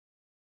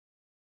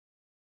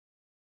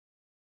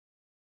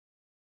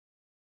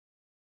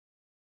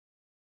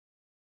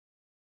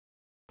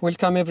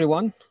Welcome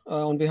everyone.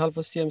 On behalf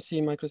of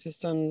CMC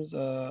Microsystems,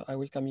 I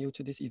welcome you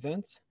to this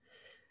event.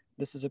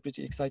 This is a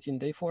pretty exciting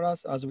day for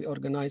us as we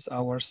organize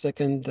our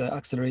second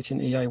Accelerating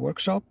AI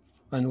workshop.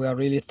 And we are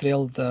really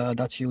thrilled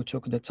that you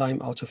took the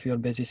time out of your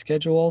busy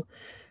schedule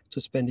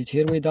to spend it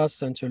here with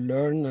us and to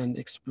learn and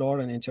explore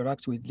and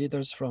interact with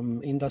leaders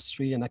from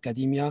industry and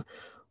academia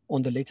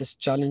on the latest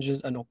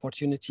challenges and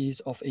opportunities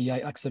of AI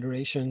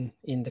acceleration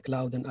in the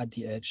cloud and at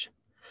the edge.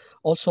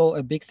 Also,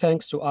 a big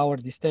thanks to our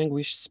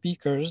distinguished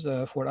speakers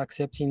for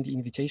accepting the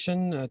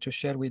invitation to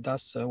share with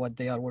us what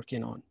they are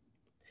working on.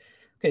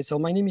 Okay, so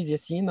my name is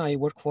Yassine. I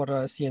work for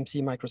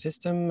CMC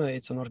Microsystems.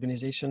 It's an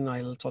organization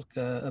I'll talk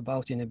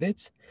about in a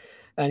bit.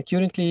 And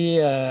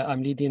currently,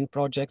 I'm leading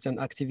projects and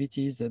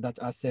activities that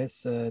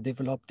assess,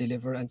 develop,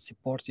 deliver, and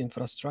support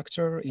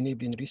infrastructure,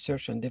 enabling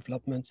research and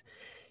development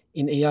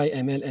in AI,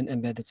 ML, and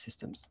embedded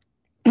systems.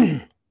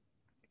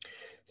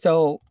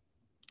 So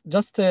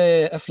just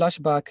a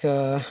flashback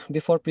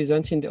before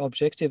presenting the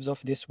objectives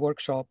of this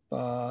workshop.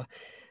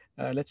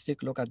 Let's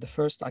take a look at the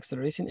first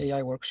Accelerating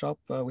AI workshop,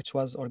 which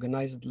was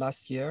organized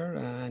last year,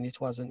 and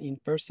it was an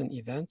in-person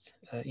event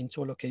in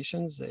two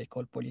locations,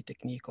 École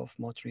Polytechnique of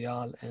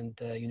Montréal and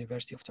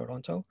University of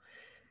Toronto.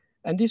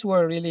 And these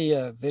were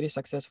really very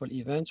successful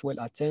events, well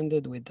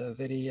attended with a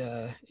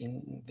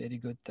very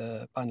good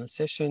panel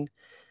session.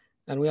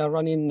 And we are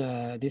running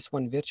this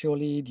one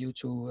virtually due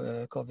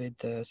to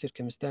COVID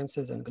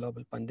circumstances and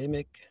global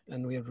pandemic.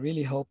 And we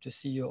really hope to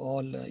see you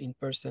all in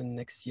person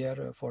next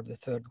year for the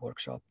third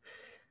workshop.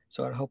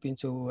 So we're hoping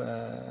to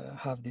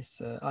have this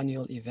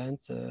annual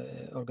event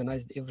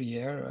organized every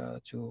year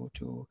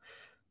to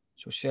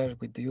share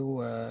with you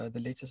the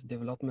latest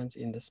developments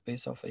in the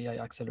space of AI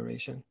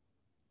acceleration.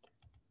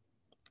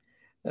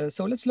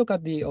 So let's look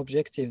at the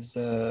objectives.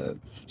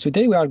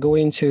 Today we are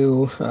going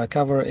to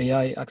cover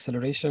AI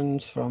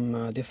accelerations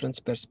from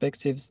different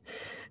perspectives,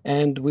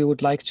 and we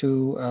would like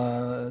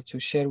to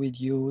share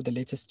with you the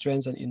latest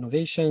trends and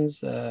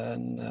innovations,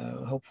 and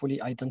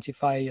hopefully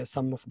identify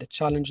some of the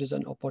challenges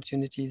and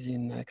opportunities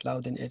in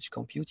cloud and edge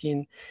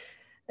computing,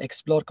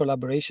 explore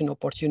collaboration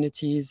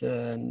opportunities,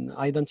 and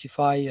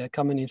identify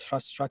common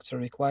infrastructure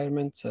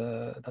requirements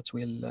that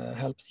will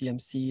help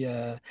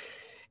CMC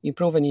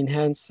improve and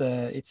enhance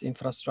its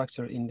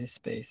infrastructure in this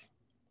space.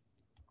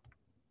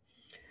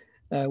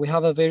 We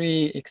have a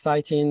very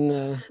exciting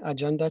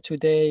agenda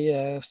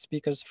today,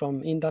 speakers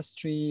from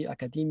industry,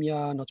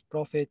 academia,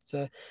 not-profit,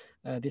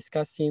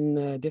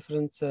 discussing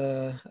different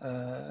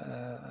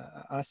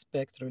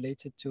aspects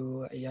related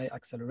to AI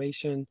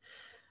acceleration.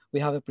 We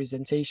have a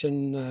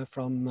presentation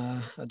from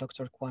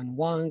Dr.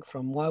 Wang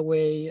from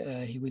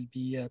Huawei. He will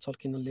be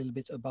talking a little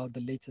bit about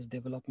the latest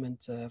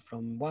development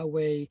from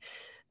Huawei,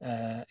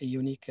 a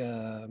unique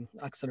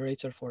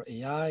accelerator for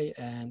AI,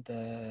 and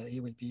he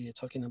will be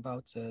talking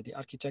about the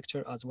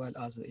architecture as well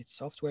as its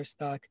software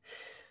stack.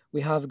 We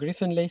have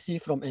Griffin Lacey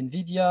from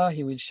Nvidia.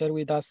 He will share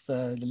with us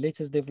the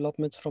latest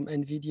developments from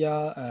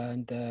Nvidia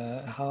and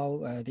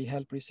how they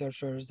help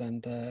researchers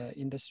and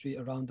industry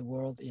around the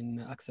world in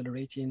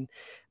accelerating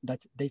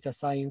that data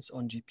science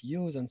on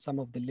GPUs and some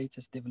of the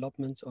latest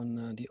developments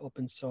on the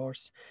open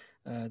source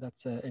that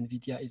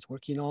Nvidia is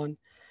working on.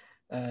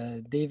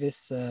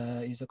 Davis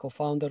is a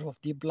co-founder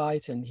of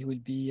DeepLite, and he will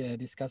be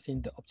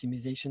discussing the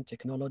optimization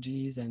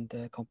technologies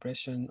and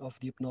compression of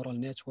deep neural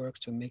network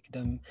to make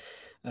them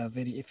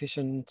very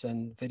efficient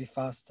and very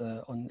fast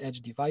on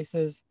edge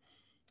devices.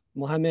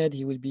 Mohammad,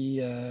 he will be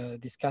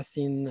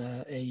discussing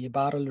a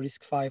Barrel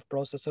RISC-V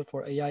processor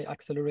for AI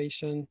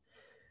acceleration.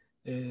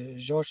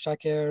 George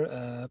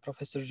Shaker,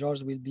 Professor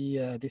George will be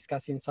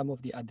discussing some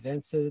of the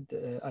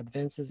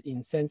advances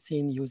in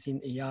sensing using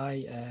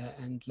AI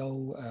and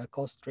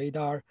low-cost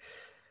radar.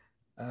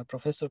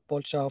 Professor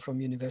Paul Chow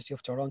from University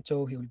of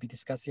Toronto, he will be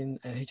discussing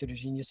a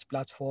heterogeneous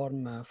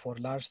platform for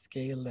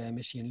large-scale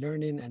machine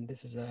learning, and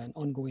this is an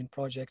ongoing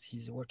project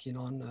he's working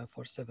on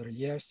for several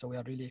years, so we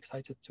are really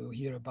excited to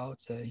hear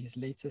about his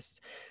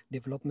latest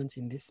developments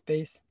in this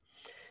space.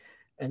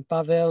 And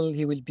Pavel,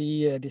 he will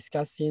be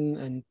discussing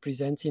and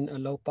presenting a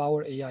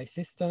low-power AI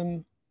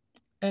system.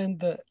 And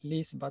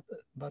last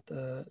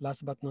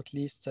but not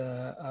least,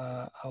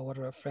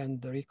 our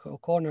friend Rick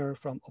O'Connor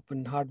from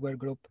OpenHW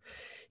Group,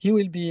 he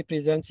will be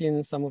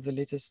presenting some of the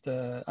latest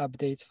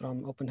updates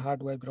from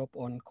OpenHW Group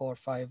on Core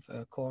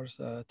 5 cores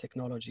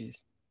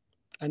technologies.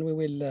 And we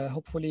will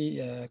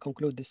hopefully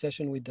conclude the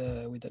session with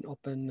an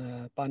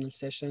open panel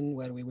session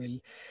where we will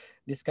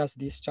discuss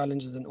these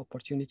challenges and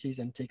opportunities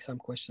and take some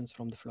questions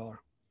from the floor.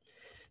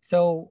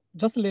 So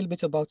just a little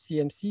bit about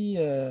CMC.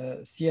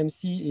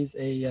 CMC is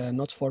a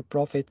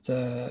not-for-profit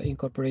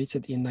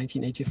incorporated in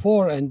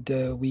 1984, and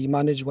we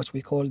manage what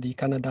we call the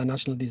Canada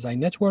National Design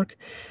Network,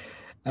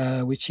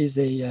 which is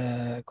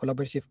a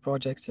collaborative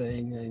project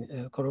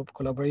in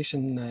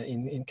collaboration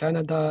in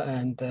Canada,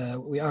 and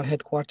we are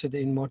headquartered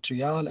in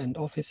Montreal and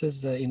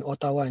offices in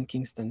Ottawa and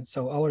Kingston.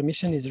 So our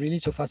mission is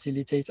really to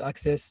facilitate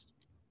access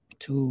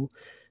to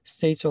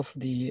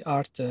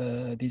state-of-the-art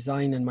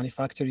design and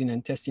manufacturing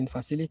and testing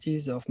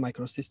facilities of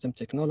microsystem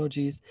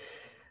technologies,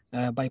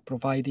 by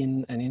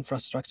providing an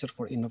infrastructure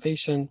for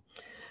innovation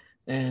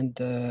and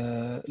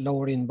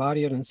lowering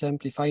barrier and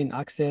simplifying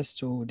access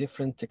to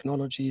different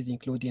technologies,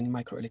 including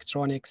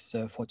microelectronics,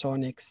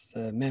 photonics,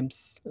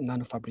 MEMS,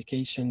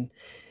 nanofabrication,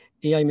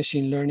 AI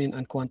machine learning,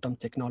 and quantum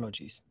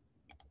technologies.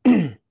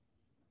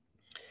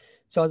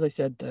 So as I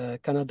said,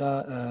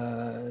 Canada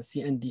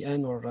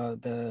CNDN, or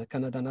the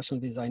Canada National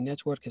Design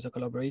Network, is a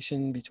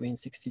collaboration between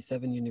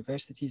 67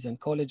 universities and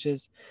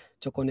colleges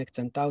to connect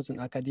 10,000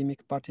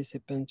 academic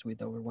participants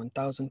with over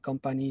 1,000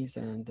 companies.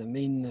 And the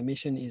main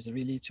mission is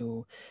really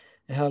to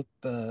help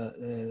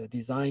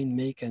design,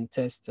 make, and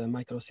test a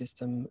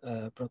microsystem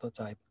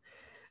prototype.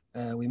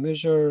 We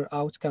measure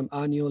outcome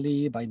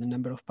annually by the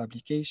number of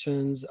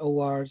publications,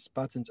 awards,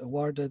 patents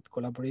awarded,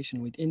 collaboration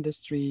with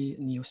industry,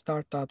 new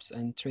startups,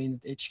 and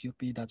trained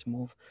HQP that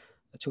move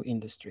to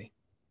industry.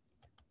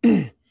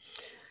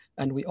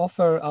 And we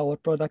offer our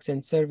products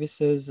and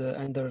services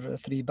under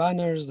 3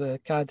 banners,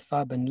 CAD,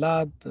 Fab, and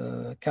Lab.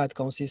 CAD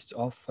consists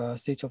of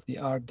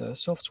state-of-the-art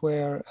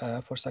software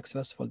for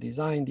successful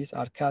design. These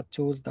are CAD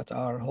tools that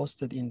are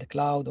hosted in the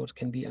cloud or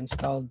can be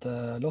installed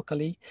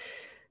locally.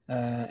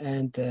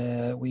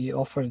 We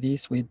offer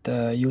these with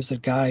user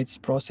guides,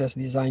 process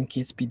design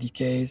kits,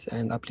 PDKs,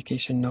 and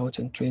application notes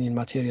and training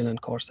material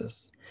and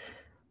courses.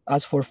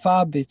 As for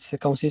Fab, it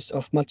consists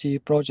of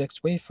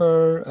multi-project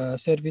wafer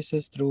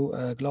services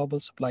through global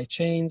supply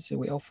chains.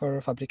 We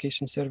offer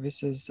fabrication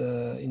services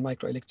in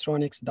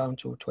microelectronics down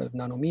to 12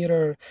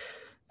 nanometer,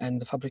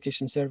 and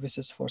fabrication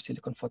services for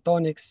silicon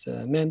photonics,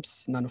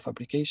 MEMS,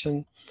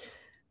 nanofabrication,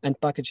 and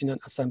packaging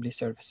and assembly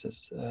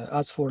services.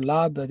 As for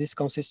lab, this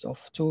consists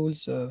of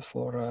tools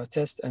for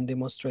test and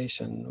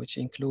demonstration, which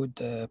include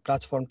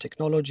platform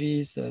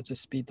technologies to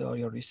speed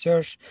your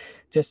research,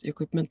 test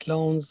equipment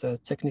loans,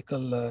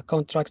 technical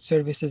contract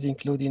services,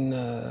 including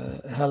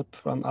help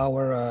from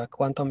our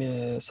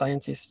quantum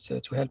scientists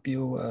to help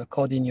you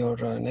coding your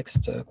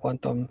next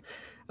quantum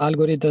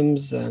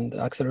algorithms and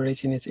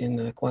accelerating it in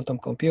a quantum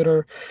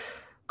computer,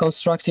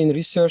 constructing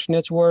research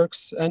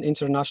networks, and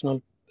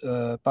international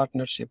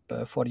partnership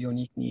for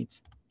unique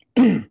needs.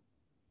 And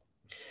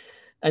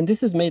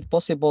this is made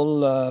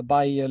possible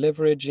by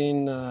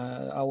leveraging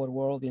our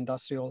world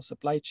industrial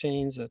supply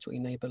chains to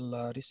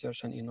enable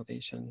research and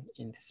innovation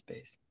in this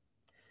space.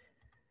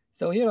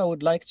 So here I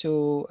would like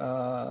to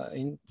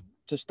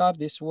start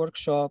this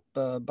workshop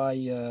by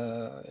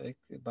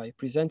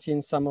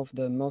presenting some of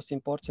the most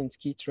important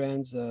key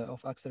trends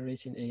of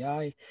accelerating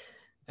AI,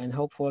 and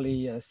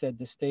hopefully set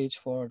the stage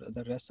for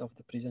the rest of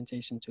the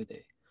presentation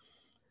today.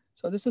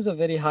 So this is a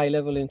very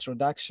high-level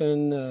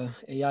introduction,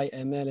 AI,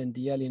 ML, and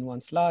DL in one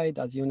slide.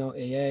 As you know,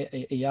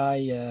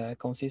 AI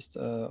consists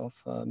of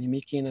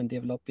mimicking and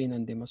developing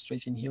and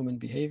demonstrating human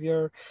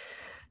behavior.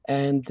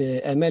 And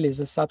ML is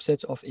a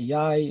subset of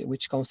AI,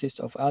 which consists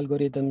of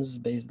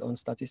algorithms based on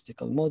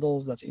statistical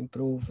models that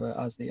improve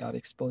as they are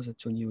exposed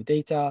to new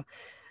data.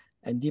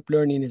 And deep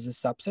learning is a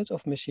subset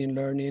of machine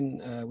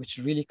learning, which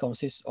really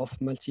consists of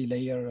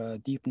multi-layer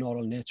deep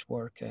neural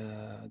network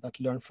that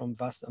learn from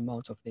vast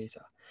amounts of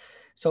data.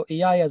 So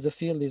AI as a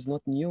field is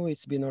not new.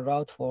 It's been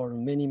around for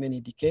many, many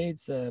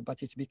decades,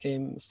 but it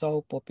became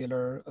so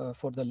popular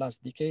for the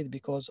last decade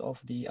because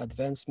of the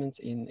advancements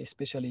in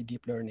especially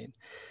deep learning.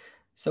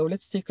 So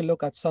let's take a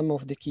look at some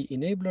of the key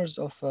enablers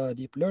of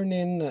deep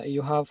learning.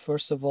 You have,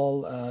 first of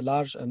all, a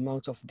large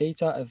amount of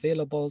data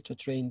available to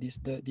train this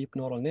deep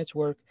neural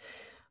network.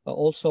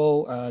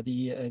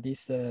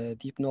 These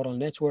deep neural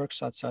networks,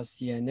 such as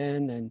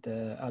CNN and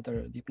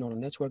other deep neural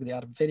networks, they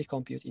are very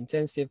compute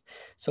intensive.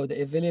 So the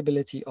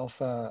availability of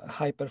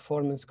high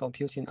performance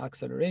computing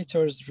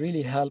accelerators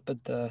really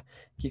helped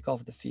kick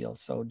off the field.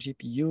 So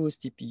GPUs,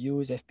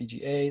 TPUs,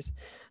 FPGAs,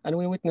 and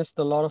we witnessed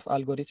a lot of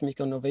algorithmic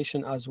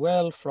innovation as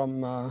well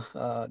from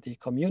the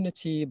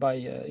community by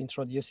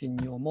introducing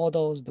new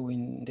models,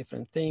 doing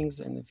different things,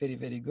 and very,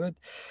 very good.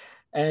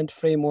 And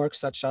frameworks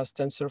such as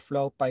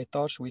TensorFlow,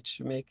 PyTorch, which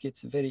make it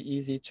very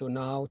easy to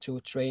now to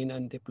train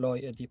and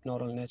deploy a deep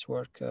neural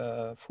network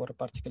for a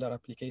particular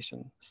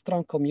application.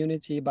 Strong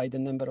community by the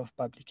number of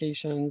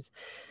publications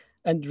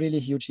and really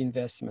huge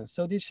investments.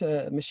 So this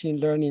machine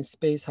learning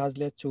space has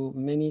led to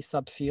many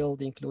subfields,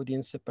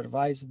 including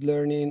supervised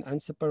learning,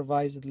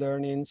 unsupervised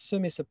learning,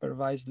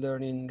 semi-supervised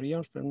learning,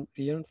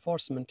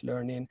 reinforcement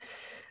learning,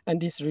 and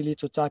this really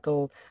to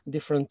tackle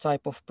different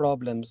type of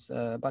problems.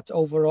 But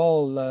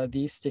overall,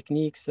 these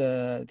techniques,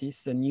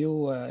 this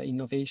new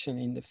innovation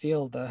in the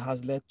field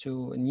has led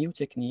to new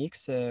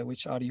techniques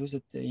which are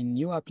used in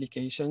new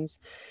applications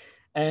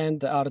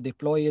and are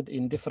deployed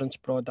in different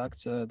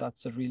products that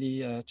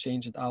really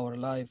changed our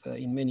life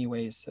in many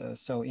ways.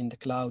 So in the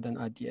cloud and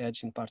at the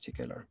edge in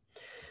particular.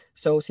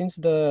 So since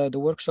the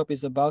workshop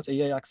is about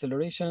AI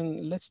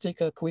acceleration, let's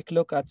take a quick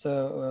look at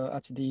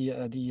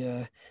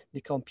the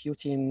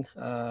computing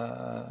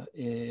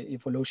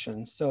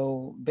evolution.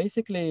 So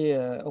basically,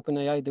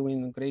 OpenAI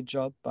doing a great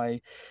job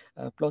by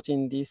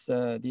plotting this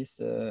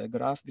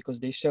graph, because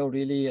they show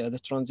really the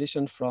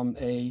transition from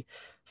a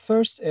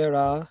first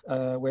era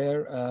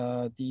where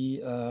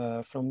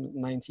from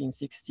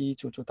 1960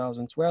 to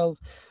 2012,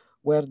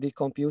 where the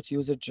compute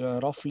usage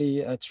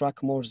roughly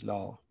track Moore's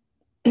law.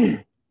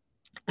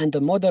 And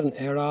the modern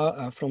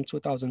era from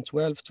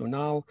 2012 to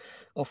now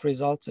of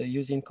results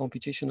using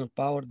computational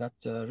power that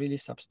really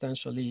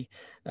substantially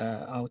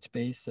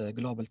outpace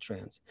global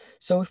trends.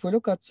 So if we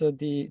look at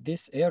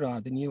this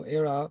era, the new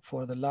era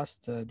for the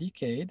last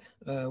decade,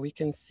 we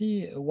can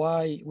see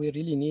why we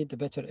really need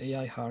better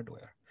AI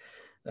hardware.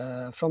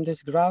 From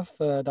this graph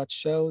that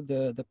showed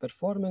the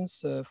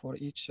performance for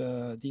each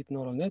deep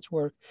neural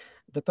network,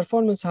 the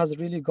performance has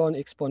really gone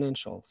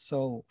exponential.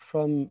 So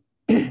from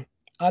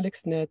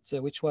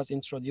AlexNet, which was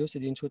introduced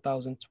in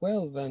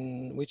 2012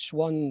 and which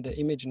won the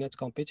ImageNet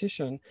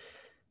competition,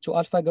 to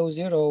AlphaGo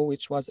Zero,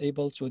 which was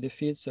able to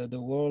defeat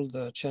the world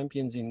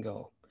champions in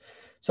Go.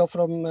 So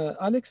from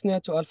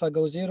AlexNet to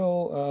AlphaGo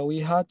Zero,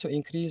 we had to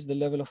increase the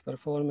level of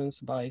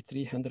performance by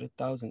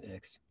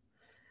 300,000x.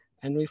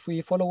 And if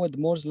we followed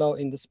Moore's law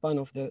in the span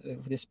of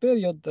this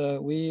period,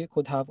 we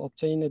could have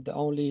obtained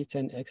only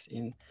 10x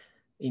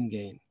in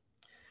gain.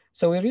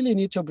 So we really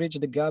need to bridge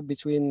the gap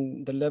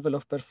between the level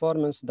of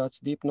performance that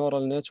deep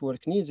neural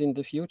network needs in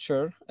the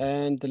future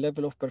and the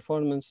level of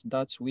performance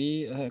that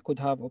we could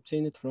have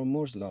obtained from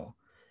Moore's law.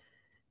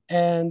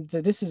 And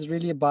this is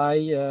really by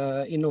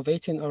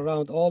innovating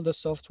around all the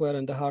software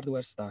and the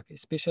hardware stack,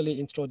 especially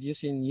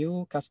introducing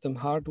new custom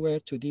hardware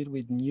to deal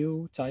with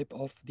new type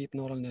of deep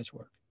neural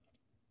network.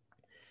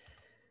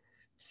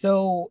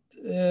 So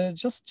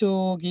just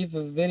to give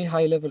a very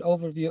high level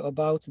overview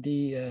about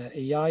the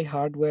AI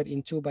hardware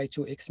in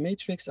 2x2x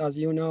matrix, as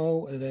you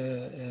know,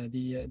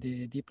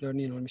 the deep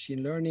learning or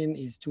machine learning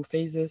is two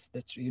phases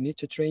that you need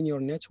to train your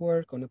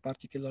network on a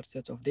particular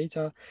set of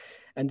data.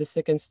 And the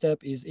second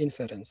step is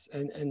inference.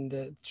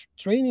 And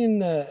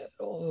training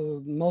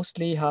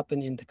mostly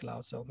happen in the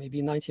cloud. So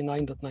maybe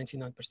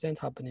 99.99%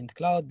 happen in the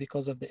cloud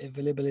because of the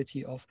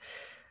availability of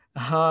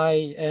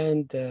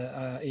high-end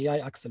AI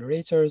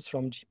accelerators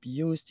from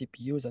GPUs,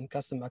 TPUs, and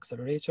custom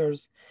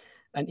accelerators.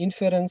 And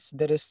inference,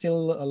 there is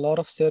still a lot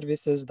of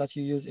services that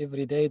you use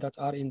every day that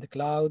are in the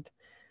cloud.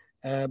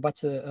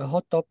 But a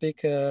hot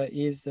topic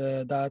is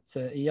that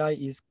AI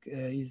is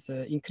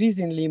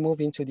increasingly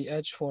moving to the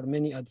edge for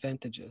many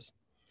advantages.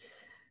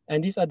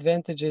 And these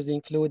advantages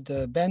include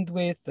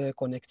bandwidth,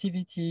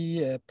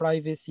 connectivity,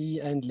 privacy,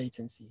 and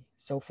latency.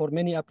 So for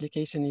many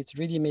applications, it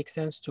really makes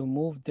sense to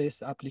move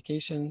this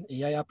application,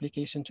 AI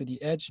application, to the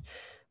edge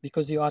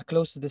because you are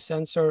close to the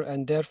sensor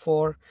and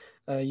therefore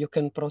you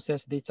can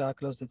process data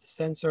close to the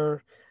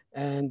sensor,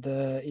 and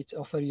it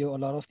offers you a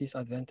lot of these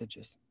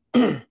advantages.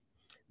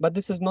 But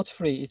this is not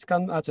free, it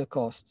comes at a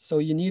cost. So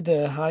you need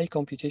a high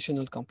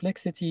computational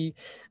complexity,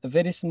 a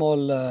very small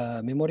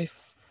memory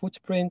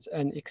footprint,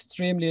 and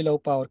extremely low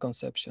power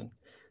consumption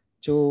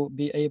to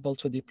be able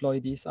to deploy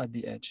these at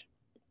the edge.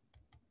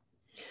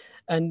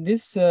 And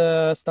this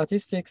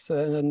statistics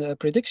and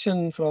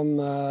prediction from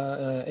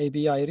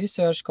ABI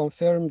research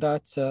confirm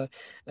that,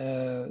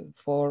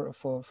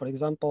 for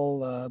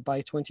example,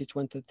 by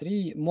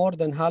 2023, more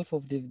than half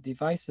of the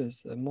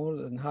devices, more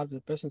than half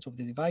the percent of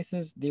the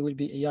devices, they will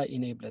be AI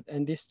enabled.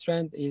 And this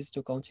trend is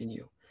to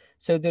continue.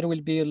 So there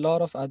will be a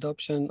lot of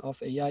adoption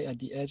of AI at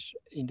the edge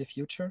in the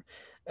future.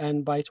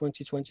 And by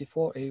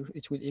 2024,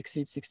 it will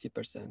exceed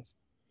 60%.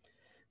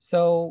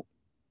 So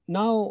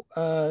now,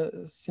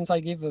 since I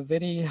give a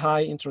very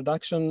high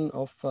introduction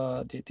of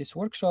this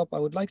workshop, I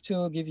would like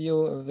to give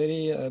you a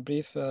very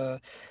brief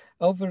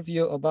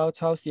overview about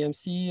how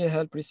CMC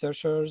help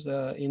researchers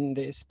in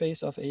the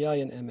space of AI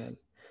and ML.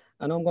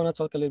 And I'm going to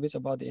talk a little bit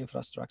about the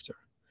infrastructure.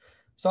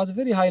 So at a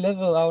very high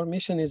level, our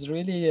mission is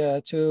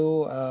really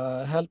to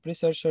help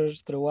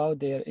researchers throughout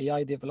their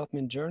AI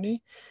development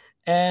journey.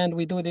 And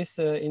we do this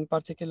in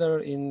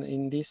particular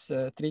in these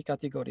three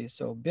categories.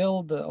 So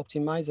build,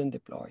 optimize, and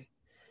deploy.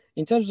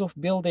 In terms of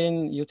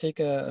building, you take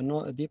a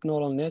deep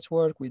neural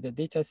network with a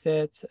data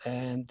set,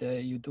 and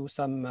you do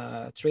some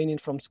training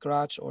from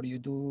scratch, or you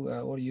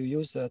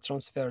use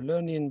transfer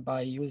learning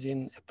by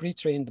using a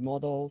pre-trained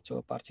model to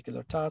a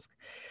particular task.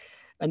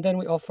 And then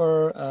we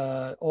offer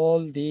all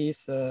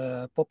these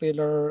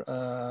popular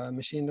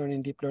machine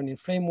learning, deep learning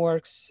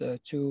frameworks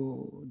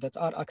that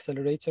are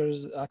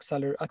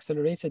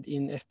accelerated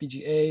in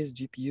FPGAs,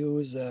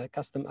 GPUs,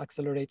 custom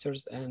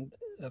accelerators, and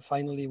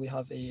finally we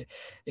have a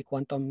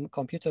quantum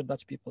computer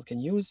that people can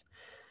use.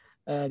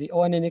 The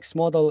ONNX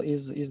model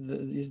is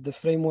the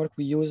framework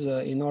we use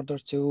in order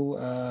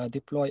to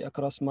deploy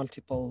across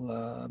multiple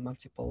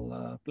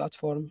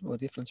platform or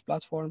different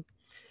platform.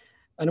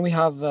 And we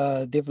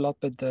have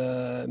developed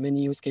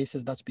many use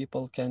cases that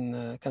people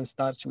can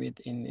start with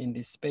in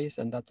this space,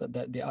 and that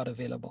they are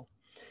available.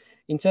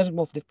 In terms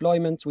of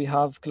deployment, we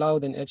have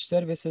cloud and edge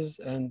services.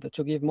 And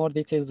to give more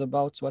details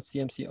about what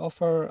CMC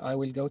offer, I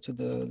will go to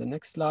the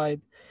next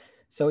slide.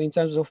 So in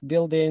terms of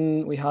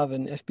building, we have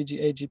an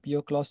FPGA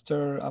GPU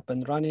cluster up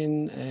and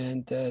running,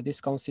 and this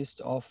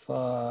consists of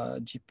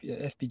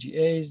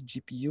FPGAs,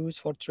 GPUs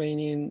for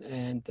training,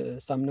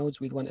 and some nodes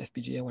with one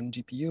FPGA, one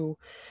GPU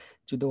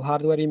to do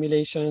hardware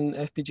emulation,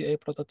 FPGA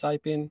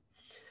prototyping.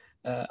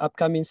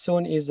 Upcoming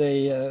soon is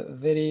a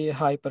very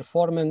high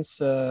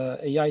performance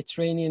AI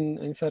training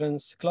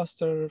inference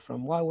cluster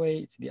from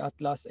Huawei. It's the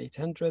Atlas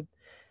 800.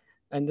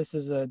 And this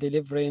is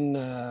delivering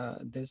 8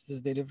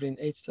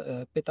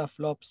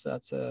 petaflops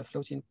at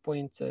floating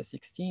point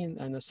 16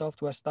 and a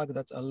software stack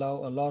that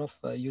allow a lot of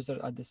users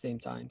at the same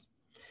time.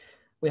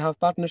 We have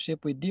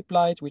partnership with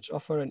DeepLite, which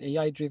offer an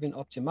AI-driven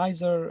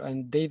optimizer,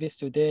 and Davis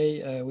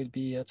today will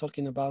be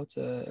talking about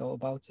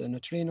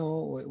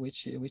Neutrino,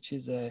 which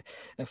is a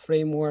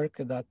framework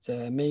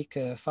that make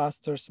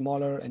faster,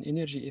 smaller, and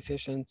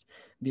energy-efficient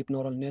deep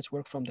neural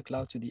network from the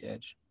cloud to the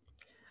edge.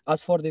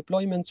 As for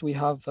deployments, we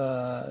have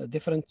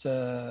different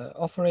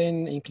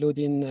offering,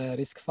 including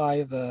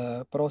RISC-V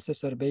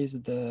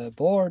processor-based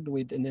board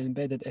with an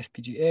embedded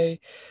FPGA.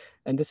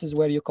 And this is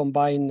where you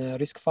combine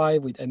RISC-V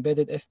with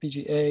embedded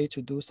FPGA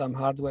to do some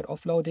hardware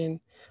offloading.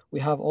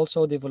 We have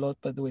also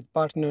developed with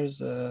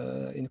partners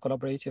in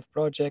collaborative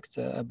projects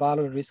a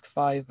parallel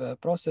RISC-V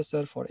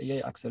processor for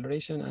AI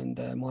acceleration, and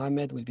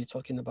Mohammad will be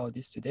talking about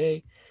this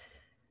today.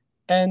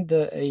 And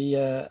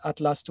a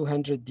Atlas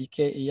 200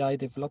 DK AI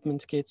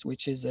development kit,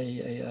 which is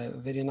a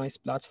very nice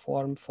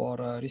platform for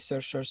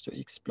researchers to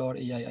explore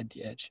AI at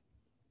the edge.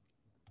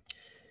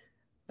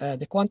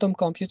 The quantum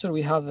computer,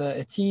 we have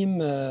a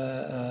team,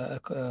 a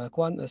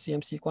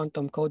CMC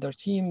quantum coder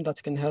team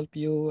that can help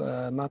you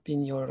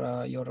mapping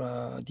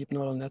your deep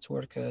neural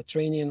network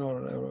training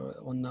or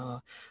on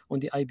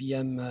the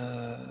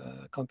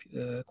IBM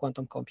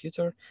quantum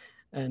computer.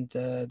 And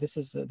this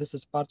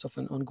is part of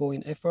an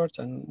ongoing effort,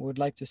 and we would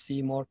like to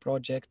see more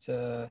projects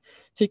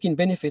taking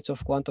benefits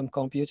of quantum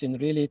computing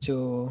really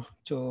to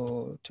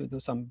do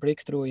some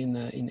breakthrough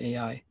in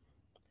AI.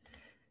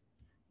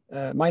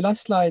 My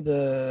last slide,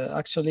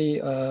 actually,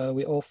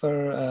 we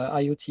offer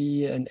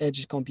IoT and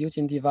edge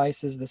computing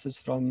devices. This is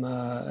from,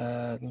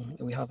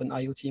 we have an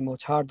IoT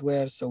mode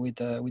hardware. So with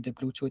the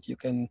Bluetooth, you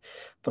can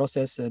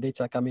process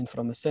data coming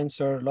from a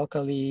sensor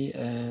locally.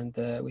 And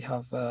we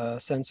have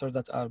sensors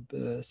that are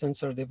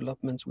sensor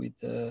developments with,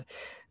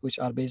 which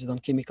are based on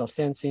chemical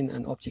sensing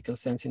and optical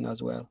sensing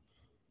as well,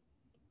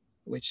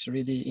 which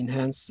really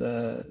enhance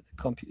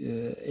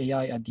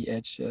AI at the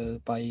edge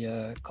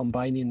by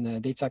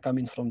combining data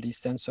coming from these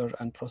sensors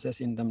and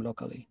processing them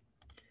locally.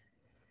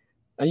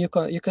 And you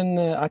can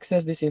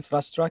access this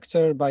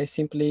infrastructure by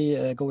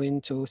simply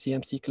going to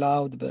CMC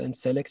Cloud and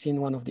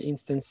selecting one of the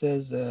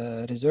instances,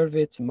 reserve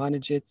it,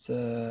 manage it,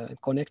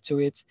 connect to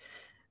it.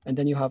 And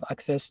then you have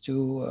access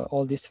to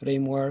all this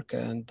framework,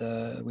 and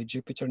with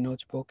Jupyter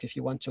Notebook, if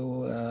you want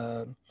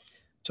to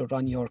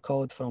run your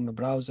code from a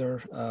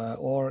browser,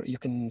 or you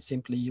can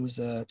simply use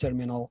a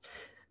terminal.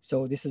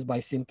 So this is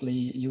by simply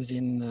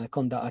using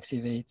Conda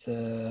Activate,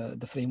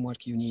 the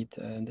framework you need,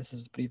 and this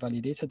is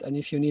pre-validated. And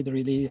if you need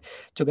really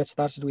to get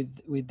started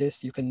with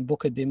this, you can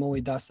book a demo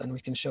with us and we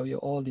can show you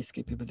all these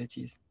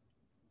capabilities.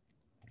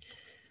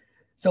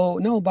 So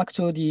now back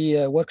to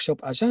the workshop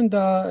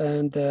agenda,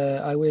 and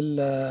I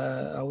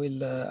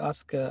will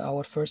ask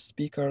our first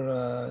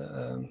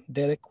speaker,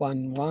 Derek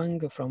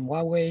Wang from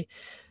Huawei,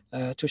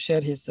 to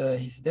share his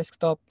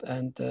desktop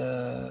and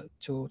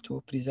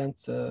to present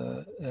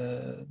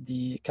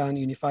the Qian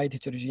Unified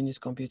Heterogeneous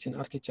Computing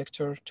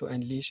Architecture to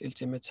unleash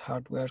ultimate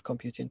hardware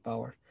computing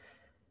power.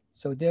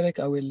 So Derek,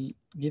 I will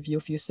give you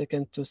a few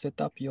seconds to set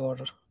up your,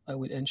 I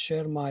will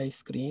share my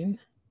screen.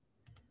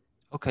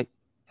 Okay,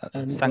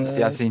 thanks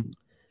Yassine.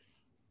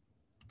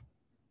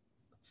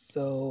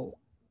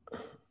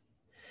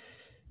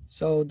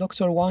 So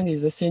Dr. Wang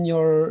is a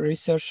senior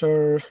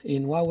researcher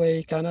in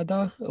Huawei,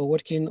 Canada,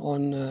 working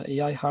on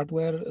AI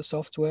hardware,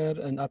 software,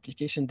 and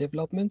application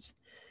developments.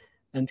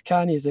 And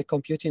Qian is a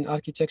computing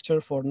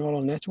architecture for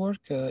neural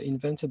network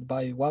invented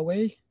by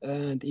Huawei,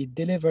 and it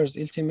delivers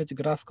ultimate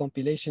graph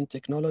compilation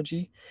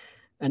technology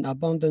and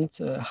abundant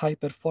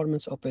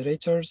high-performance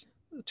operators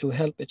to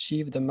help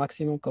achieve the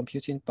maximum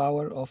computing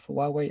power of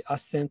Huawei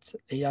Ascent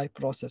AI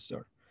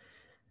processor.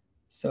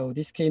 So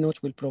this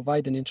keynote will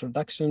provide an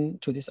introduction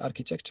to this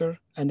architecture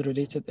and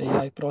related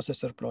AI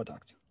processor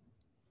product.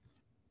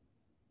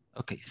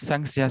 Okay,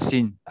 thanks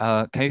Yassine.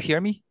 Can you hear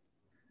me?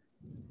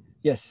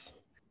 Yes.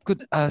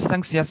 Good,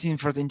 thanks Yassine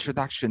for the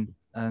introduction.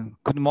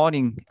 Good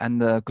morning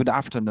and good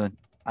afternoon.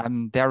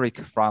 I'm Derek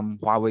from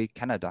Huawei,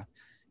 Canada.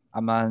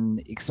 I'm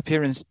an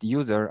experienced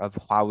user of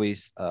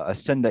Huawei's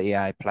Ascend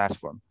AI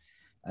platform.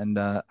 And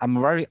I'm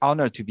very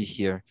honored to be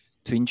here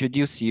to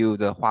introduce you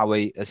the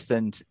Huawei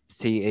Ascend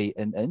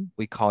CANN,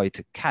 we call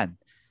it Qian,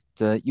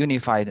 the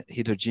Unified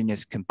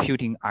Heterogeneous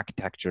Computing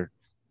Architecture,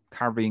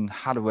 covering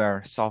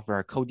hardware,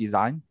 software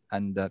co-design,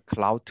 and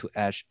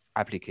cloud-to-edge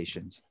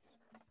applications.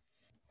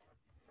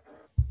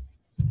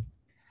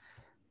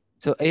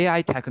 So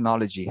AI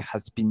technology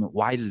has been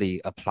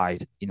widely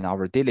applied in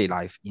our daily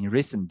life in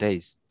recent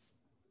days.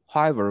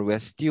 However, we're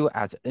still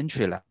at the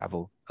entry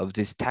level of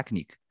this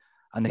technique,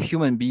 and the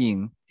human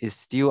being is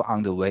still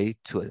on the way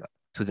to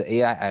the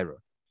AI era.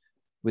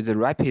 With the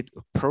rapid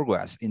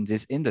progress in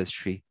this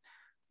industry,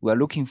 we are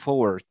looking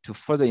forward to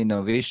further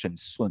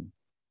innovations soon.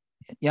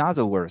 In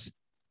other words,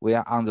 we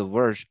are on the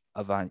verge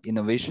of an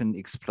innovation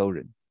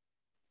explosion.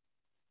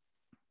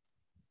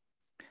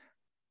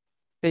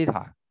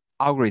 Data,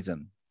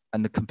 algorithm,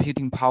 and the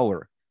computing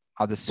power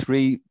are the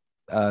three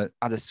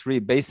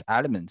base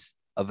elements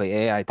of the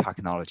AI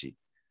technology.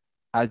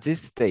 At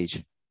this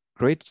stage,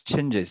 great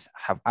changes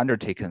have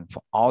undertaken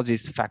for all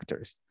these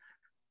factors.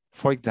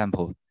 For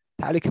example,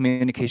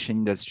 telecommunication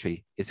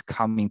industry is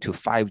coming to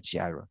 5G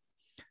era.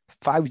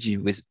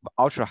 5G with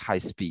ultra high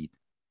speed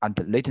and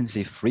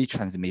latency-free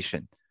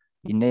transmission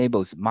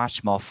enables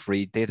much more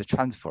free data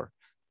transfer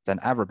than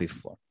ever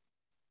before.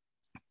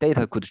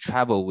 Data could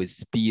travel with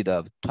speed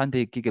of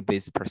 20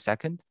 gigabits per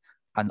second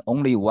and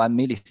only 1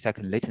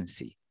 millisecond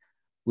latency,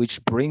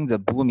 which brings the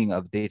booming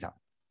of data.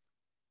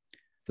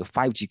 So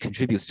 5G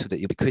contributes to the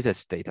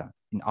ubiquitous data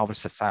in our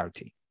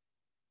society.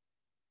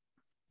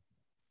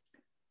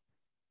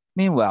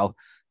 Meanwhile,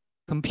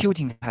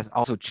 computing has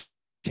also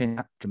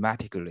changed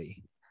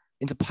dramatically.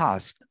 In the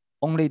past,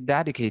 only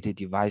dedicated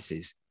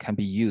devices can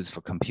be used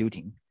for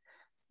computing.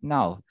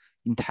 Now,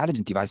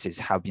 intelligent devices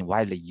have been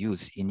widely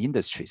used in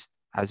industries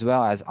as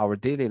well as our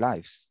daily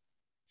lives.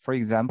 For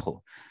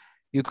example,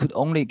 you could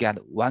only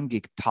get 1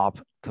 gig top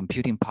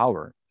computing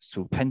power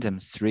through Pentium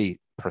 3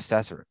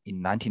 processor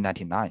in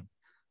 1999.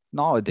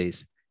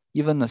 Nowadays,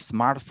 even a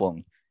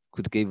smartphone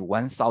could give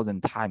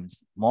 1,000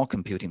 times more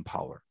computing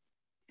power.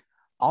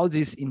 All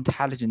these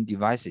intelligent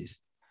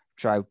devices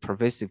drive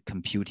pervasive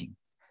computing.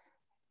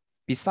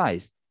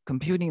 Besides,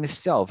 computing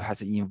itself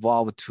has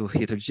evolved to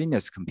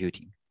heterogeneous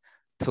computing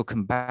to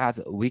combat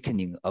the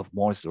weakening of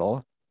Moore's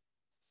law,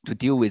 to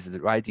deal with the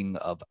rising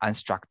of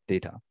unstructured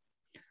data.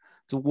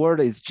 The world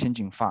is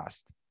changing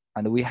fast,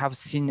 and we have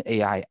seen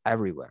AI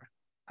everywhere,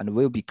 and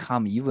will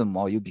become even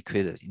more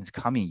ubiquitous in the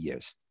coming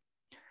years.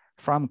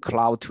 From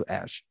cloud to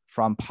edge,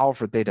 from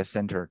powerful data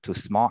center to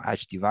small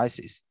edge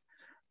devices,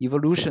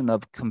 evolution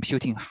of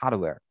computing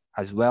hardware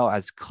as well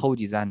as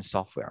co-design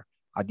software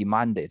are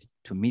demanded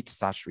to meet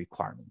such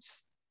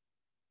requirements.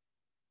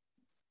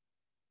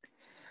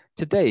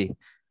 Today,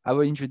 I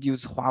will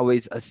introduce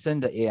Huawei's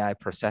Ascend AI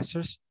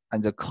processors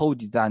and the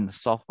co-designed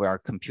software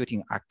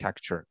computing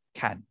architecture,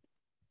 Qian.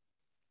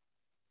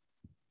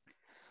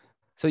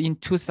 So in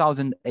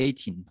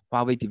 2018,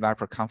 Huawei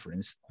Developer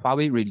Conference,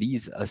 Huawei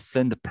released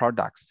Ascend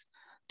products.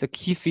 The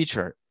key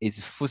feature is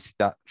full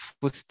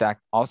stack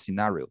all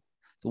scenario.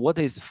 So what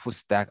is full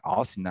stack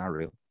all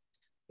scenario?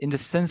 In the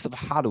sense of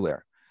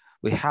hardware,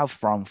 we have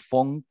from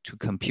phone to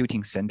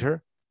computing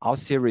center, all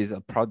series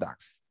of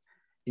products.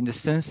 In the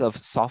sense of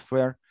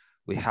software,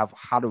 we have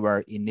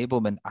hardware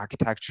enablement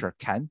architecture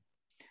Qian,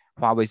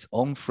 Huawei's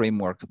own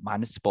framework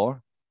Manspur,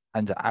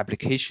 and the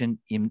application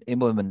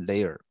enablement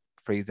layer,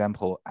 for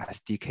example,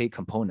 SDK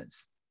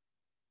components.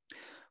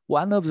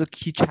 One of the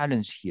key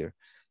challenges here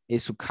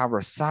is to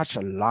cover such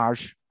a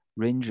large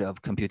range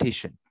of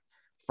computation,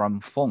 from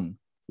phone,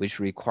 which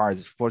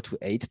requires 4 to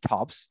 8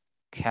 TOPS,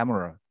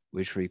 camera,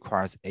 which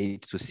requires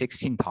 8 to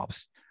 16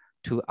 TOPS,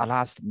 to a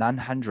last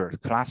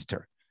 900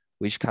 cluster,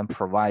 which can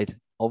provide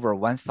over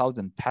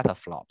 1,000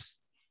 petaflops.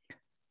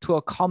 To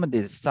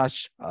accommodate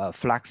such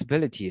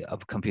flexibility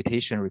of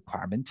computation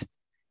requirement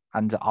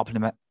and the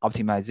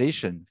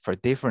optimization for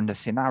different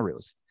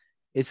scenarios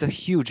is a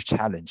huge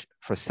challenge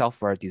for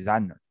software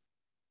designer.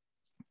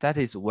 That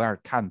is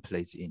where Qian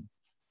plays in.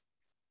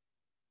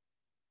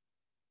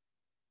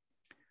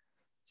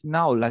 So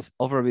now let's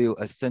overview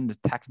Ascend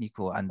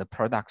technical and the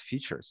product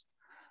features.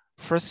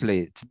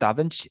 Firstly, the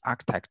DaVinci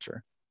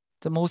architecture.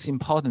 The most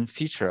important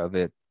feature of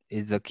it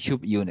is the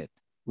cube unit,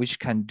 which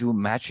can do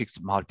matrix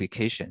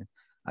multiplication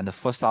and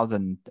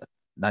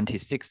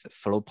 4096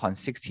 float point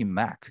 16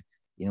 Mach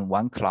in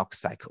 1 clock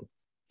cycle.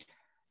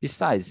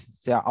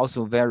 Besides, there are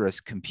also various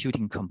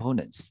computing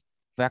components,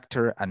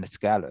 vector and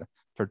scalar,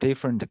 for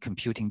different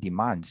computing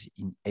demands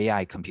in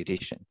AI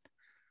computation.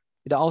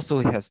 It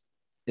also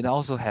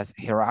has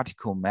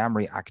hierarchical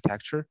memory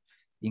architecture,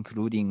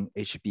 including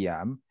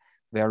HBM,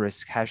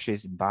 various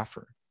caches and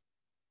buffer.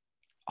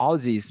 All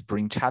these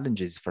bring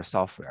challenges for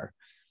software,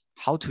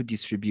 how to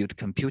distribute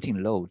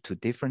computing load to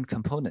different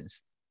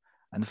components,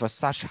 and for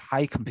such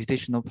high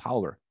computational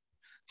power,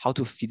 how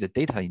to feed the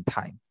data in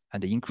time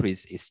and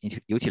increase its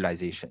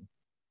utilization.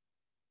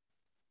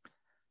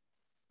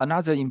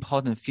 Another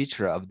important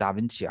feature of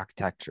DaVinci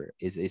architecture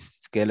is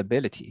its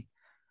scalability.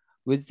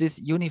 With this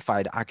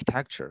unified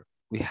architecture,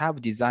 we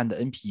have designed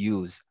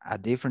NPUs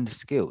at different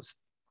scales,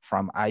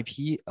 from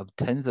IP of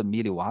tens of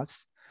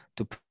milliwatts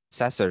to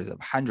processors of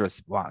hundreds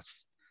of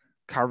watts,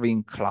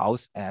 covering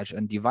clouds, edge,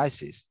 and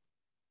devices.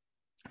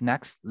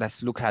 Next,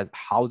 let's look at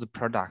how the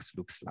product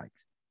looks like.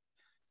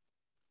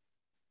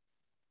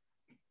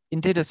 In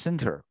data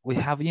center, we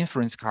have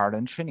inference card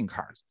and training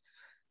cards.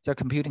 Their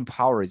computing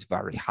power is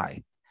very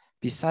high.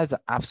 Besides the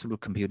absolute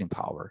computing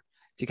power,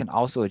 they can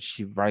also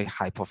achieve very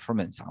high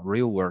performance on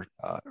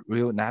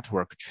real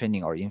network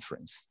training or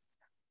inference.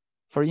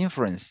 For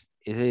inference,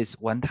 it is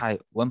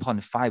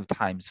 1.5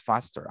 times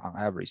faster on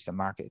average than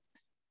market,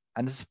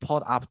 and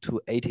support up to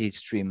 88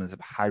 streams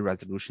of high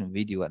resolution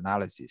video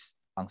analysis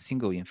on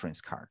single inference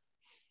card.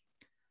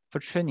 For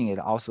training, it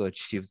also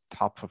achieves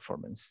top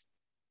performance.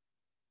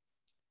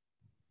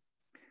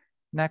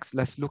 Next,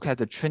 let's look at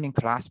the training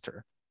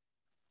cluster.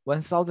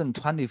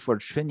 1024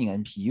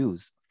 training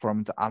NPUs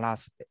from the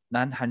Atlas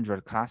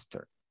 900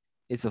 cluster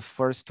is the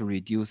first to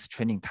reduce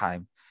training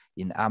time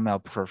in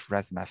ML-proof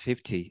Retina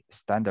 50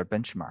 standard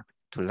benchmark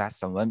to less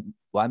than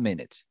 1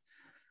 minute.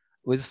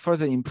 With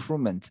further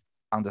improvement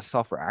on the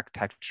software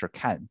architecture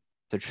CAN,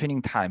 the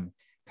training time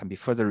can be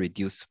further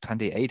reduced to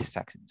 28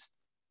 seconds.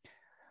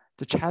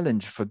 The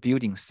challenge for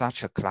building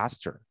such a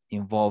cluster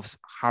involves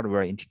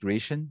hardware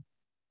integration,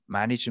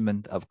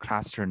 management of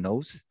cluster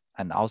nodes,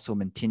 and also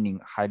maintaining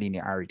high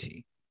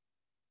linearity.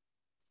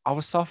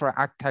 Our software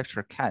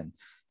architecture CAN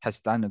has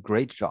done a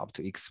great job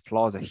to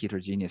explore the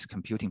heterogeneous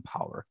computing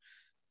power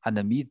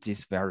and meet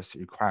these various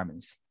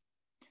requirements.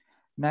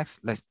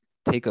 Next, let's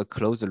take a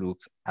closer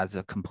look at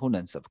the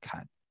components of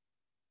CAN.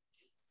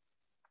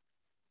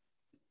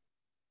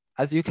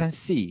 As you can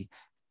see,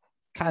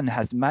 CAN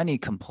has many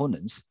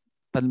components,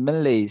 but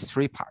mainly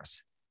 3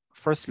 parts.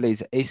 Firstly,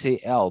 the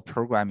ACL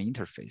programming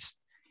interface.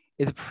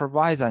 It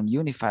provides a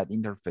unified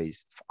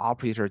interface for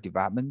operator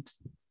development,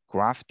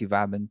 graph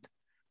development,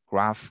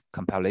 graph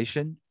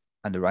compilation,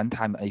 and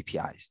runtime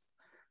APIs.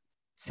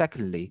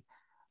 Secondly,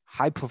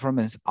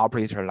 high-performance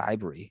operator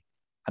library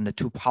and the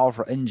 2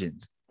 powerful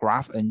engines,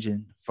 graph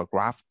engine for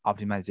graph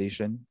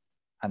optimization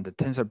and the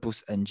tensor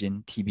boost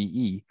engine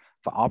TBE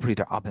for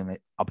operator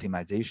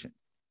optimization.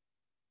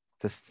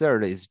 The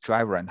third is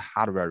driver and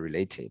hardware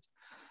related.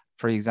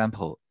 For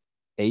example,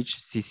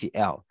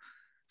 HCCL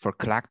for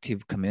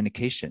collective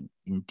communication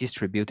in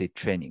distributed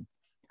training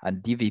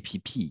and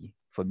DVPP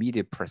for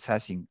media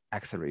processing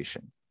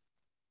acceleration.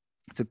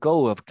 The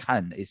goal of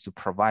CAN is to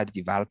provide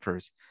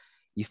developers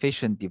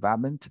efficient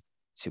development,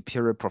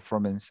 superior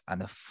performance,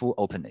 and full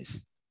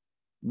openness.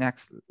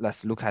 Next,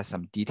 let's look at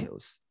some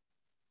details.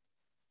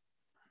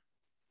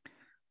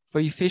 For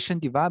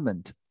efficient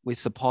development, we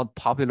support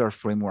popular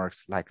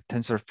frameworks like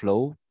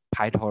TensorFlow,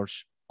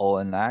 PyTorch,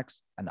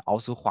 ONNX, and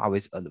also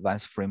Huawei's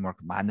advanced framework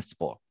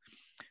MANSPOR.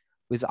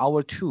 With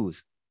our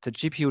tools, the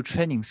GPU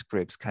training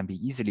scripts can be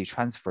easily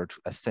transferred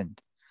to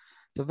Ascend.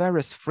 The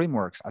various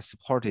frameworks are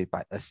supported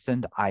by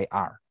Ascend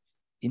IR,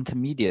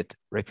 intermediate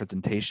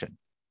representation.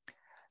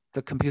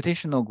 The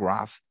computational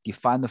graph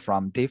defined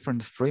from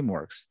different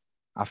frameworks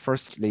are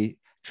firstly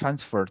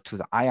transferred to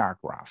the IR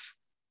graph,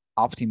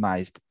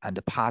 optimized and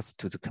passed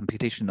to the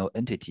computational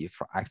entity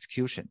for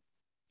execution.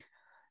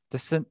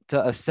 The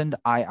Ascend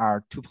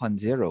IR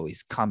 2.0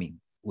 is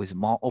coming with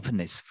more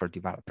openness for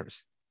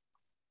developers.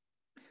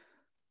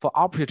 For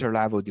operator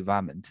level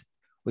development,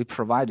 we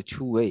provide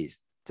 2 ways.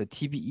 The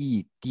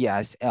TBE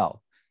DSL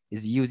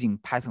is using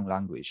Python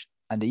language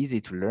and easy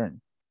to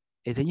learn.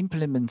 It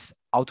implements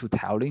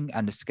auto-tailing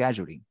and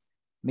scheduling,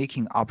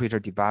 making operator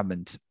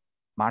development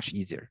much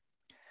easier.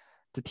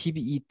 The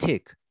TBE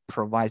TIC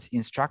provides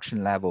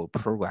instruction-level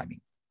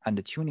programming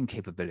and tuning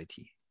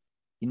capability,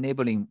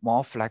 enabling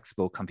more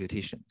flexible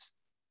computations.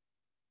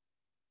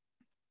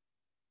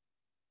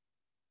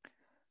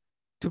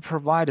 To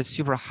provide a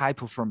super high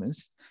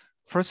performance,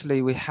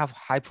 firstly, we have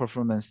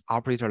high-performance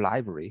operator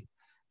library.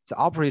 The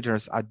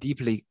operators are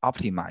deeply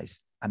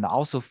optimized and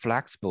also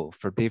flexible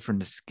for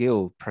different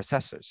scale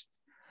processors.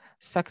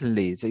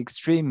 Secondly, the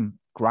extreme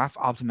graph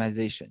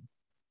optimization.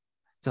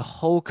 The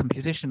whole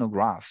computational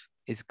graph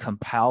is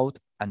compiled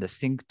and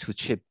synced to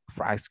chip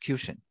for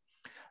execution,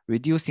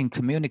 reducing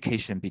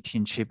communication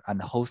between chip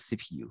and host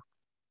CPU.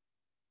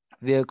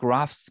 Via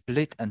graph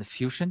split and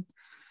fusion,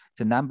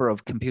 the number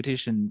of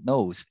computation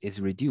nodes is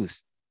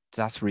reduced,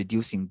 thus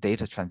reducing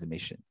data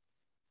transmission.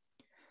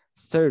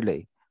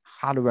 Thirdly,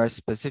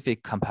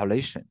 hardware-specific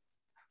compilation.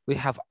 We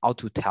have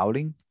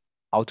auto-tailing,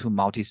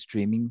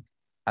 auto-multi-streaming,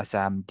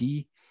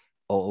 SMD,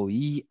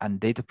 OOE, and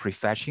data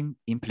prefetching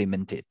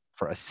implemented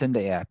for Ascend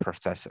AI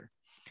processor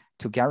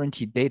to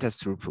guarantee data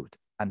throughput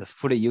and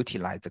fully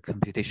utilize the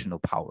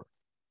computational power.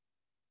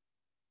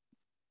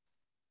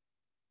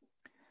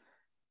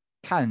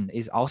 CAN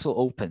is also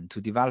open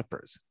to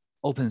developers.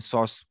 Open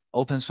source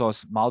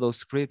model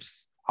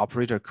scripts,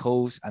 operator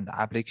codes, and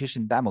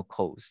application demo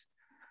codes.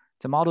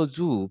 The model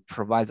zoo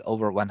provides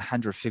over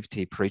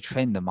 150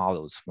 pre-trained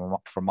models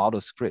for model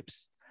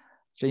scripts.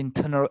 The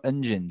internal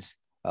engines,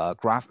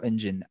 graph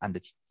engine, and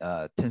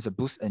the tensor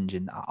boost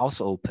engine are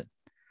also open.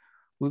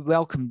 We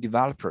welcome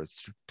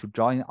developers to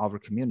join our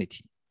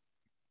community.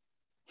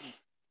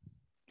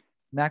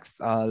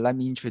 Next, let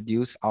me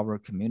introduce our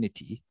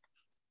community.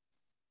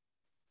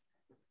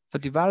 For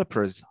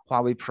developers,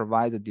 Huawei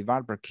provides a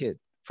developer kit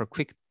for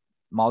quick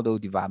model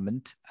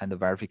development and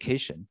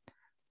verification,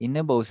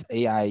 enables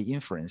AI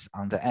inference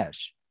on the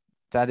edge.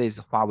 That is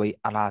Huawei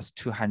Atlas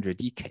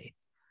 200DK.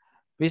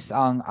 Based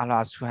on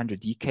Atlas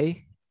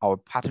 200DK, our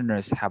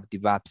partners have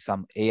developed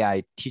some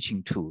AI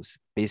teaching tools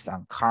based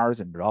on cars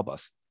and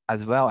robots,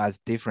 as well as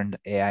different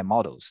AI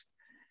models.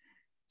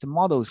 The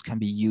models can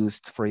be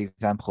used, for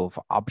example,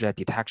 for object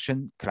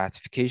detection,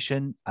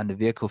 classification, and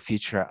vehicle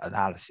feature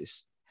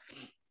analysis.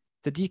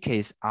 The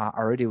DKs are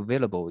already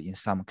available in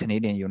some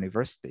Canadian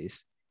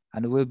universities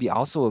and will be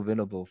also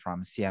available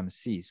from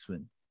CMC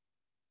soon.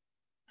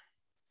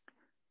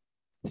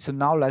 So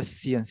now let's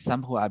see a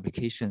sample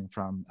application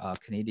from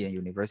Canadian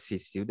university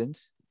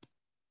students.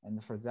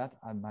 And for that,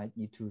 I might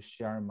need to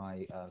share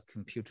my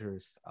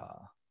computer's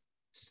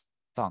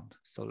sound.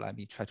 So let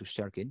me try to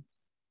share again.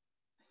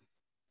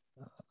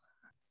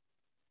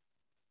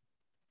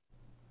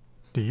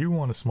 Do you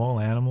want a small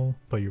animal,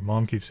 but your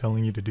mom keeps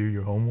telling you to do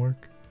your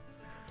homework?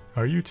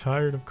 Are you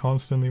tired of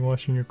constantly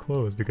washing your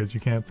clothes because you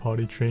can't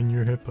potty train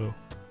your hippo?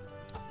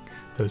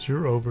 Does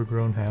your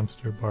overgrown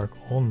hamster bark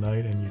all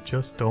night and you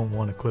just don't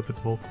want to clip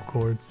its vocal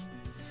cords?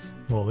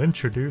 Well,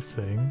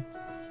 introducing...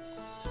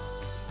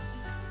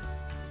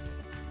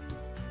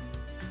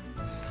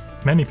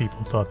 Many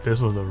people thought this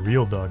was a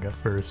real dog at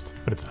first,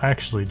 but it's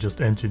actually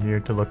just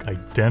engineered to look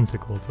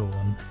identical to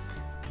one.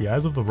 The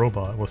eyes of the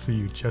robot will see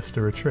you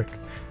gesture a trick.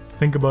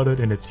 Think about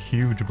it in its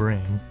huge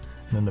brain,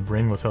 and then the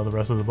brain will tell the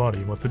rest of the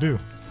body what to do.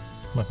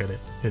 Look at it.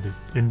 It is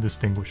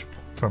indistinguishable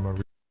from a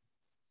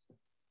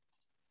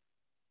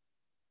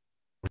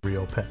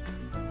real pet.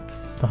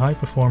 The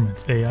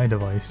high-performance AI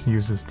device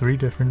uses 3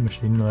 different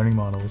machine learning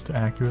models to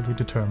accurately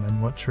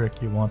determine what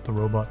trick you want the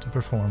robot to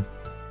perform.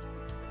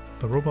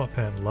 The robot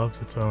pet loves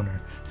its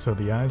owner, so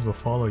the eyes will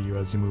follow you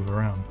as you move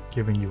around,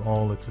 giving you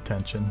all its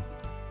attention.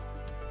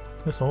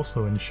 This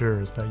also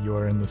ensures that you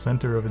are in the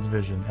center of its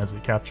vision as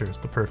it captures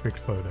the perfect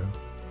photo.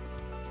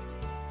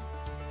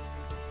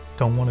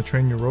 Don't want to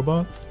train your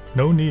robot?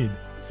 No need.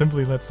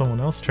 Simply let someone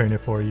else train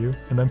it for you,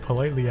 and then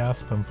politely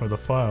ask them for the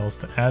files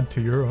to add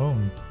to your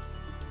own.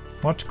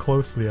 Watch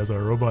closely as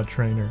our robot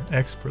trainer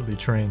expertly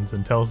trains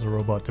and tells the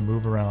robot to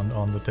move around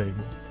on the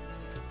table.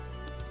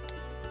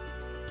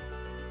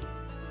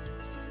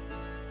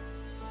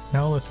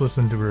 Now let's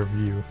listen to a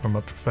review from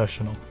a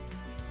professional.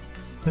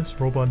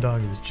 This robot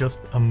dog is just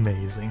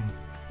amazing.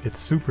 It's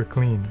super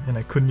clean, and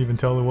I couldn't even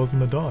tell it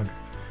wasn't a dog.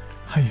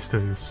 I used to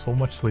lose so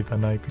much sleep at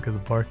night because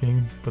of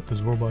barking, but this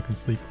robot can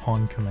sleep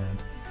on command.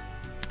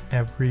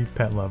 Every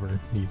pet lover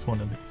needs one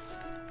of these.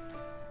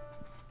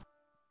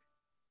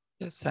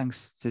 Yes,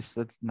 thanks. This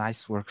is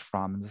nice work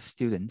from the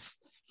students.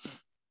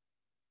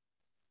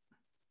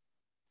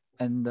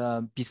 And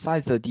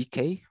besides the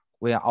DK,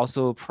 we are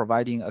also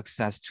providing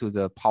access to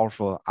the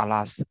powerful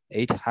Atlas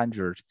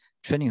 800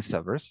 training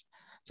servers.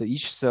 So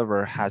each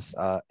server has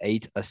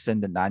 8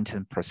 Ascend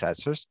 19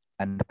 processors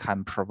and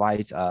can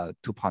provide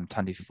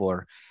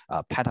 2.24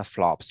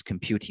 petaflops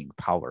computing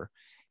power.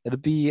 It'll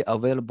be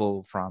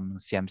available from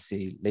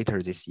CMC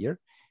later this year,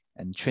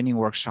 and training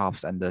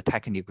workshops and the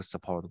technical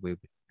support will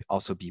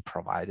also be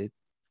provided.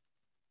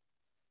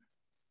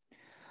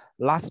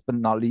 Last but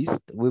not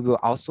least, we will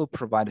also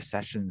provide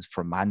sessions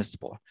for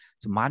Minusable.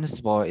 So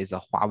Minusable is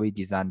a Huawei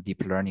designed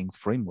deep learning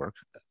framework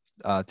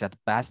that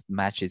best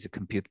matches the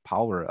compute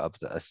power of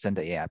the Ascend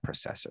AI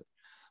processor.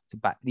 So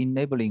by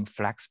enabling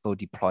flexible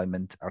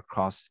deployment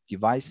across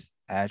device,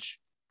 edge,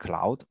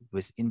 cloud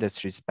with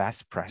industry's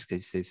best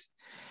practices,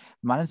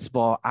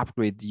 Minusable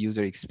upgrade the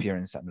user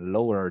experience and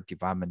lower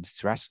development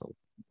threshold,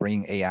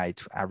 bring AI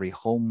to every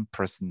home,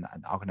 person,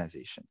 and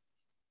organization.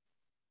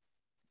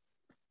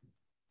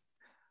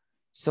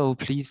 So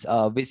please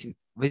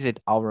visit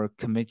our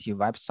community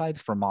website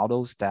for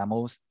models,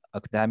 demos,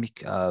 academic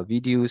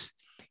videos,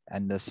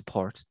 and the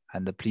support.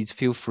 And please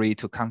feel free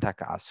to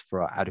contact us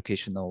for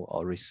educational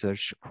or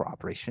research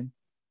cooperation.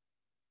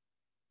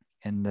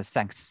 And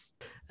thanks.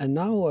 And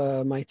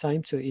now my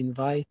time to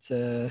invite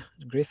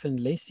Griffin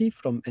Lacey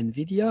from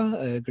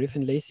Nvidia.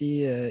 Griffin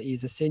Lacey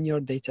is a senior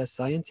data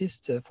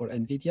scientist for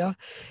Nvidia,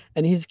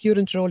 and his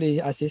current role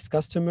is assists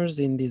customers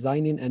in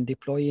designing and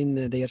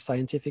deploying their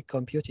scientific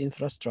compute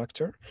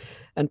infrastructure.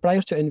 And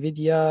prior to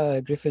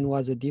Nvidia, Griffin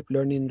was a deep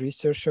learning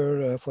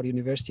researcher for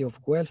University of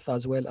Guelph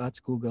as well as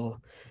Google.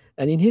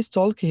 And in his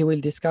talk, he will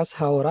discuss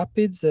how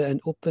rapids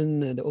and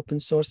the open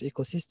source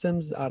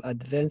ecosystems are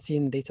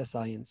advancing data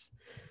science.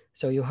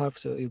 So you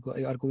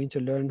are going to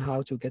learn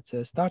how to get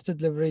started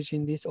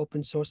leveraging these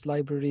open source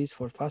libraries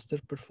for faster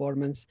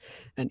performance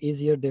and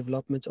easier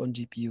development on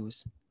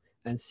GPUs,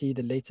 and see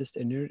the latest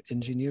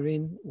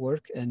engineering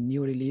work and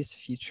new release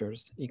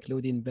features,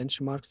 including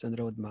benchmarks and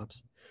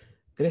roadmaps.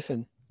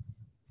 Griffin.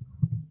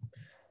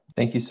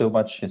 Thank you so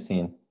much,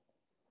 Yassine.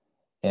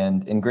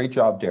 And great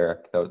job,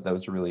 Derek. That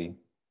was a really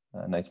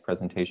nice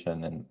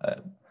presentation. And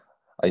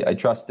I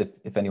trust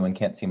if anyone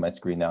can't see my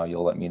screen now,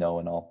 you'll let me know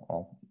and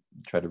I'll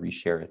try to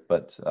reshare it.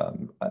 But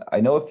I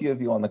know a few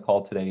of you on the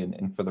call today,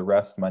 and for the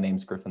rest, my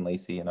name's Griffin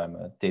Lacey, and I'm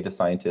a data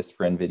scientist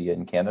for Nvidia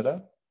in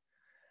Canada.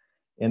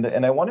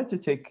 And I wanted to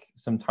take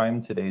some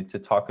time today to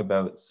talk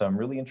about some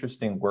really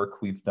interesting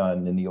work we've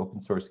done in the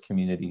open source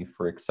community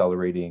for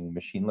accelerating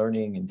machine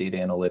learning and data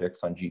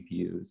analytics on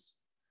GPUs.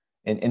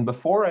 And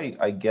before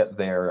I get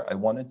there, I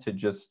wanted to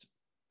just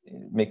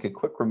make a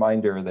quick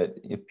reminder that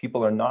if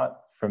people are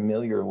not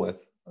familiar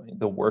with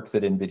the work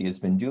that Nvidia has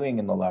been doing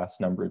in the last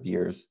number of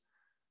years,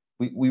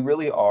 we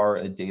really are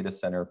a data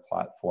center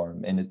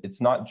platform. And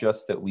it's not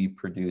just that we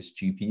produce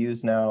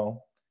GPUs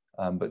now,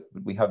 but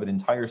we have an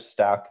entire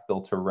stack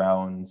built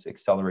around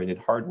accelerated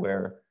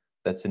hardware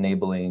that's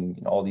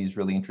enabling all these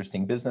really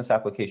interesting business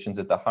applications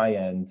at the high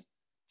end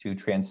to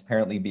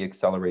transparently be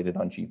accelerated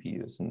on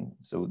GPUs. And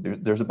so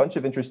there's a bunch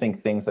of interesting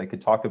things I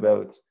could talk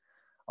about.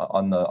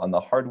 On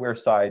the hardware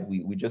side,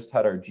 we just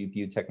had our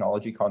GPU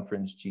technology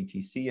conference,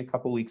 GTC, a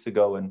couple weeks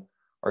ago, and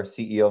our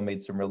CEO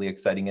made some really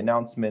exciting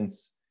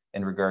announcements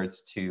in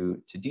regards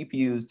to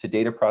DPUs, to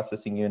data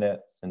processing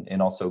units,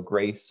 and also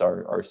Grace,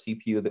 our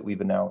CPU that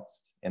we've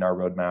announced in our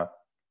roadmap.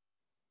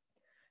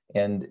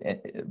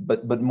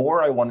 But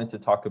more, I wanted to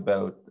talk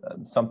about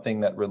something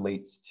that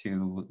relates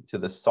to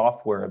the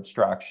software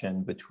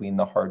abstraction between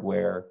the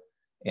hardware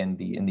and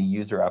the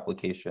user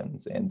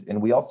applications.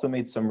 And we also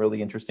made some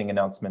really interesting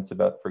announcements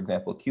about, for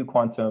example,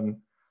 QQuantum,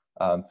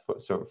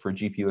 for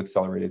GPU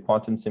accelerated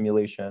quantum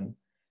simulation.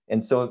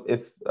 And so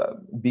if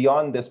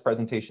beyond this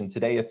presentation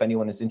today, if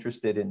anyone is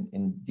interested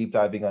in deep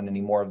diving on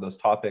any more of those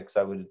topics,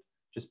 I would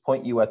just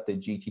point you at the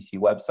GTC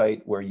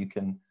website, where you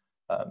can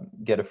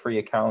get a free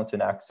account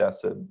and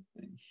access a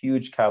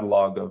huge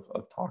catalog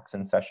of talks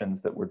and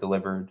sessions that were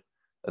delivered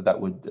that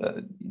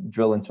would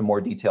drill into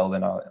more detail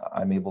than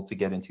I'm able to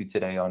get into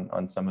today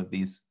on some of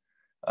these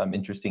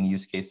interesting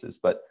use cases.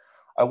 But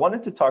I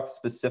wanted to talk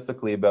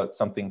specifically about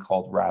something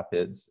called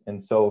Rapids.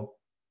 And so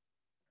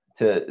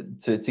to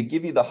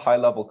give you the high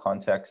level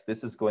context,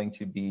 this is going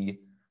to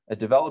be a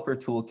developer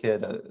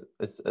toolkit,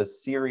 a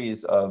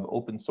series of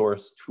open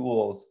source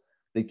tools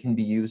that can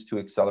be used to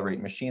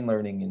accelerate machine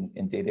learning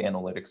and data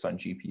analytics on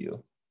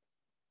GPU.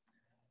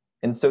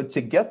 And so to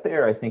get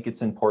there, I think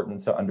it's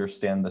important to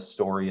understand the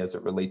story as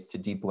it relates to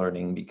deep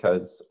learning,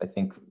 because I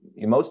think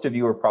most of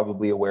you are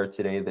probably aware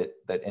today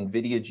that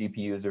Nvidia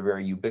GPUs are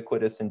very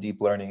ubiquitous in deep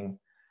learning.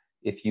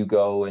 If you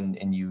go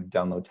and you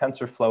download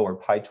TensorFlow or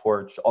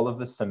PyTorch, all of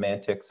the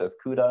semantics of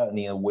CUDA and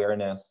the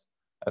awareness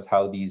of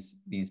how these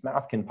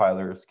math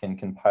compilers can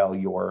compile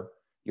your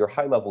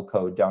high-level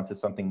code down to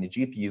something the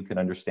GPU can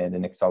understand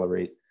and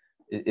accelerate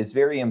is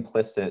very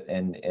implicit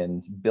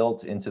and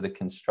built into the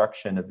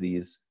construction of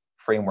these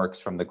frameworks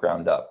from the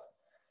ground up.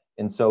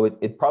 And so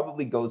it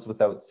probably goes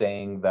without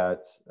saying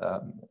that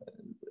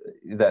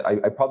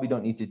I probably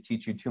don't need to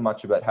teach you too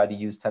much about how to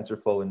use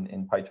TensorFlow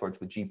and PyTorch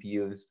with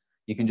GPUs.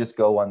 You can just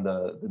go on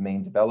the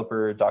main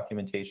developer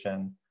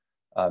documentation,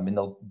 and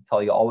they'll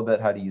tell you all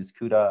about how to use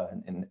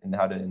CUDA and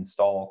how to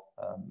install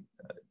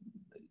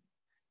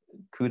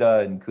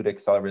CUDA and CUDA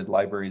accelerated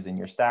libraries in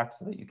your stack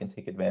so that you can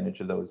take advantage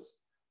of those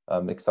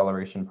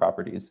acceleration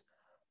properties.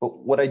 But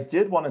what I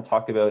did want to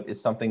talk about is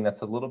something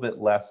that's a little bit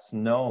less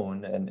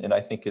known, and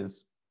I think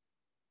is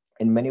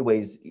in many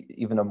ways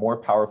even a more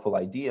powerful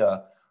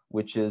idea,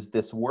 which is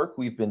this work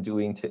we've been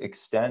doing to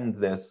extend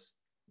this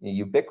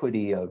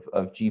ubiquity of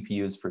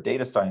GPUs for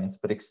data science,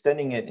 but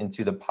extending it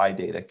into the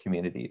PyData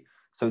community.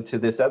 So to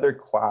this other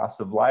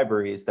class of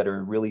libraries that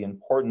are really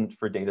important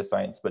for data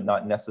science, but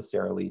not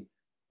necessarily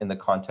in the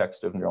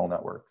context of neural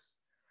networks.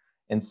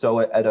 And so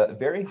at a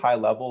very high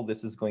level,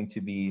 this is going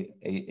to be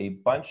a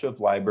bunch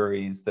of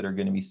libraries that are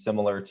going to be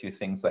similar to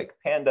things like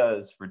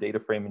pandas for data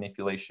frame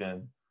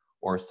manipulation,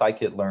 or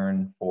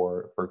scikit-learn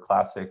for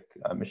classic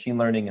machine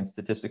learning and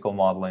statistical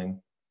modeling.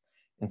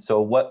 And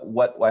so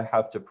what I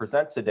have to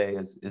present today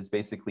is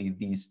basically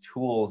these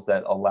tools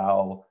that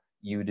allow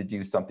you to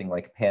do something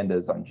like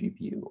pandas on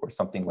GPU or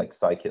something like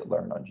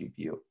scikit-learn on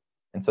GPU.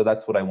 And so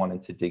that's what I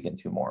wanted to dig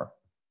into more.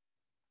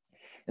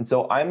 And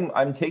so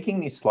I'm taking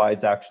these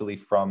slides actually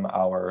from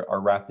our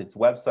Rapids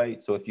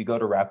website. So if you go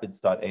to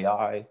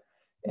rapids.ai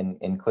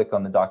and click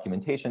on the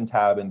documentation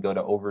tab and go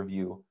to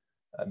overview,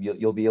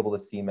 you'll be able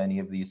to see many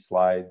of these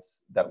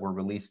slides that were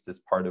released as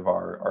part of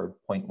our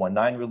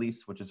 0.19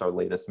 release, which is our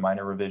latest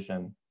minor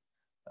revision.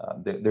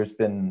 There's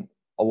been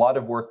a lot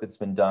of work that's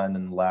been done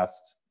in the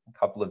last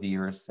couple of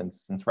years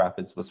since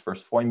Rapids was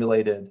first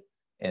formulated,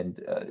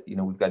 and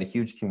we've got a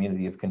huge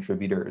community of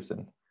contributors,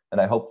 and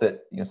I hope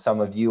that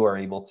some of you are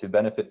able to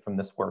benefit from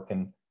this work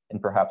and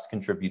perhaps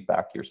contribute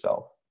back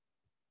yourself.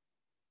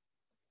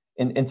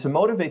 And to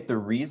motivate the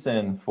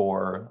reason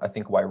for, I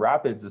think, why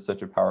Rapids is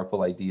such a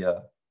powerful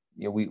idea,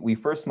 we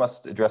first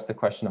must address the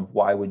question of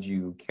why would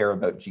you care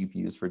about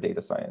GPUs for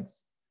data science?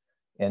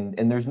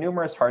 And there's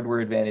numerous hardware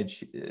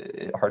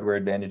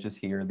advantages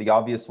here. The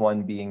obvious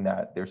one being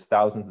that there's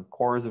thousands of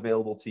cores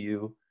available to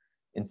you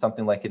in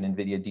something like an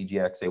Nvidia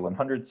DGX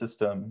A100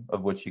 system,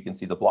 of which you can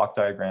see the block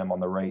diagram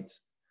on the right.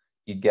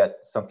 You get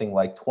something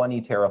like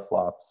 20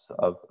 teraflops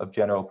of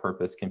general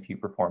purpose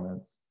compute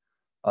performance.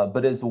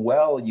 But as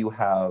well, you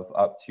have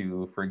up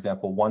to, for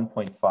example,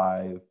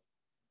 1.5,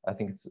 I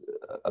think it's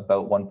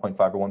about 1.5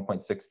 or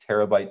 1.6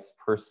 terabytes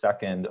per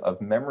second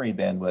of memory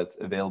bandwidth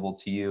available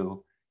to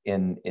you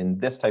in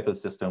this type of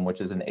system,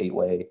 which is an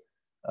 8-way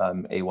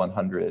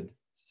A100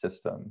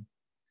 system.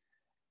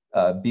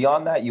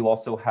 Beyond that, you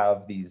also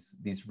have these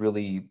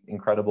really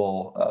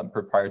incredible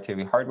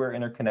proprietary hardware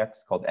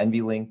interconnects called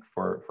NVLink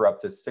for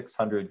up to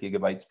 600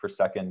 gigabytes per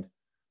second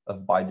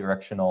of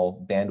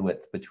bidirectional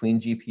bandwidth between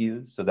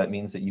GPUs. So that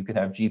means that you can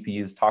have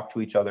GPUs talk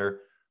to each other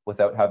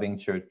without having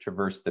to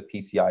traverse the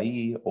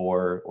PCIe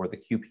or the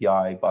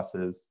QPI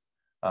buses,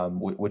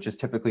 which is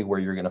typically where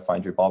you're going to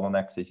find your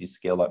bottlenecks as you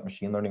scale up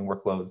machine learning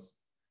workloads.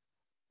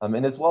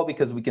 And as well,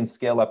 because we can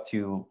scale up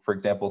to, for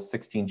example,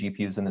 16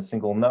 GPUs in a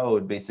single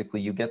node,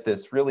 basically you get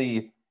this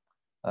really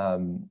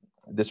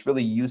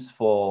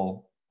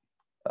useful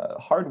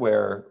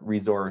hardware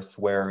resource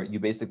where you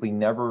basically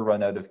never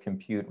run out of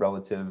compute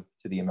relative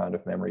to the amount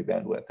of memory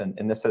bandwidth.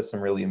 And this has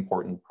some really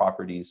important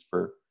properties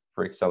for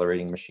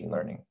accelerating machine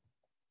learning.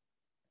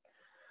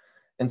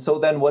 And so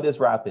then what is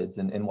Rapids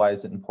and why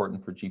is it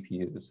important for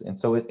GPUs? And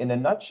so in a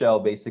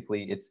nutshell,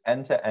 basically it's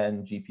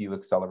end-to-end GPU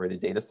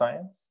accelerated data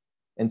science.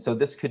 And so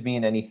this could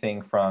mean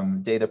anything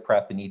from data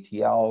prep and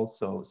ETL,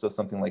 so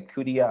something like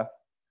cuDF,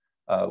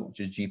 which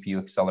is GPU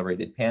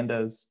accelerated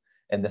pandas.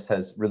 And this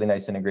has really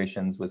nice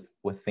integrations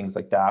with things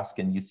like Dask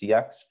and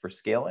UCX for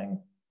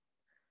scaling.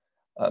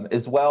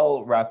 As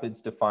well,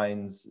 Rapids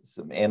defines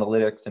some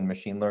analytics and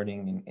machine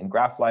learning in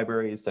graph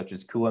libraries such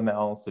as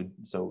cuML,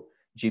 so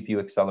GPU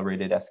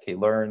accelerated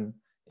sklearn,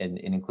 and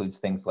it includes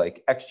things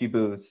like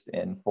XGBoost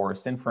and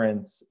forest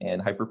inference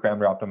and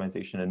hyperparameter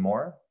optimization and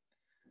more.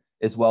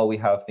 As well, we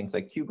have things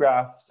like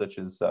QGraph, such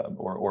as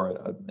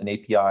an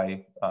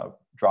API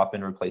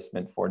drop-in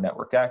replacement for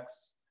NetworkX.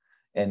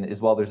 And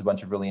as well, there's a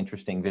bunch of really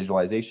interesting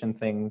visualization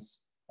things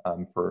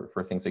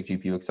for things like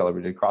GPU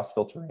accelerated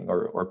cross-filtering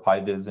or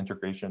PyViz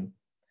integration.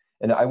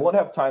 And I won't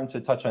have time to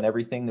touch on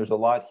everything. There's a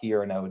lot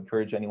here, and I would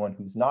encourage anyone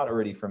who's not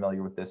already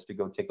familiar with this to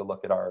go take a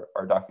look at our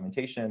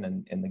documentation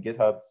and the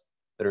GitHubs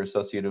that are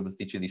associated with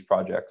each of these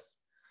projects.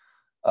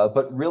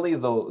 But really,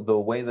 the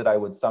way that I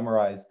would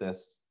summarize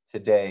this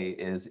today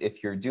is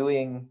if you're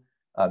doing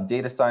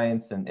data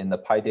science in the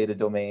PyData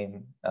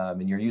domain,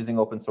 and you're using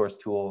open source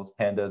tools,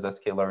 Pandas,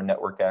 sklearn,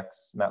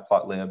 NetworkX,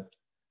 Matplotlib,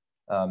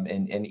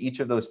 and each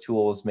of those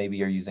tools maybe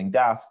you're using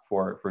Dask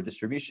for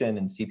distribution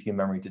and CPU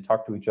memory to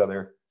talk to each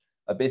other.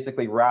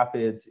 Basically,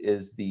 Rapids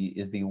is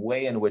the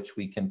way in which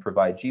we can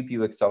provide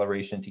GPU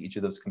acceleration to each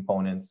of those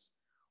components.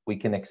 We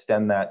can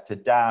extend that to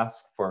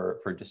Dask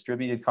for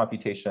distributed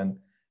computation.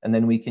 And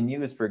then we can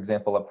use, for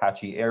example,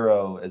 Apache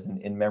Arrow as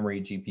an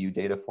in-memory GPU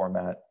data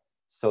format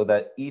so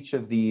that each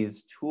of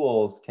these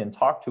tools can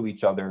talk to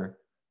each other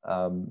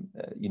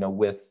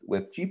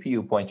with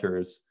GPU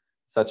pointers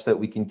such that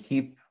we can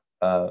keep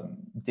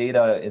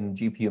data in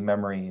GPU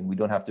memory and we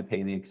don't have to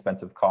pay the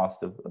expensive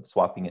cost of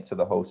swapping it to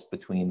the host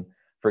between,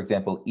 for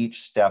example,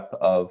 each step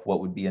of what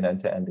would be an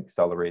end-to-end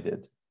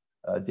accelerated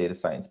data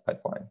science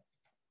pipeline.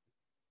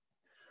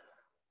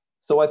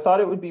 So I thought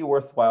it would be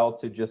worthwhile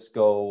to just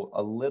go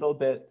a little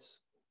bit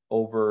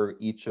over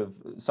each of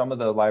some of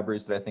the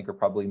libraries that I think are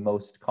probably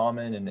most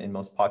common and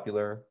most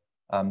popular.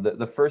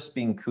 The first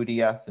being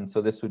cuDF, and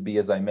so this would be,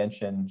 as I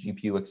mentioned,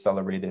 GPU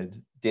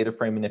accelerated data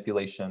frame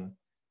manipulation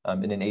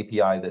in an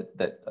API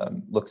that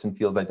looks and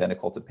feels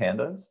identical to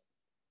Pandas.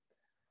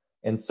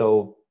 And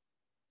so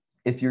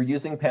if you're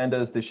using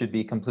Pandas, this should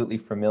be completely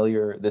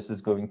familiar. This is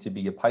going to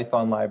be a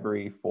Python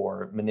library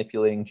for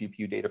manipulating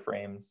GPU data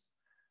frames.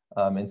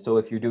 And so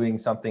if you're doing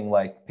something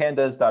like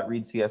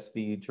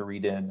pandas.readcsv to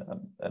read in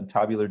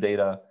tabular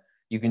data,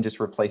 you can just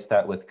replace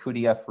that with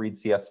cuDF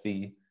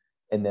readcsv.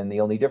 And then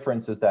the only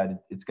difference is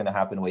that it's going to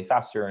happen way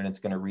faster and it's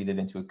going to read it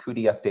into a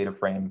cuDF data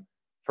frame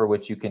for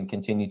which you can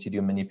continue to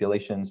do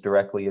manipulations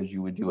directly as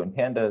you would do in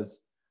Pandas.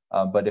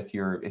 But if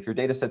your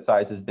data set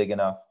size is big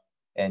enough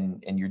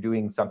and you're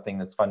doing something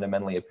that's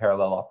fundamentally a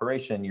parallel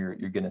operation, you're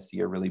going to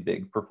see a really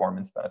big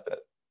performance benefit.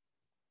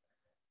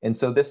 And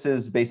so this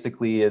is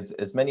basically,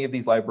 as many of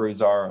these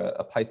libraries are,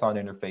 a Python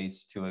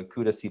interface to a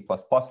CUDA C++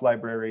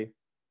 library.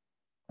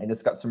 And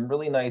it's got some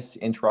really nice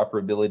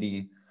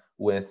interoperability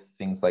with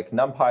things like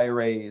NumPy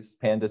arrays,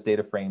 Pandas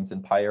data frames,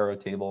 and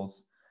PyArrow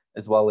tables,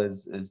 as well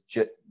as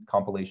JIT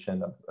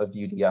compilation of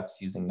UDFs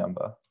using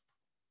Numba.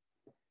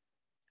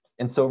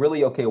 And so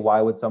really, okay,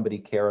 why would somebody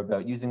care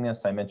about using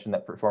this? I mentioned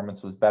that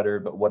performance was better,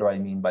 but what do I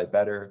mean by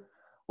better?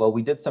 Well,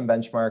 we did some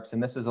benchmarks,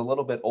 and this is a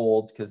little bit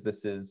old because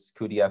this is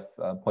cuDF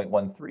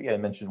 0.13. I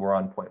mentioned we're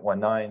on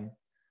 0.19.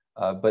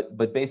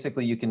 But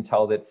basically, you can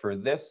tell that for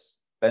this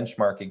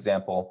benchmark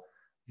example,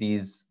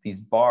 these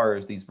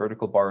bars, these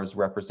vertical bars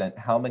represent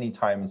how many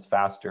times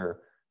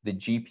faster the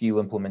GPU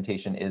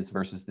implementation is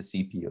versus the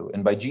CPU.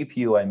 And by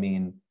GPU, I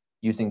mean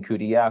using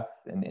cuDF,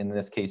 and in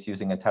this case,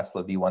 using a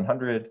Tesla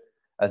V100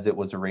 as it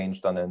was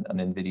arranged on an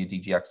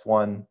Nvidia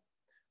DGX1,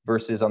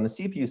 versus on the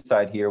CPU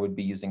side here would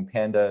be using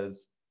Pandas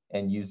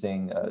and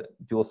using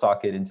dual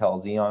socket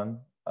Intel Xeon.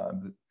 I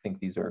think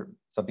these are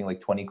something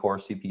like 20 core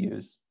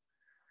CPUs.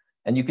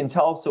 And you can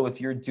tell, so if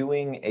you're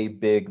doing a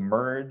big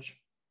merge,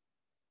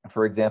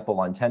 for example,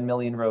 on 10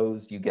 million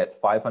rows, you get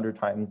 500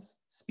 times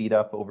speed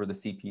up over the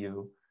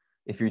CPU.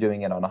 If you're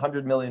doing it on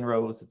 100 million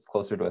rows, it's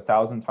closer to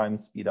 1,000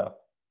 times speed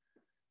up.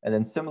 And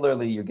then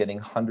similarly, you're getting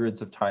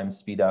hundreds of times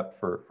speed up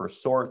for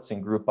sorts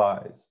and group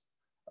bys.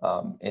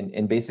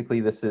 And basically,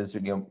 this is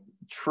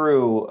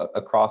true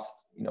across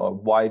a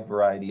wide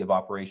variety of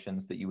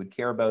operations that you would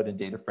care about in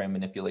data frame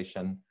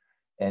manipulation.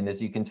 And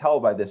as you can tell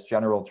by this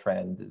general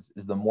trend,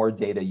 is the more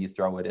data you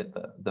throw at it,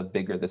 the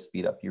bigger the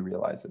speed up you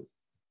realize is.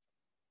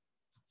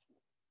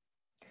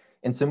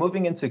 And so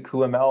moving into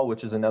cuML,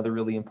 which is another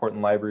really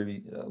important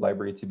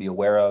library to be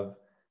aware of.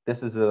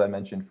 This is, as I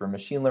mentioned, for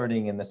machine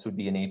learning, and this would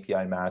be an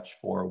API match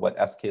for what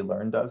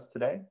sklearn does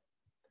today.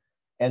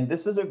 And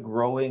this is a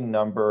growing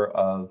number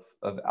of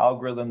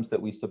algorithms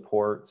that we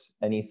support,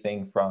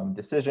 anything from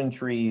decision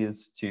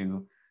trees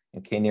to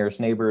k-nearest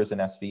neighbors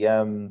and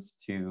SVMs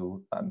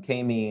to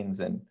k-means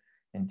and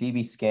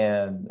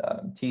dbScan,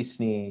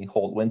 tsne,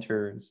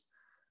 Holt-Winters.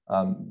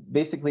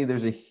 Basically,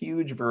 there's a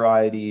huge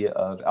variety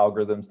of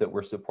algorithms that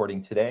we're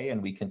supporting today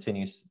and we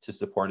continue to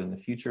support in the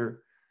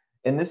future.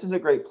 And this is a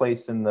great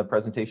place in the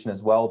presentation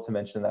as well to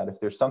mention that if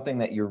there's something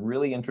that you're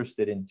really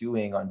interested in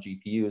doing on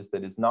GPUs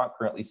that is not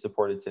currently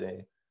supported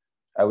today,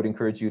 I would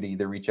encourage you to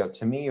either reach out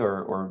to me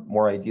or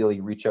more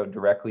ideally reach out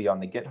directly on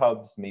the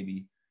GitHubs,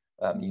 maybe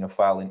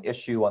file an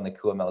issue on the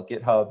QML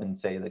GitHub and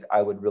say, like,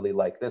 I would really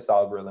like this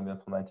algorithm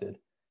implemented.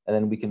 And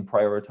then we can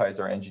prioritize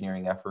our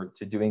engineering effort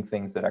to doing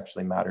things that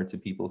actually matter to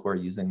people who are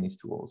using these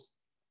tools.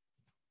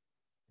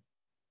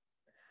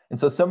 And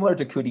so similar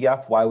to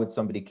cuDF, why would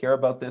somebody care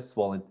about this?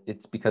 Well,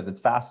 it's because it's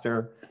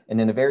faster. And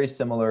in a very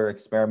similar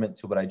experiment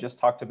to what I just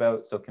talked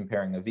about, so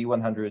comparing a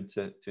V100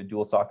 to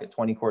dual socket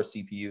 20-core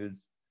CPUs,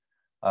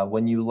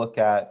 when you look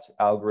at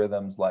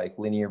algorithms like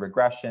linear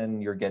regression,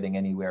 you're getting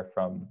anywhere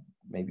from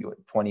maybe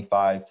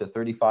 25 to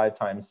 35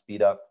 times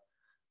speed up.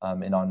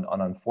 And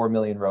on 4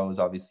 million rows,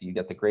 obviously, you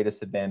get the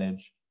greatest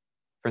advantage.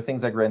 For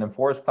things like random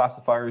forest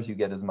classifiers, you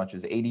get as much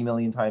as 80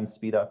 million times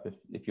speed up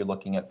if you're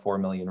looking at 4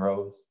 million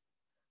rows.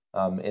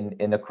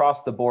 And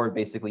across the board,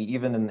 basically,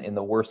 even in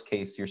the worst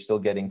case, you're still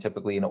getting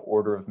typically an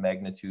order of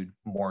magnitude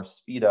more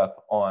speed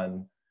up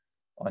on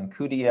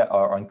cuDF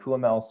or on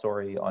QML,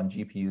 sorry, on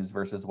GPUs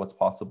versus what's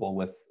possible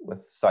with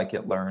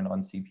scikit-learn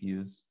on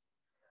CPUs.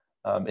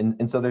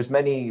 And so there's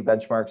many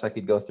benchmarks I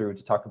could go through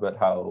to talk about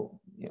how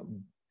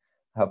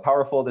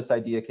powerful this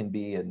idea can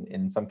be, and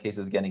in some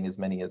cases getting as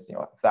many as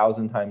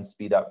 1,000 times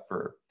speed up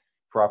for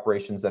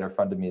operations that are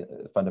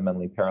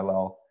fundamentally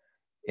parallel.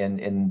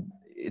 And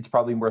it's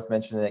probably worth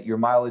mentioning that your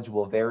mileage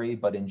will vary,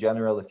 but in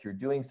general, if you're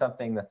doing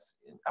something that's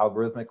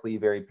algorithmically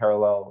very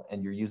parallel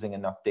and you're using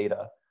enough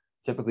data,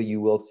 typically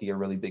you will see a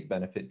really big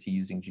benefit to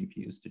using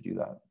GPUs to do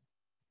that.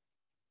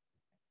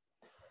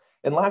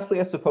 And lastly,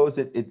 I suppose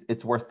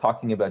it's worth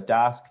talking about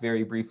Dask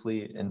very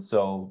briefly. And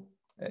so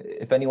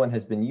if anyone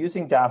has been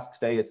using Dask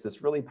today, it's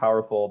this really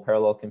powerful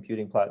parallel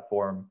computing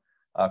platform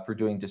for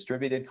doing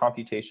distributed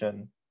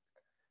computation.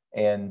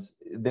 And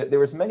there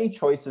was many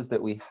choices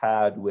that we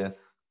had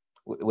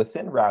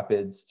within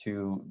Rapids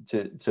to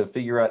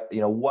figure out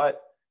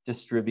what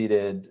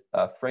distributed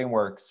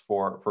frameworks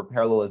for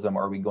parallelism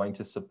are we going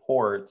to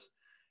support.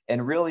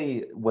 And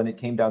really, when it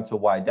came down to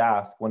why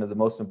Dask, one of the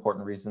most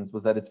important reasons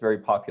was that it's very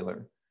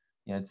popular.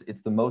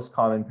 It's the most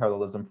common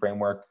parallelism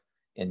framework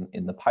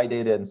in the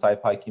PyData and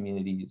SciPy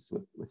communities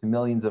with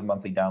millions of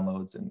monthly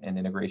downloads and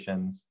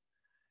integrations.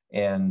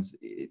 And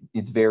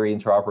it's very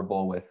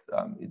interoperable with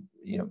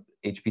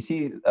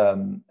HPC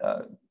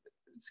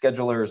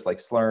schedulers like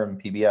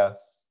Slurm, PBS,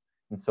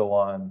 and so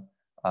on.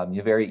 You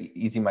have very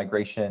easy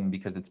migration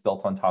because it's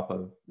built on top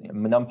of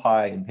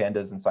NumPy and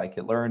Pandas and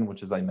scikit-learn,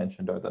 which, as I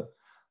mentioned,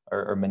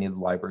 are many of the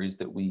libraries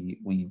that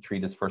we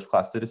treat as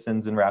first-class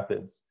citizens in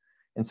Rapids.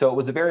 And so it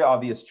was a very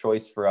obvious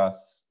choice for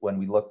us when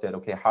we looked at,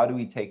 okay, how do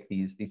we take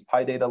these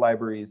PyData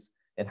libraries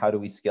and how do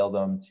we scale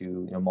them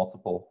to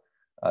multiple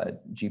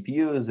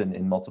GPUs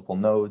and multiple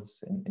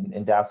nodes?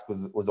 And Dask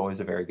was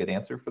always a very good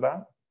answer for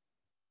that.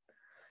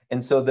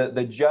 And so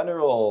the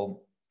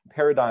general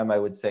paradigm, I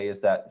would say,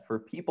 is that for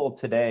people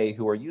today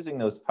who are using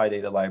those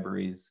PyData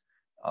libraries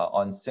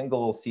on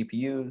single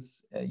CPUs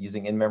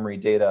using in-memory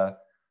data,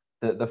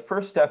 the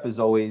first step is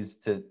always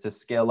to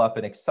scale up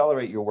and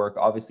accelerate your work.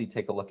 Obviously,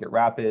 take a look at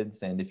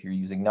Rapids, and if you're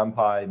using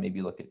NumPy,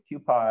 maybe look at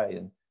QPy,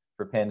 and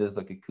for Pandas,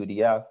 look at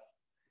cuDF.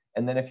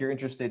 And then if you're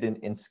interested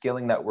in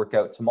scaling that work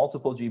out to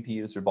multiple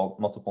GPUs or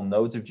multiple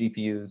nodes of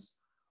GPUs,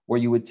 where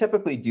you would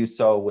typically do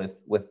so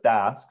with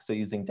Dask, so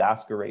using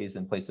Dask arrays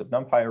in place of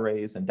NumPy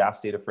arrays and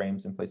Dask data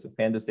frames in place of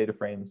Pandas data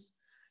frames,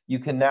 you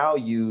can now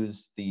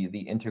use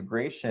the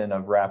integration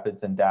of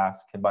Rapids and Dask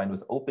combined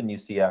with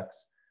OpenUCX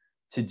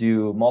to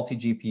do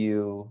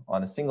multi-GPU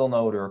on a single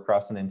node or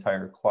across an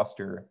entire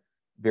cluster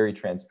very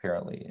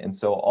transparently. And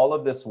so all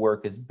of this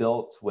work is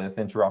built with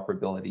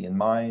interoperability in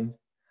mind,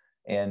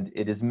 and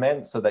it is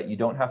meant so that you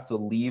don't have to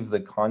leave the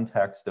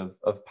context of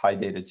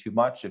PyData too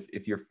much.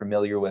 If you're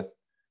familiar with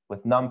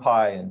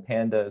NumPy and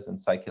Pandas and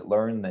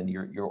scikit-learn, then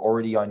you're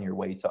already on your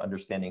way to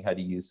understanding how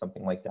to use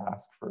something like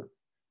Dask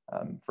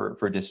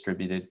for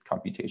distributed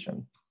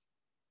computation.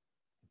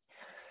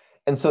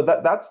 And so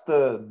that's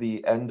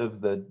the end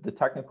of the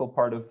technical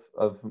part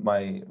of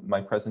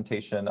my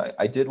presentation.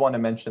 I did want to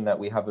mention that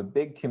we have a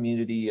big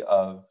community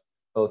of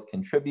both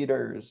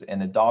contributors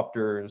and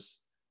adopters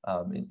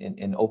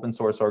in open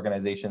source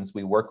organizations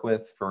we work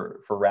with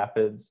for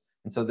Rapids.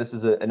 And so this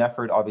is an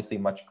effort obviously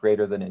much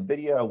greater than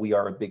Nvidia. We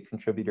are a big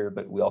contributor,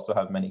 but we also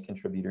have many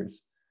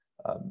contributors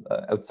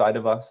outside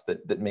of us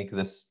that make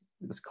this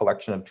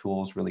collection of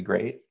tools really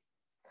great.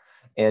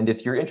 And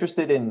if you're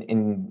interested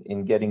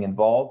in getting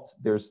involved,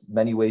 there's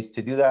many ways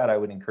to do that. I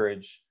would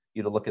encourage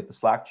you to look at the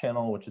Slack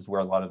channel, which is where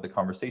a lot of the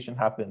conversation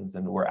happens,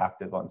 and we're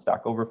active on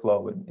Stack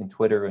Overflow and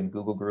Twitter and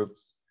Google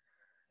groups.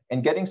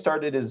 And getting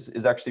started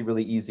is actually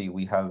really easy.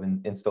 We have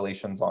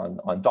installations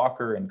on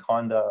Docker and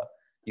Conda.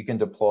 You can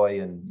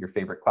deploy in your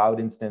favorite cloud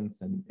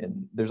instance.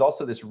 And there's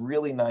also this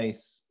really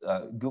nice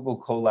Google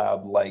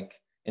Colab-like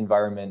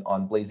environment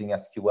on Blazing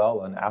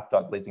SQL, on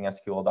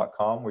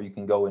app.blazingsql.com, where you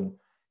can go and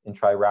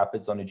try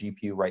Rapids on a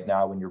GPU right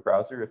now in your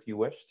browser if you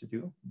wish to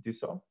do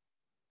so.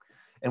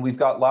 And we've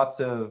got lots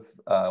of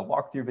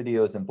walkthrough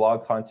videos and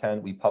blog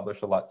content. We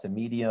publish a lot to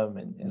Medium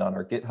and on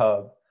our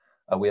GitHub.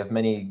 We have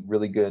many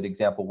really good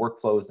example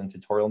workflows and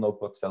tutorial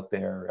notebooks out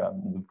there.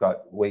 We've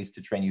got ways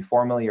to train you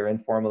formally or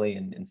informally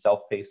in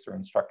self-paced or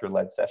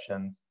instructor-led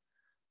sessions.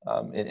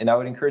 And I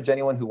would encourage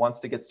anyone who wants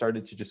to get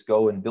started to just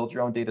go and build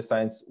your own data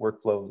science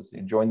workflows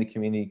and join the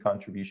community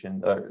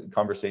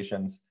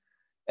conversations,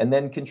 and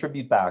then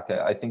contribute back.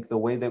 I think the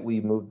way that we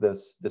move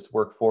this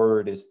work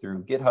forward is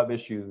through GitHub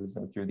issues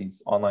and through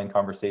these online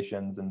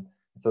conversations. And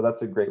so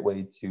that's a great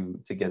way to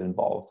get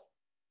involved.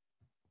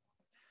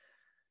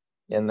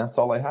 And that's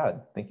all I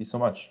had. Thank you so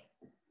much.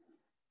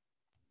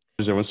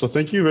 So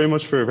thank you very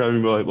much for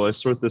having me while I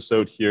sort this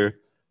out here.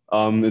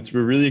 We're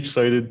really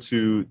excited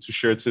to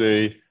share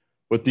today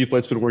what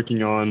DeepLite's been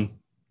working on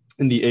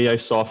in the AI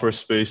software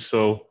space.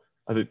 So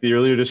I think the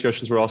earlier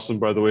discussions were awesome,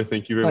 by the way.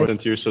 Thank you very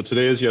much here. So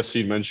today, as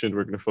Yassine mentioned,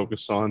 we're going to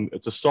focus on,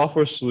 it's a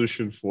software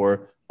solution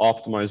for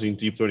optimizing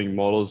deep learning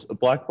models, a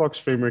black box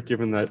framework,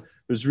 given that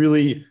there's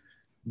really,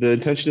 the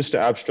intention is to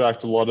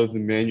abstract a lot of the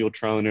manual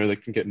trial and error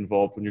that can get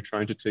involved when you're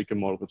trying to take a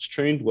model that's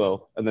trained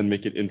well and then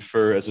make it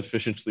infer as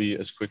efficiently,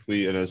 as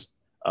quickly, and as,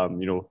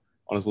 on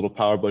as little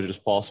power budget as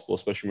possible,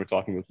 especially when we're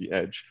talking about the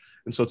edge.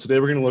 And so today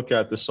we're going to look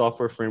at the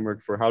software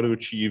framework for how to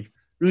achieve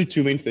really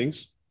two main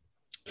things.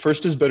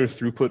 First is better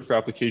throughput for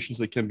applications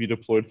that can be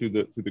deployed through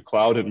the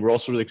cloud. And we're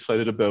also really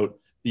excited about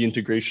the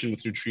integration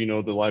with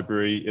Neutrino, the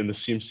library, in the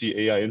CMC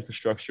AI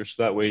infrastructure.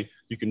 So that way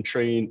you can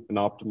train and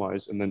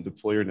optimize and then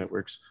deploy your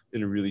networks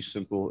in a really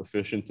simple,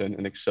 efficient,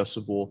 and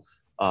accessible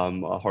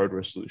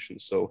hardware solution.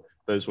 So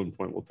that is one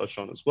point we'll touch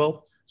on as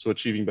well. So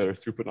achieving better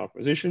throughput and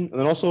optimization. And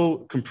then also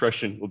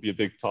compression will be a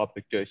big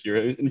topic here.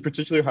 In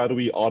particular, how do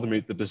we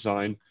automate the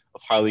design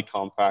of highly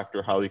compact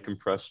or highly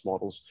compressed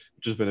models,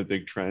 which has been a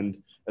big trend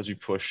as we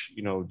push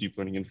deep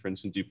learning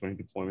inference and deep learning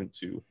deployment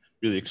to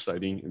really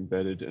exciting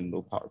embedded and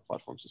low power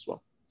platforms as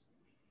well.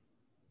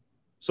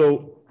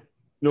 So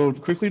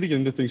quickly to get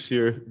into things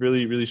here,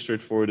 really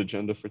straightforward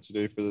agenda for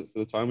today for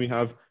the time we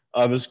have.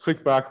 As a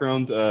quick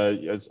background,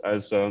 as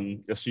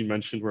Yassine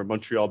mentioned, we're a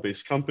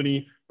Montreal-based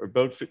company. We're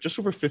about just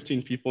over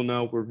 15 people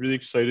now. We're really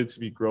excited to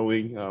be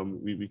growing.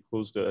 We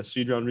closed a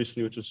seed round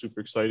recently, which was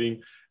super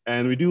exciting.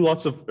 And we do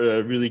lots of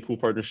really cool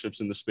partnerships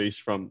in the space,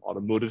 from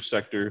automotive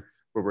sector.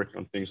 We're working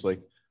on things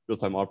like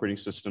real-time operating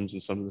systems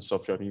and some of the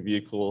self-driving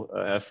vehicle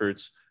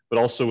efforts, but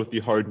also with the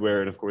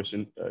hardware and of course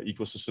in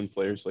ecosystem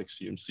players like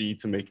CMC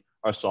to make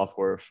our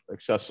software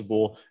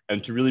accessible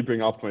and to really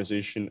bring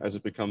optimization as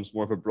it becomes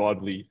more of a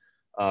broadly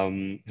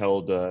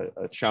held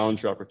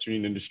challenge or opportunity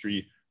in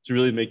industry, to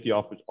really make the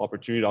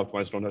opportunity to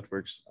optimize neural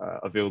networks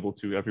available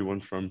to everyone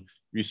from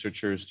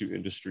researchers to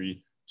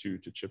industry to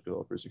chip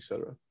developers,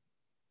 etc.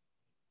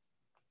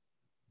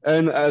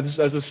 And as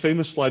this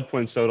famous slide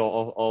points out,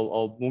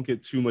 I won't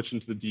get too much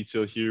into the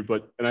detail here,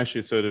 and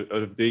actually it's out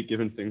of date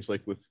given things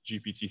like with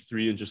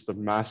GPT-3 and just the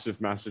massive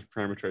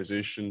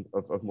parameterization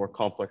of more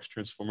complex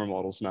transformer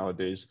models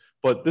nowadays.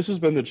 But this has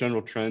been the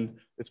general trend.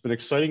 It's been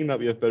exciting in that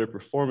we have better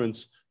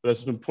performance, but as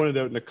has been pointed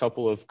out in a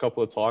couple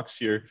of talks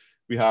here,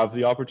 we have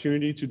the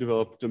opportunity to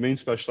develop domain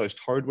specialized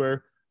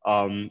hardware.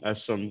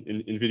 As some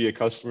Nvidia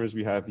customers,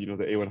 we have the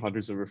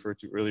A100s I referred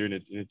to earlier in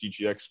a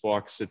DGX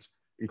box. It's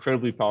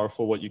incredibly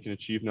powerful what you can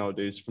achieve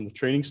nowadays from the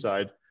training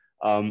side.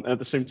 And at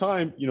the same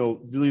time,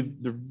 really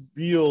the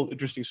real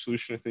interesting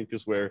solution, I think,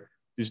 is where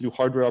these new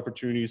hardware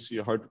opportunities,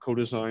 hard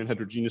co-design,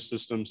 heterogeneous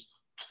systems,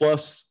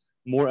 plus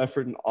more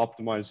effort in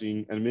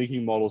optimizing and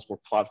making models more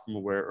platform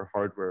aware or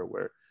hardware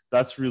aware.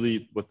 That's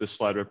really what this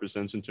slide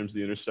represents in terms of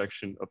the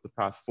intersection of the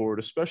path forward,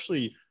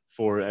 especially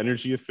for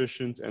energy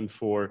efficient and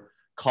for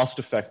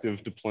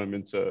cost-effective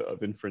deployment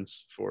of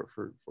inference for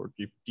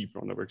deep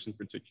neural networks in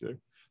particular.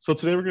 So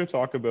today we're going to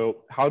talk about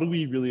how do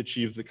we really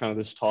achieve the kind of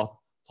this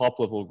top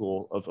level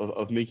goal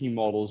of making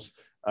models,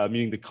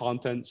 meaning the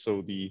content,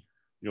 so the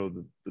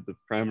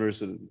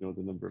parameters and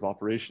the number of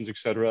operations,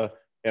 etc.,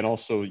 and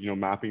also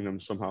mapping them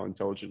somehow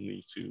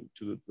intelligently to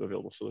the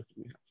available silicon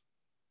we have.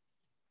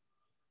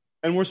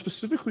 And more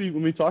specifically,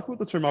 when we talk about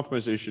the term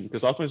optimization,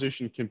 because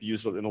optimization can be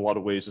used in a lot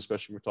of ways,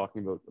 especially when we're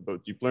talking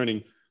about deep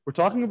learning, we're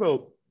talking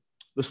about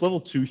this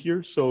level 2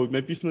 here. So you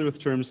might be familiar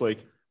with terms like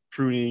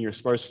pruning or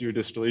sparsity or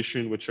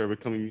distillation, which are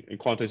becoming, in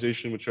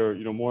quantization, which are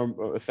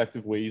more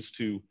effective ways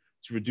to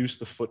reduce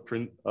the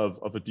footprint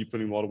of a deep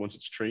learning model once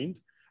it's trained.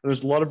 And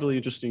there's a lot of really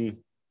interesting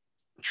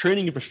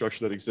training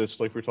infrastructure that exists,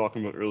 like we were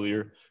talking about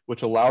earlier,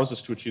 which allows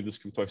us to achieve this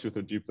complexity with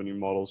our deep learning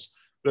models.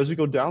 But as we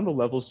go down the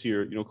levels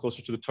here,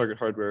 closer to the target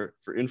hardware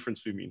for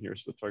inference, we mean here,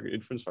 so the target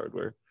inference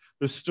hardware,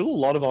 there's still a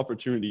lot of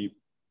opportunity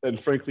and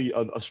frankly,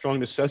 a strong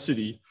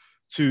necessity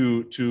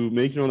to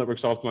make neural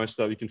networks optimized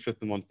so that we can fit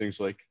them on things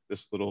like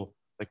this little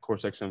like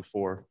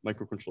Cortex-M4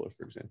 microcontroller,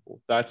 for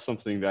example. That's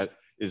something that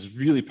is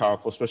really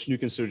powerful, especially when you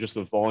consider just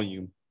the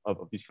volume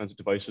of these kinds of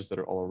devices that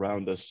are all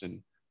around us,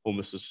 and home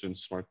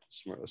assistants, smart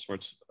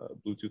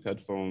Bluetooth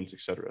headphones,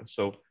 etc.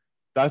 So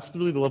that's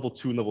really the level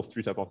 2 and level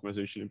 3 type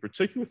optimization. In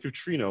particular with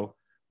Neutrino,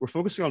 we're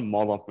focusing on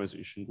model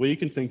optimization. The way you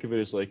can think of it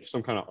is like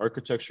some kind of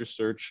architecture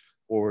search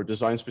or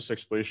design space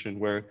exploration,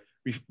 where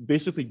we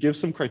basically give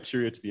some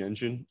criteria to the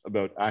engine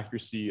about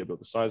accuracy, about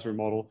the size of our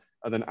model,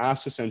 and then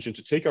ask this engine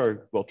to take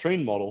our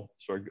well-trained model,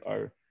 so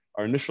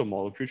our initial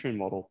model, pre-trained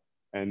model,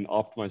 and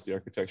optimize the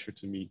architecture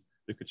to meet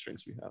the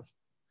constraints we have.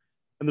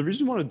 And the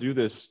reason we want to do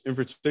this, in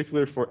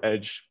particular for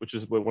edge, which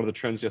is one of the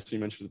trends Yassine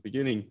mentioned at the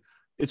beginning,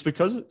 it's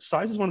because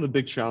size is one of the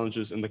big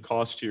challenges in the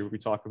cost here. We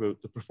talk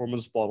about the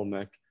performance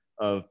bottleneck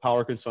of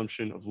power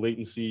consumption, of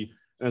latency.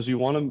 And as we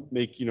want to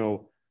make,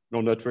 neural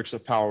networks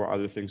of power,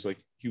 either things like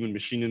human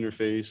machine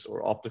interface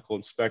or optical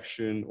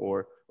inspection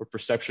or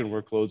perception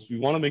workloads, we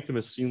want to make them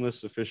as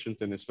seamless,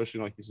 efficient, and especially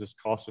like as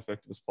cost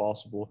effective as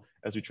possible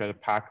as we try to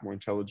pack more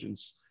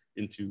intelligence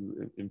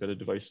into embedded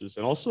devices.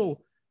 And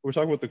also, we're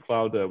talking about the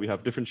cloud, we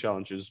have different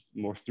challenges,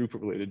 more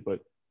throughput related, but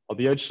on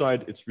the edge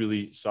side, it's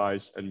really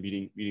size and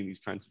meeting these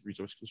kinds of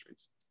resource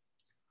constraints.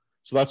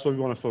 So that's what we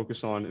want to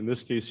focus on. In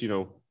this case,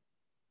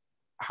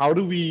 how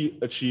do we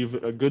achieve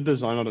a good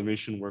design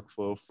automation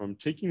workflow from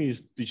taking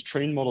these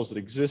trained models that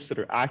exist, that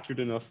are accurate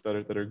enough,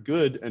 that are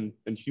good,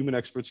 and human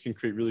experts can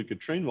create really good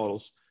trained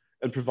models,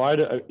 and provide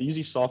an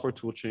easy software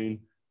tool chain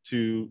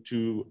to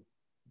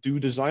do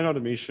design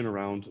automation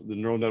around the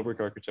neural network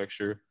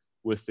architecture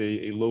with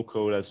a low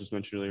code, as was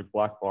mentioned earlier,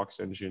 black box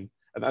engine.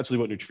 And that's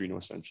really what Neutrino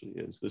essentially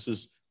is. This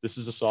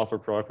is a software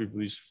product we've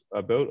released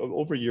about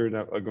over a year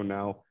ago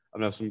now.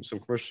 I have some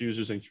commercial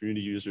users and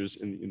community users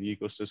in the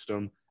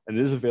ecosystem, and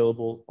it is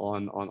available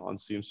on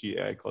CMC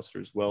AI cluster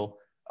as well.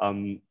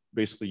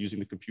 Basically using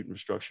the compute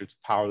infrastructure to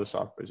power this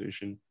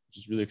optimization, which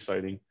is really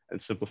exciting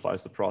and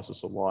simplifies the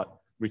process a lot.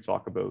 We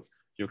talk about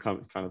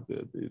kind of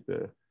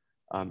the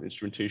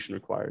instrumentation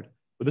required.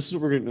 But this is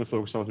what we're going to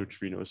focus on with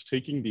Neutrino, is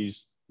taking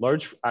these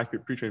large,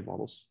 accurate pre-trained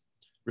models,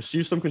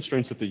 receive some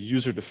constraints that the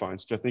user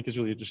defines, which I think is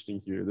really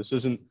interesting here. This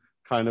isn't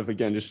kind of,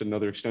 again, just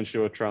another extension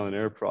of a trial and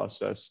error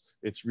process.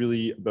 It's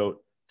really about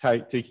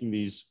taking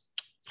these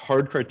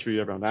hard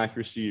criteria around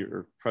accuracy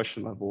or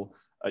compression level.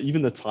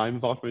 Even the time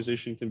of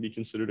optimization can be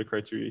considered a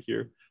criteria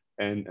here.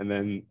 And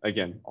then,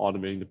 again,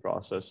 automating the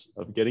process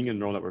of getting a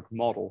neural network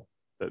model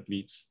that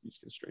meets these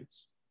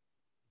constraints.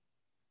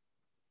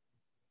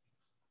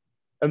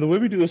 And the way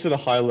we do this at a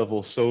high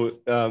level, so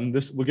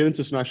we'll get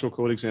into some actual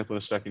code example in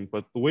a second,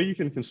 but the way you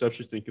can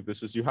conceptually think of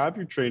this is you have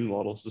your trained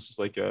models. This is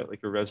like a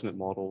resonant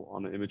model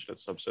on an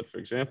ImageNet subset, for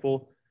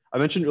example. I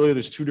mentioned earlier,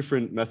 there's two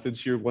different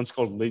methods here. One's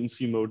called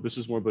latency mode. This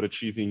is more about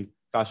achieving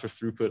faster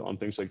throughput on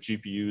things like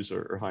GPUs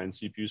or high-end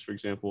CPUs, for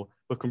example.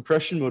 But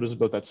compression mode is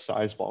about that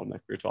size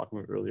bottleneck we were talking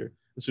about earlier.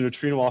 And so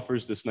Neutrino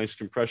offers this nice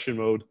compression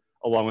mode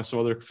along with some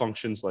other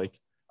functions like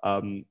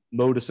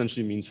mode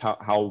essentially means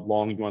how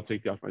long you want to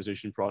take the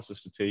optimization process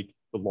to take.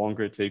 The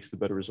longer it takes, the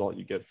better result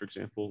you get, for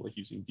example, like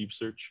using deep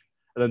search.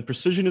 And then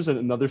precision is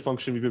another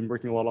function we've been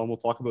working a lot on. We'll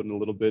talk about in a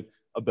little bit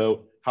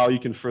about how you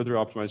can further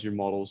optimize your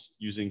models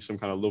using some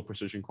kind of low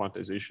precision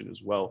quantization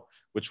as well,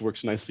 which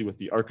works nicely with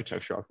the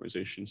architecture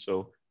optimization.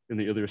 So in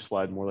the earlier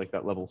slide, more like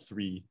that level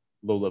 3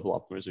 low level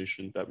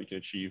optimization that we can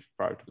achieve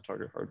prior to the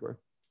target hardware.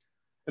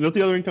 And at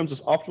the other end comes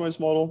this optimized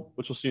model,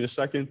 which we'll see in a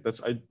second. That's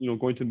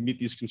going to meet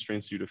these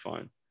constraints you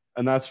define.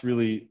 And that's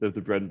really the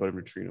bread and butter of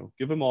Neutrino.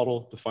 Give a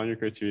model, define your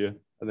criteria,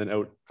 and then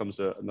out comes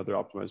an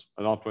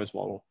optimized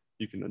model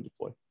you can then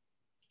deploy.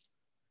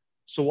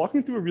 So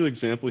walking through a real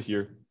example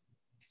here,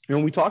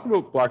 when we talk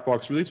about black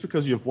box, really it's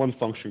because you have one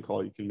function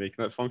call you can make,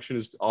 and that function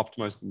is to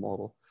optimize the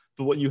model.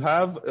 But what you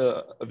have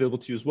available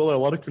to you as well are a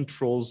lot of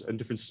controls and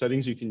different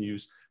settings you can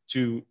use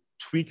to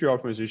tweak your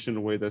optimization in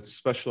a way that's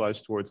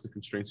specialized towards the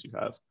constraints you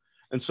have.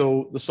 And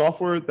so the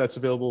software that's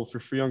available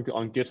for free on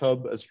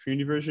GitHub as a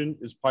community version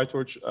is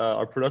PyTorch.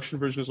 Our production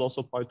version is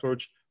also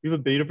PyTorch. We have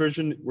a beta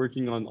version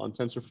working on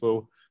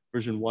TensorFlow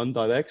version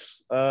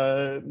 1.x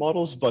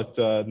models, but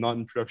not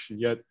in production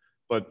yet.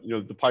 But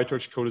the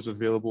PyTorch code is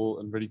available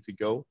and ready to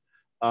go.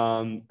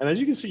 And as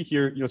you can see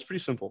here, it's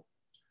pretty simple.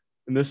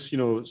 In this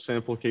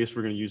sample case,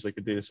 we're going to use like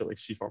a data set like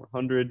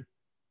CFAR100.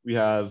 We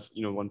have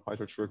one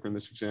PyTorch worker in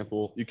this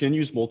example. You can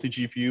use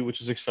multi-GPU, which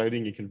is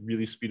exciting. You can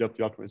really speed up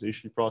the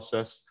optimization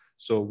process.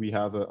 So we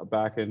have a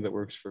backend that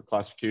works for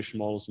classification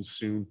models and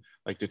soon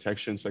like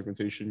detection,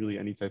 segmentation, really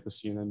any type of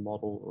CNN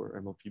model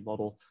or MLP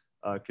model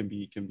can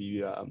be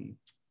done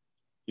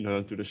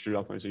through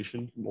distributed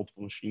optimization,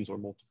 multiple machines or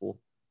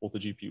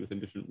multi-GPU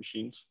within different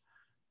machines.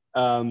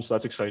 So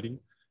that's exciting.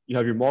 You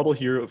have your model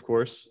here, of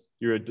course,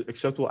 your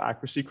acceptable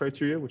accuracy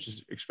criteria, which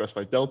is expressed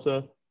by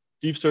delta.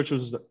 Deep search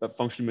was that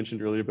function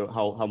mentioned earlier about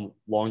how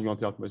long you want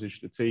the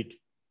optimization to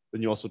take.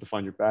 Then you also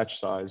define your batch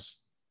size.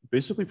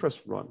 Basically press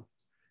run.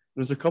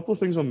 There's a couple of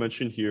things I'll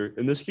mention here.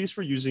 In this case,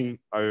 we're using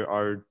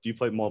our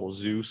DeepLite model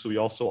zoo. So we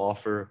also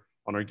offer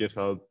on our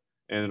GitHub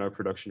and in our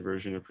production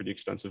version a pretty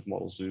extensive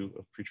model zoo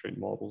of pre-trained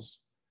models.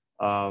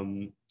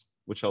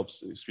 which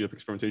helps speed up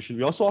experimentation.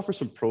 We also offer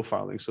some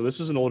profiling. So this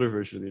is an older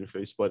version of the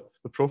interface, but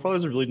the profiler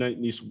is a really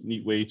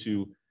neat way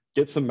to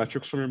get some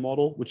metrics from your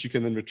model, which you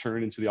can then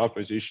return into the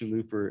optimization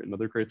loop or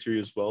another criteria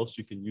as well. So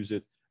you can use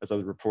it as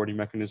either a reporting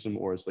mechanism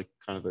or as like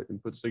kind of an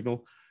input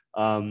signal.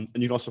 And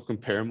you can also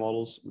compare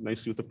models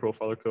nicely with the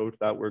profiler code.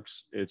 That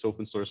works. It's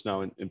open source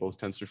now in both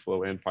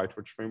TensorFlow and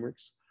PyTorch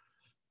frameworks.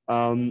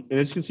 And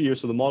as you can see here,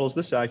 so the model is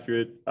this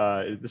accurate.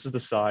 This is the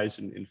size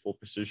in full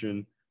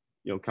precision.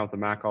 You know, count the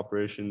MAC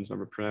operations,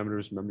 number of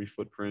parameters, memory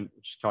footprint,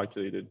 which is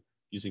calculated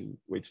using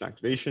weights and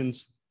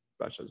activations,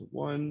 batch size of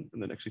 1,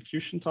 and then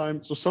execution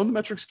time. So some of the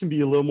metrics can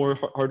be a little more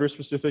hardware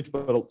specific,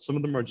 but some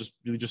of them are just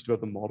really just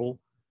about the model,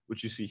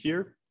 which you see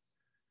here.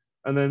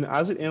 And then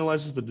as it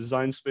analyzes the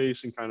design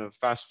space and kind of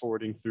fast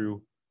forwarding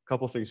through a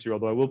couple of things here,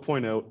 although I will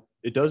point out,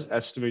 it does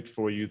estimate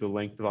for you the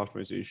length of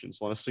optimization.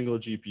 So on a single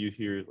GPU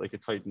here, like a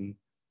Titan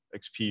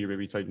XP or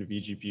maybe Titan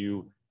V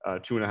GPU,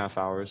 2.5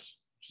 hours,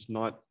 which is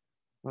not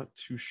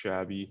too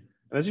shabby.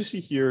 And as you see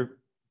here,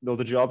 though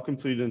the job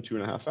completed in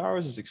 2.5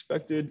 hours is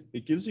expected,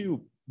 it gives you,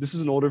 this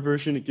is an older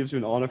version, it gives you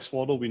an Onyx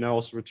model. We now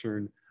also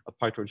return a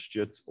PyTorch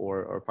JIT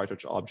or a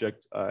PyTorch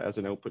object as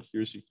an output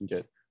here, so you can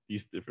get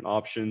these different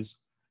options.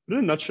 But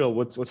in a nutshell,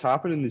 what's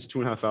happened in these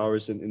 2.5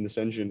 hours in this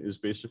engine is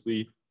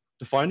basically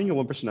defining a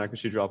 1%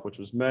 accuracy drop, which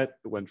was met.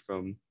 It went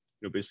from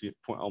basically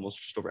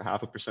almost just over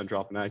 0.5%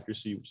 drop in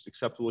accuracy, which is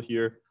acceptable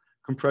here.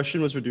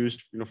 Compression was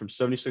reduced from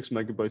 76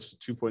 megabytes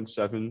to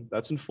 2.7.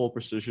 That's in full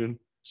precision,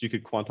 so you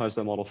could quantize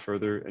that model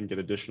further and get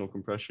additional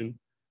compression.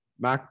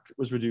 MAC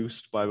was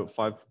reduced by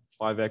about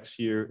 5x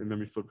here, and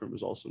memory footprint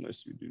was also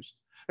nicely reduced.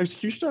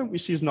 Execution time we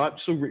see is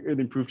not so greatly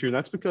improved here, and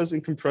that's because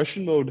in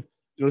compression mode,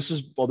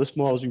 while this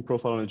model is being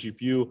profiled on a GPU,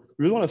 we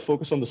really want to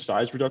focus on the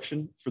size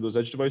reduction for those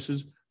edge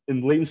devices.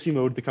 In latency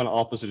mode, the kind of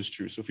opposite is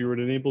true. So if you were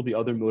to enable the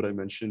other mode I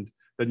mentioned,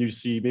 then you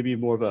see maybe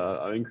more of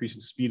an increase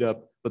in speed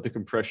up, but the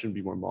compression would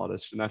be more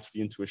modest. And that's the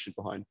intuition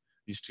behind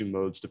these two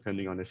modes,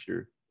 depending on if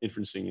you're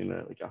inferencing in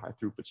a high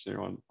throughput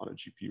scenario on a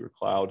GPU or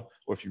cloud,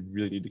 or if you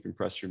really need to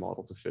compress your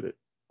model to fit it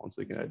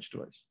onto like an edge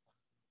device.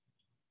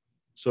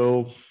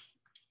 So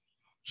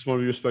just want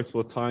to be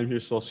respectful of time here.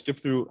 So I'll skip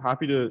through,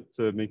 happy to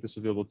make this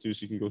available too,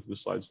 so you can go through the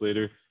slides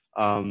later.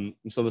 And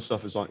some of the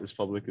stuff is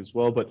public as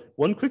well. But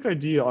one quick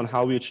idea on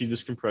how we achieve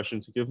this compression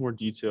to give more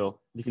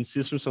detail. You can see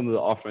this from some of the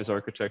optimized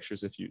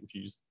architectures if you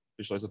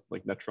visualize it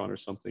like Netron or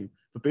something.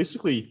 But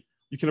basically,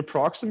 you can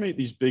approximate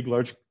these big,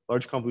 large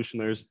convolution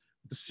layers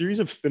with a series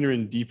of thinner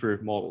and deeper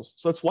models.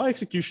 So that's why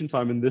execution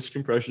time in this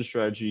compression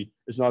strategy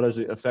is not as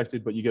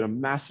affected, but you get a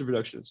massive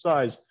reduction in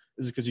size,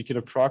 is because you can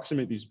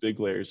approximate these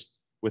big layers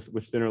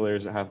with thinner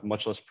layers that have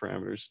much less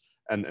parameters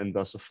and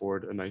thus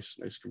afford a nice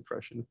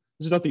compression.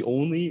 This is not the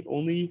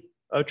only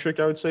trick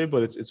I would say,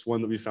 but it's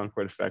one that we found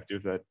quite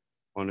effective that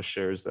I want to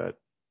share, is that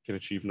can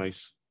achieve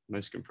nice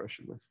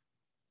compression with.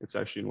 It's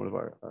actually in one of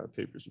our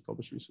papers we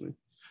published recently.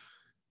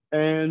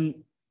 And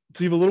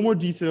to give a little more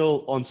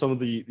detail on some of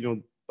the,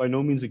 by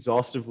no means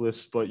exhaustive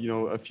lists, but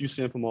a few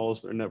sample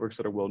models or networks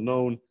that are well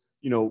known,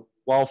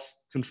 while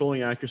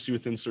controlling accuracy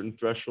within certain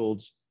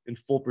thresholds in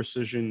full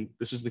precision,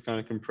 this is the kind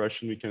of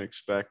compression we can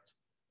expect.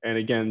 And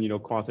again,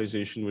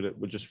 quantization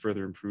would just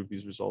further improve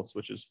these results,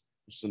 which is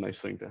a nice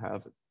thing to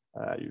have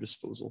at your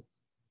disposal.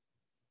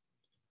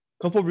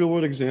 A couple of real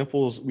world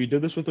examples. We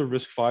did this with a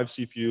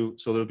RISC-V CPU,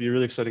 so there'll be a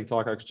really exciting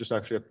talk just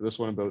actually after this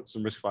one about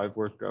some RISC-V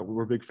work. We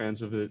were big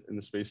fans of it in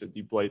the space at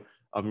DeepLite.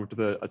 We worked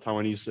with a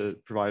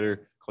Taiwanese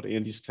provider called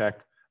Andy's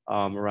Tech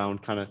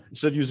around kind of,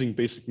 instead of using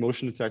basic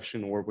motion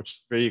detection, or which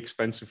is very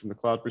expensive from the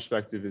cloud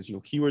perspective, is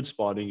keyword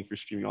spotting if you're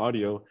streaming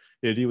audio.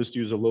 The idea was to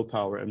use a low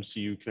power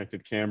MCU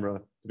connected camera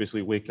to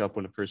basically wake up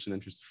when a person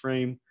enters the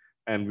frame.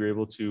 And we were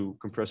able to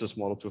compress this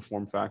model to a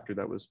form factor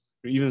that was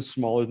even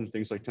smaller than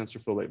things like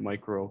TensorFlow Lite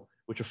Micro,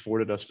 which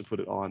afforded us to put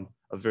it on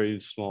a very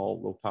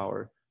small, low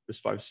power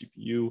RISC-V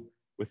CPU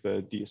with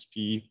a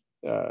DSP,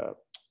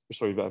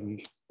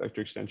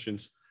 vector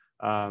extensions,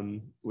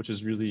 which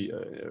is really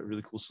a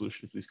really cool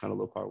solution for these kind of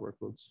low power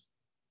workloads.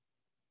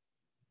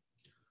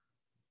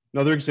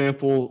 Another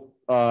example,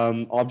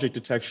 object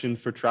detection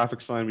for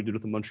traffic sign, we did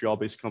with a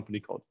Montreal-based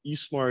company called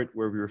eSmart,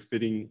 where we were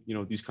fitting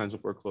these kinds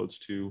of workloads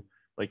to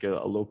like a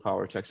low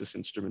power Texas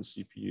Instruments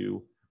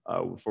CPU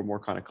for more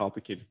kind of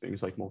complicated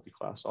things like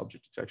multi-class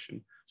object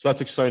detection. So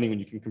that's exciting when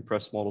you can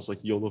compress models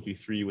like YOLO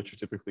v3, which are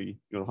typically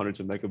hundreds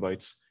of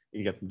megabytes, and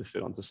you get them to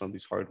fit onto some of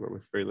these hardware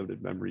with very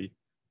limited memory.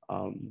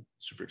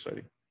 Super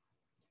exciting.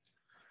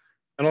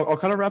 And I'll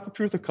kind of wrap up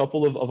here with a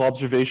couple of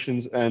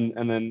observations and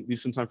then leave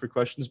some time for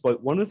questions.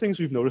 But one of the things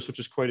we've noticed, which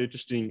is quite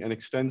interesting and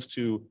extends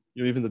to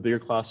even the bigger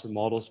class of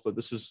models, but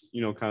this is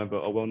kind of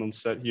a well-known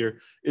set here,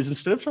 is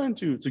instead of trying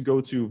to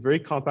go to very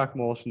compact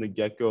models from the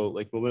get-go,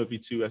 like Mohammad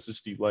v2,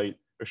 SSD Lite,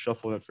 or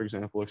ShuffleNet, for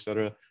example, et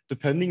cetera,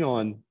 depending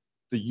on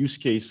the use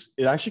case,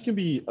 it actually can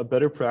be a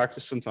better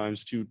practice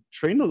sometimes to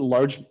train a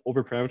large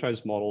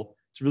over-parameterized model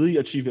to really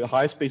achieve the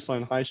highest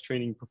baseline, highest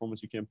training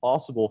performance you can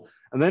possible,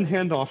 and then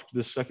hand off to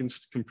the second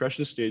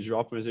compression stage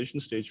or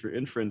optimization stage for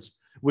inference,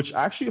 which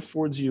actually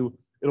affords you,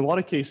 in a lot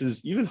of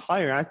cases, even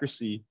higher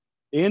accuracy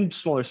and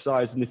smaller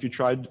size than if you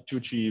tried to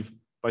achieve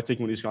by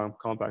taking one of these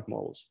compact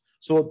models.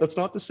 So that's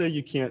not to say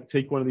you can't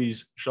take one of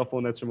these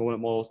ShuffleNets or MoNet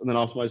models and then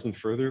optimize them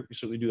further. We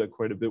certainly do that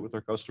quite a bit with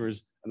our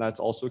customers, and that's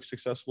also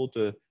successful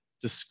to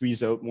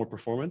squeeze out more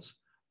performance.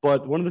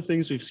 But one of the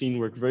things we've seen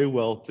work very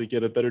well to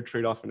get a better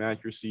trade-off in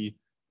accuracy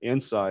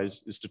and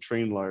size is to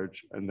train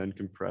large and then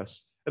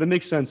compress. And it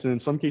makes sense. And in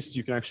some cases,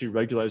 you can actually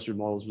regularize your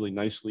models really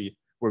nicely,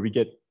 where we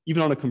get,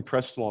 even on a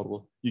compressed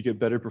model, you get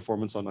better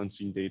performance on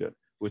unseen data,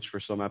 which for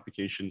some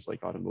applications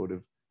like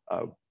automotive,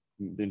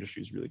 the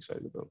industry is really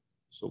excited about.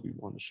 So we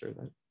want to share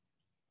that.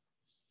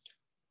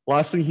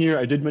 Last thing here,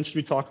 I did mention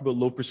we talk about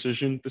low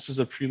precision. This is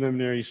a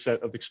preliminary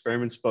set of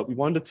experiments, but we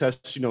wanted to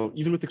test,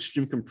 even with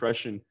extreme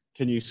compression,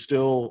 can you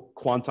still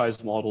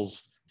quantize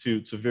models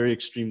to very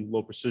extreme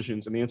low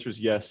precisions? And the answer is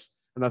yes.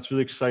 And that's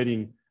really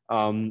exciting.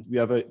 We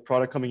have a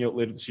product coming out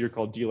later this year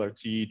called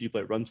DLRT,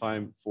 DeepLite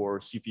Runtime for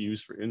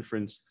CPUs for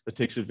inference, that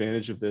takes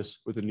advantage of this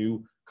with a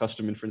new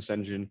custom inference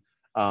engine.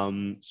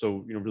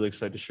 So, really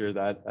excited to share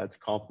that. That's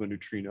complement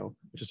neutrino,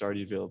 which is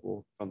already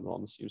available on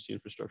the CMC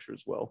infrastructure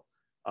as well.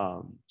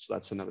 So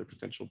that's another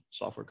potential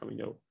software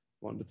coming out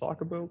I wanted to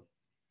talk about.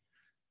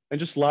 And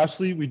just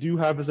lastly, we do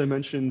have, as I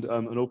mentioned,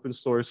 an open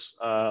source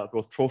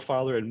both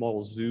profiler and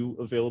model zoo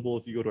available.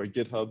 If you go to our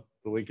GitHub,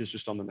 the link is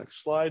just on the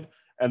next slide.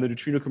 And the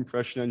neutrino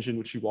compression engine,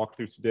 which we walked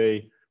through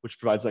today, which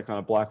provides that kind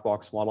of black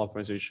box model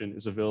optimization,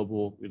 is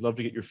available. We'd love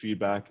to get your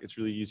feedback. It's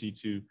really easy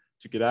to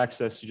get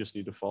access. You just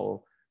need to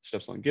follow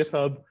steps on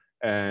GitHub.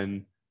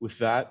 And with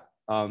that,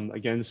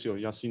 again,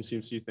 Yassine,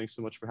 CMC, thanks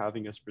so much for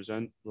having us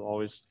present. We're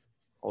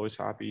always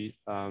happy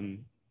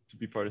to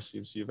be part of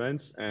CMC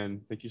events.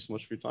 And thank you so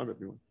much for your time,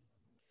 everyone.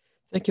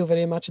 Thank you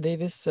very much,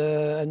 Davis.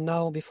 And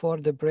now, before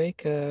the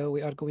break,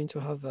 we are going to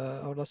have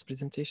our last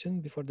presentation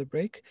before the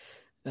break.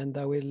 And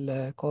I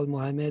will call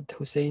Mohammad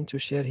Hossein to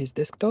share his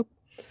desktop.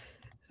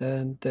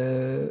 And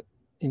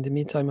in the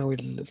meantime, I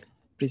will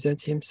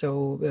present him.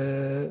 So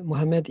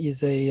Mohammad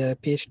is a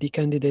PhD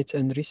candidate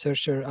and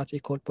researcher at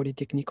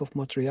Polytechnique of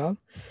Montréal.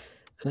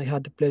 And I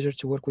had the pleasure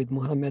to work with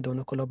Mohammad on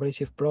a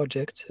collaborative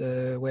project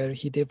where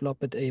he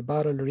developed a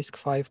barrel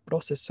RISC-V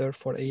processor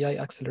for AI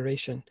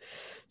acceleration.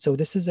 So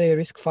this is a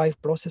RISC-V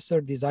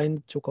processor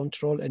designed to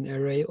control an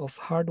array of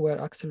hardware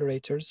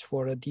accelerators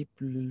for a deep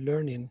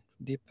neural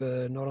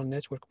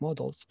network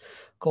models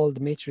called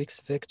Matrix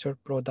Vector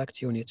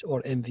Product Unit,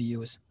 or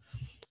MVUs.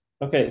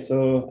 Okay,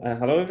 so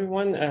hello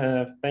everyone.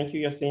 Thank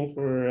you, Yassine,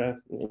 for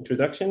the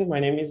introduction. My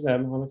name is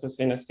Mohammad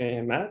Hossein Askari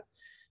Hemmat.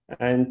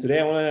 And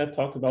today I want to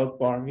talk about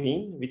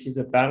BARVine, which is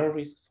a barrel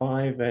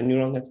RISC-V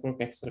neural network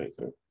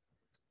accelerator.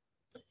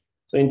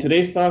 So in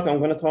today's talk, I'm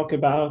going to talk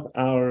about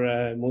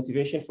our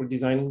motivation for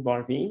designing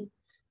BARVine.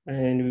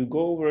 And we'll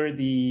go over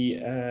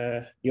the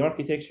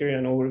architecture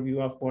and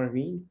overview of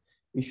BARVine.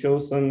 We show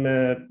some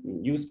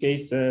use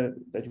case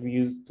that we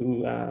use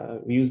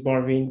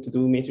BARVine to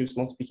do matrix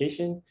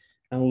multiplication.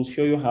 And we'll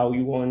show you how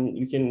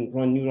you can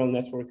run neural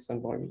networks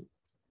on BARVine.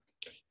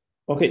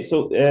 Okay,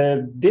 so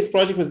this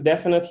project was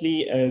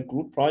definitely a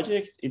group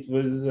project. It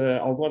was,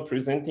 although I'm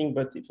presenting,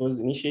 but it was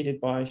initiated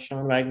by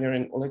Sean Wagner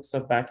and Alexa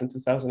back in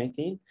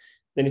 2018.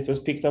 Then it was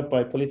picked up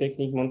by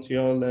Polytechnique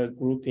Montreal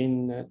group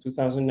in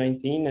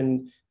 2019,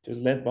 and it was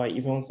led by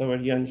Yvan Sawyer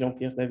and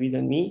Jean-Pierre David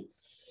and me.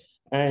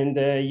 And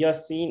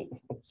Yassine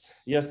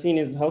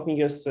is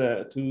helping us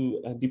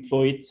to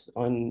deploy it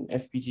on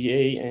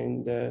FPGA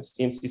and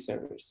CMC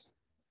servers.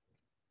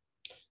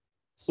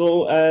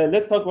 So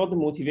let's talk about the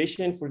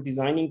motivation for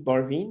designing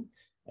BARVine.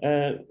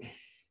 I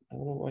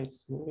don't know why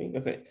it's moving.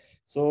 Okay,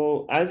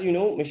 so as you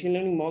know, machine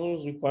learning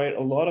models require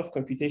a lot of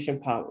computation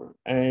power.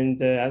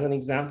 And as an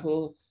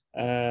example,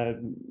 like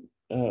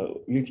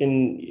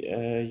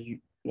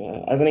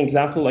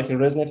a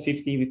ResNet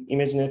 50 with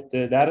ImageNet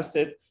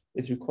dataset,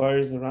 it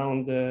requires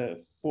around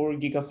 4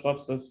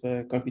 gigaflops of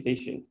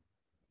computation.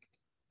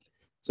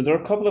 So there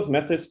are a couple of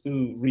methods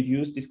to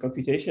reduce this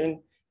computation.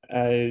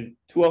 2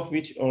 of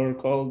which are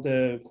called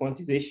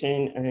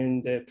quantization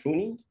and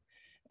pruning.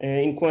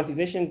 In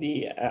quantization,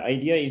 the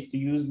idea is to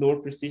use lower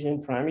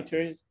precision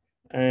parameters,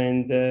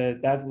 and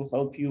that will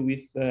help you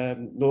with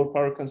lower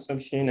power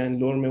consumption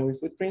and lower memory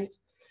footprint,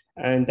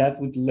 and that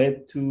would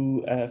lead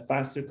to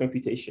faster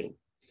computation.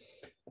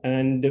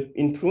 And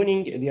in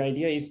pruning, the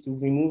idea is to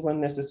remove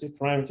unnecessary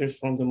parameters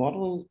from the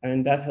model,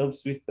 and that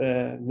helps with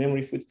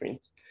memory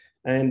footprint.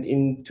 And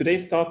in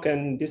today's talk,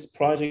 and this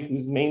project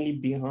was mainly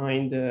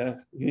behind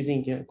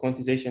using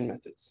quantization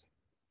methods.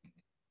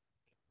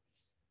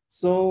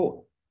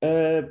 So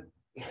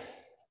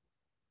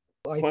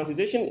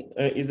quantization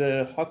is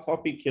a hot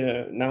topic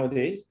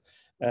nowadays,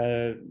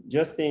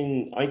 just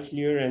in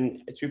iClear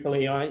and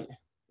AAAI.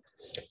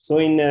 So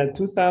in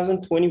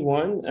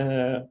 2021,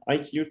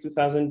 iClear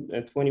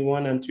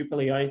 2021 and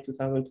AAAI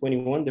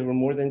 2021, there were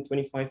more than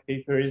 25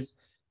 papers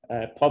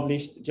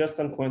published just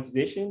on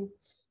quantization.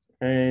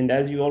 And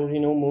as you already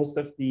know, most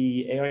of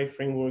the AI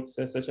frameworks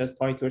such as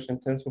PyTorch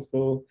and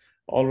TensorFlow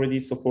already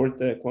support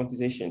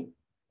quantization.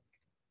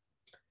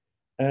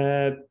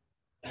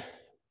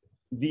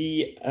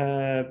 The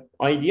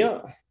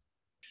idea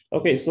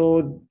Okay,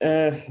 so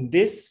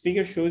this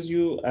figure shows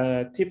you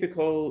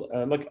typical,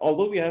 like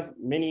although we have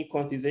many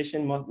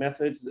quantization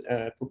methods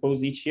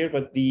proposed each year,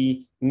 but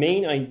the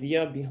main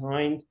idea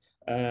behind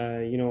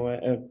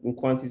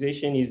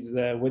quantization is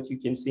what you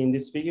can see in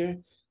this figure.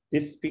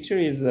 This picture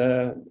is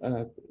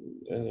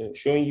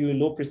showing you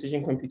low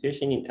precision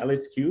computation in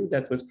LSQ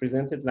that was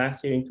presented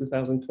last year in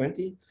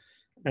 2020.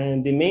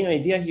 And the main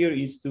idea here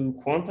is to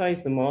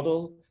quantize the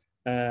model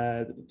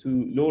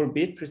to lower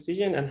bit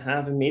precision and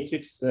have a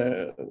matrix,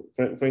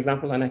 for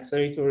example, an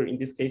accelerator, in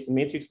this case, a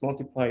matrix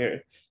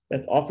multiplier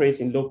that operates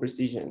in low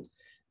precision.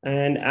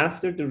 And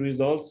after the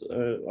results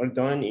are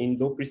done in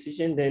low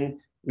precision, then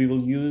we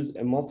will use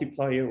a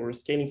multiplier or a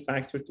scaling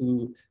factor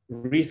to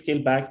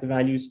rescale back the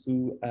values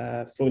to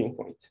floating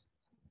point.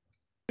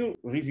 If you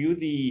review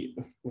the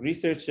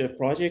research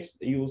projects,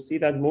 you will see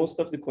that most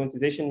of the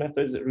quantization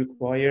methods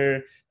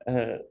require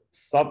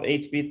sub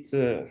 8-bit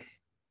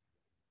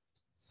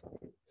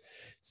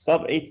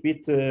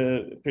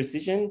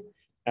precision.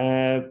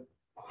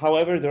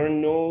 However, there are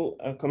no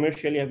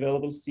commercially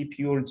available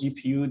CPU or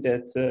GPU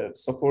that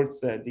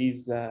supports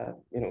these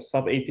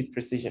sub 8-bit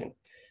precision.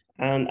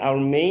 And our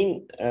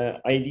main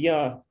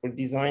idea for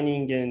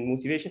designing and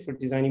motivation for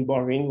designing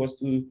Bahrain was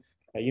to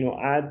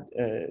add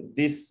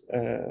this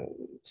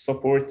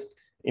support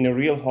in a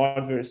real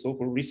hardware, so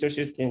for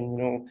researchers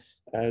can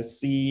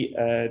see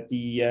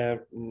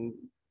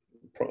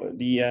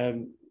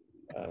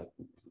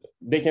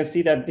they can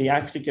see that they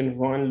actually can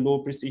run low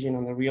precision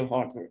on the real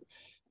hardware.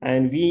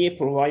 And we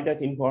provide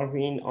that in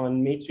Bahrain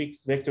on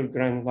matrix vector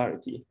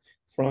granularity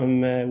from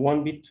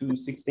 1-bit to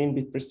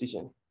 16-bit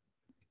precision.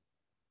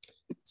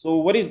 So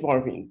what is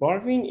Bahrain?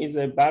 Bahrain is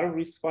a battle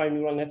RISC-V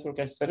neural network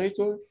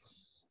accelerator.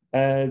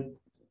 And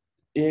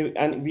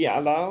we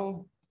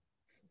allow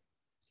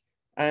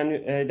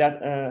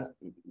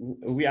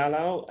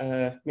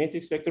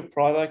matrix vector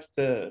product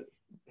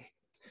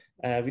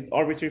with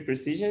arbitrary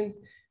precision.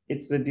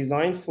 It's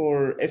designed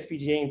for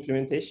FPGA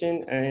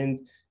implementation,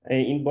 and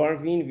in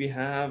Bahrain we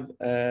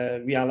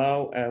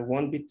allow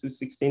 1-bit to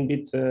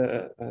 16-bit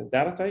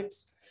data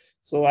types.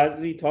 So as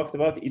we talked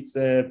about, it's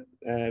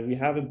we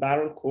have a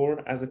barrel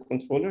core as a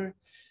controller.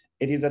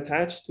 It is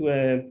attached to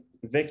a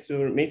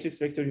matrix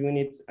vector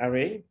unit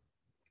array,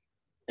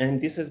 and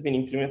this has been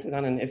implemented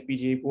on an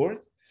FPGA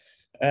board.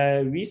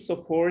 We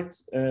support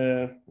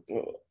in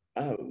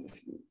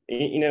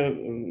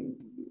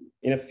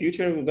a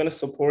future we're going to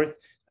support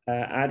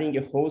adding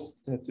a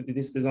host to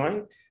this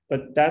design,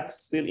 but that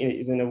still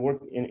is in a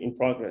work in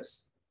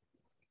progress.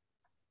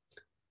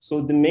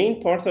 So the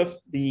main part of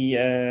the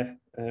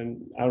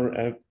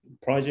our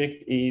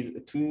project is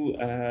two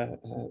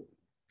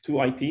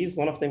IPs.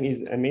 One of them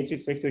is a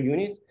matrix vector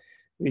unit,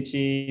 which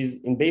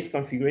is in base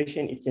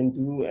configuration. It can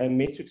do a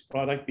matrix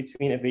product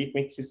between a weight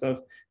matrix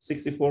of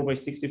 64 by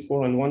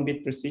 64 on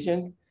 1-bit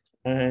precision,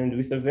 and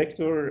with a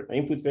vector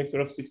input vector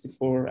of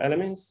 64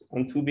 elements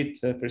on 2-bit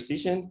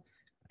precision.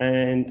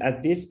 And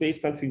at this base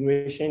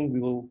configuration, we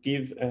will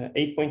give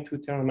 8.2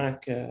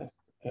 teraMAC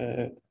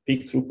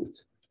peak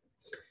throughput.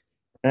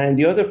 And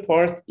the other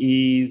part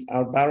is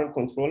our barrel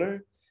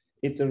controller.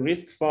 It's a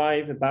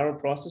RISC-V barrel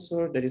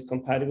processor that is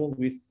compatible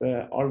with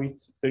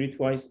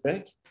RV32i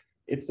spec.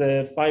 It's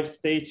a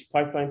 5-stage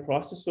pipeline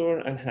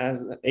processor and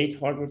has 8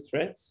 hardware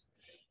threads.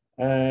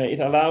 It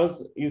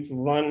allows you to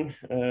run,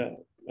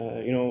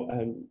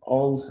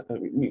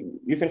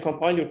 you can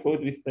compile your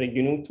code with the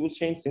GNU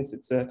toolchain since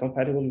it's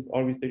compatible with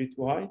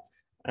RV32i,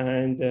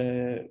 and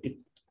it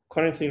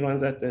currently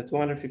runs at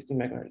 250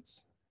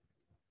 megahertz.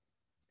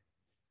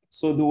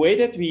 So the way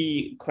that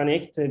we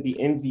connect the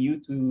MVU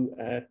to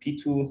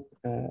P2,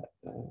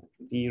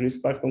 the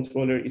RISC-V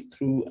controller, is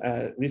through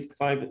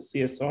RISC-V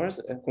CSRs,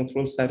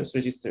 control status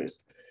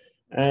registers.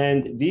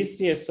 And these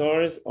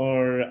CSRs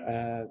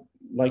are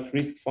like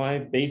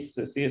RISC-V based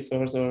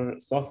CSRs are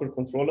software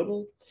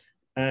controllable,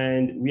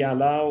 and we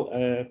allow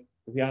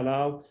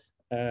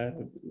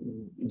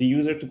the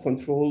user to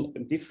control a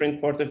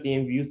different part of the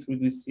MVU through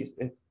these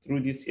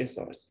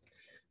CSRs.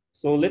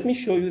 So let me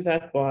show you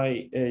that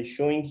by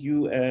showing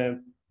you a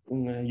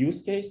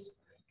use case.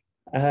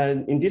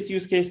 In this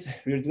use case,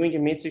 we're doing a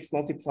matrix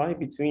multiply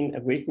between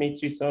a weight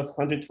matrix of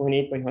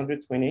 128 by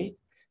 128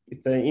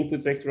 with an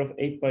input vector of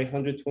 8 by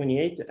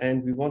 128,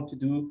 and we want to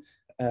do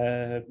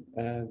a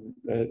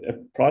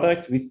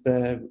product with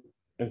a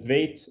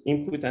weight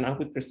input and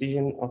output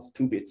precision of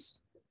 2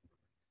 bits.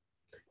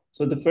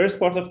 So the first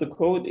part of the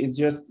code is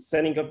just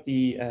setting up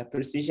the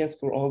precisions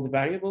for all the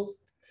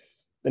variables.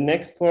 The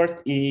next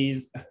part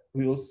is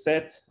we will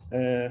set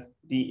the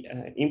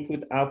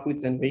input,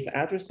 output, and weight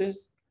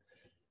addresses.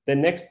 The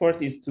next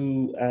part is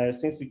to,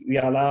 since we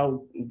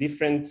allow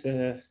different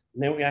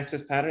memory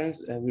access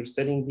patterns, we're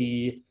setting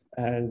the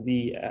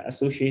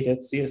associated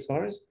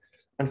CSRs.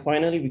 And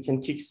finally, we can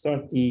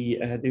kickstart the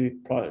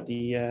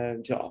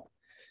job.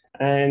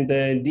 And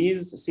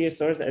these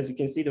CSRs, as you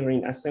can see, they're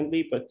in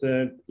assembly, but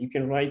you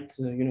can write,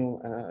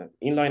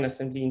 inline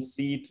assembly in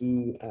C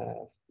to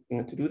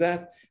do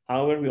that.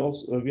 However, we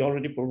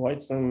already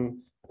provide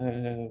some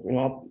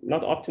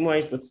not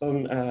optimized, but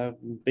some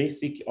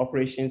basic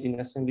operations in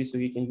assembly so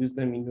you can use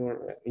them in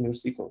your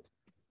C code.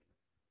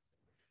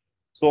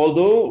 So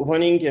although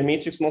running a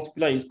matrix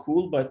multiply is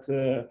cool, but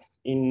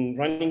in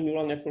running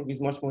neural network is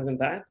much more than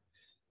that.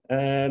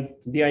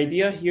 The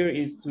idea here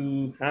is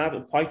to have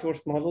a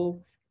PyTorch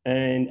model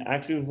and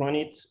actually run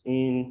it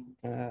in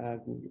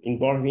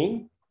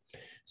Barveen.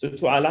 So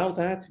to allow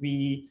that,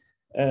 we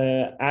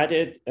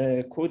added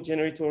a code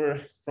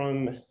generator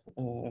from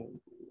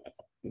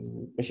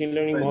machine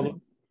learning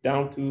model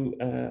down to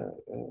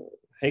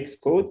hex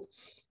code.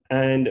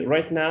 And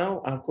right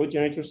now, our code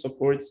generator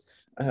supports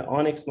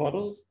Onyx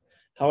models.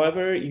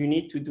 However, you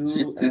need to do...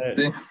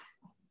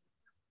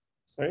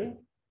 sorry?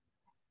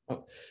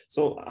 Oh.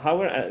 So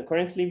however,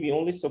 currently we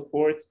only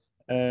support,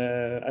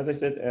 as I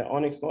said,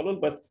 Onyx model,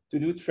 but to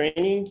do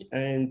training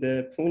and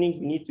pruning,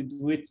 we need to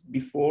do it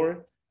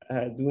before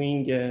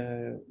running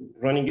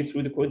it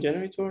through the code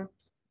generator.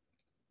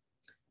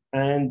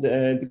 And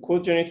the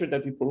code generator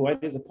that we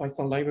provide is a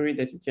Python library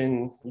that you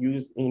can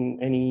use in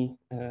any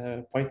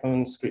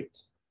Python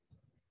script.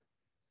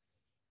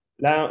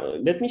 Now,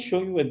 let me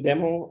show you a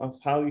demo of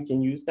how you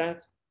can use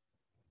that.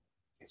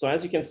 So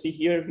as you can see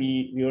here,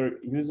 we are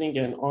using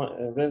a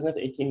ResNet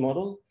 18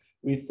 model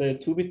with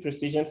 2-bit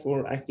precision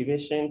for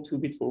activation,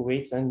 2-bit for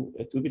weights, and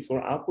 2 bits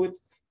for output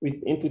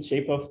with input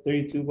shape of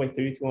 32 by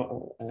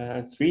 32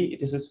 and 3.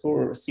 This is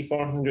for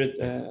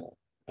C400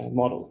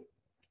 model.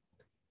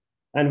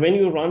 And when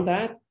you run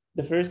that,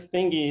 the first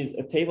thing is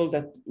a table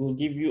that will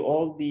give you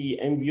all the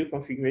MVU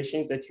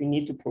configurations that you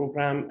need to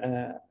program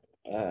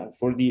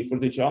for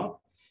the job.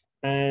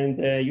 And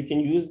you can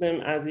use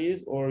them as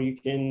is, or you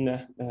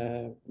can,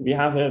 we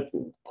have a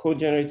code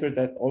generator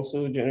that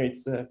also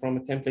generates from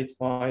a template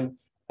file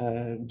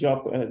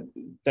job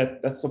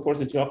that supports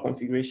a job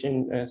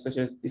configuration such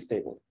as this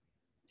table.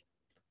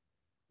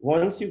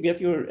 Once you get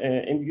your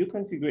MVU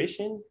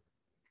configuration,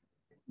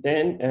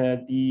 then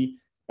the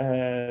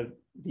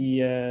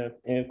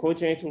code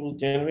generator will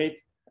generate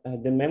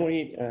the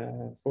memory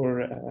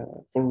for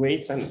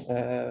weights and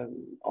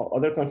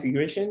other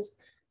configurations.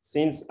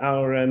 Since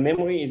our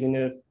memory is in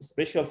a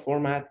special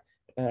format,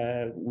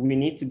 we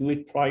need to do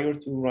it prior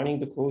to running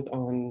the code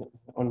on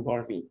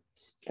Barveen.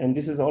 And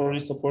this is already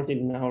supported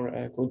in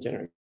our code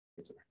generator.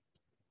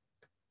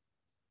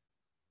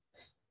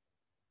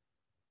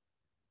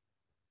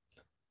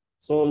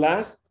 So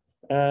lastly,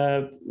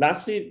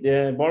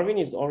 the Barveen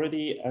is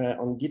already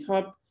on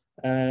GitHub,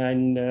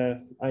 and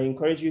I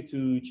encourage you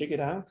to check it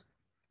out.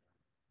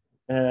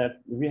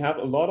 We have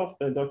a lot of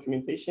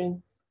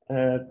documentation.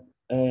 I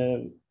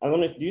don't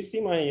know, do you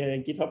see my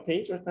GitHub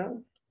page right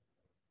now?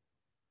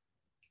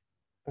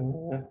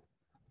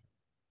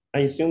 I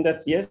assume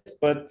that's yes,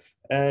 but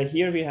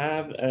here we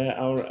have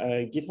our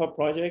GitHub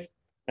project,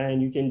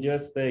 and you can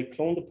just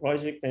clone the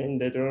project,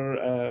 and there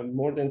are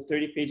more than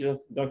 30 pages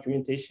of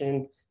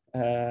documentation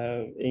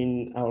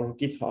in our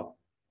GitHub.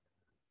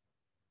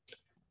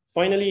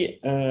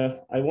 Finally,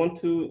 I want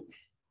to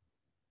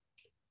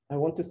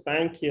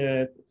thank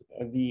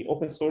the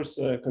open source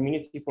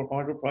community for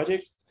hardware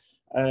projects,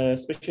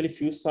 especially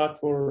FuseSock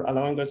for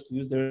allowing us to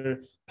use their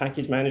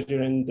package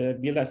manager and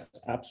build as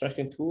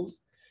abstraction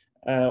tools.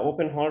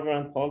 Open Hardware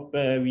and Pulp,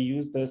 we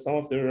used some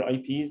of their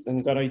IPs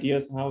and got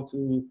ideas how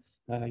to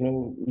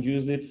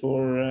use it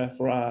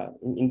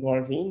in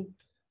Barveen.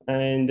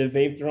 And the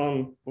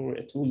Wavedrum for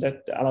a tool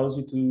that allows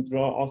you to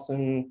draw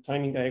awesome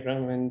timing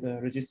diagram and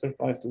register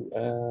file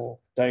to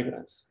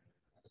diagrams.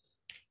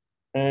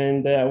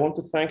 And I want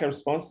to thank our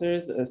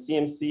sponsors,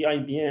 CMC,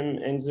 IBM,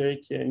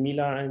 NZERC,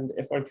 Mila, and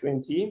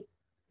FRQNT.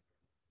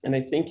 And I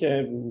think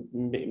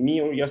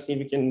me or Yassine,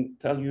 we can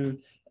tell you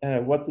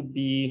what would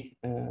be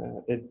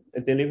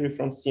a delivery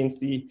from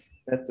CMC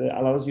that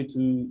allows you to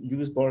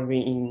use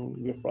Barveen in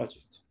your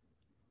project.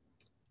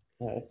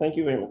 Thank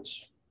you very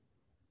much.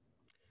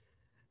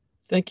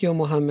 Thank you,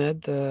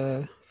 Mohammad,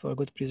 for a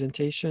good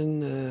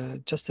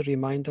presentation. Just a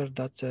reminder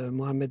that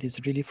Mohammad is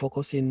really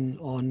focusing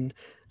on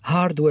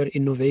hardware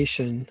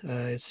innovation.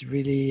 It's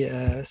really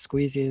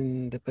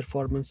squeezing the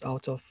performance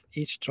out of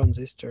each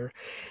transistor,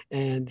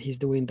 and he's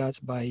doing that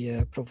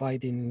by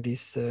providing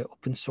this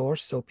open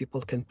source so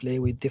people can play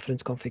with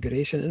different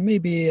configuration and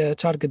maybe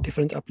target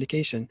different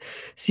application.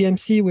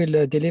 CMC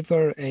will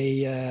deliver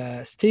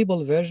a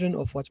stable version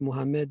of what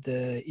Mohammad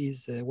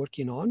is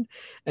working on,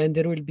 and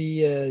there will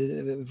be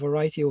a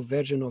variety of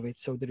version of it.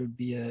 So there will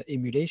be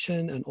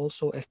emulation and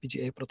also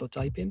FPGA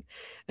prototyping,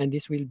 and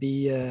this will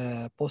be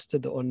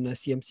posted on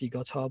CMC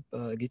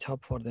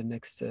GitHub for the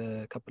next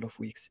couple of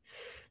weeks.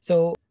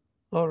 So,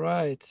 all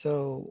right,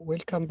 so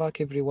welcome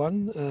back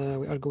everyone.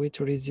 We are going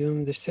to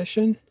resume the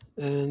session,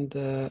 and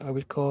I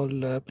will call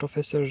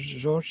Professor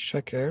George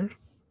Shaker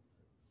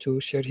to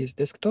share his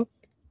desktop.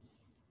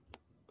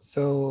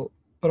 So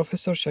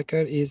Professor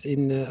Shaker is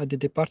at the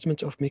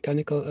Department of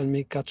Mechanical and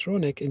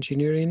Mechatronic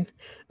Engineering,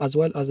 as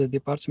well as the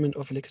Department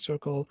of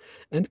Electrical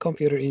and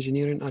Computer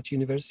Engineering at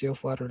University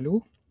of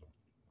Waterloo.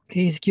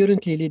 He is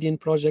currently leading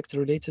projects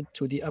related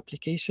to the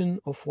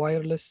application of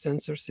wireless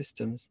sensor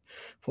systems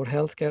for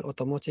healthcare,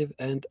 automotive,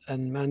 and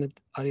unmanned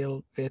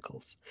aerial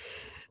vehicles.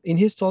 In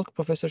his talk,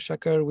 Professor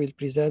Shakir will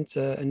present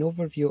an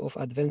overview of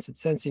advanced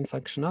sensing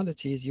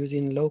functionalities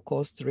using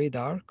low-cost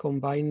radar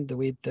combined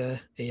with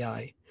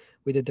AI,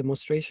 with a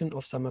demonstration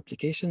of some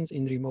applications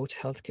in remote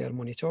healthcare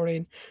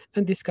monitoring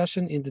and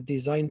discussion in the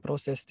design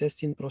process,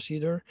 testing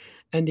procedure,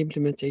 and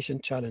implementation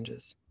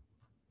challenges.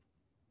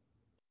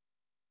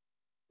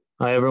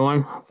 Hi,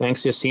 everyone.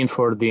 Thanks, Yassine,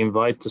 for the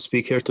invite to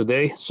speak here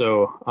today.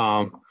 So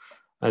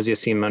as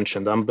Yassine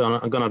mentioned, I'm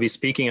gonna be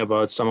speaking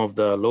about some of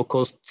the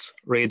low-cost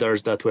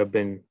radars that we've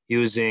been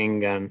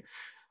using and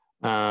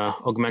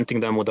augmenting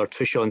them with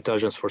artificial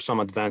intelligence for some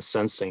advanced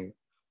sensing.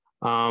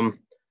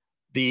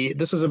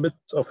 This is a bit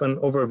of an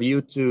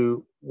overview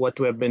to what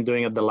we have been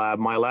doing at the lab.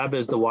 My lab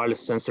is the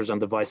Wireless Sensors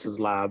and Devices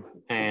Lab,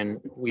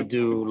 and we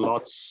do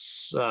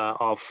lots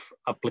of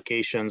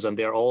applications, and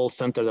they're all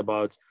centered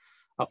about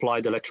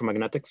applied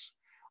electromagnetics.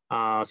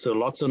 So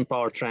lots on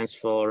power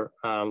transfer,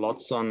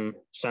 lots on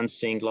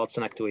sensing, lots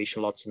on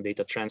actuation, lots on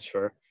data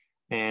transfer.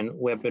 And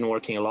we have been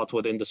working a lot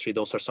with industry.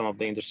 Those are some of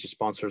the industry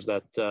sponsors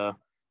that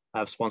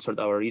have sponsored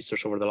our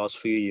research over the last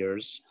few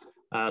years.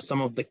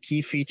 Some of the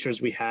key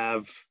features we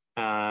have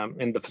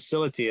in the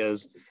facility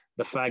is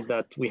the fact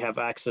that we have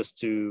access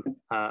to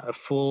a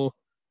full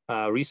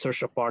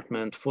research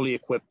apartment, fully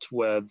equipped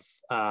with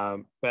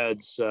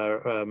beds,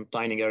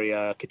 dining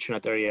area,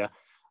 kitchenette area,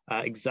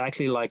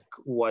 exactly like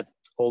what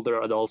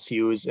older adults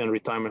use in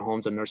retirement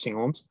homes and nursing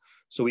homes.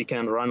 So we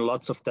can run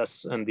lots of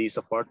tests in these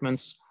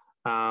apartments.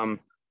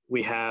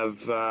 We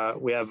have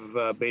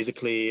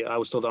basically, I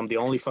was told I'm the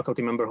only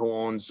faculty member who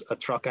owns a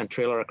truck and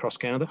trailer across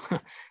Canada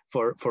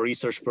for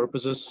research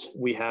purposes.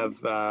 We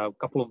have a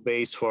couple of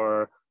bays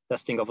for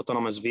testing of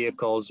autonomous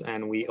vehicles,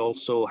 and we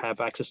also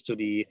have access to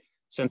the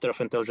Center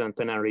of Intelligent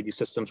Antenna and Radio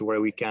Systems,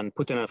 where we can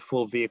put in a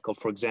full vehicle,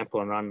 for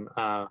example, and run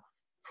a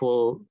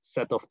full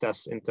set of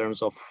tests in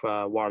terms of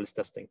wireless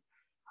testing.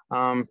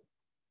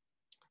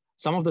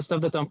 Some of the stuff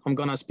that I'm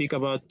going to speak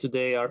about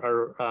today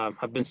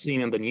have been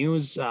seen in the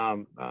news.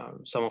 Some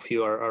of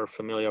you are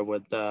familiar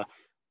with the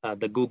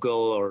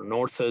Google or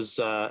North's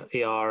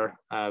AR,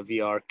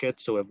 VR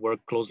kit. So we've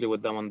worked closely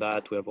with them on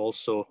that. We have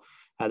also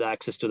had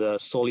access to the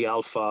Soli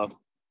Alpha,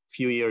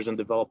 few years in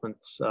development,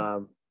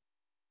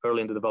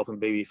 early in the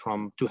development, maybe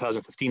from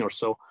 2015 or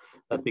so,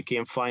 that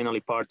became finally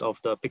part of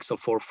the Pixel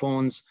 4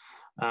 phones.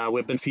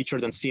 We've been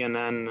featured on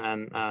CNN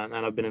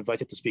and I've been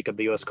invited to speak at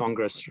the US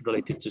Congress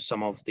related to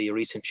some of the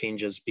recent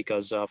changes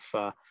because of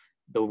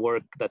the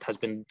work that has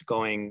been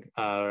going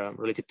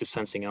related to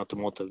sensing and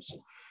automotives.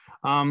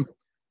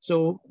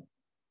 So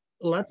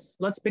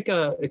let's pick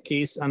a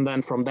case, and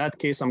then from that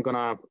case, I'm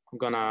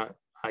gonna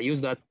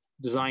use that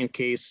design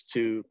case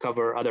to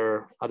cover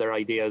other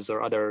ideas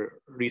or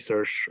other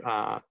research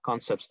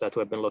concepts that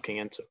we've been looking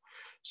into.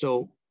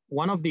 So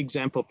one of the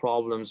example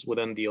problems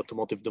within the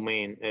automotive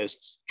domain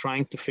is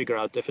trying to figure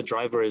out if a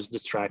driver is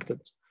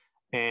distracted,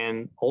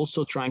 and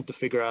also trying to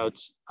figure out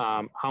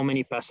how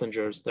many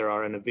passengers there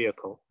are in a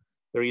vehicle.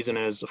 The reason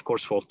is, of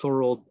course, for toll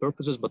road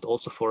purposes, but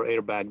also for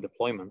airbag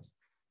deployment.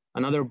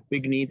 Another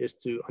big need is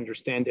to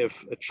understand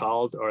if a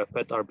child or a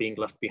pet are being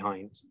left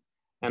behind.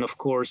 And of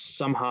course,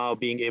 somehow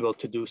being able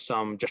to do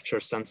some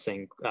gesture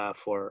sensing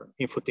for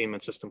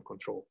infotainment system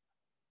control.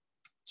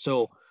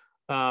 So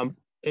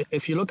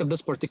if you look at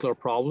this particular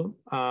problem,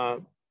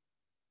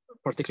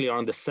 particularly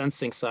on the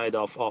sensing side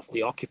of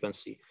the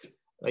occupancy,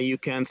 you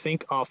can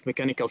think of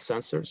mechanical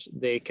sensors.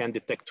 They can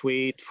detect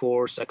weight,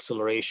 force,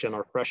 acceleration,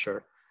 or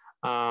pressure,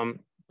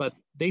 but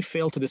they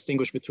fail to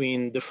distinguish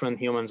between different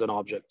humans and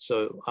objects,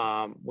 so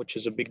which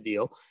is a big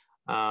deal.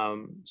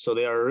 So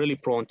they are really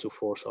prone to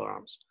false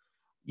alarms.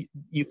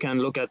 You can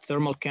look at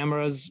thermal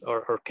cameras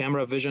or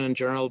camera vision in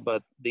general,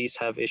 but these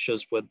have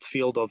issues with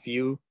field of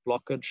view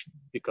blockage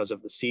because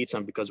of the seats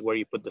and because where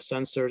you put the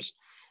sensors.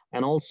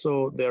 And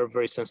also they're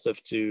very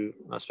sensitive to,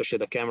 especially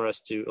the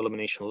cameras, to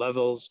illumination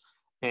levels.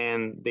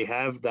 And they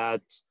have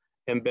that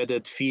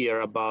embedded fear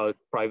about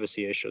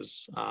privacy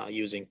issues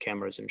using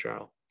cameras in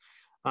general.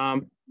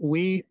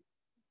 We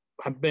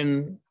have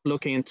been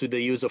looking into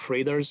the use of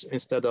radars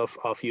instead of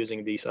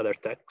using these other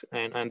tech.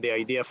 And the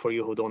idea for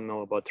you who don't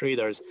know about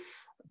radars,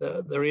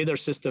 the radar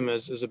system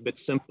is a bit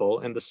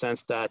simple in the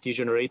sense that you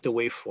generate a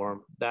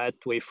waveform. That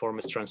waveform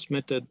is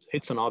transmitted,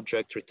 hits an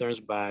object, returns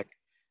back,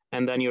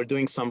 and then you're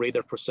doing some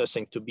radar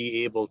processing to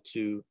be able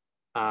to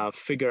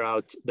figure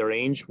out the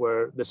range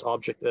where this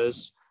object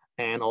is,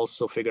 and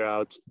also figure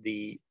out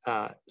the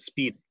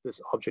speed this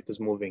object is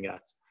moving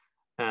at.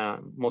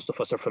 Most of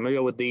us are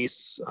familiar with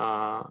these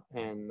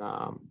and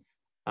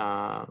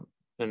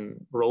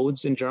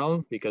roads in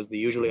general, because they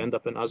usually end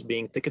up in us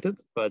being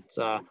ticketed, but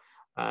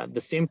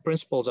the same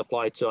principles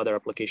apply to other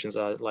applications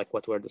like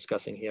what we're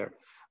discussing here.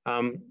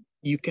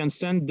 You can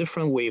send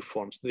different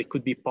waveforms. They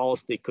could be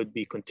pulse, they could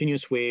be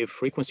continuous wave,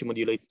 frequency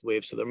modulated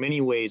wave. So there are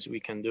many ways we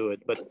can do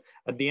it. But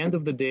at the end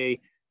of the day,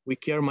 we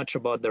care much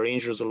about the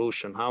range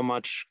resolution, how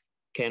much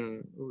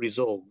can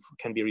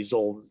be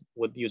resolved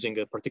with using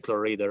a particular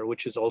radar,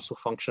 which is also a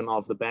function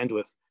of the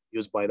bandwidth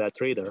used by that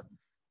radar.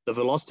 The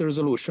velocity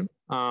resolution,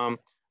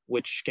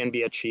 which can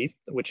be achieved,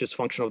 which is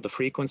function of the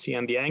frequency,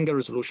 and the angle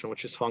resolution,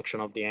 which is function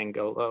of the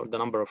angle, the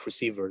number of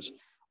receivers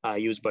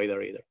used by the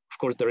radar. Of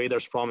course, the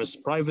radars promise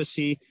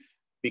privacy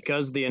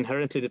because they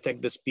inherently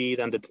detect the speed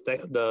and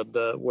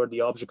where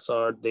the objects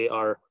are. They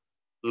are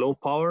low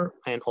power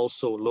and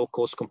also low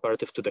cost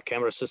comparative to the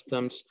camera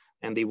systems,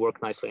 and they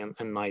work nicely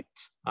in night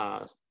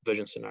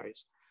vision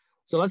scenarios.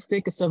 So let's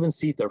take a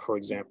 7-seater, for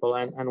example,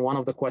 and one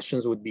of the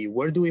questions would be,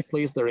 where do we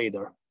place the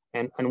radar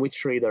and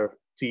which radar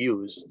to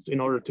use in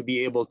order to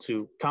be able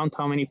to count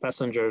how many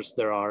passengers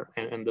there are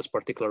in this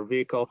particular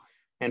vehicle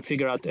and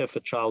figure out if a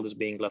child is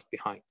being left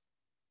behind.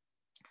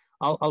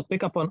 I'll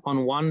pick up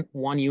on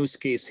one use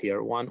case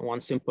here, one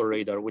simple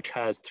radar, which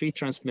has 3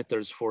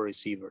 transmitters, 4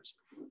 receivers.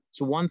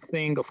 So one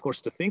thing, of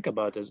course, to think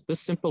about is this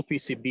simple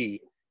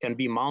PCB can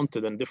be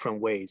mounted in different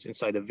ways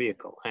inside a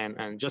vehicle.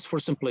 And just for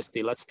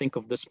simplicity, let's think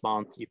of this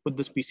mount. You put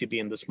this PCB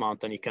in this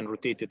mount and you can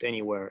rotate it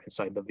anywhere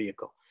inside the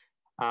vehicle.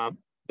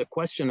 The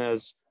question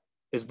is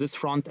this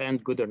front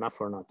end good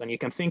enough or not? And you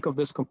can think of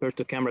this compared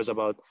to cameras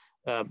about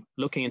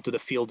looking into the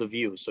field of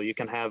view. So you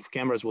can have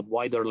cameras with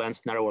wider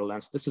lens, narrower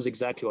lens. This is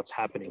exactly what's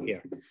happening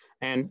here.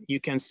 And you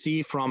can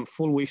see from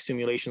full wave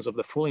simulations of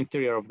the full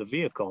interior of the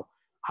vehicle,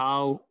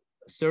 how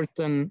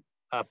certain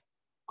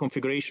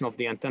configuration of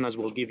the antennas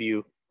will give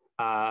you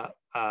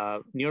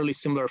nearly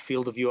similar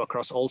field of view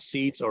across all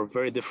seats or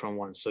very different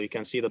ones. So you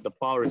can see that the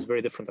power is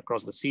very different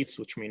across the seats,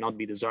 which may not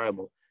be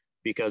desirable,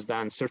 because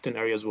then certain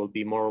areas will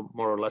be more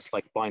or less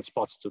like blind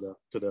spots to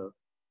the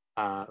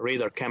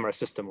radar camera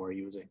system we're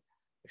using,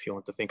 if you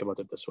want to think about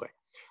it this way.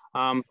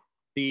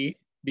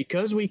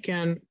 Because we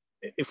can,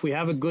 if we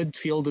have a good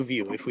field of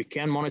view, if we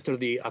can monitor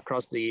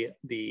across the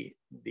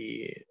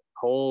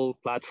whole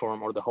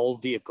platform or the whole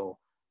vehicle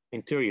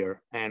interior,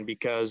 and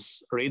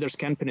because radars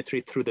can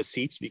penetrate through the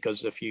seats,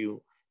 because if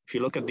you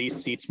look at these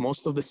seats,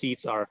 most of the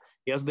seats are,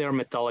 yes, they are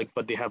metallic,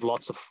 but they have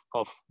lots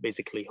of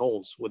basically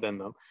holes within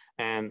them,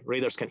 and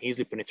radars can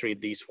easily penetrate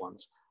these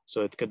ones.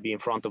 So it could be in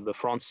front of the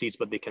front seats,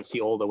 but they can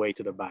see all the way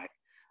to the back.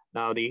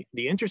 Now, the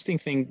interesting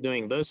thing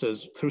doing this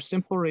is through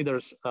simple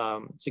radars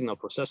signal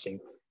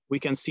processing, we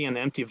can see an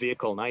empty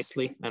vehicle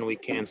nicely, and we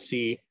can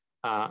see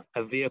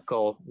a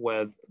vehicle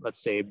with,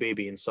 let's say, a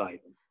baby inside.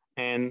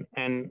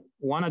 And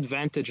one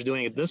advantage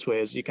doing it this way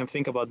is you can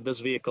think about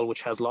this vehicle,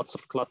 which has lots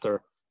of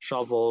clutter,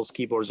 shovels,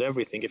 keyboards,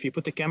 everything. If you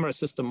put a camera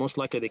system, most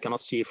likely they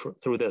cannot see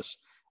through this.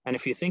 And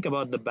if you think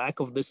about the back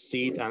of this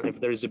seat, and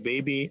if there is a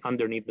baby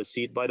underneath the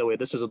seat, by the way,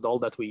 this is a doll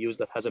that we use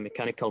that has a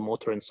mechanical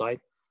motor inside.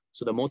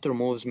 So the motor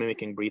moves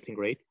mimicking breathing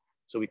rate.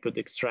 So we could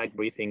extract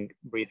breathing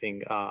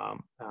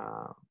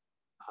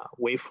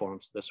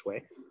waveforms this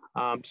way.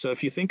 So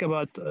if you think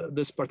about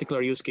this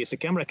particular use case, a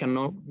camera can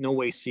no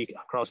way see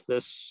across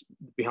this,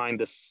 behind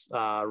this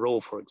row,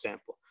 for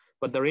example.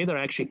 But the radar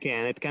actually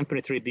can. It can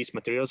penetrate these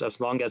materials as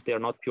long as they are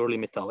not purely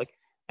metallic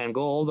and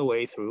go all the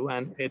way through.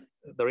 And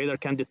the radar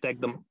can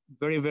detect the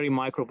very, very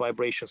micro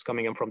vibrations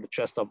coming in from the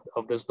chest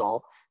of this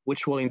doll,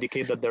 which will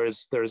indicate that there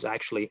is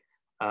actually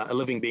a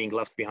living being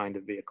left behind the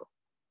vehicle.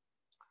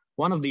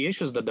 One of the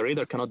issues that the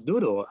radar cannot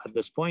do, though, at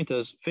this point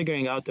is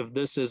figuring out if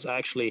this is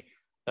actually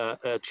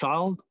a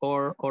child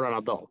or an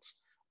adult.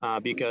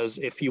 Because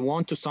if you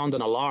want to sound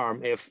an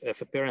alarm, if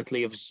a parent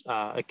leaves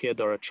a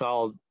kid or a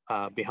child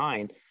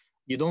behind,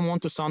 you don't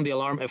want to sound the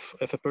alarm if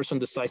a person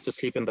decides to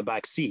sleep in the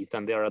back seat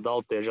and they're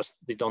adult,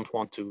 they don't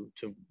want to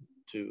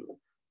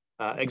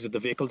exit the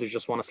vehicle, they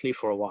just want to sleep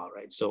for a while,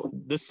 right? So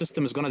this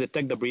system is going to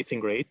detect the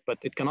breathing rate, but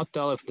it cannot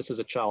tell if this is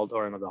a child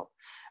or an adult.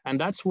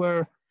 And that's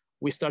where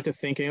we started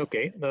thinking,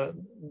 okay,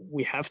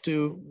 we have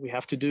to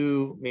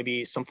do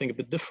maybe something a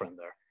bit different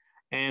there.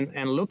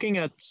 And looking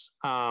at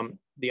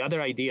the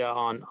other idea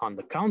on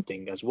the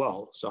counting as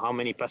well. So how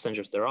many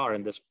passengers there are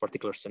in this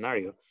particular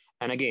scenario.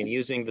 And again,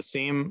 using the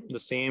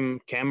same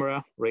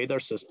camera radar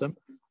system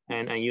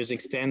and using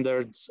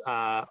standards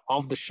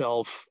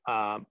off-the-shelf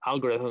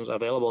algorithms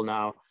available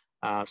now,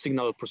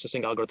 signal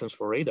processing algorithms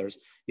for radars,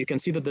 you can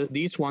see that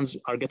these ones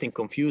are getting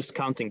confused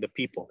counting the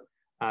people.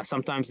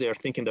 Sometimes they are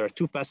thinking there are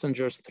 2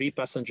 passengers, 3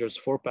 passengers,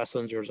 4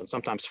 passengers, and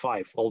sometimes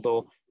 5,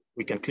 although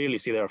we can clearly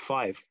see there are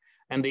 5.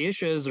 And the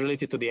issue is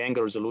related to the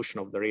angle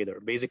resolution of the radar.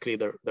 Basically,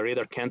 the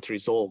radar can't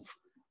resolve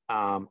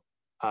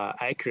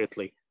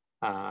accurately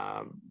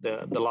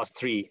the last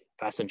 3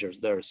 passengers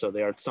there. So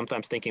they are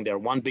sometimes thinking they're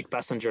 1 big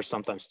passenger,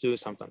 sometimes 2,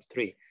 sometimes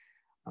 3.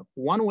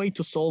 One way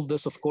to solve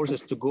this, of course,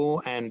 is to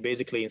go and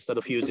basically, instead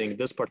of using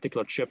this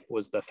particular chip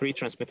with the 3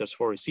 transmitters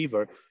for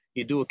receiver,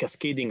 you do a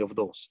cascading of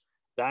those.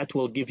 That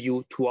will give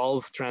you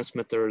 12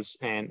 transmitters,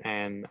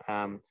 and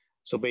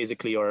so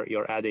basically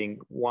you're adding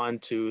 1,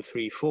 2,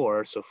 3,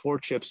 4. So 4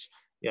 chips,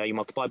 yeah, you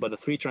multiply by the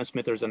 3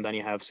 transmitters, and then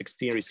you have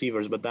 16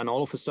 receivers. But then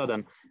all of a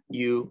sudden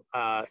you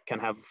can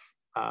have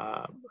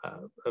a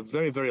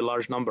very, very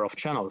large number of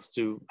channels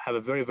to have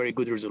a very, very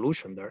good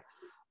resolution there.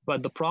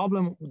 But the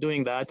problem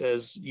doing that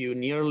is you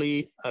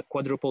nearly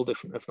quadrupled,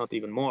 if not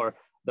even more,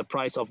 the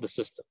price of the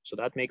system. So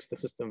that makes the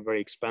system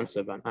very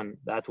expensive, and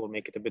that will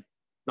make it a bit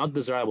not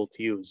desirable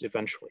to use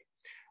eventually.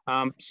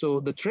 So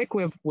the trick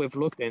we've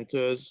looked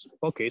into is,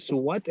 okay, so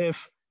what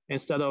if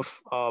instead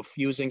of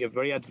using a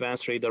very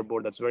advanced radar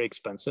board that's very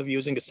expensive,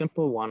 using a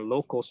simple one,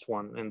 low cost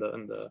one,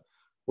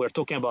 we're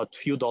talking about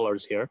few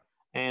dollars here,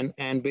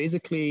 and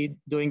basically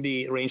doing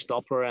the range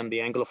Doppler and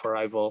the angle of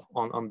arrival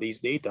on these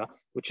data,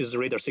 which is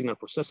radar signal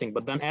processing,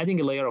 but then adding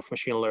a layer of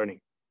machine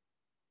learning.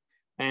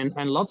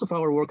 And lots of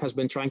our work has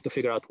been trying to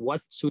figure out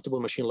what suitable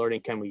machine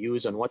learning can we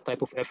use and what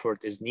type of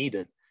effort is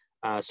needed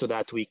so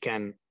that we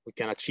can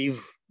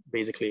achieve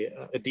basically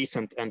a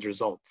decent end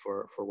result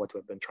for what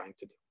we've been trying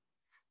to do.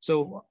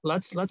 So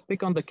let's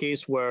pick on the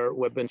case where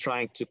we've been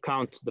trying to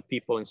count the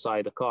people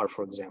inside the car,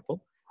 for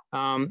example.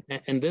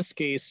 In this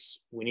case,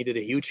 we needed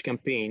a huge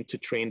campaign to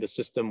train the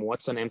system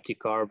what's an empty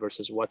car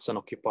versus what's an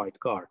occupied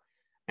car.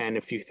 And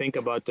if you think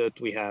about it,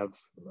 we have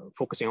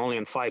focusing only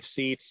on 5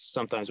 seats.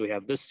 Sometimes we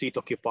have this seat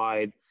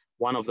occupied,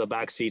 one of the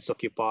back seats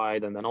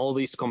occupied, and then all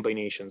these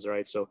combinations,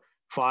 right? So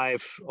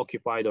 5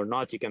 occupied or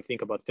not, you can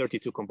think about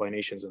 32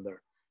 combinations in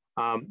there.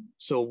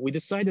 So we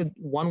decided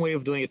one way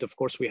of doing it, of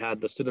course, we had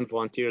the student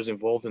volunteers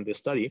involved in this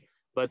study,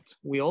 but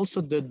we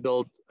also did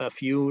build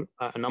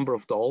a number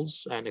of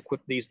dolls and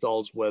equip these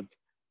dolls with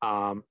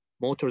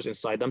motors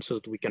inside them so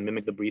that we can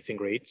mimic the breathing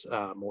rate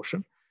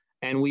motion.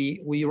 And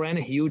we ran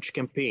a huge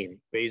campaign,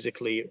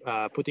 basically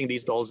putting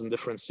these dolls in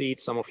different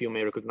seats. Some of you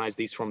may recognize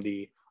these from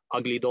the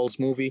Ugly Dolls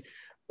movie,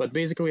 but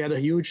basically we had a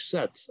huge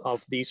set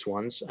of these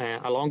ones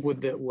along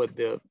with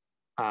the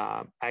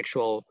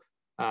actual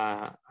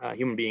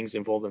human beings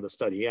involved in the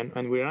study.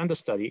 And we ran the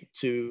study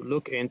to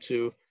look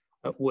into,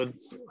 with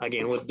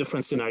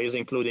different scenarios,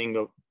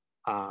 including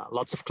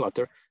lots of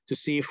clutter, to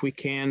see if we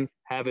can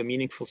have a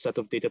meaningful set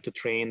of data to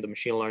train the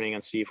machine learning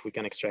and see if we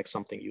can extract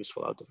something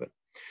useful out of it.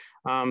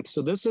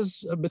 So this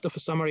is a bit of a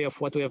summary of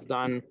what we have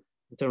done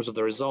in terms of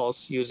the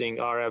results using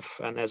RF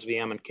and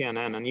SVM and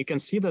KNN. And you can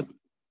see that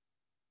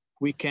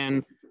we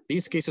can,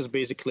 these cases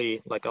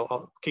basically, like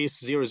case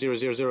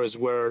 0000 is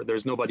where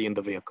there's nobody in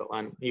the vehicle.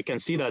 And you can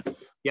see that,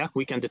 yeah,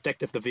 we can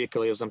detect if the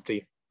vehicle is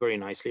empty very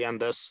nicely. And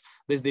this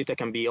data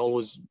can be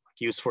always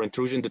used for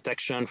intrusion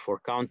detection, for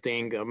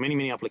counting,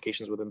 many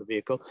applications within the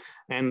vehicle.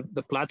 And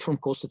the platform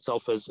cost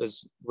itself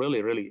is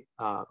really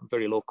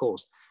very low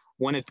cost.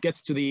 When it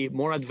gets to the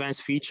more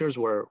advanced features,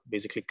 where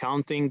basically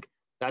counting,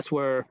 that's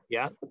where,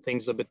 yeah,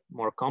 things are a bit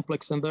more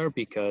complex in there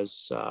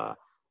because,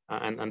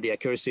 and the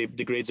accuracy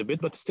degrades a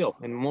bit, but still,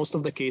 in most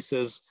of the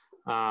cases,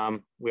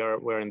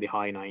 we're in the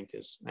high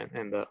 90s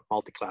and the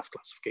multi-class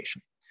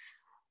classification.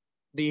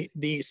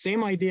 The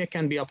same idea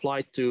can be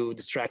applied to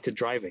distracted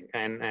driving.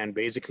 And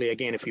basically,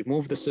 again, if you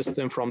move the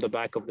system from the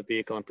back of the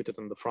vehicle and put it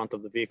in the front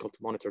of the vehicle to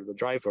monitor the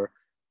driver,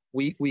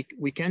 we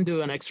can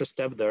do an extra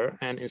step there.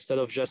 And instead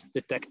of just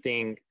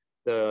detecting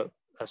a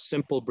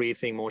simple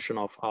breathing motion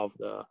of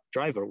the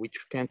driver, we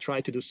can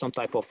try to do some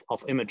type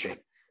of imaging.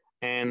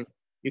 And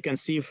you can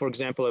see, for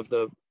example, if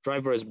the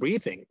driver is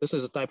breathing, this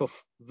is a type of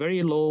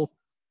very low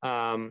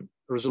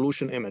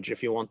resolution image,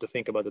 if you want to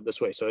think about it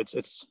this way. So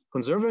it's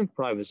conserving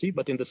privacy,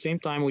 but in the same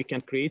time, we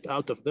can create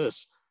out of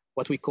this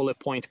what we call a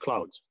point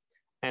cloud.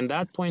 And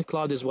that point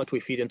cloud is what we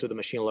feed into the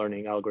machine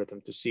learning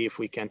algorithm to see if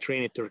we can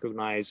train it to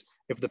recognize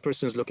if the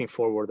person is looking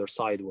forward or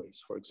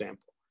sideways, for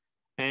example.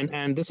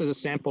 And this is a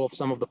sample of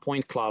some of the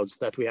point clouds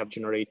that we have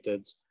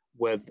generated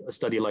with a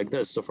study like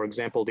this. So for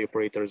example, the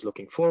operator is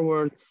looking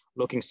forward,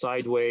 looking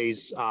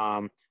sideways,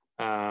 looking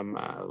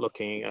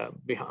at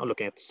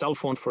the cell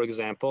phone, for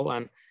example.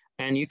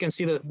 And you can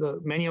see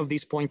that many of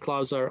these point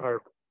clouds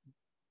are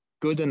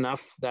good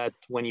enough that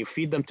when you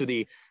feed them to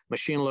the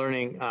machine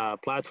learning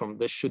platform,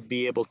 this should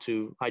be able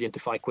to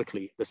identify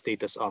quickly the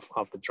status of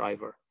the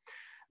driver.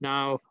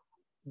 Now,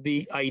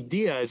 the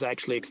idea is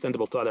actually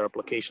extendable to other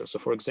applications. So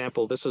for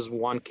example, this is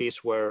one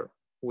case where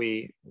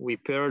we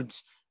paired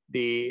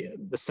the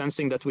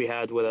sensing that we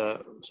had with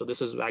so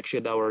this is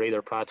actually our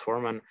radar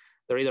platform, and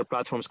the radar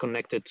platform is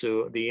connected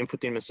to the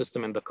infotainment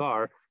system in the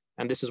car.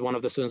 And this is one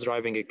of the students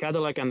driving a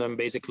Cadillac, and then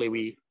basically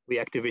we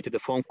activated a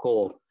phone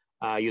call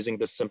using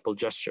this simple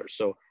gesture.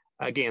 So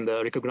again,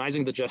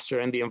 recognizing the gesture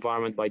in the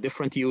environment by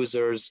different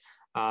users.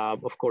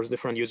 Of course,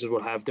 different users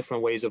will have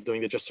different ways of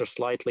doing the gesture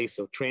slightly.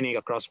 So training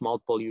across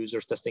multiple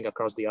users, testing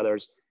across the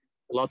others.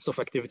 Lots of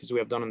activities we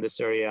have done in this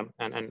area.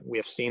 And we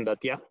have seen that,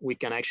 yeah, we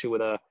can actually,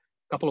 with a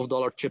couple of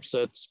dollar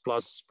chipsets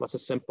plus a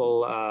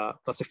simple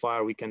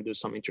classifier, we can do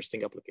some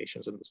interesting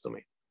applications in this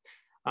domain.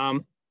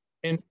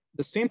 And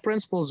the same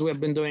principles we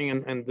have been doing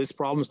and these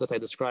problems that I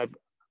described,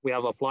 we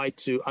have applied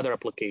to other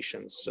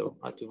applications. So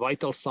to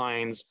vital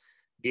signs,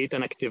 gait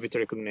and activity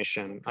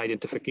recognition,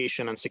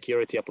 identification and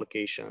security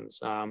applications,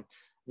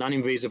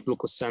 non-invasive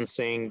glucose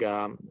sensing,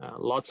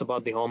 lots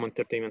about the home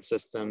entertainment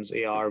systems,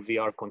 AR,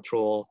 VR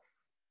control.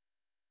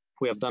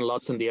 We have done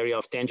lots in the area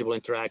of tangible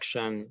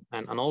interaction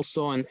and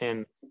also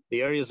in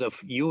the areas of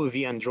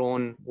UAV and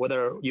drone,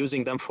 whether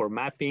using them for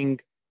mapping,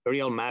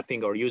 aerial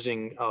mapping,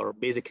 or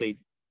basically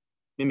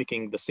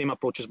mimicking the same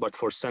approaches, but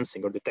for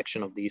sensing or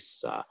detection of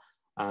these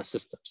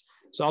systems.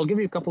 So I'll give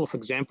you a couple of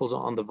examples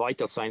on the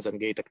vital signs and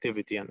gait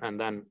activity, and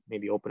then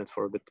maybe open it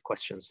for a bit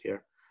questions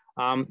here.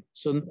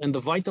 So in the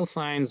vital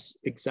signs,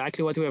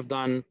 exactly what we have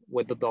done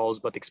with the dolls,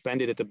 but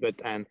expanded it a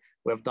bit. And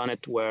we have done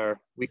it where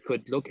we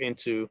could look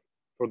into,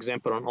 for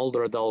example, on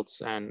older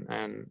adults,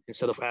 and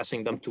instead of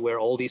asking them to wear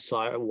all these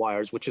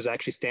wires, which is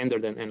actually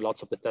standard in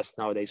lots of the tests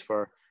nowadays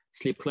for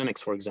sleep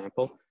clinics, for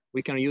example,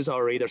 we can use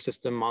our radar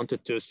system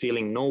mounted to a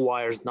ceiling, no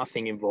wires,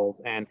 nothing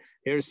involved. And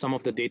here's some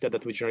of the data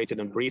that we generated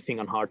on breathing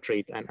and heart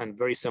rate, and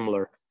very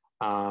similar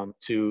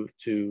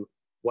to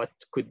what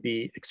could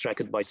be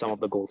extracted by some of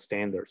the gold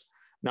standards.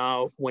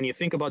 Now, when you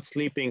think about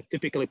sleeping,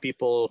 typically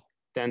people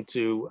tend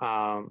to,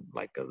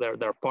 like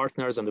their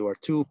partners, and there were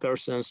two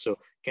persons. So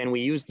can we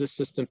use this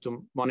system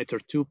to monitor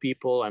two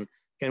people? And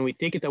can we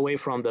take it away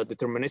from the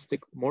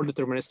more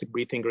deterministic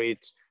breathing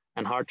rates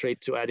and heart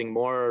rate to adding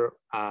more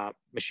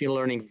machine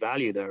learning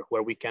value there,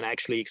 where we can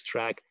actually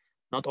extract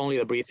not only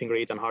the breathing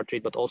rate and heart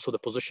rate, but also the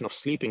position of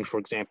sleeping, for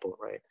example,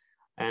 right?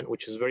 And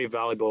which is very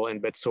valuable in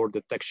bed sore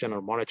detection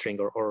or monitoring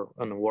or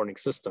on a warning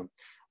system.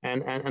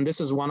 And this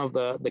is one of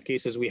the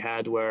cases we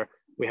had where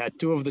we had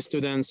two of the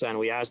students and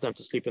we asked them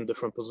to sleep in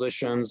different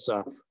positions.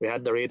 We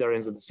had the radar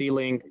in the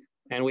ceiling,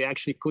 and we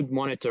actually could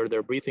monitor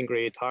their breathing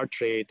rate, heart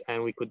rate,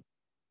 and we could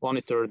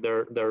monitor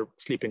their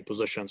sleeping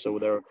position. So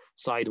they're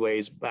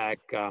sideways, back,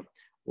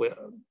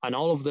 and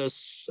all of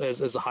this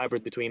is a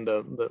hybrid between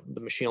the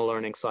machine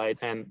learning side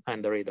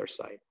and the radar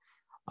side.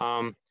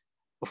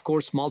 Of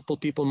course, multiple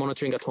people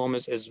monitoring at home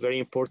is very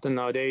important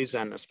nowadays,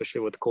 and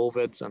especially with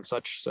COVID and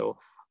such. So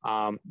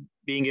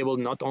being able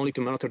not only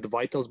to monitor the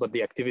vitals, but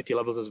the activity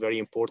levels is very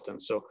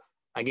important. So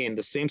again,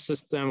 the same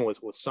system with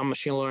some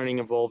machine learning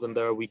involved in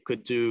there, we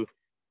could do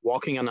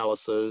walking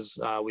analysis.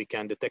 We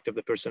can detect if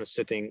the person is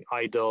sitting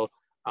idle,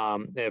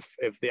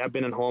 if they have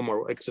been at home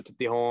or exited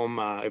the home,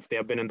 if they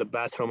have been in the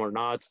bathroom or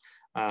not,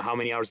 how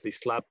many hours they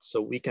slept.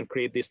 So we can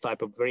create this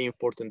type of very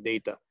important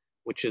data,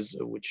 which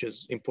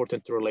is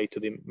important to relate to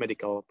the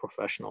medical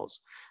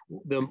professionals.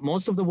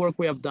 Most of the work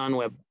we have done,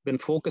 we have been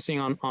focusing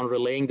on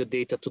relaying the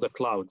data to the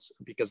clouds,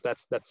 because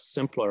that's a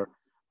simpler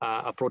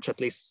approach, at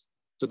least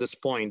to this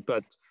point.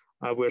 But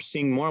we're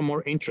seeing more and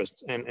more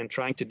interest in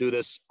trying to do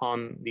this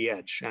on the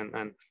edge.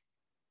 And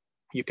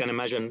you can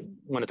imagine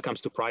when it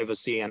comes to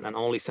privacy and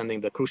only sending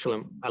the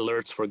crucial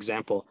alerts, for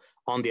example,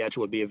 on the edge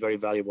would be a very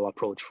valuable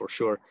approach for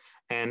sure.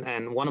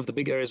 And one of the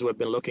big areas we've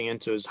been looking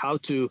into is how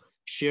to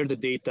share the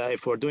data.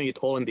 If we're doing it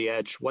all in the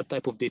edge, what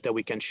type of data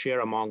we can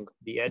share among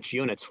the edge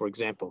units, for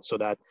example, so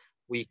that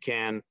we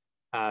can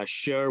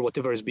share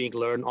whatever is being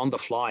learned on the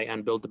fly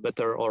and build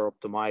better or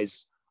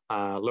optimize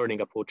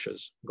learning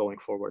approaches going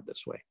forward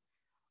this way.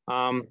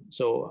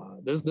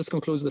 So this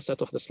concludes the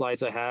set of the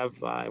slides I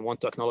have. I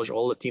want to acknowledge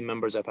all the team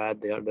members I've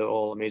had. They're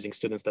all amazing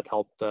students that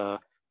helped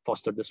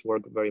foster this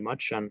work very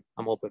much, and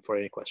I'm open for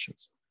any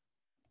questions.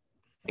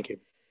 Thank you.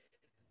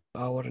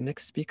 Our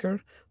next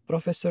speaker,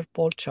 Professor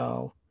Paul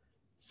Chow.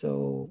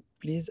 So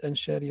please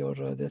unshare your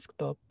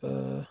desktop,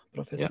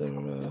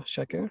 Professor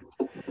Shaker.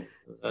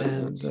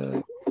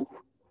 And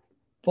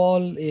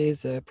Paul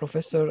is a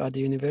professor at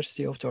the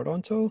University of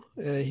Toronto.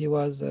 He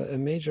was a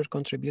major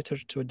contributor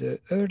to the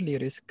early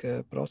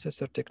RISC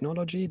processor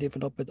technology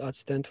developed at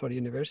Stanford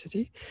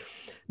University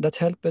that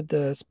helped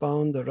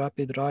spawn the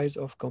rapid rise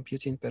of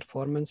computing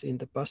performance in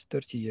the past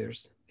 30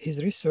 years.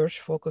 His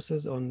research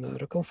focuses on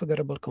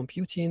reconfigurable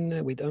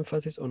computing with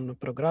emphasis on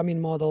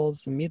programming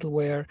models,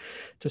 middleware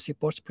to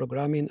support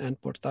programming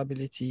and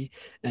portability,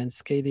 and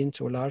scaling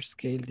to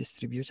large-scale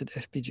distributed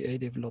FPGA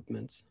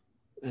developments.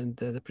 And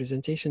the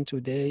presentation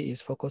today is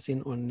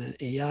focusing on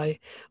AI,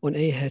 on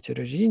a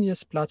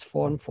heterogeneous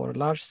platform for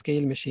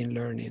large-scale machine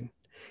learning.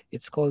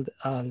 It's called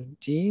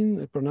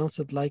Algene,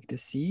 pronounced like the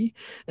C,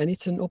 and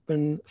it's an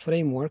open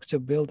framework to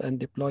build and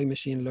deploy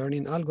machine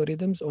learning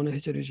algorithms on a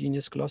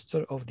heterogeneous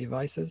cluster of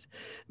devices,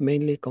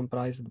 mainly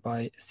comprised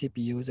by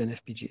CPUs and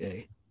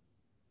FPGA.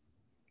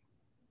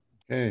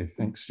 Okay,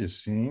 thanks,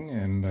 Yassine.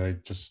 And I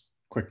just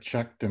quick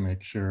check to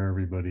make sure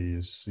everybody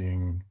is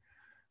seeing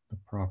the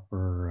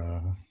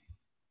proper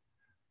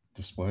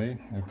display.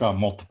 I've got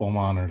multiple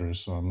monitors,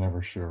 so I'm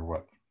never sure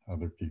what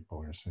other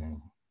people are seeing.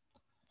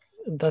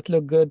 That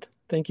looked good.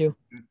 Thank you.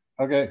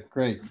 Okay,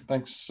 great.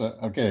 Thanks.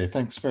 Okay,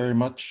 thanks very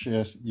much,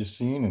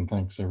 Yassine, and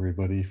thanks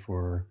everybody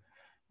for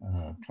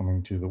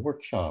coming to the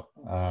workshop.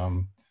 I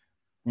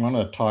want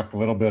to talk a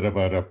little bit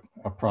about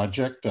a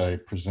project I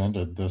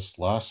presented this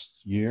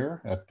last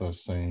year at the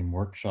same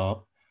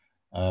workshop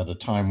at a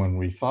time when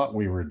we thought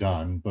we were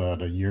done,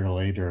 but a year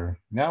later,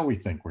 now we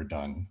think we're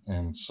done.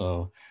 And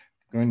so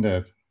I'm going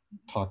to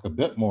talk a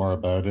bit more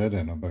about it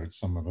and about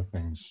some of the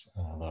things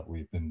that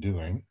we've been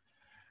doing.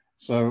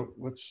 So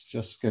let's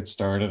just get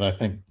started. I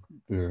think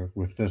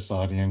with this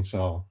audience,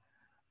 I'll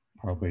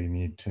probably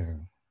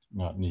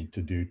not need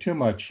to do too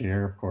much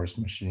here. Of course,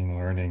 machine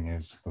learning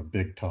is the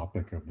big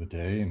topic of the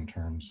day in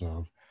terms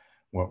of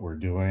what we're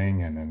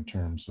doing and in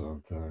terms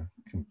of the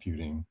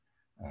computing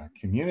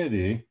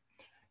community.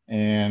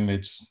 And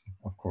it's,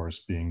 of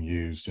course, being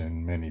used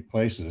in many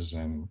places.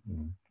 And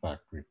in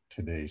fact, we've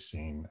today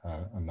seen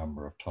a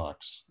number of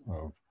talks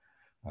of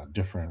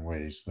different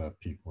ways that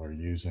people are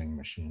using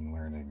machine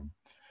learning.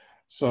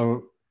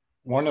 So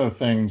one of the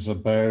things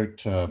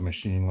about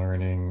machine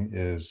learning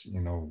is,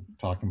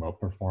 talking about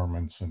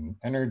performance and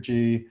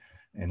energy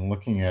and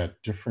looking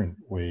at different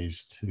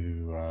ways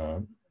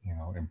to,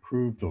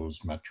 improve those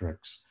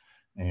metrics.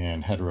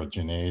 And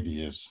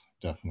heterogeneity is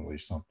definitely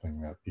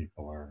something that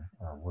people are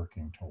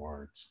working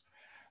towards.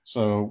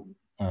 So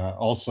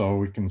also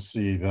we can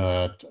see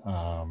that,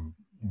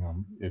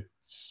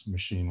 it's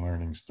machine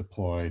learning is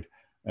deployed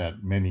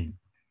at many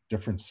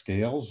different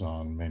scales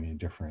on many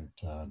different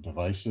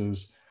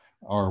devices.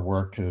 Our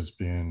work has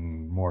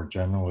been more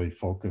generally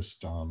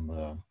focused on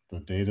the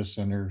data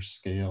center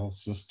scale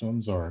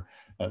systems, or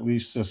at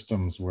least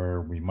systems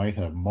where we might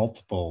have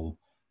multiple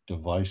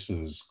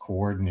devices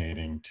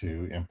coordinating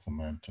to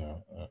implement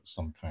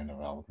some kind of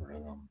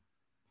algorithm.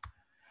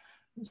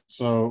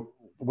 So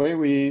the way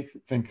we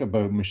think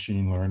about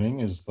machine learning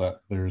is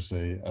that there's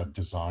a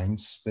design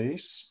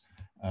space,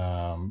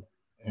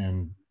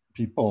 and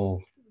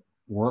people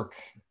work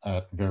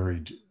at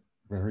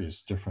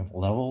various different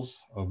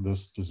levels of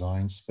this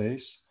design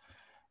space.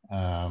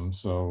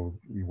 So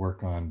we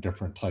work on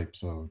different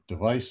types of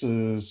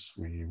devices.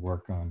 We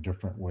work on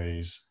different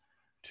ways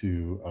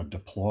to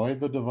deploy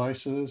the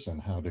devices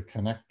and how to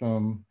connect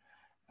them.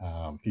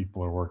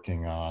 People are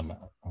working on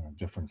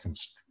different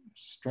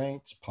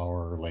constraints,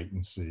 power,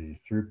 latency,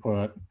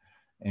 throughput.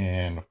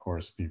 And of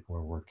course, people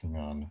are working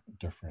on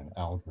different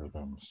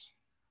algorithms.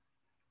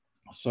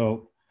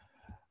 So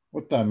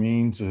what that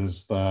means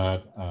is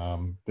that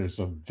there's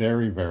a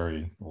very,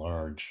 very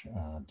large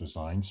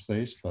design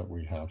space that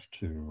we have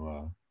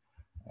to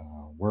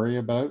worry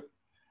about.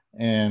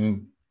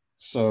 And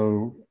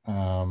so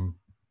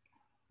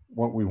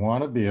what we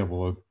want to be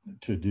able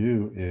to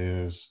do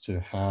is to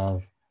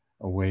have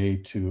a way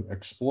to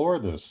explore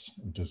this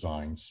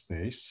design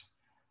space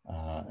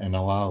and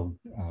allow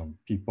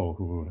people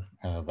who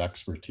have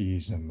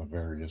expertise in the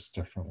various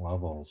different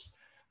levels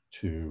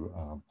to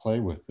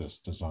play with this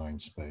design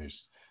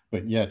space,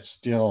 but yet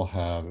still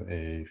have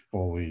a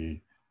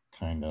fully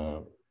kind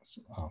of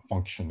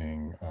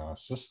functioning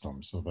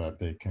system so that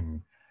they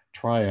can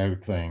try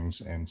out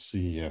things and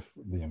see if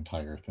the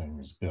entire thing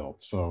is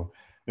built. So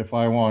if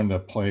I wanted to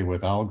play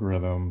with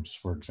algorithms,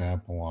 for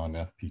example, on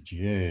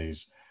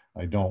FPGAs,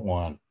 I don't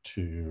want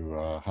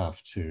to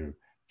have to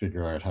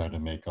figure out how to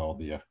make all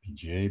the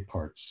FPGA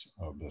parts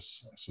of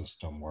this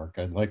system work.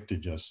 I'd like to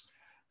just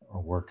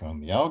work on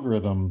the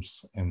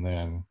algorithms and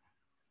then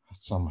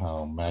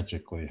somehow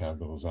magically have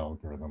those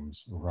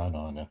algorithms run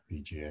on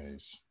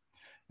FPGAs.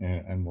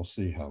 And we'll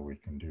see how we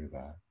can do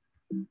that.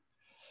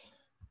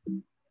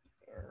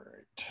 All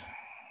right.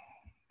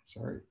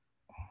 Sorry.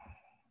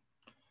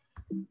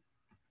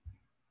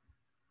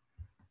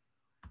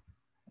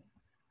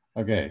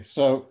 Okay,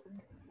 so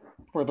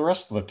for the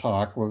rest of the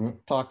talk, we're going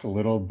to talk a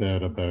little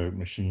bit about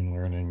machine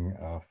learning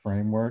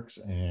frameworks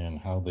and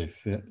how they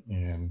fit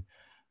in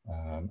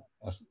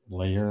a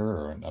layer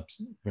or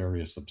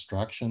various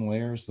abstraction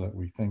layers that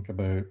we think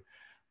about.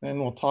 Then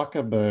we'll talk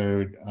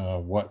about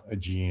what a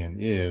Qian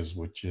is,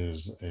 which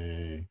is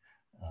a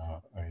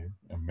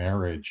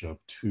marriage of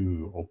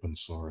two open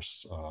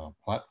source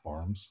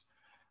platforms.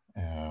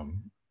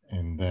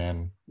 And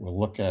then we'll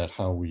look at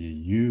how we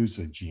use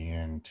a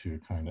Qian to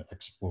kind of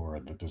explore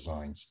the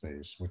design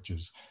space, which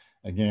is,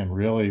 again,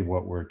 really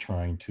what we're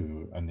trying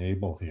to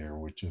enable here,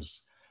 which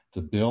is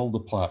to build a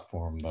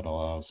platform that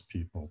allows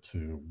people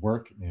to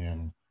work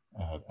in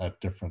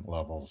at different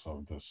levels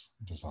of this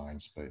design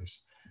space.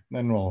 And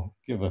then we'll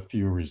give a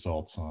few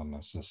results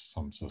on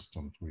some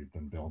systems we've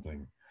been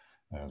building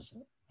as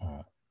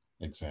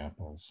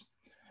examples.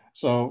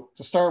 So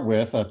to start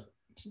with,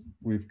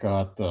 we've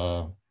got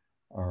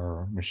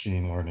our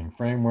machine learning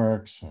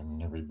frameworks,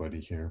 and everybody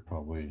here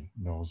probably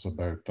knows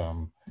about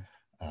them.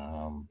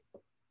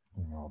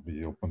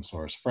 The open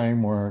source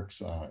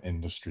frameworks,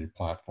 industry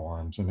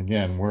platforms. And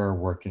again, we're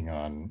working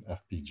on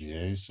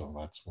FPGAs, so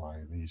that's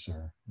why these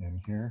are in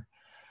here.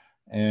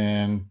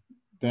 And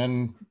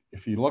then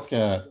if you look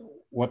at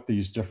what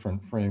these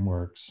different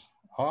frameworks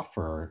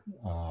offer,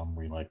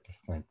 we like to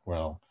think,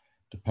 well,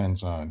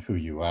 depends on who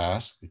you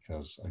ask,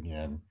 because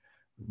again,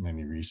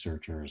 many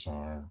researchers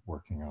are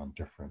working on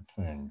different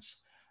things.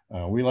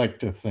 We like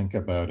to think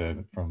about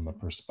it from the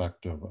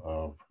perspective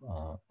of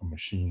a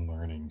machine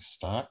learning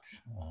stack,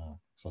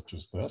 such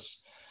as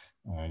this.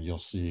 You'll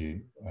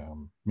see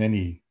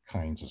many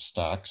kinds of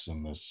stacks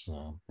in this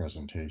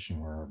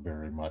presentation. We're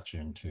very much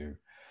into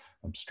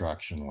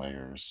abstraction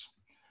layers.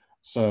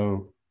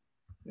 So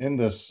in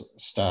this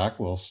stack,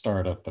 we'll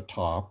start at the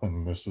top,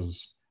 and this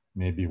is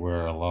maybe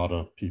where a lot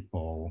of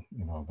people,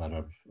 that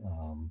have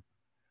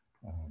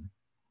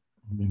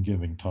been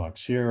giving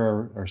talks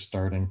here are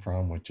starting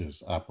from, which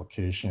is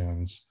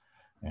applications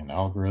and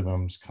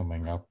algorithms,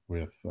 coming up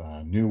with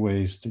new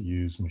ways to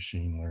use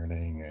machine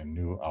learning and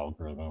new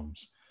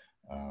algorithms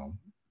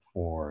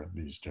for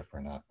these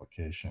different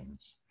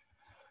applications.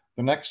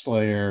 The next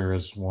layer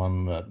is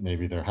one that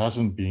maybe there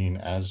hasn't been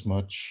as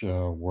much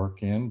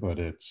work in, but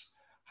it's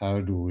how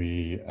do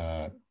we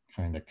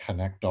kind of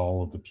connect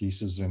all of the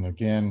pieces. And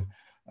again,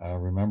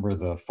 remember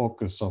the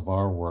focus of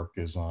our work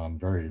is on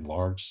very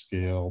large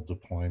scale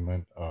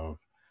deployment of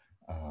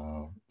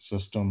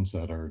systems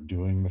that are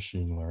doing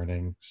machine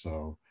learning.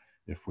 So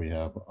if we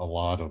have a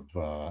lot of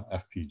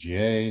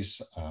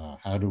FPGAs,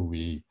 how do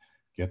we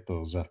get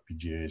those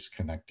FPGAs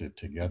connected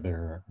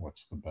together?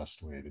 What's the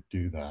best way to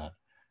do that?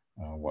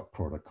 What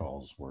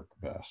protocols work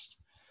best?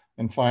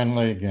 And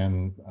finally,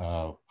 again,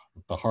 at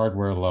the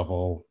hardware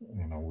level,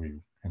 we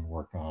can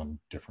work on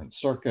different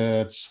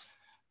circuits.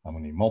 How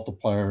many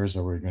multipliers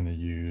are we going to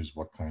use?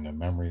 What kind of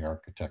memory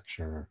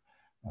architecture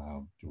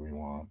do we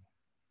want?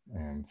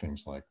 And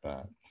things like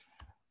that.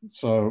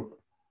 So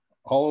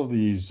all of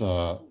these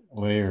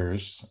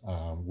layers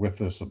with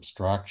this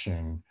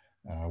abstraction,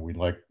 we'd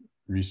like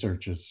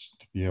researchers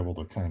to be able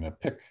to kind of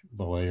pick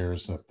the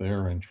layers that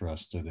they're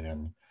interested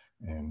in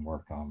and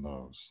work on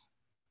those.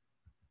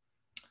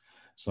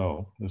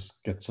 So this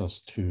gets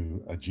us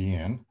to a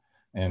Qian.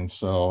 And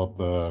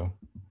so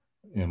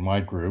in my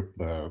group,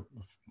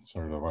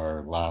 sort of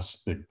our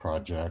last big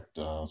project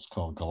is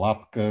called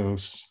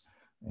Galapagos,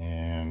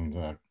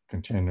 and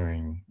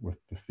continuing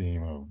with the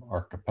theme of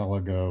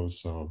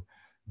archipelagos. So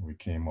we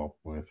came up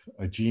with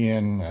a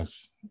Qian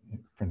as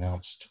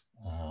pronounced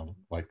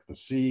like the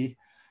sea,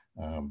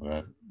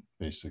 but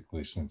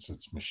basically since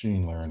it's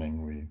machine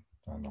learning, we've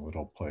done a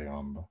little play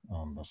on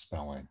the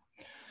spelling.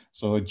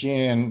 So a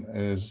Qian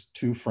is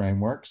two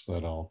frameworks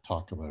that I'll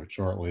talk about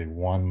shortly.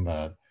 One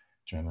that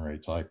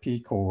generates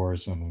IP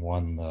cores and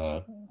one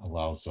that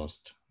allows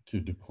us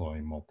to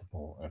deploy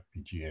multiple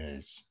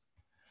FPGAs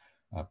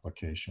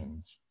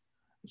applications.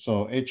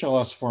 So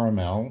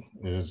HLS4ML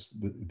is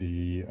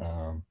the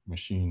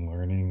machine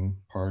learning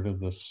part of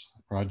this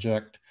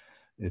project.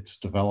 It's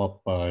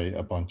developed by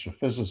a bunch of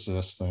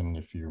physicists, and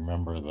if you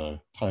remember the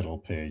title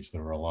page,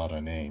 there were a lot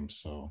of names.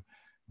 So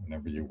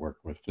whenever you work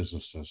with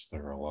physicists,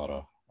 there are a lot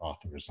of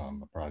authors on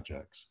the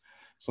projects.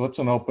 So it's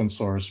an open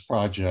source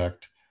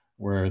project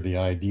where the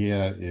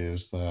idea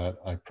is that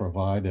I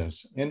provide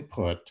as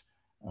input,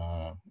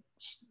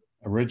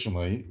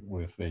 originally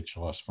with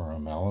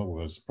HLS4ML, it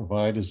was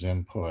provide as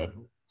input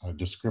a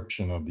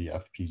description of the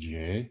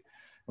FPGA,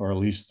 or at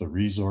least the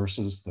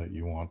resources that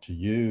you want to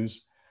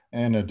use,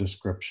 and a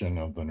description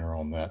of the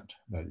neural net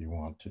that you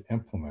want to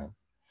implement.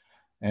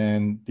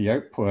 And the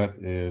output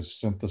is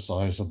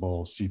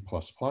synthesizable C++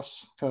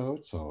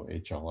 code, so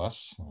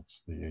HLS,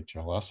 that's the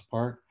HLS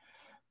part,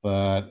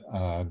 that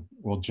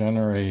will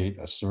generate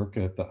a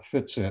circuit that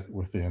fits it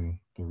within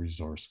the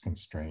resource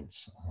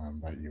constraints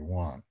that you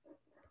want.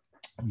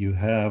 You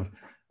have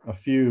a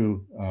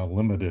few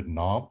limited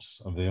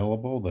knobs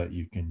available that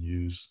you can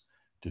use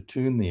to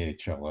tune the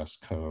HLS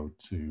code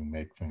to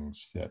make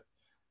things fit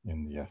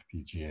in the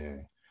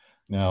FPGA.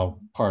 Now,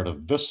 part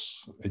of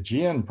this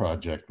Qian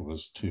project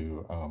was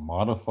to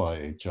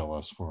modify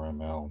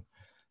HLS4ML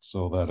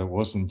so that it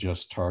wasn't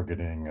just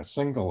targeting a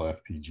single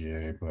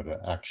FPGA, but it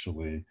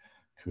actually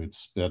could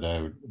spit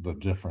out the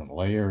different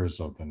layers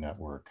of the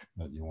network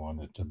that you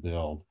wanted to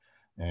build.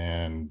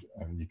 And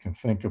you can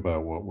think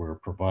about what we're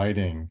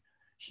providing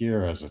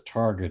here as a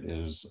target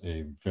is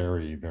a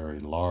very, very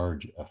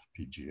large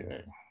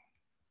FPGA.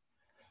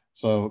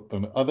 So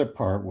the other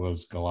part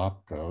was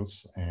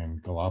Galapagos,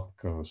 and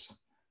Galapagos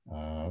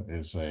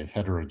is a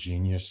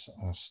heterogeneous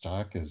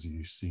stack, as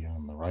you see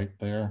on the right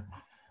there.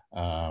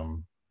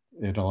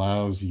 It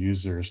allows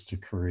users to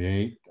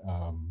create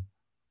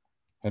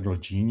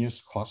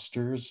heterogeneous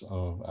clusters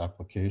of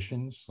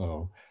applications.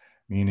 So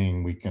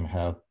meaning we can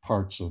have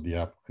parts of the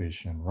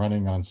application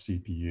running on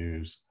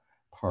CPUs,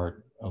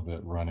 part of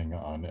it running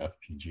on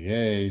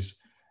FPGAs,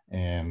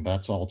 and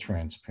that's all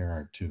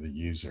transparent to the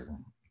user.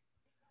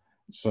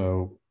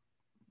 So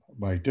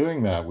by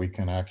doing that, we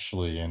can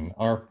actually, in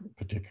our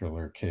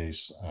particular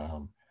case,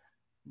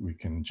 we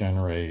can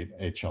generate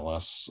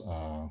HLS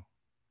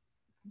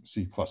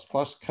C++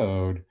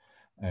 code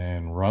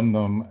and run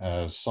them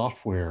as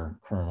software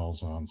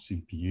kernels on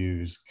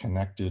CPUs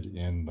connected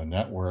in the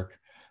network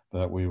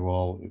that we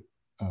will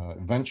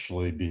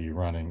eventually be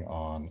running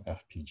on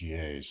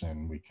FPGAs.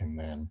 And we can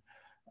then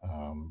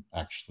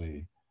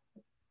actually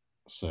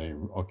say,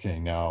 okay,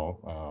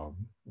 now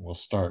we'll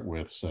start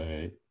with,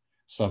 say,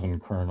 7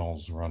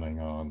 kernels running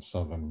on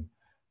 7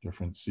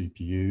 different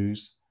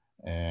CPUs,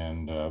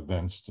 and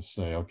then to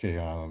say, okay,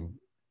 on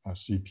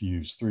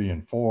CPUs 3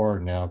 and 4,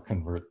 now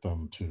convert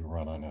them to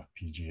run on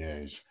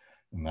FPGAs,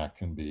 and that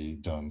can be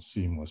done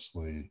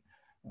seamlessly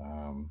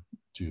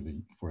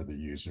for the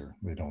user.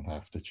 They don't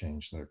have to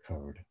change their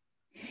code.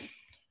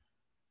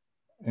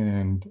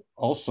 And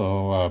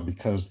also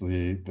because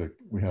we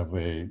have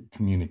a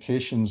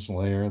communications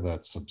layer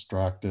that's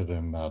abstracted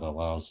and that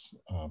allows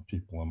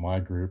people in my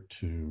group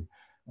to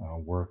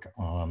work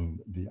on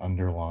the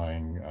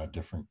underlying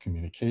different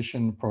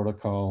communication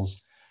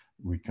protocols.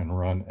 We can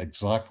run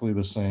exactly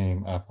the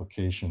same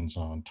applications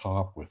on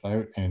top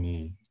without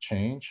any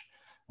change.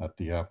 At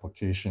the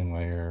application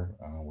layer,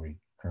 we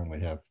currently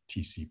have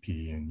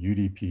TCP and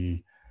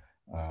UDP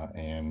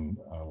and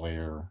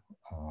layer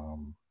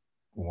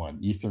 1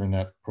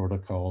 Ethernet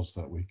protocols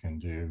that we can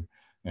do.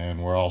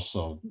 And we're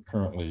also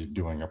currently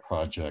doing a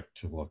project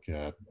to look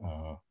at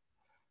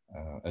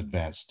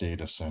advanced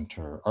data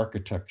center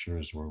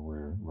architectures where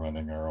we're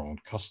running our own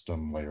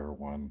custom layer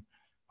 1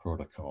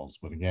 protocols.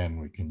 But again,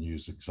 we can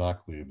use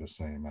exactly the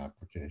same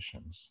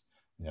applications.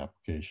 The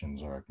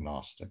applications are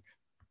agnostic.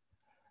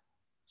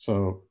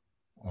 So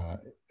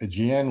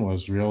Qian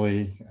was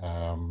really,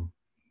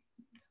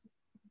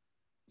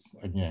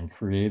 again,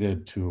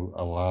 created to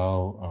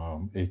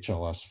allow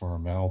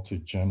HLS4ML to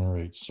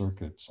generate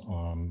circuits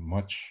on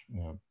much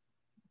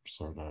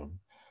sort of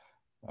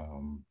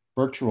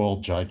virtual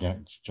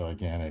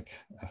gigantic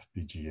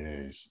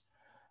FPGAs.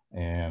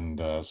 And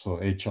so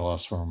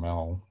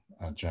HLS4ML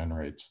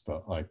generates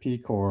the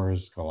IP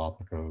cores.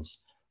 Galapagos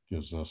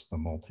gives us the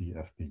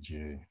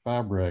multi-FPGA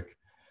fabric.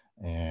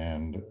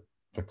 And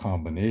the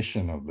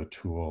combination of the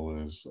tool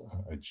is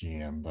a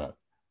GM that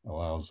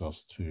allows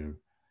us to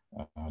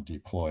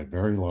deploy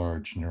very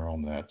large neural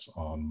nets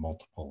on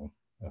multiple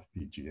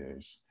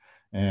FPGAs.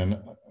 And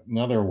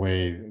another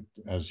way,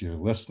 as you're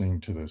listening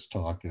to this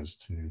talk, is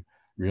to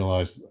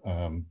realize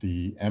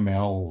the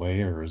ML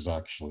layer is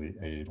actually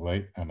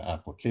an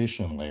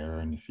application layer.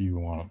 And if you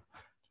want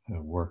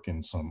to work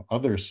in some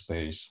other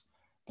space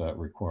that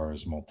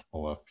requires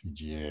multiple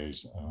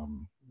FPGAs,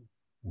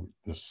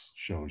 this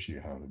shows you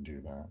how to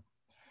do that.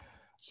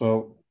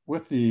 So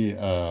with the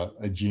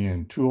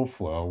Qian tool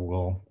flow,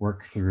 we'll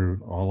work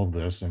through all of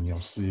this and you'll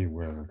see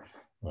where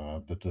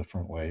the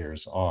different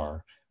layers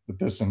are. But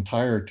this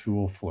entire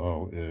tool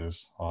flow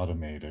is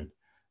automated,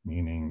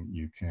 meaning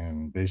you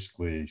can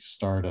basically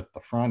start at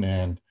the front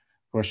end,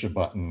 push a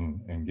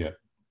button and get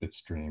bit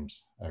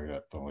streams out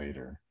at the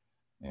later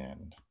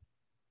end.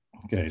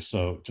 Okay,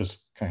 so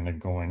just kind of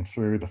going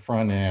through the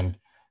front end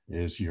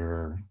is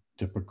your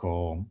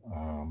typical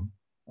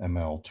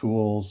ML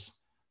tools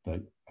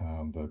that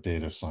the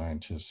data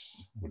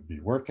scientists would be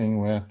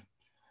working with.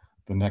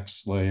 The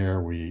next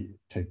layer, we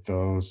take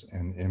those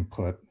and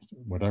input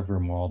whatever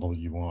model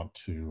you want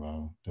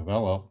to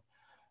develop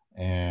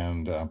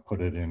and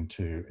put it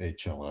into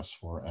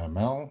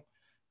HLS4ML,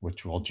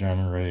 which will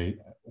generate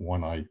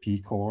 1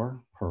 IP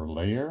core per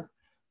layer,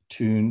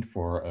 tuned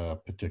for a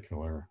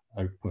particular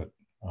output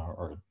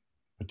or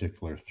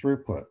particular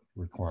throughput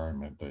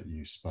requirement that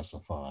you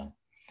specify.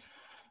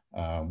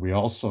 We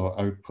also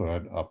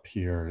output up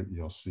here,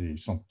 you'll see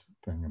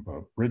something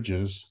about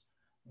bridges,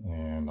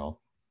 and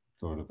I'll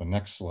go to the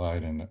next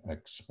slide and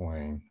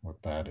explain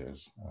what that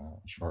is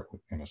shortly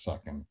in a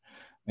second.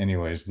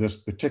 Anyways, this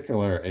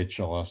particular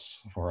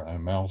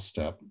HLS4ML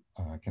step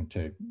can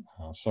take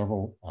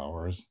several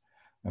hours,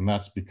 and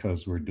that's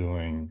because we're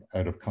doing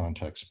out of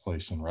context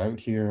place and route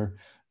here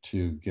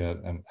to get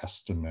an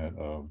estimate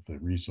of the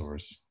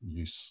resource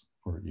use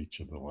for each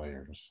of the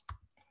layers.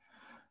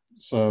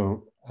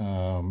 So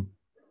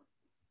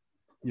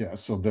yeah,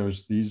 so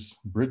there's these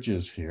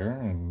bridges here,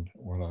 and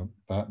what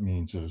that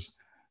means is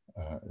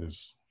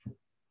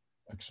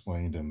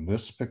explained in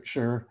this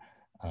picture.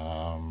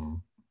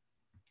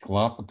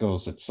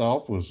 Galapagos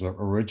itself was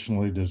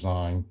originally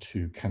designed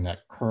to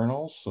connect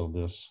kernels. So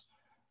this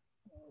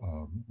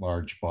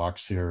large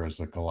box here is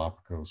a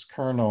Galapagos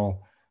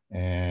kernel,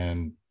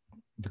 and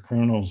the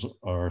kernels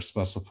are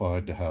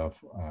specified to have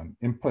an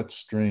input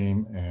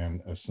stream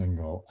and a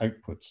single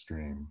output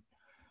stream.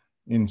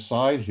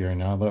 Inside here,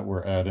 now that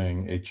we're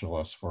adding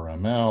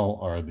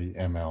HLS4ML, are the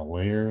ML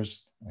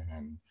layers.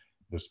 And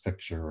this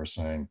picture we're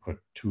saying put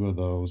 2 of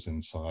those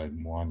inside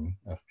 1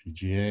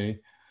 FPGA.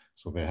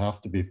 So they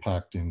have to be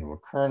packed into a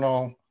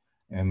kernel.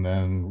 And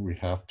then we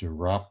have to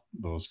wrap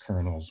those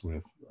kernels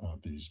with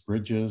these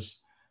bridges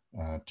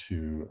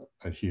to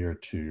adhere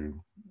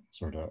to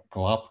sort of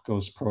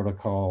Galapagos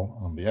protocol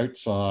on the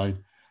outside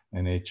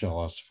and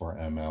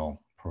HLS4ML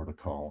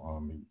protocol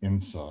on the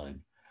inside.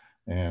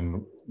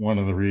 And one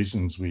of the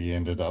reasons we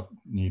ended up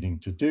needing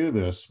to do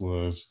this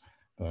was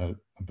that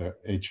the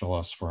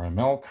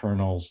HLS4ML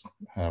kernels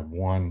have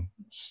 1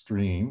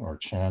 stream or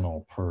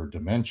channel per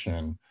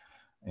dimension.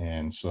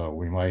 And so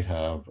we might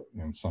have,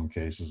 in some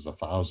cases,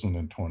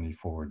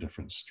 1,024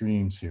 different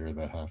streams here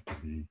that have to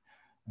be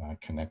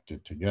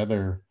connected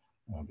together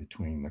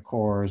between the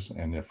cores.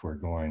 And if we're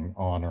going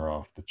on or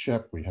off the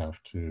chip, we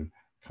have to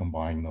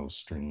combine those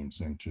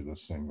streams into the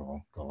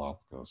single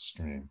Galapagos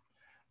stream.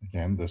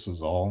 Again, this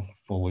is all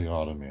fully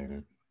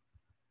automated.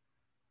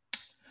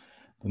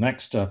 The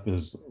next step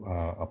is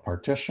a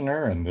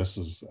partitioner, and this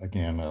is,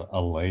 again, a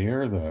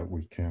layer that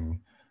we can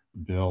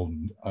build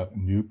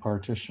new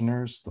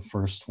partitioners. The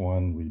first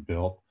one we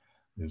built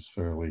is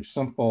fairly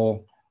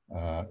simple.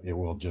 It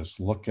will just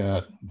look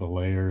at the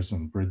layers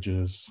and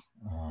bridges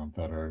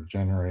that are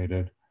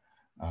generated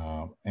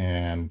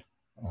and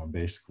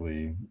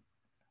basically,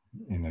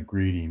 in a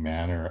greedy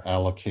manner,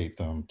 allocate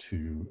them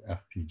to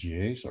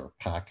FPGAs or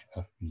pack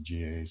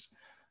FPGAs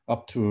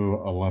up to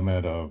a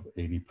limit of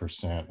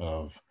 80%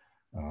 of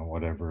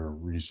whatever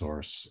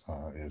resource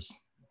is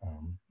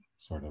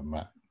sort of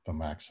the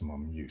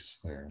maximum use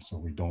there. So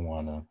we don't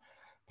want to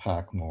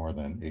pack more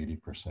than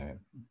 80%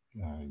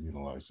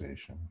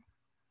 utilization.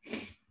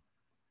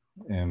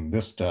 And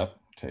this step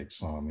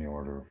takes on the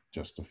order of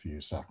just a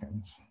few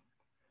seconds.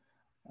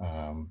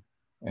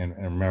 And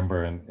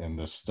remember, in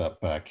this step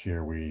back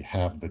here, we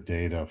have the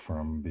data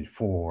from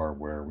before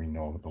where we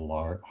know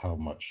how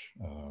much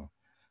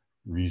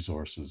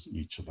resources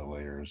each of the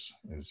layers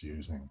is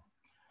using.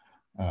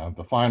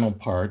 The final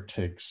part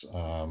takes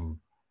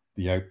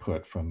the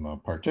output from the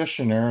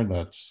partitioner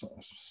that's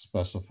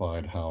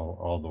specified how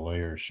all the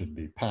layers should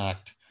be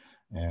packed,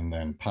 and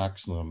then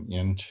packs them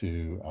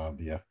into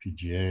the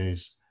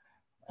FPGAs,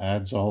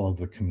 adds all of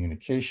the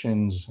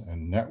communications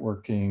and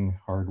networking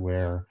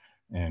hardware,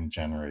 and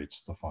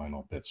generates the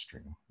final bit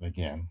stream.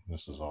 Again,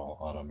 this is all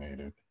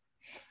automated.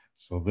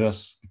 So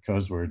this,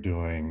 because we're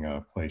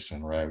doing place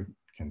and route,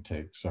 can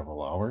take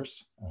several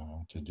hours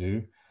to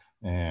do.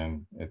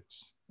 And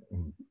it's,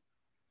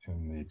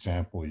 in the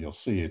example you'll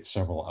see, it's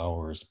several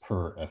hours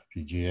per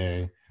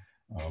FPGA,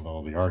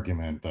 although the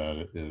argument that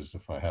it is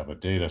if I have a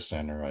data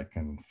center, I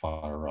can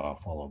fire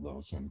off all of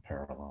those in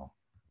parallel.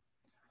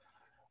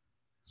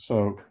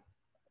 So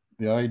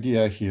the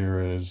idea here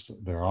is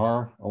there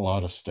are a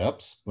lot of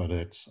steps, but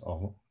it's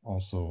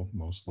also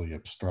mostly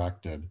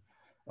abstracted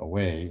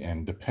away.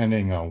 And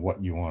depending on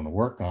what you want to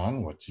work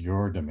on, what's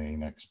your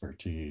domain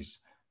expertise,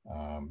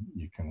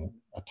 you can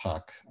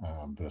attack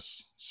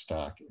this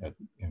stack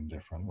in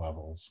different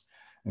levels.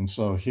 And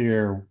so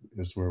here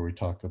is where we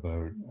talk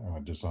about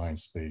design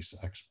space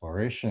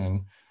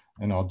exploration.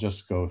 And I'll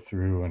just go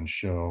through and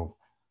show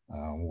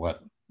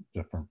what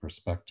different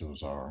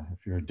perspectives are.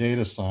 If you're a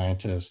data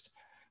scientist,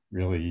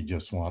 really you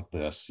just want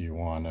this. You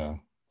want to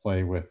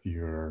play with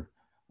your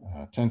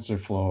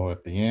TensorFlow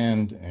at the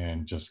end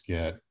and just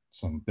get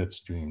some bit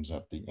streams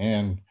at the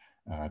end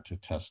to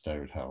test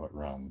out how it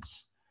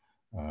runs.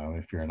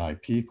 If you're an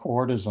IP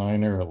core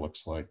designer, it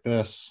looks like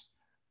this.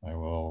 I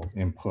will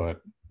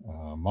input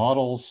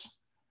models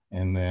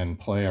and then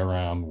play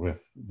around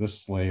with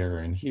this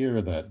layer in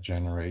here that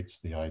generates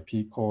the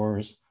IP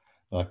cores.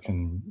 That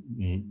can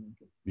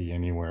be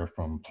anywhere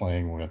from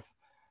playing with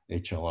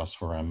HLS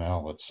for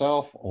ML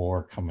itself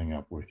or coming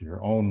up with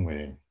your own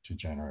way to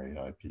generate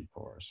IP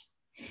cores.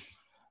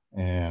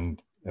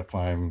 And if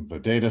I'm the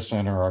data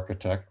center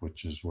architect,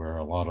 which is where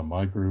a lot of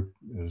my group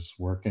is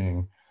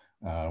working,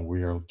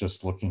 we are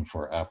just looking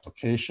for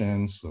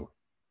applications. So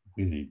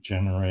we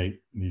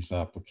generate these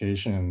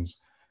applications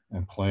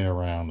and play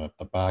around at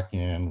the back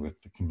end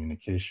with the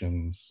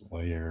communications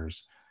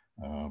layers,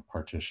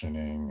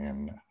 partitioning,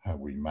 and how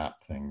we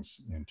map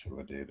things into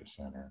a data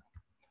center.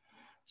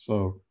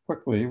 So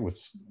quickly, with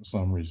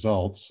some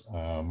results,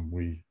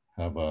 we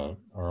have our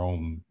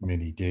own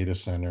mini data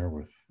center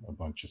with a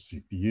bunch of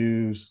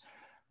CPUs.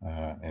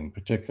 In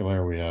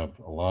particular, we have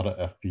a lot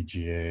of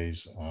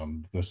FPGAs.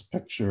 This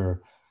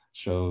picture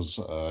shows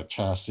a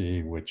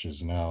chassis which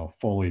is now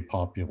fully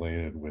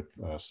populated with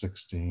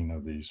 16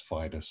 of these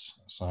FIDUS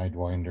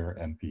Sidewinder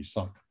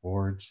MP-SUC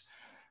boards,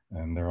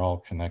 and they're all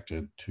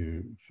connected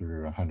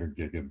through 100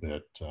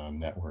 gigabit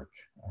network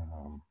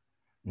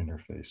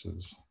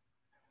interfaces.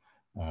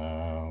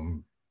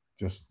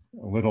 Just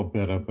a little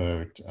bit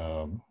about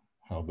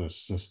how this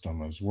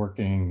system is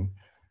working.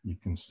 You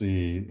can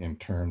see in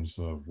terms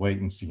of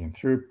latency and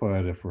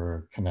throughput, if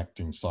we're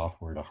connecting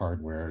software to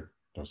hardware, it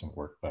doesn't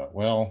work that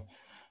well.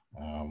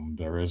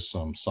 There is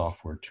some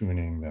software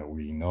tuning that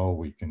we know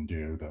we can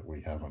do that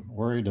we haven't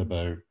worried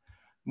about.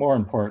 More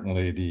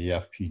importantly, the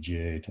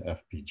FPGA to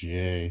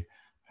FPGA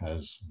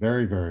has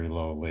very, very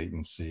low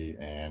latency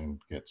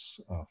and gets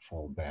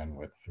full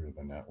bandwidth through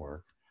the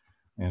network.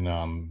 And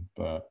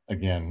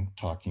again,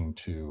 talking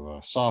to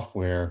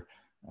software,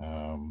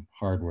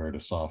 hardware to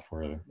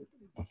software,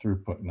 the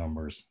throughput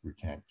numbers we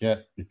can't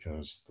get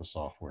because the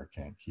software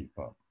can't keep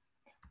up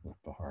with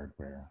the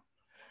hardware.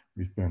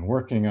 We've been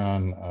working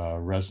on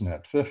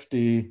ResNet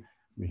 50.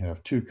 We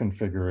have 2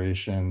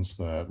 configurations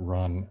that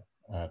run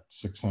at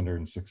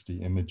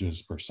 660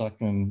 images per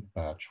second,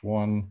 batch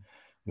 1.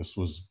 This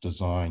was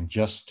designed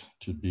just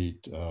to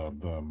beat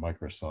the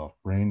Microsoft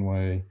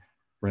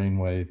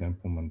Brainwave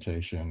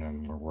implementation,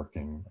 and we're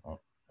working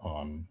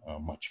on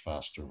much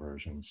faster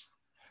versions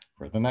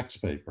for the next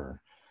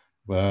paper.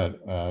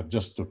 But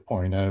just to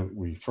point out,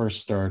 we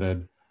first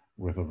started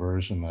with a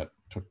version that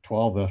took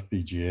 12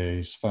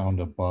 FPGAs, found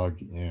a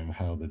bug in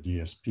how the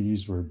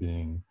DSPs were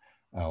being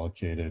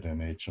allocated in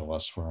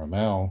HLS for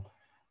ML,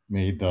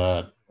 made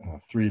that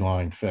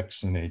 3-line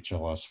fix in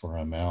HLS for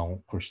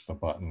ML, push the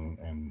button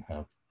and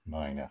have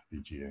 9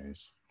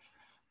 FPGAs.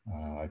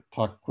 I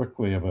talked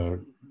quickly about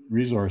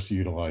resource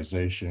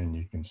utilization.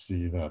 You can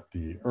see that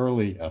the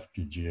early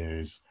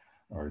FPGAs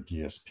are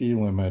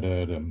DSP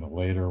limited, and the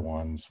later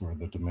ones where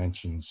the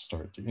dimensions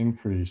start to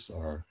increase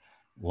are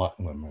LUT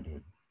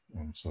limited.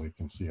 And so you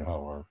can see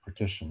how our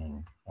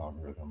partitioning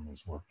algorithm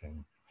is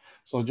working.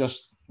 So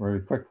just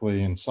very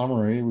quickly, in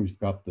summary, we've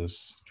got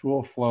this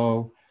tool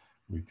flow.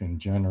 We can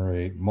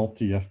generate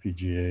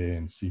multi-FPGA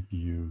and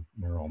CPU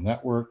neural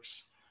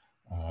networks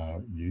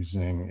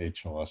using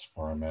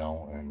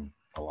HLS4ML and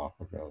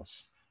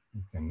Galapagos.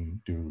 You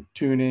can do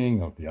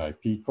tuning of the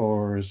IP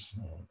cores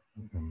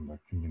and the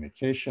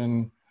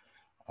communication.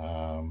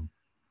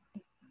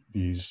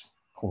 These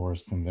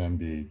cores can then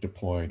be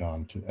deployed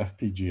onto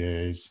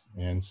FPGAs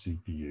and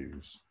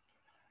CPUs.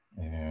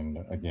 And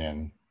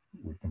again,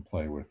 we can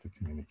play with the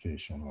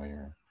communication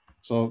layer.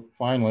 So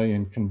finally,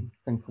 in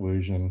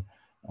conclusion,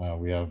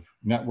 we have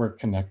network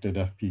connected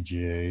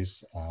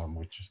FPGAs,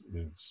 which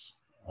is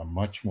a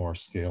much more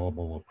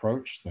scalable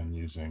approach than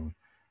using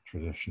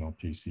traditional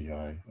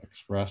PCI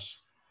Express.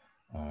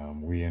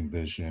 We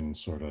envision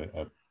sort of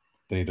at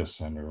data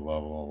center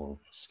level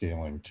of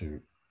scaling to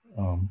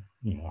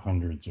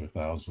hundreds or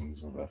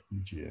thousands of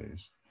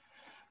FPGAs.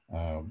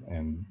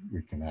 And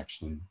we can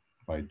actually,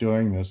 by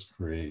doing this,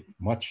 create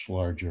much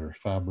larger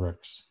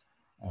fabrics,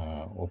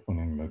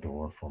 opening the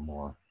door for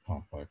more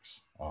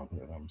complex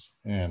algorithms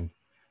and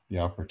the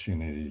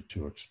opportunity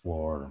to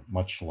explore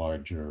much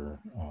larger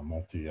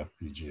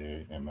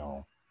multi-FPGA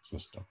ML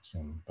systems.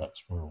 And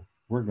that's where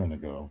we're going to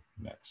go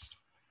next.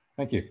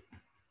 Thank you.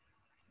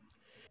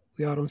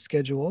 We are on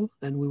schedule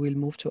and we will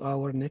move to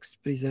our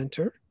next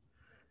presenter,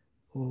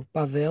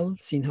 Pavel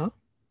Sinha.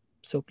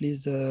 So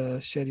please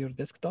share your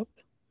desktop.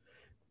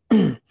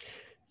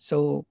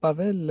 So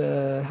Pavel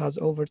has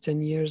over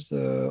 10 years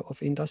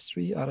of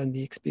industry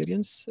R&D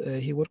experience.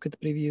 He worked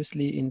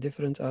previously in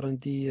different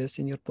R&D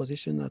senior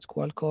positions at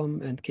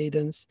Qualcomm and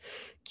Cadence.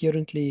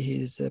 Currently,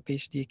 he is a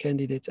PhD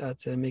candidate at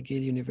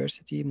McGill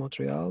University,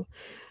 Montreal,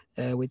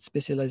 with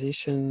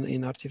specialization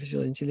in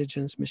artificial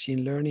intelligence,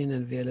 machine learning,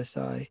 and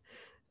VLSI.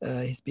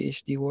 His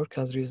PhD work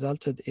has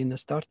resulted in a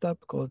startup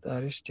called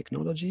Aarish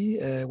Technology,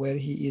 where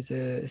he is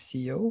a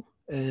CEO,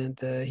 and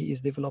he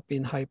is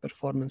developing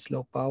high-performance,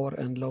 low-power,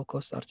 and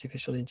low-cost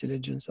artificial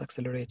intelligence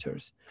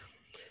accelerators.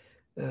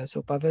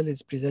 So Pavel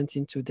is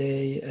presenting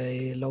today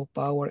a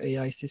low-power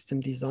AI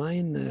system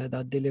design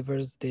that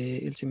delivers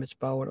the ultimate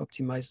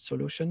power-optimized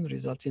solution,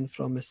 resulting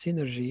from a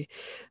synergy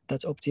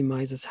that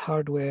optimizes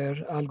hardware,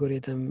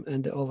 algorithm,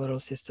 and the overall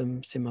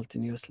system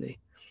simultaneously.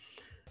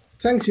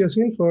 Thanks,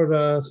 Yassine,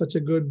 for such a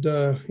good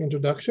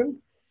introduction.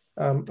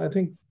 I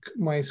think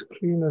my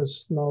screen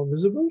is now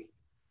visible.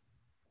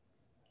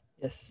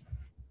 Yes.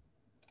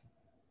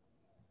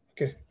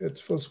 Okay, it's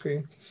full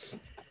screen.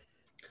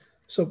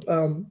 So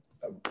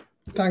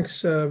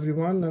thanks,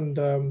 everyone,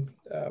 and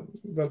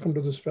welcome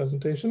to this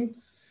presentation.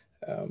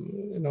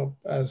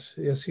 As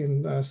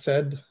Yassine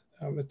said,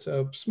 it's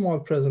a small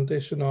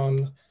presentation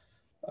on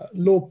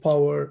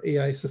low-power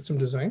AI system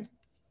design.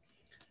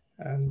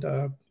 And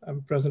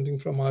I'm presenting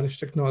from Aarish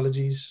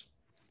Technologies.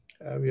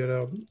 We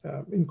are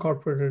an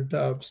incorporated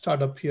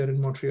startup here in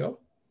Montreal.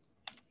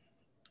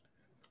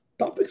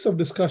 Topics of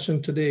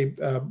discussion today,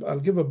 I'll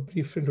give a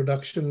brief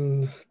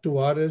introduction to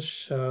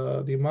Aarish,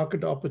 the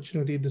market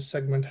opportunity this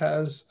segment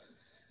has,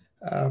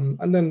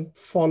 and then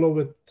follow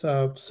with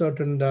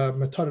certain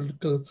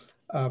methodical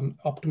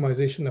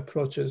optimization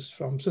approaches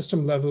from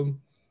system level,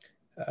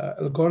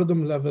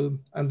 algorithm level,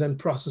 and then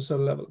processor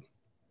level.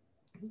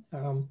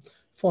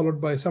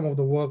 Followed by some of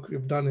the work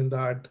we've done in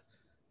that,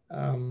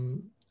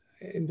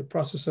 in the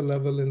processor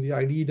level, in the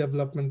IDE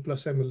development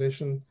plus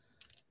emulation,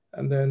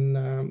 and then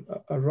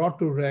a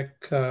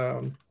raw-to-rec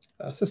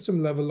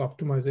system level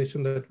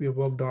optimization that we have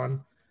worked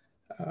on.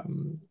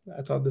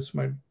 I thought this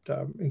might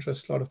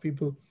interest a lot of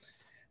people,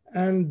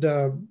 and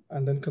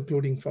then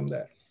concluding from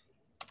there.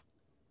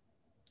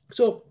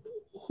 So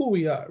who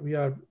we are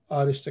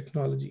Aarish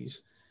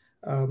Technologies.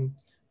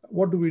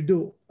 What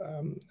do?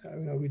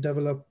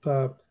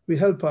 We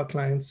help our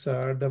clients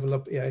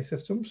develop AI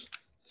systems,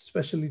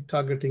 especially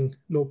targeting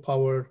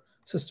low-power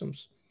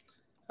systems.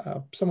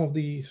 Some of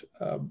the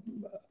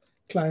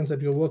clients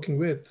that we're working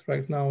with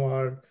right now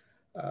are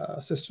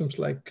systems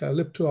like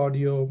Lip2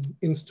 audio,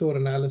 in-store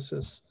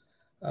analysis,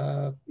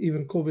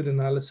 even COVID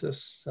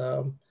analysis,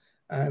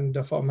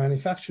 and for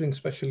manufacturing,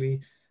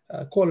 especially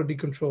quality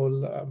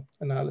control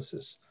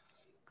analysis.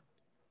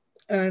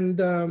 And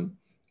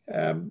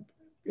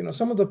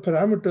some of the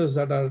parameters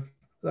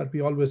that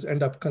we always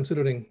end up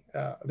considering,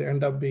 they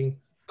end up being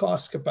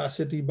cost,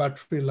 capacity,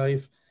 battery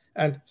life,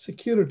 and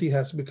security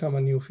has become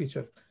a new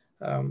feature.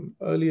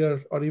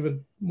 Earlier, or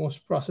even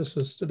most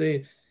processors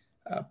today,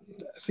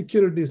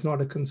 security is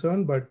not a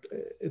concern, but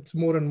it's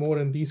more and more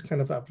in these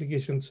kind of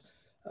applications,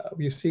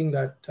 we're seeing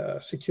that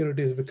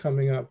security is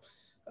becoming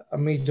a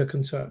major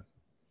concern.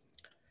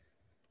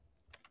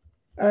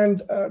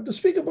 And to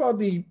speak about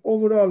the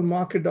overall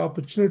market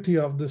opportunity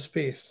of this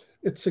space,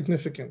 it's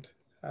significant.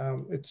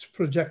 It's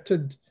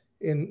projected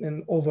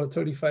in over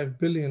 35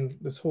 billion,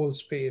 this whole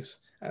space.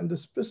 And the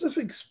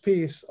specific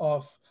space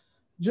of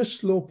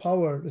just low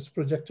power is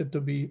projected to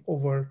be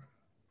over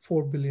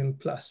 4 billion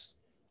plus.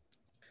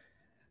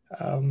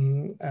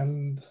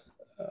 And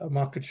a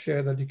market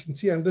share that you can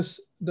see, and this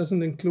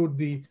doesn't include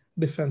the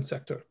defense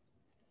sector.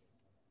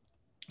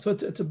 So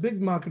it's a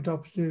big market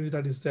opportunity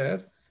that is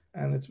there,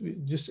 and it's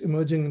just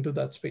emerging into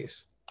that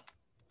space.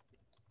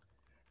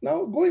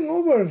 Now, going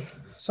over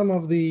some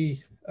of the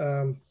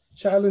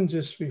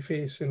challenges we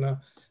face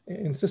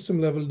in system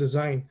level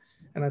design,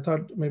 And I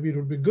thought maybe it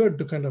would be good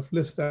to kind of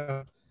list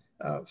them.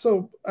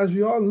 So as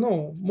we all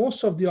know,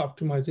 most of the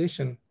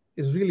optimization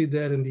is really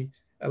there in the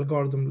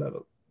algorithm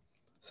level.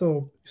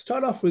 So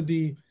start off with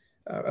the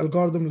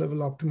algorithm level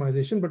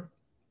optimization, but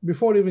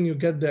before even you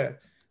get there,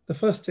 the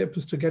first step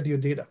is to get your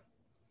data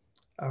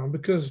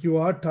because you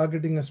are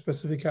targeting a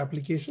specific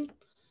application,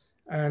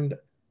 and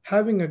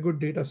having a good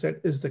data set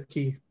is the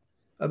key.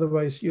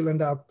 Otherwise, you'll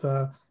end up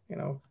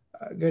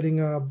getting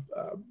a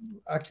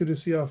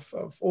accuracy of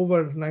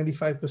over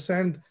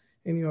 95%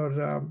 in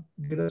your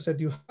data set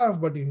you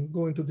have, but you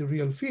go into the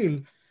real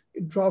field,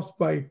 it drops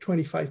by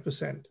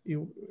 25%.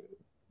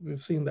 We've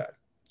seen that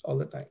all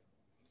the time.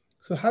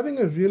 So having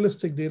a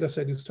realistic data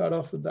set, you start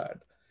off with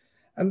that.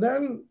 And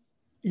then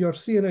your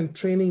CNN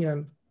training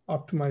and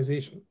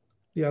optimization,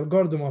 the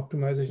algorithm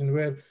optimization,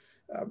 where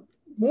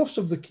most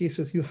of the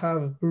cases you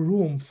have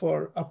room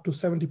for up to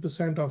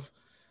 70% of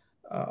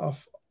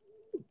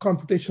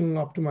computational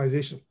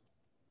optimization.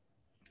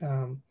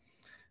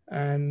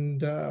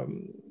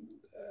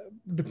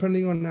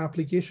 Depending on the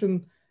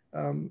application,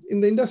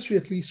 in the industry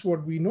at least,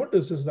 what we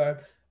notice is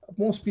that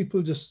most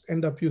people just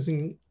end up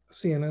using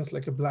CNNs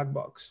like a black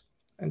box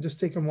and just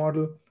take a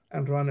model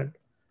and run it.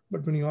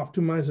 But when you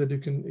optimize it, you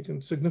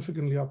can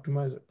significantly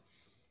optimize it.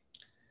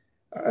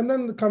 And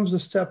then comes the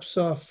steps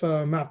of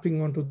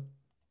mapping onto,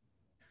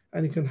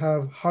 and you can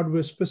have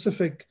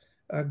hardware-specific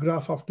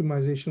graph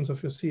optimizations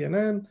of your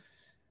CNN.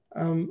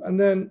 And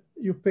then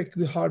you pick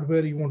the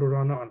hardware you want to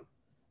run on.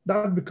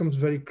 That becomes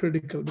very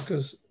critical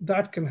because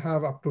that can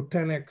have up to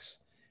 10x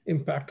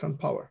impact on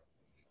power.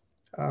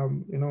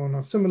 On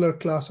a similar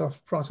class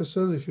of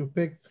processors, if you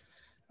pick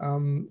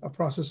a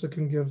processor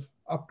can give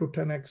up to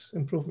 10x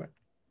improvement.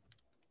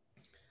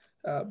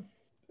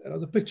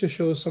 The picture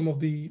shows some of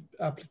the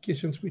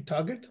applications we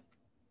target.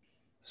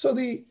 So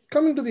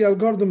coming to the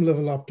algorithm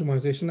level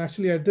optimization,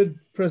 actually I did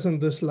present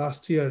this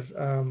last year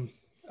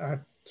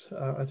at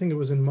I think it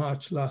was in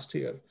March last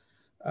year.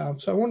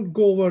 So I won't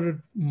go over it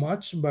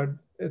much, but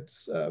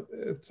it's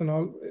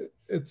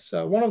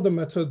one of the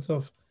methods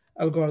of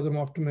algorithm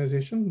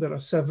optimization. There are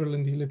several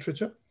in the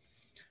literature.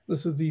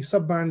 This is the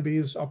subband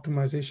based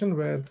optimization,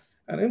 where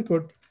an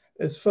input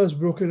is first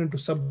broken into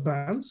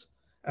subbands,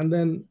 and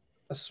then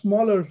a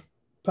smaller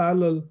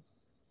parallel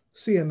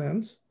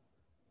CNNs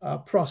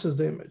process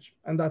the image,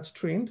 and that's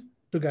trained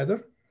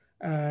together,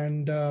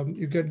 and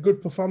you get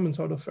good performance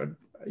out of it.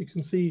 You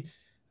can see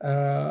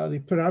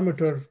the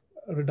parameter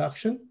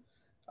reduction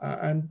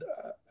and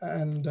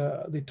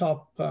the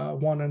top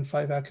 1 and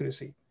 5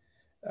 accuracy.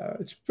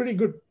 It's pretty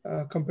good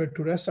compared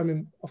to rest. I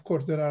mean, of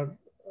course, there are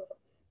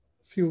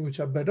few which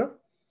are better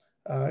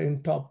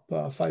in top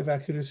 5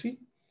 accuracy,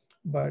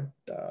 but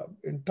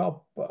in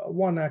top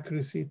 1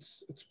 accuracy,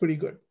 it's pretty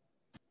good.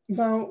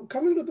 Now,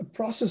 coming to the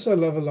processor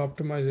level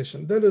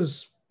optimization, there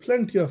is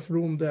plenty of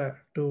room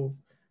there to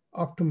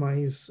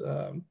optimize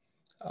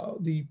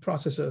the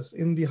processors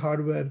in the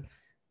hardware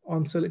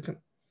on silicon.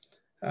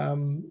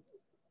 You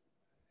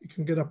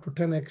can get up to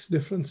 10x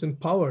difference in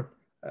power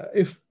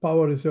if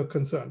power is your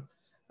concern.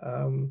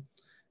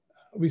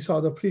 We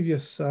saw the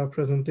previous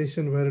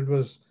presentation where it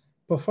was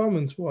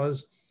performance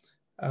was,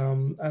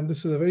 and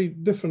this is a very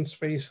different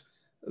space.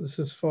 This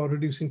is for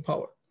reducing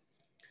power.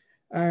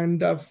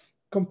 And I've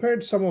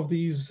compared some of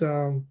these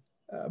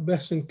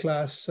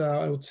best-in-class,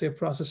 I would say,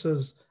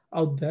 processors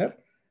out there.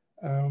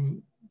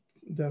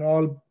 They're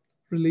all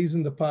released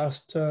in the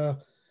past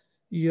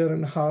year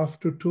and a half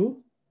to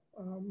 2,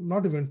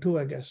 not even 2,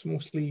 I guess,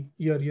 mostly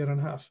year and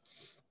a half.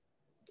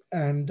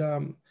 And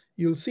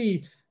you'll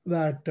see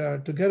that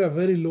to get a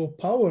very low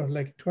power,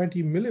 like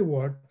 20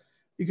 milliwatt,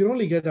 you can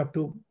only get up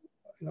to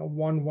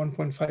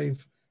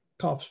 1.5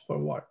 tops per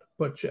watt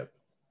per chip.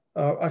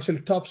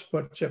 Actually, tops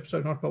per chip,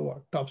 so not per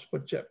watt, tops per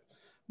chip,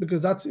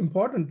 because that's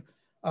important.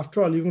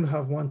 After all, you're going to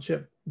have one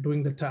chip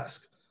doing the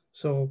task.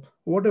 So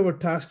whatever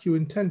task you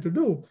intend to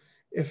do,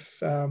 if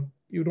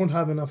you don't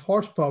have enough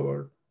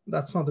horsepower,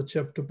 that's not the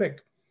chip to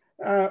pick.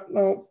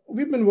 Now,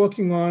 we've been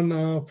working on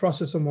a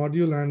processor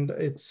module, and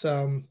it's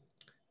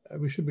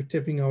we should be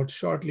tipping out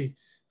shortly.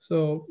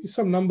 So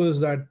some numbers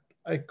that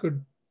I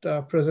could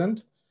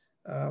present.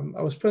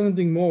 I was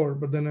presenting more,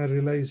 but then I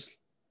realized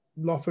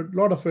a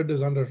lot of it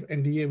is under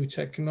NDA, which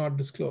I cannot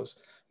disclose.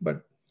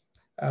 But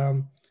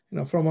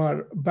from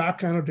our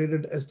back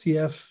annotated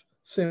SDF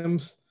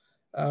sims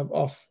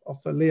of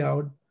a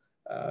layout,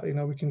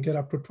 we can get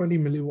up to 20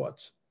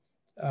 milliwatts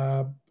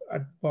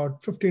at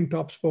about 15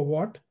 tops per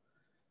watt,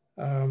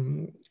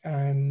 and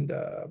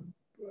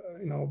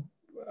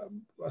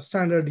a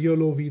standard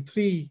YOLO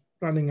V3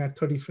 running at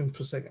 30 frames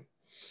per second.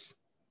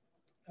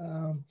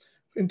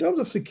 In terms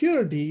of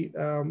security,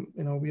 we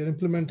are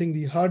implementing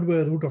the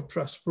hardware root of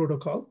trust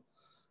protocol,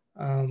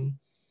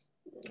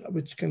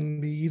 which can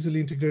be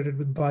easily integrated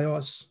with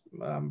BIOS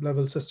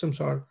level systems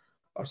or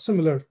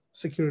similar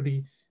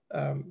security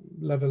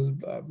level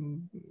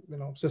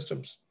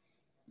systems.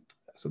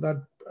 So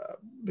that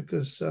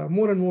because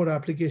more and more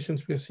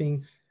applications we are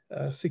seeing,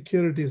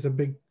 security is a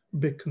big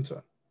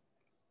concern.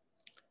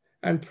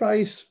 And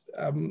price,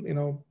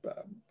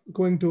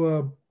 going to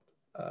a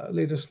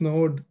latest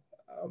node.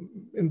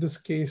 In this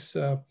case,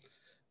 I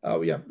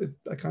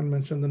can't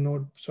mention the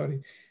node,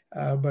 sorry.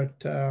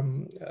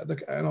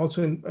 And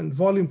also in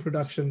volume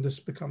production, this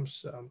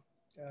becomes,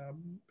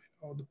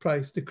 the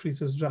price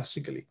decreases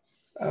drastically.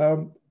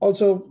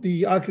 Also,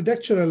 the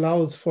architecture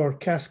allows for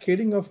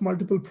cascading of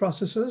multiple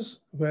processes,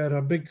 where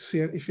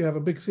if you have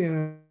a big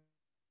CNN,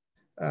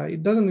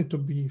 it doesn't need to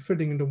be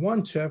fitting into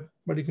one chip,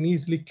 but you can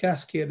easily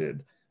cascade it.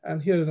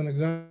 And here is an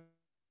example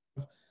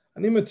of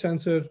an image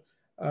sensor,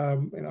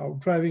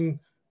 driving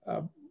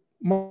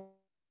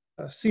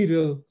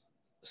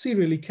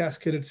serially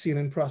cascaded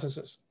CNN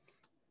processes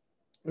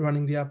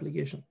running the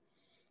application.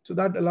 So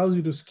that allows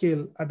you to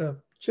scale at a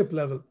chip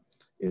level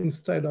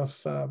instead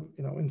of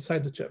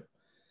inside the chip,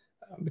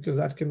 because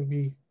that can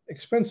be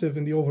expensive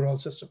in the overall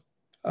system.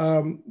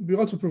 We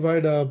also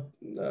provide a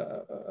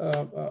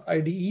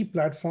IDE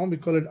platform. We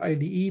call it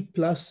IDE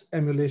plus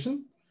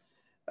emulation.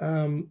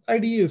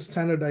 IDE is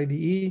standard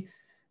IDE.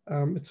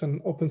 It's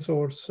an open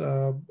source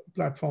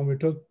platform we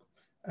took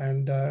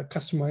and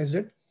customized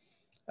it,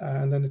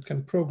 and then it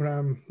can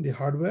program the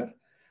hardware.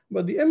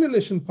 But the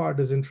emulation part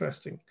is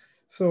interesting.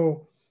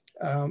 So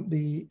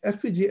the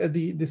FPGA,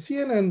 the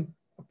CNN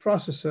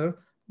processor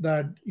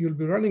that you'll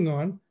be running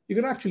on, you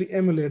can actually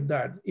emulate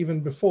that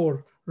even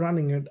before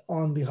running it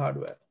on the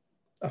hardware,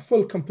 a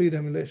full complete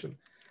emulation.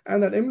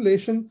 And that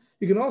emulation,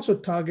 you can also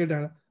target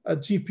a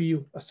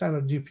GPU, a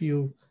standard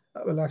GPU.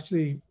 Well,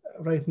 actually,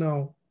 right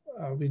now,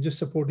 we're just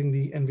supporting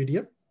the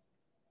Nvidia.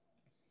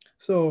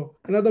 So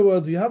in other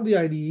words, you have the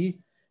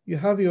IDE, you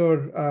have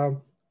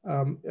your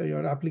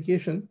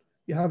application,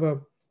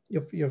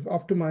 you've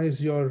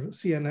optimized your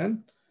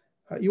CNN.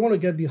 You want to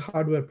get the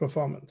hardware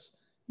performance.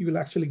 You will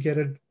actually get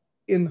it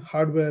in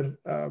hardware,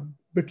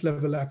 bit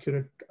level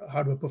accurate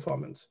hardware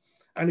performance.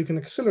 And you can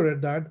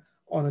accelerate that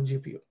on a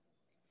GPU.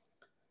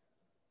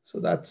 So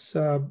that's,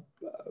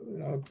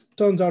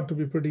 turns out to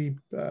be pretty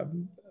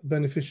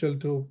beneficial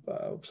to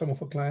some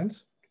of our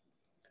clients.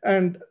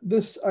 And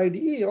this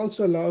IDE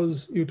also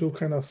allows you to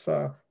kind of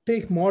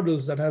take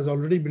models that has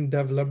already been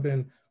developed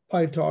in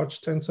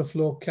PyTorch,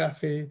 TensorFlow,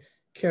 Caffe,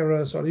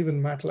 Keras, or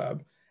even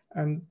MATLAB,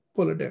 and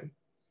pull it in.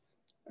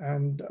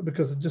 And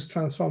because it just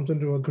transforms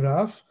into a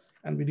graph,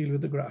 and we deal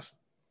with the graph.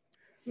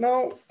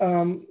 Now,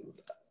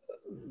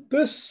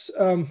 this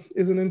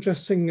is an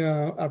interesting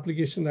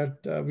application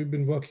that we've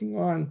been working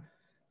on.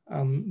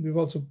 We've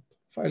also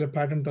filed a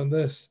patent on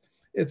this.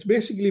 It's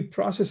basically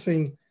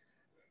processing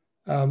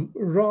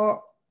raw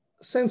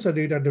sensor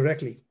data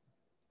directly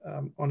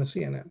on a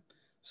CNN.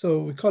 So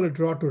we call it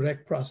raw to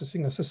rec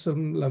processing, a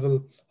system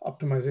level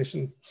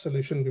optimization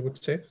solution, we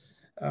would say,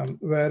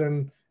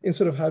 wherein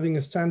instead of having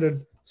a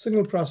standard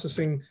signal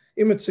processing,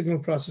 image signal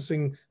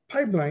processing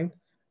pipeline,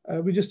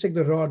 we just take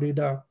the raw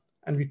data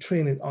and we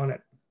train it on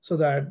it, so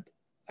that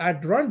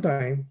at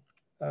runtime,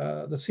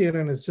 the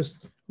CNN is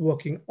just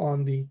working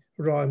on the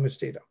raw image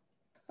data.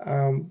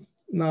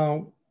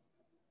 Now,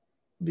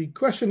 the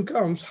question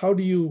comes, how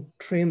do you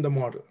train the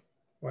model,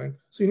 right?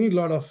 So you need a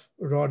lot of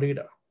raw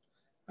data.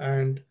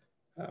 And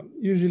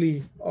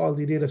usually all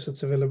the data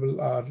sets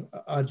available are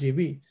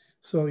RGB.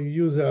 So you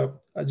use a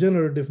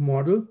generative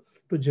model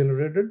to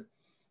generate it.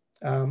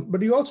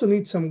 But you also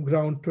need some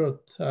ground truth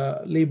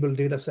labeled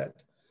data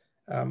set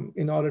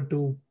in order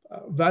to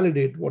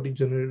validate what you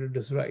generated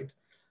is right,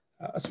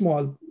 a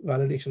small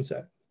validation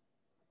set.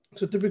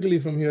 So typically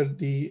from here,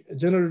 the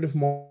generative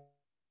model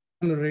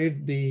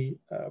generate the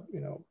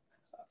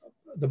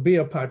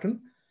Bayer pattern,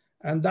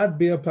 and that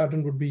Bayer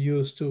pattern would be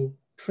used to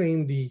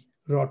train the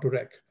raw to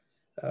rec,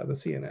 the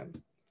CNN.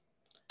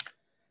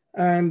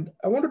 And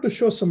I wanted to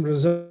show some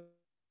results.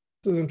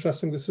 This is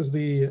interesting. This is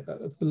the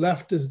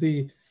left is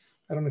the,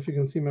 I don't know if you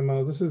can see my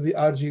mouse. This is the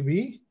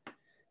RGB.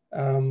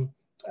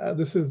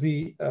 This is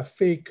the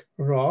fake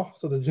raw,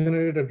 so the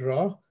generated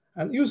raw.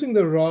 And using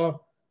the raw,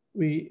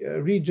 we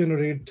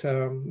regenerate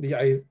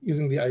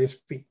using the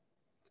ISP,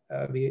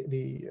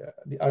 the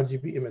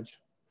RGB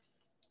image.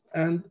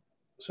 And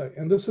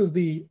this is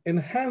the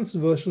enhanced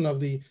version of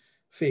the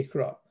fake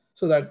raw.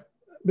 So that,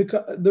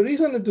 because the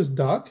reason it is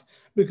dark,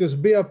 because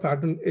Bayer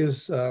pattern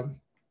is 1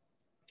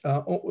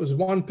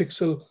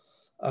 pixel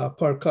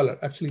per color.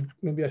 Actually,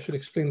 maybe I should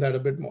explain that a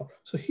bit more.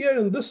 So here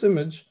in this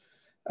image,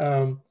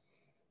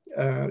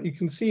 you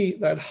can see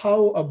that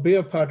how a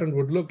Bayer pattern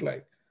would look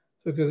like,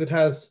 because it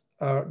has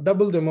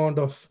double the amount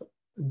of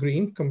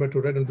green compared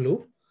to red and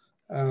blue.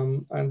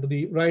 And to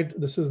the right,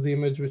 this is the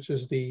image, which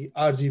is the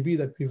RGB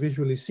that we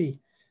visually see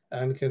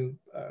and can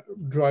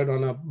draw it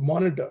on a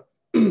monitor.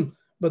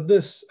 But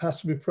this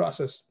has to be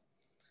processed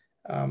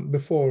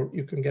before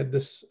you can get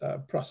this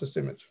processed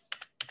image.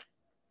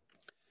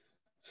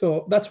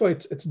 So that's why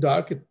it's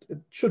dark. It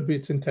should be,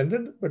 it's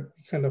intended, but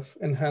we kind of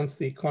enhance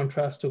the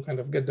contrast to kind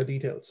of get the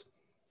details.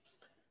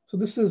 So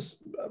this is,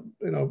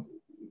 an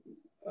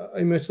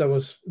image that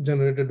was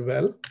generated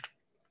well.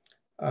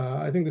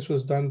 I think this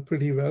was done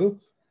pretty well.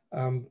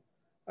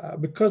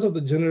 Because of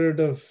the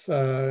generative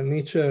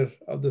nature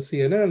of the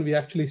CNN, we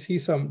actually see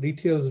some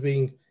details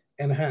being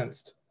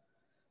enhanced.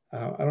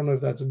 I don't know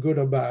if that's good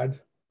or bad.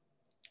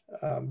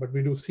 but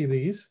we do see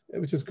these,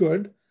 which is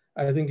good.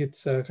 I think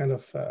it's kind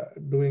of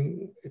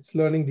it's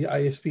learning the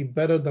ISP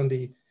better than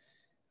the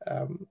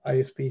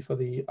ISP for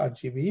the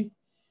RGB.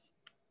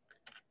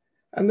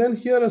 And then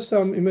here are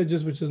some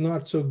images which is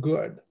not so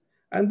good.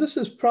 And this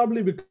is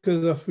probably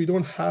because of we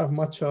don't have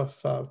much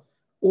of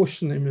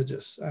ocean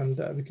images, and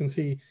we can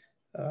see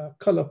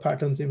color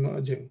patterns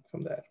emerging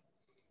from there,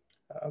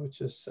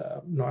 which is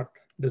not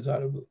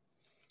desirable.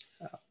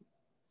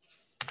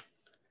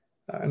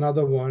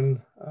 Another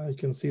one, you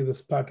can see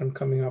this pattern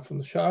coming up from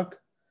the shark.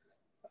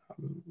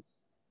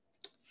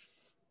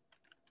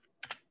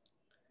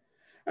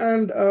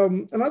 And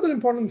another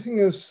important thing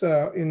is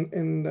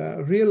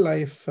in real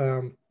life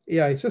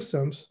AI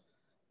systems,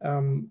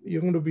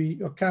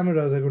 your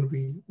cameras are going to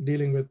be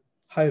dealing with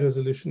high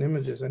resolution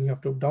images, and you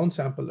have to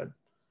downsample it.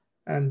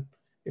 And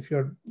if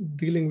you're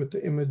dealing with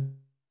the image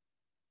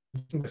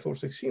by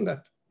 416,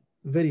 that's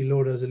very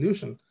low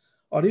resolution,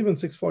 or even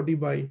 640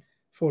 by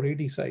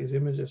 480 size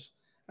images,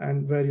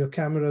 and where your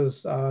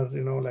cameras are,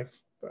 like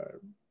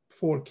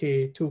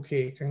 4K,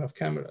 2K kind of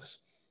cameras.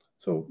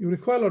 So you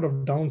require a lot of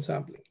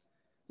downsampling.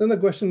 Then the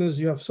question is,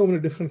 you have so many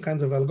different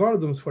kinds of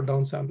algorithms for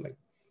downsampling.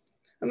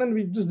 And then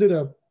we just did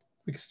a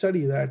quick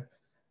study that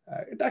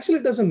it actually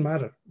doesn't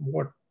matter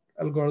what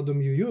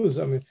algorithm you use.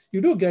 I mean,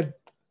 you do get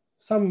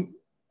some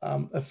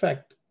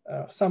effect,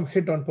 some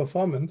hit on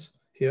performance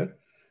here.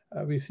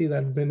 We see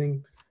that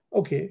binning,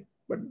 okay,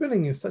 but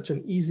binning is such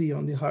an easy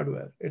on the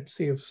hardware. It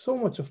saves so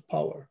much of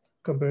power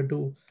compared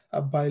to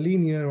a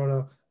bilinear or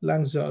a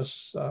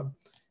Lang's-Joss,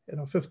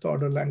 fifth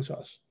order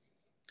Lang's-Joss.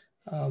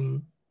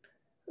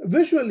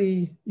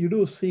 Visually, you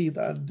do see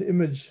that the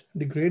image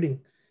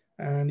degrading,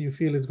 and you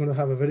feel it's going to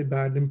have a very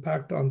bad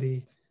impact on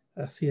the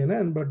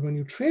CNN, but when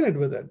you train it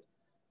with it,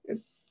 it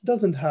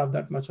doesn't have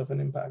that much of an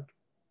impact.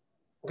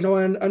 Now,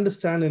 I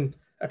understand in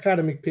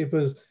academic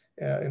papers,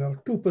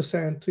 2%,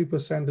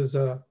 3% is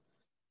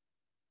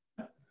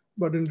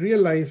but in real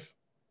life,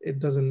 it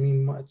doesn't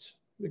mean much,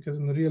 because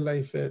in the real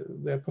life,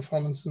 their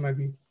performances might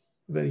be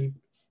very,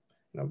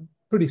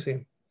 pretty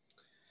same.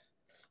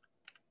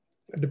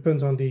 It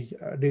depends on the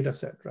data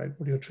set, right?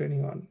 What you're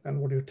training on and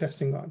what you're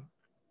testing on.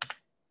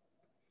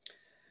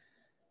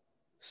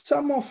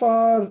 Some of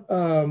our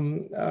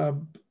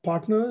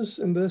partners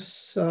in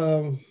this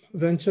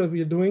venture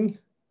we are doing,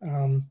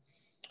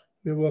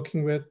 we're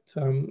working with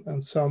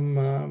on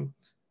some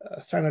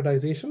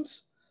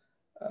standardizations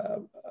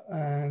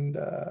and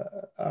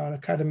our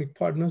academic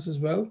partners as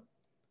well,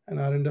 and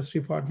our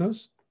industry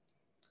partners.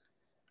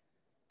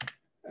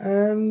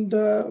 And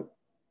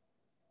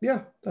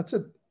yeah, that's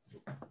it.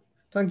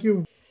 Thank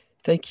you.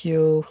 Thank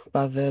you,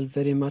 Pavel,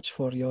 very much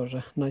for your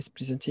nice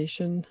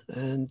presentation.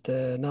 And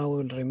now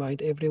we'll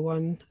remind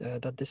everyone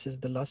that this is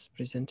the last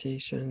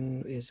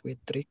presentation is with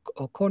Rick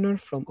O'Connor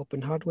from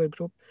OpenHW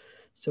Group.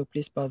 So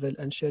please, Pavel,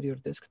 unshare your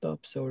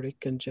desktop so Rick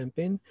can jump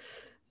in.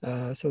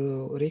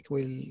 So Rick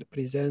will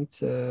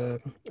present a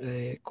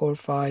Core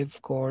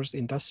 5 course,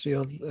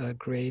 industrial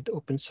grade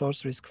open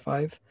source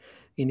RISC-V,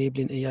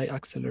 enabling AI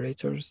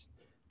accelerators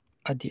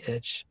at the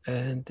edge,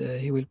 and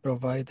he will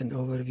provide an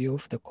overview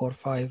of the Core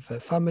 5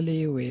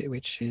 family,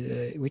 which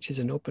is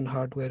an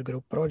OpenHW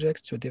Group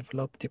project to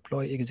develop,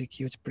 deploy,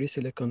 execute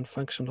pre-silicon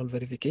functional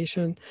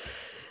verification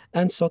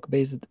and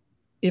SOC-based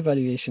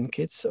evaluation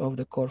kits of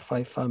the Core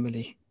 5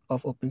 family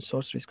of open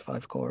source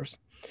RISC-V cores.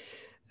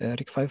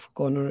 Rick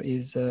O'Connor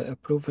is a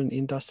proven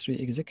industry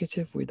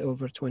executive with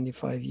over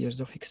 25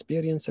 years of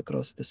experience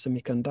across the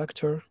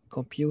semiconductor,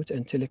 compute,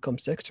 and telecom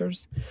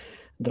sectors,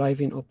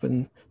 driving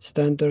open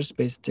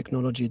standards-based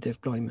technology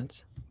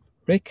deployments.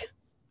 Rick,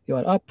 you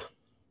are up.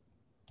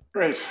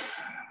 Great.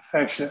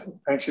 Thanks,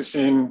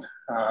 Yassine.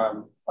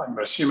 I'm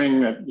assuming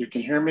that you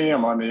can hear me.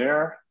 I'm on the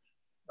air.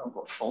 I'll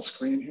go full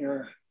screen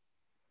here.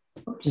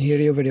 I can hear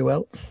you very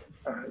well.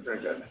 All right, very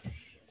good.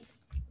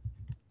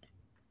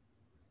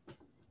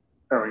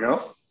 There we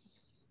go.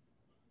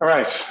 All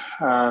right.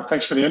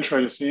 Thanks for the intro,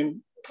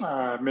 Yassine.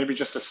 Maybe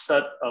just to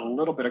set a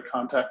little bit of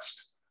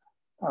context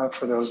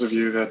for those of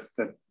you that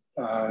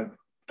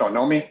don't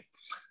know me.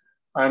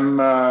 I'm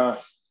the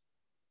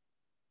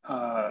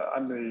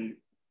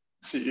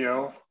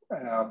CEO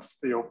of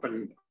the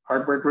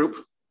OpenHW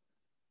Group,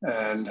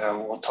 and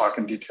we'll talk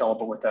in detail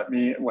about what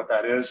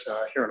that is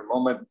here in a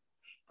moment.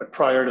 But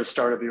prior to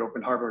start of the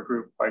OpenHW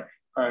Group,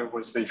 I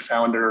was the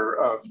founder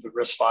of the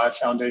RISC-V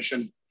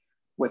Foundation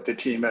with the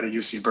team at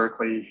UC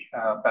Berkeley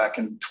back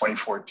in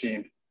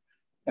 2014.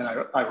 And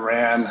I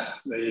ran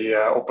the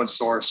open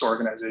source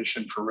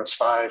organization for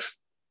RISC-V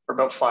for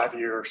about 5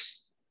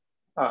 years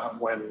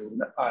when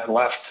I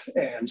left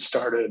and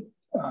started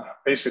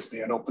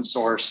basically an open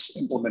source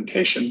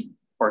implementation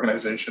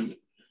organization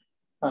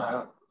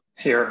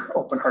here,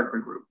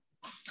 OpenHW Group.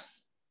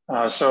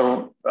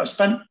 So I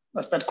spent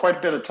quite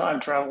a bit of time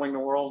traveling the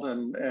world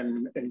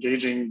and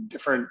engaging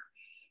different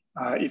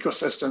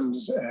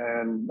ecosystems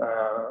and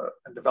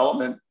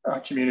development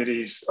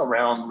communities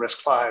around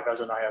RISC-V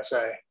as an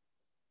ISA.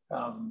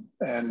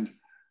 And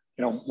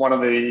one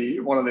of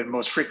the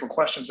most frequent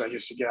questions I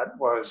used to get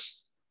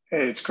was,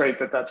 "Hey, it's great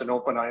that that's an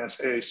open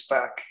ISA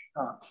spec,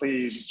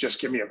 please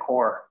just give me a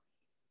core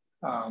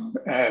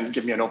and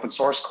give me an open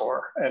source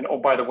core. And oh,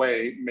 by the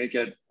way, make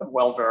it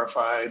well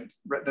verified,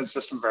 written in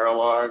system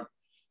Verilog,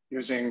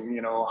 using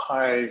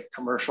high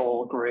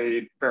commercial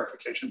grade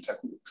verification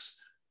techniques.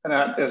 And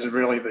that is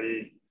really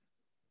the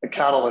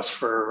catalyst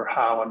for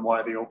how and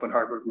why the Open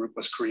Hardware Group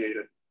was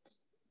created.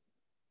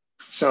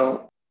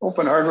 So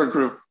Open Hardware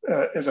Group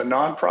is a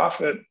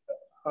nonprofit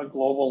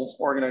global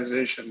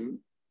organization,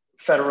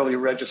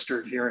 federally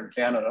registered here in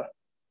Canada,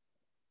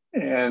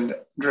 and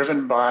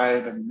driven by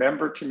the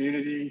member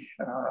community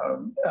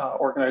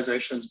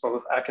organizations,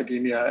 both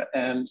academia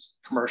and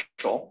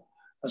commercial,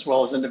 as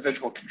well as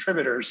individual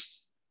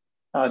contributors,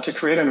 to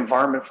create an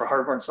environment for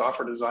hardware and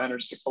software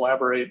designers to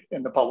collaborate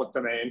in the public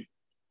domain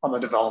on the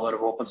development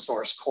of open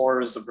source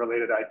cores, the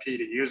related IP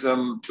to use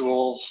them,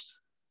 tools,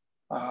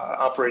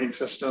 operating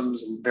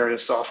systems, and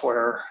various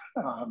software.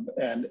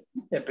 And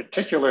in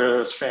particular,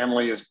 this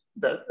family is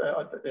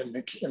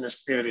in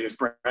this community is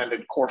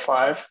branded Core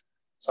 5.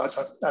 So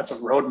that's a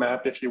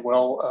roadmap, if you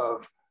will,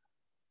 of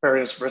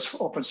various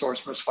open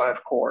source RISC-V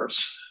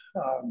cores.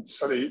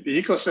 So the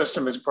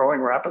ecosystem is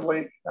growing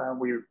rapidly.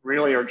 We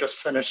really are just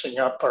finishing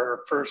up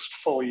our first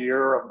full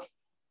year of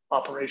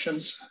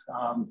operations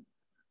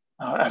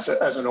as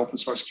an open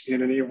source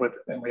community,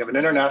 and we have an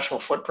international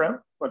footprint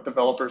with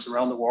developers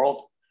around the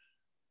world.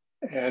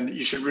 And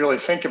you should really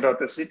think about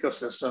this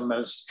ecosystem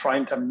as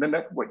trying to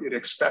mimic what you'd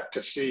expect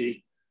to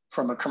see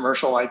from a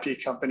commercial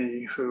IP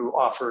company who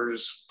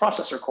offers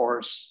processor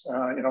cores,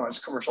 as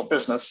a commercial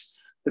business.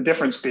 The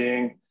difference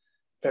being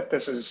that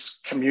this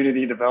is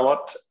community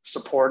developed,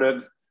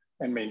 supported,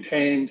 and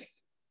maintained.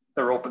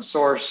 They're open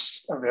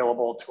source,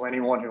 available to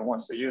anyone who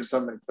wants to use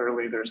them, and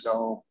clearly there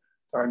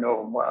are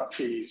no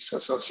fees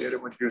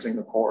associated with using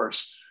the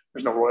cores.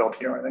 There's no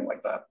royalty or anything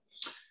like that.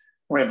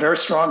 We have very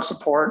strong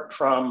support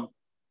from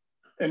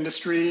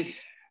industry,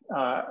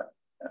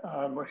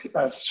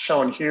 as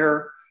shown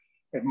here.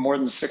 We have more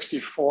than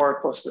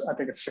 64, close to, I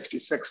think it's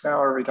 66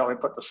 now. Every time we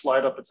put the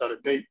slide up, it's out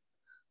of date.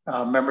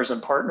 Members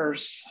and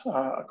partners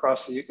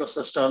across the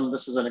ecosystem.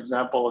 This is an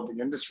example of the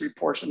industry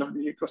portion of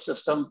the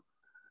ecosystem,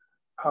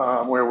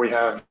 where we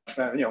have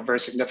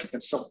very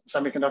significant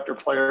semiconductor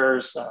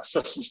players,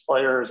 systems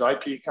players,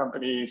 IP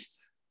companies,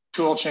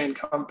 tool chain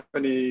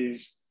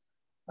companies,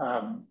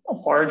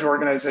 large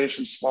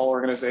organizations, small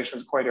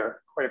organizations, quite a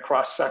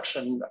cross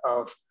section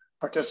of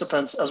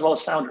participants, as well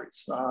as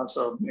foundries.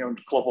 So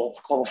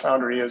Global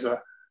Foundry is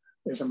a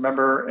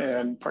member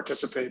and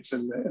participates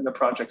in the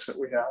projects that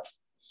we have.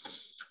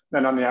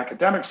 Then on the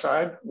academic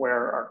side,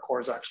 where our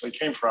cores actually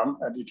came from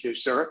at ETH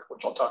Zurich,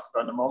 which I'll talk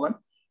about in a moment,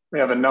 we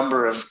have a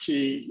number of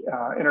key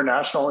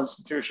international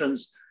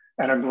institutions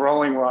and a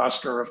growing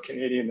roster of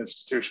Canadian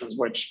institutions,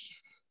 which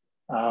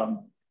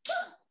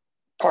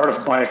part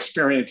of my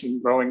experience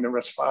in growing the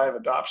RISC-V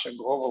adoption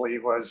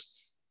globally was,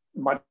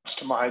 much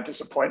to my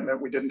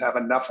disappointment, we didn't have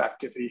enough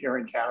activity here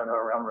in Canada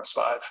around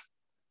RISC-V.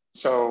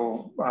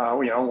 So,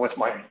 with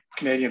my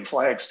Canadian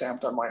flag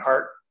stamped on my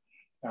heart,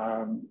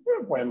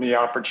 when the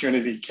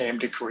opportunity came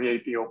to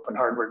create the Open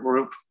Hardware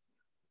Group,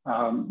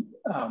 and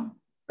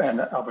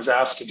I was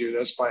asked to do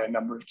this by a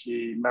number of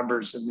key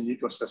members in the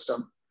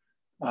ecosystem,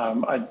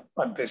 I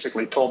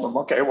basically told them,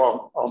 okay,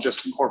 well, I'll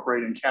just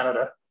incorporate in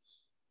Canada,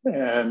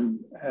 and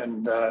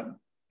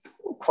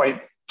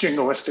quite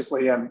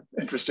jingoistically, I'm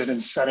interested in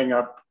setting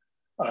up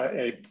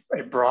a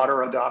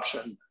broader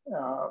adoption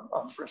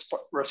of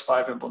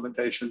RISC-V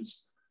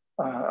implementations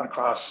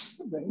across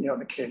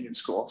the Canadian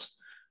schools.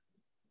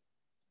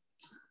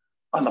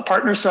 On the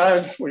partner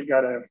side, we've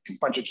got a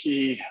bunch of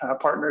key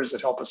partners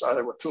that help us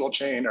either with tool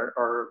chain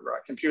or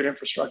compute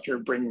infrastructure,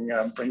 bring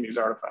these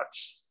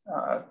artifacts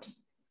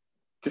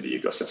to the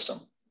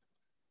ecosystem.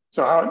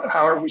 So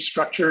how are we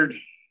structured?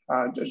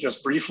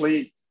 Just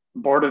briefly,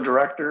 board of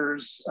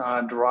directors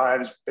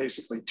derives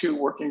basically two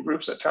working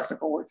groups, a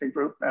technical working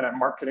group and a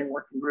marketing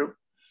working group.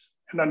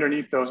 And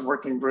underneath those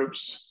working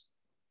groups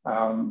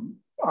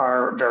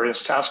are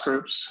various task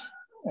groups.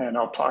 And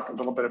I'll talk a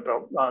little bit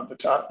about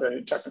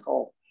the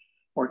technical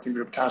working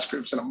group task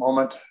groups in a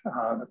moment,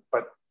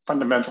 but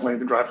fundamentally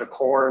they drive the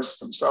cores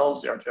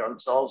themselves, the RTO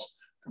themselves,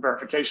 the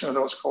verification of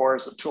those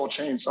cores, the tool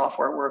chain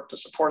software work to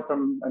support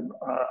them,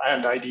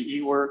 and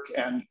IDE work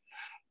and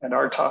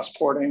RTOS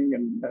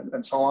porting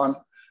and so on,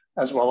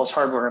 as well as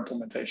hardware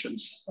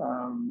implementations,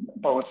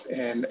 both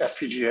in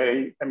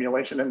FPGA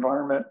emulation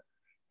environment,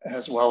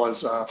 as well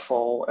as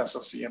full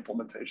SoC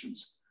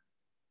implementations.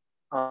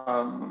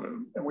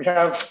 And we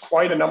have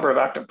quite a number of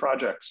active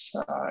projects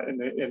in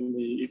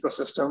the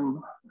ecosystem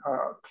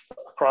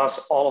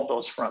across all of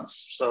those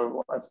fronts.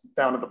 So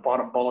down at the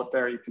bottom bullet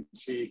there, you can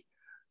see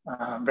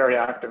very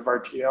active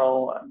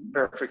RTL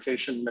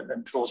verification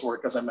and tools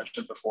work, as I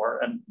mentioned before,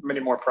 and many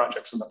more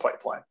projects in the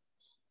pipeline.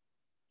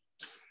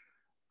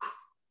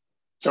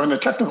 So in the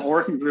technical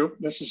working group,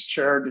 this is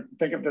chaired,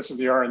 think of this as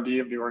the R&D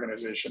of the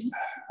organization.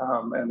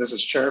 And this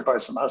is chaired by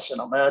Sebastian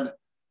Ahmed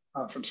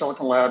from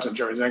Silicon Labs and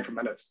Jerry Zhang from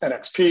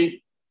NXP.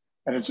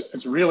 And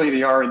it's really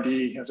the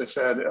R&D, as I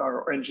said,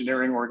 our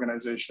engineering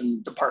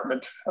organization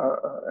department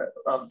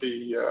of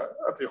the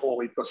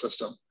whole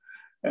ecosystem.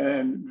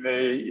 And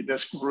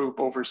this group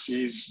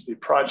oversees the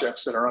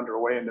projects that are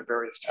underway in the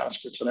various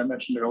task groups that I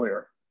mentioned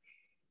earlier.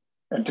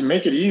 And to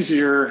make it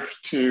easier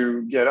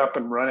to get up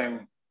and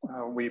running,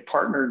 we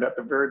partnered at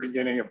the very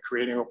beginning of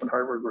creating Open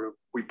Hardware Group.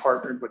 We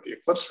partnered with the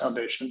Eclipse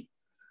Foundation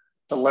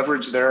to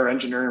leverage their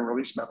engineering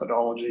release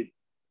methodology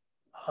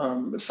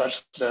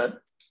such that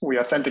we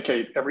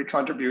authenticate every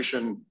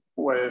contribution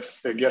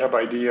with the GitHub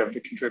ID of the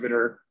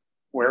contributor,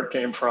 where it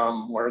came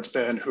from, where it's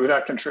been, who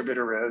that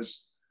contributor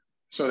is,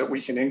 so that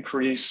we can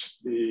increase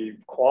the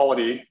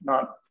quality,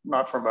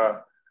 not from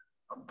a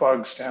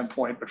bug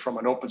standpoint, but from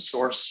an open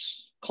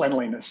source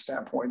cleanliness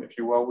standpoint, if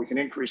you will. We can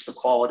increase the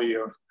quality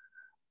of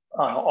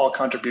all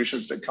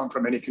contributions that come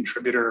from any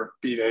contributor,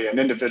 be they an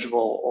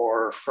individual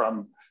or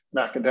from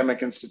an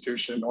academic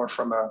institution or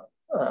from a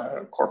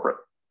corporate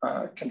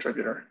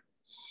contributor.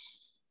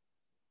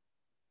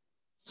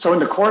 So in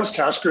the cores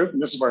task group,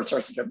 and this is where it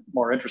starts to get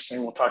more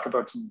interesting, we'll talk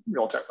about some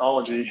real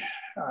technology.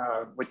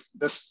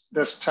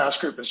 This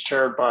task group is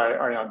chaired by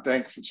Ariane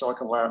Denk from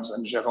Silicon Labs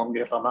and Jérôme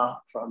Guérin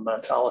from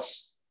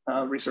Thales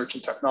Research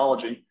and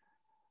Technology.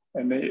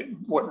 And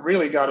what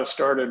really got us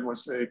started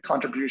was the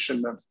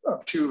contribution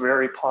of two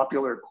very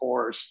popular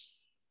cores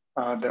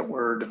that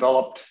were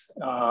developed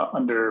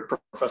under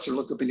Professor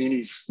Luca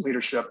Benini's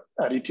leadership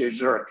at ETH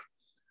Zurich,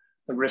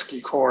 the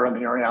RISC-E core and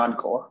the Ariane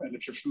core. And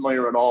if you're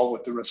familiar at all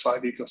with the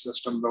RISC-V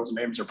ecosystem, those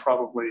names are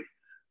probably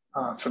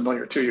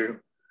familiar to you.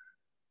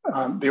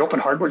 The Open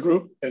Hardware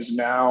Group is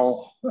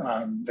now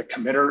the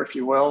committer, if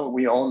you will.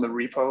 We own the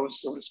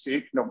repos, so to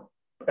speak. No,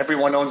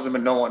 everyone owns them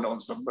and no one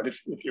owns them, but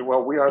if you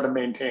will, we are the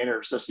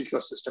maintainers. This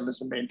ecosystem is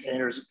the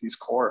maintainers of these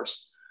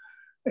cores.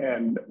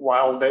 And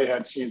while they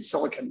had seen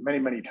silicon many,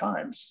 many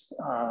times,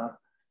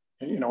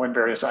 in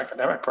various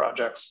academic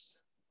projects,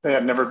 they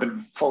had never been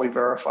fully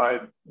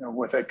verified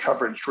with a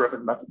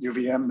coverage-driven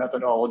UVM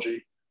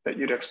methodology that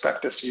you'd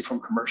expect to see from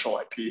commercial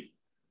IP.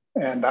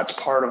 And that's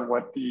part of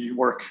what the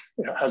work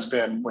has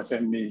been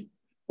within the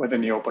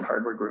Open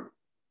Hardware Group.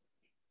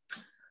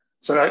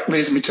 So that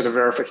leads me to the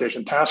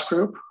verification task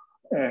group.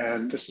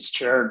 And this is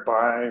chaired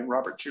by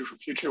Robert Chu from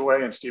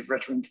FutureWay and Steve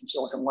Richmond from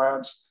Silicon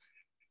Labs.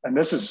 And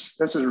this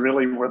is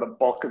really where the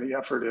bulk of the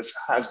effort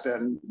has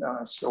been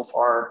so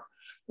far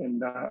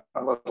in a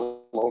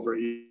little over a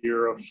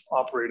year of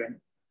operating,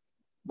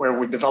 where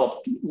we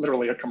developed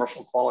literally a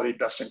commercial quality,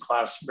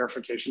 best-in-class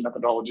verification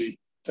methodology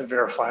to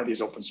verify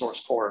these open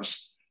source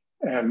cores.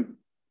 And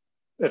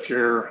if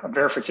you're a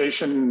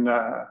verification,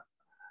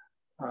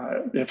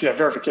 if you have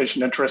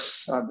verification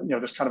interests,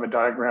 this kind of a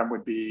diagram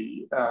would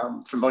be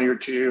familiar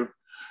to you.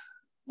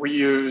 We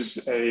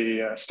use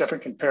a step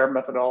and compare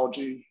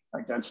methodology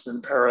against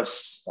an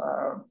Paris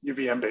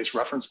UVM-based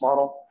reference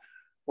model,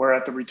 where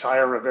at the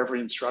retire of every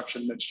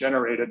instruction that's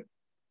generated,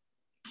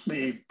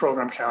 the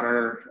program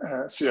counter,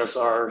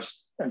 CSRs,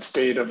 and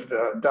state of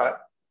the DUT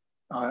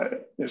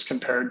is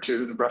compared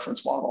to the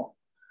reference model.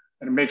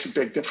 And it makes a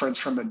big difference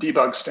from a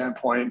debug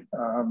standpoint,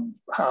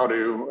 how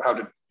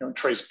to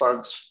trace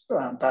bugs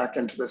back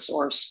into the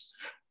source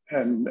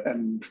and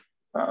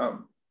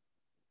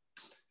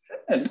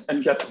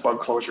get to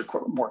bug closure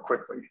more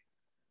quickly.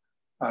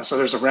 So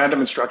there's a random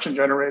instruction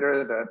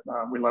generator that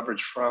we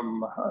leverage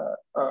from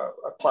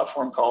a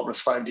platform called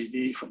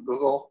RISC-V from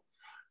Google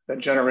that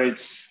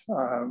generates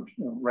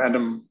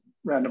random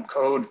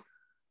code,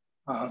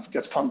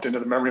 gets pumped into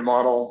the memory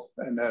model,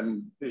 and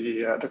then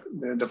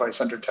the device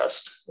under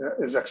test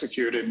is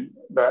executing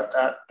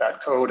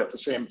that code at the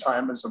same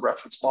time as the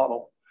reference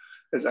model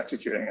is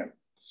executing it.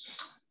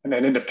 And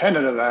then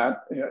independent of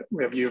that,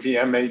 we have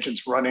UVM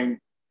agents running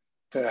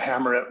to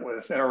hammer it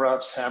with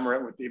interrupts, hammer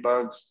it with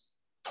debugs,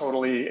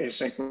 totally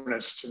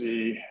asynchronous to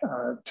the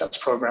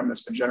test program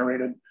that's been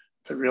generated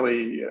to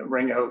really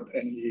wring out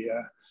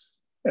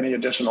any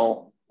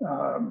additional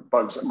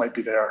bugs that might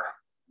be there.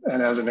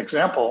 And as an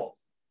example,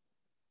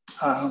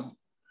 the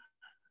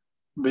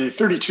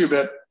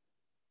 32-bit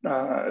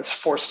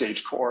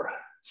four-stage core,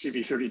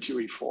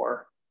 CV32E4,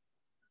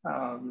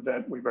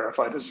 that we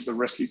verified. This is the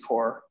RISC-E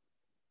core.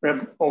 We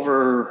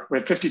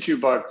had 52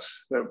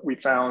 bugs that we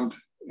found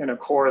in a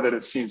core that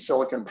had seen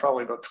silicon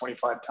probably about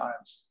 25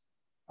 times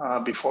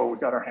before we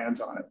got our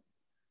hands on it.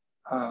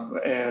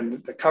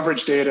 And the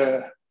coverage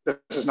data, this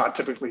is not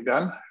typically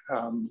done,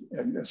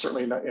 and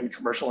certainly not in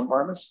commercial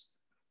environments.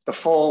 The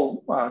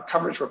full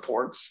coverage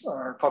reports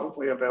are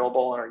publicly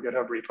available in our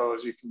GitHub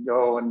repos. You can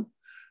go and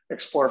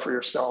explore for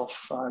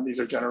yourself. These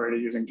are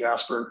generated using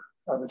Jasper,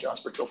 the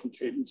Jasper tool from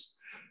Cadence.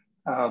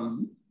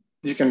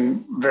 You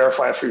can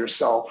verify for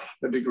yourself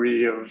the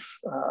degree of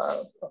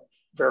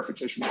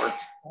verification work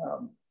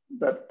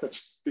that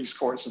these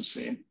cores have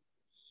seen.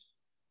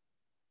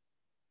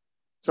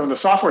 So in the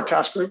software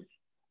task group,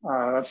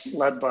 that's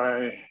led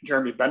by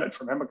Jeremy Bennett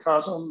from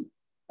Hemmat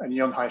and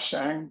Yunghai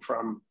Shang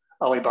from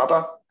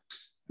Alibaba.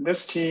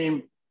 This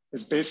team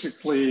is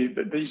basically,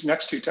 these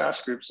next two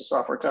task groups, the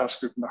software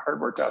task group and the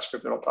hardware task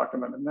group that I'll talk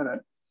about in a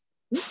minute,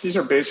 these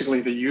are basically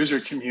the user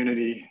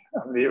community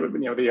of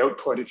the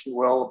output, if you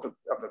will,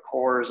 of the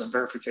cores and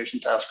verification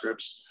task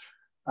groups,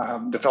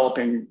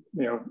 developing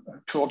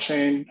tool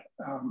chain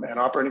and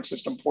operating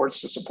system ports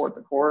to support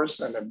the cores,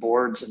 and then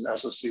boards and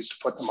SoCs to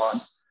put them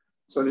on.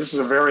 So this is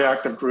a very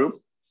active group.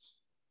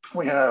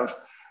 We have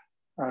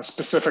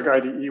specific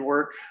IDE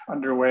work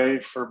underway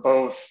for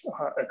both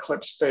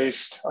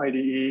Eclipse-based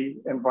IDE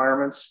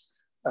environments,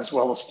 as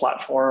well as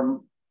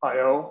platform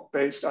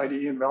IO-based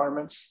IDE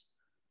environments.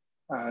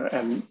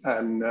 And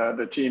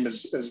the team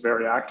is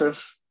very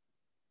active.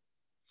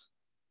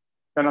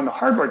 And on the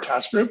hardware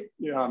task group,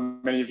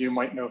 many of you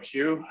might know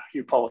Hugh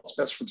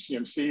Pollitt-Smith from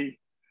CMC,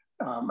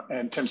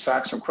 and Tim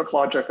Sachs from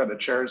QuickLogic are the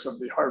chairs of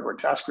the hardware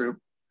task group.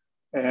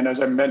 And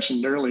as I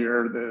mentioned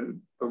earlier, the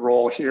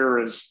role here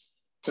is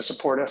to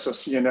support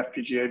SoC and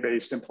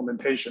FPGA-based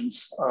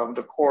implementations of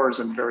the cores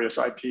and various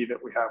IP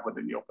that we have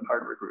within the Open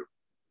Hardware Group.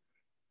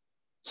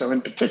 So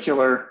in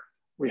particular,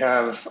 we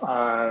use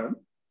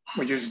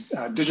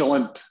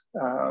Digilent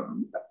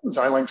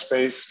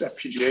Xilinx-based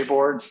FPGA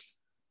boards,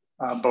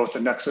 both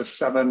the Nexus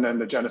 7 and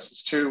the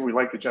Genesis 2. We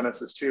like the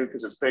Genesis 2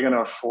 because it's big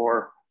enough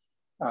for,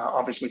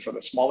 obviously for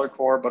the smaller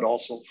core, but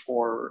also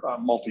for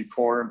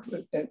multi-core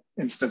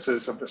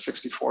instances of the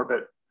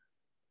 64-bit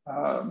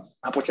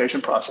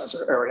application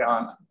processor,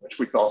 Ariane, which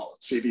we call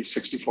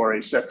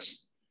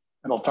CV64A6.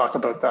 And I'll talk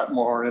about that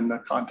more in the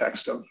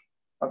context of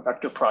a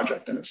vector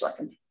project in a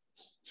second.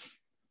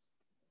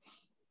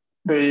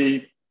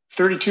 The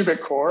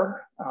 32-bit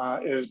core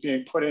is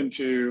being put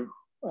into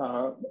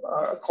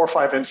Core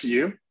 5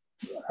 MCU,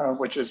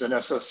 which is an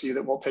SoC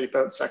that we'll tape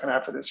out second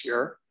half of this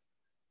year.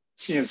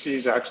 CMC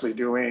is actually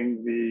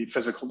doing the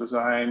physical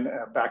design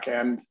back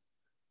end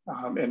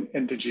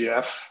into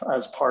GF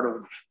as part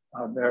of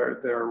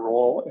their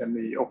role in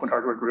the Open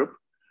Hardware Group.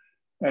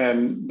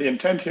 And the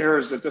intent here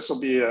is that this will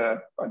be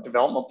a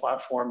development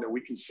platform that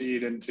we can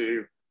seed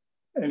into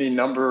any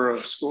number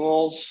of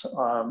schools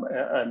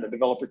and the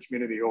developer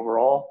community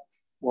overall.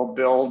 We'll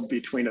build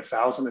between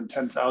 1,000 and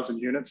 10,000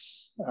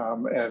 units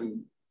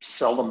and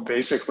sell them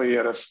basically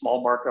at a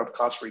small markup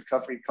cost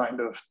recovery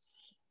kind of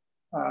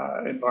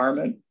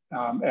environment.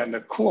 And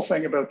the cool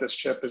thing about this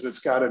chip is it's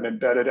got an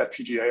embedded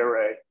FPGA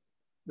array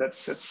that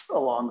sits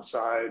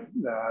alongside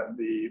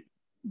the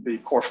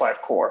Core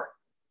 5 core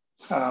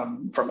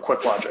from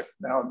QuickLogic.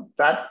 Now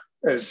that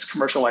is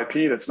commercial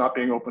IP that's not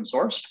being open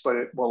sourced, but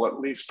it will at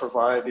least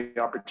provide the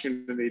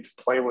opportunity to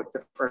play with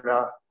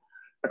different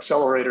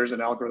accelerators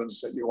and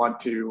algorithms that you want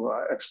to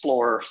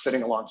explore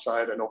sitting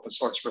alongside an open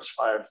source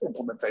RISC-V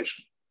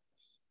implementation.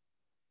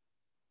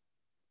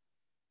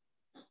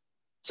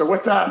 So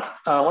with that,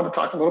 I want to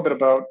talk a little bit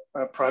about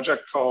a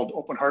project called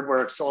Open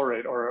Hardware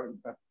Accelerate, or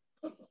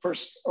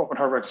first Open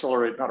Hardware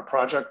Accelerate, not a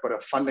project, but a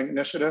funding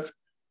initiative,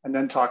 and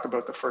then talk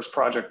about the first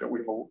project that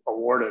we've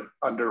awarded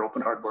under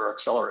Open Hardware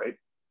Accelerate.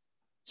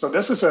 So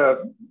this is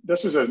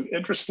an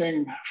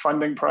interesting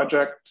funding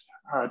project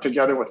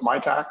together with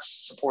MyTax,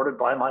 supported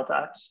by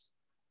MyTax,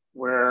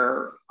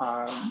 where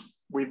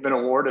we've been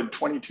awarded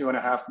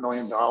 $22.5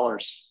 million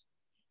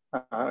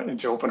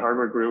into Open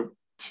Hardware Group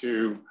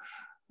to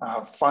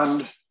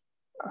fund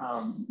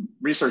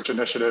research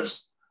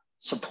initiatives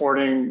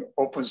supporting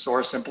open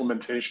source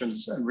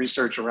implementations and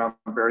research around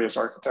various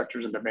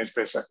architectures and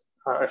domain-space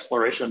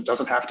exploration. It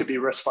doesn't have to be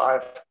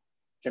RISC-V, it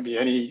can be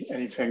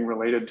anything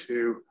related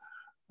to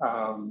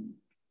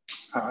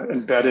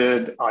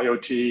embedded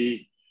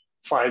IoT,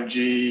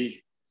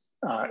 5G,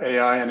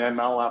 AI and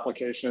ML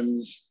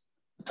applications,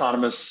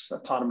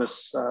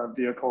 autonomous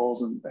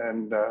vehicles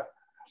and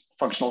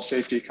functional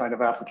safety kind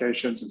of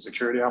applications and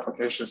security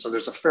applications. So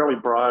there's a fairly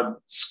broad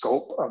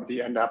scope of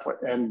the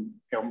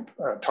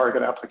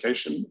target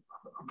application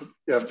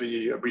of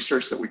the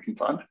research that we can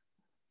fund.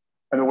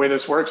 And the way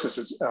this works is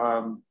it's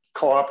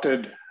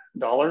co-opted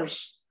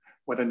dollars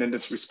with an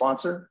industry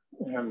sponsor,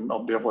 and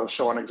I'll be able to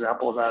show an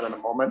example of that in a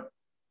moment.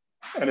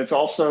 And it's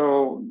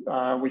also,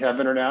 we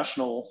have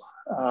international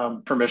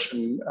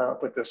permission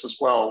with this as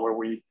well, where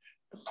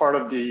part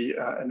of the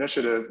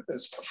initiative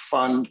is to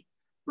fund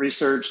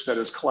research that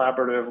is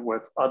collaborative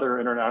with other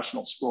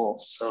international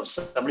schools. So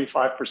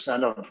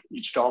 75% of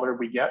each dollar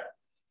we get,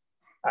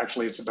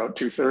 actually it's about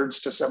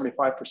 2/3 to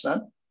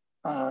 75%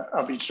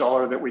 of each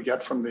dollar that we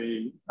get from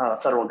the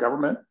federal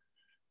government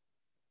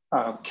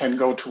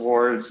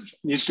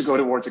needs to go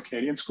towards a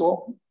Canadian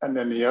school. And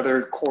then the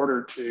other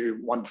 1/4 to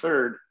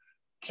 1/3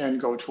 can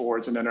go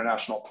towards an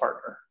international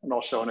partner. And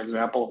I'll show an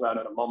example of that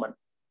in a moment.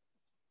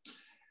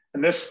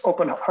 And this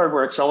Open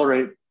Hardware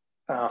Accelerate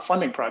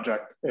funding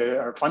project,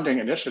 or funding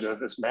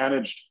initiative, is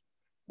managed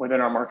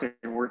within our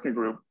marketing working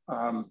group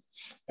and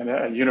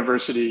a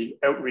university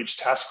outreach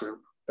task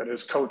group that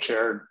is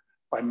co-chaired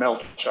by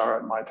Mel Char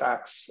at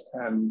MyTax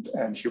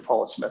and Hugh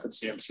Pollitt-Smith at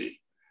CMC.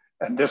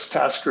 And this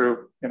task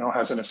group,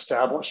 has an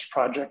established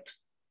project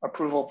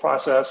approval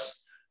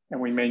process, and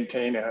we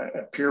maintain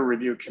a peer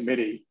review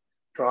committee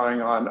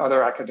drawing on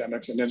other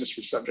academics and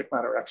industry subject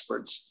matter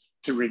experts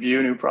to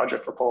review new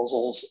project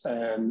proposals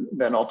and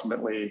then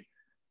ultimately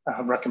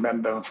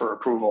recommend them for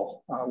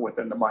approval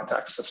within the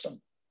MyTax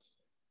system.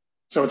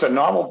 So it's a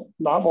novel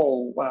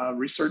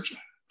research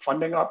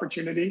funding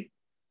opportunity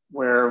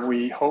where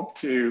we hope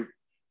to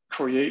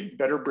create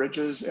better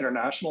bridges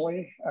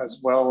internationally as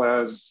well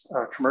as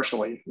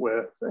commercially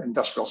with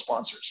industrial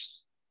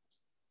sponsors.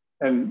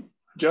 And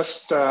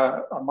just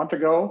a month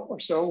ago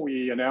or so,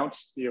 we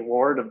announced the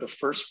award of the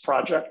first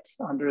project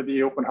under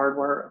the Open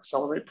Hardware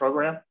Accelerate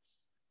program.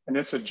 And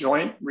it's a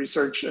joint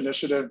research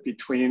initiative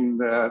between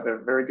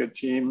the very good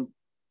team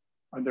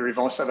under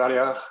Yvon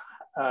Savaria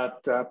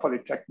at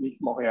Polytechnique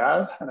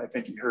Montréal. And I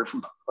think you heard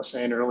from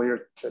Hossein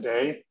earlier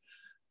today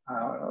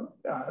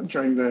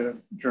during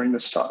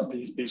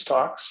these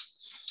talks,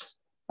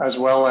 as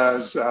well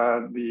as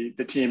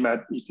the team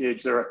at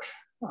ETH Zurich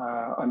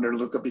under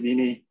Luca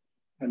Benini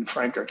and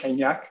Frank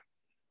Arcagnac,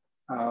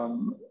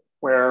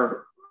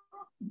 where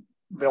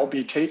they'll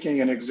be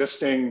taking an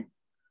existing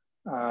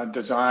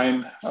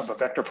design of a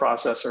vector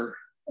processor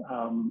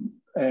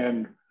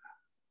and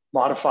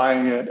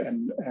modifying it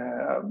and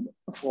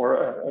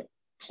for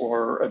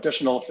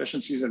additional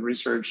efficiencies in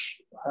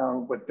research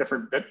with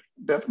different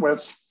bit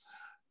widths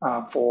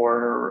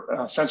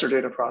for sensor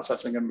data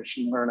processing and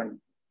machine learning.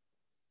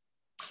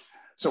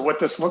 So what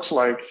this looks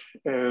like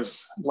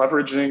is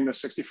leveraging the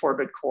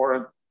 64-bit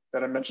core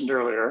that I mentioned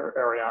earlier,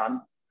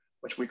 Ariane,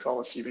 which we call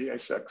a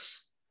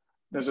CVA6.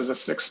 This is a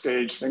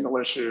 6-stage single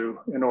issue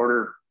in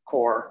order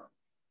core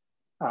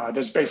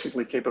that's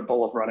basically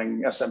capable of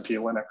running SMP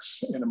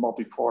Linux in a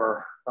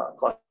multi-core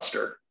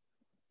cluster.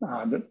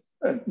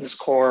 This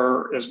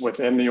core is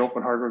within the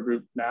Open Hardware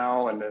Group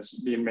now and is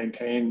being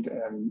maintained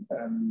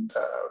and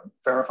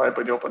verified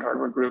by the Open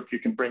Hardware Group. You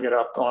can bring it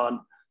up on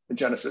the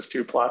Genesis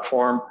 2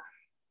 platform.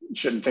 You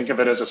shouldn't think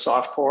of it as a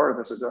soft core.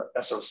 This is a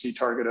SoC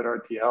targeted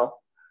RTL,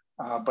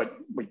 but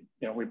we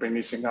bring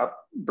these up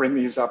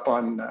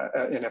on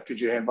in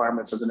FPGA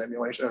environments as an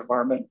emulation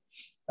environment,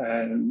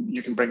 and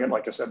you can bring it,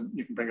 like I said,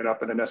 you can bring it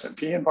up in an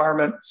SMP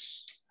environment,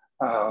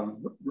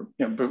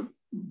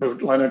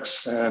 boot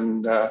Linux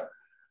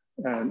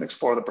and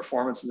explore the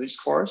performance of these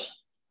cores.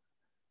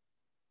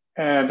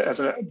 And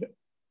as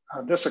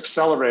this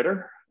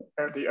accelerator,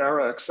 the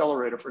ERA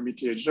accelerator from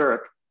ETH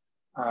Zurich,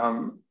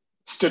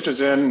 stitches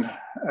in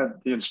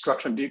at the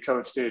instruction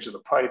decode stage of the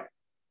pipe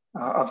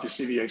of the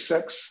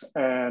CVA6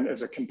 and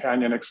is a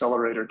companion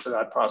accelerator to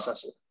that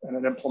processor. And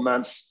it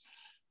implements,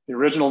 the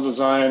original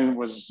design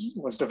was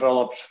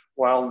developed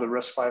while the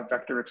RISC-V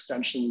vector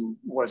extension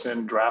was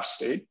in draft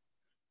state,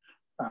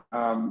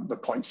 the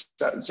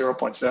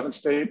 0.7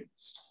 state.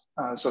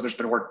 So there's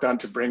been work done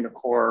to bring the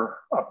core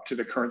up to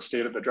the current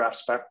state of the draft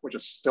spec, which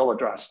is still a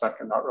draft spec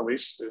and not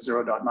released, the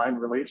 0.9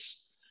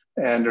 release.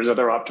 And there's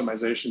other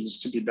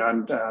optimizations to be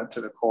done to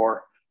the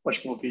core,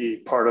 which will be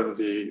part of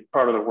the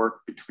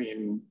work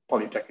between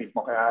Polytechnique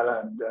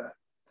Montréal and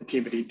the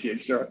team at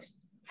ETH Zurich.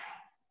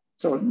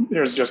 So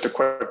here's just a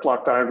quick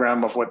block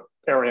diagram of what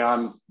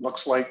Ariane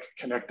looks like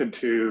connected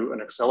to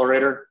an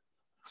accelerator.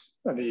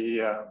 It's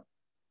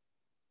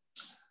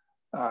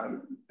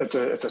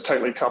a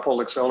tightly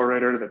coupled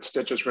accelerator that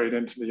stitches right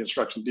into the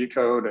instruction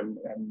decode, and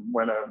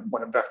when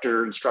a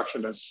vector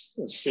instruction is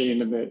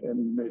seen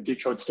in the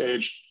decode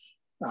stage,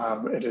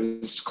 it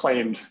is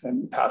claimed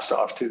and passed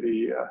off to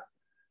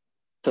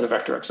the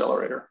vector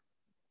accelerator.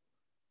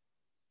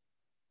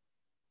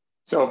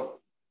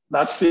 So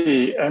that's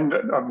the end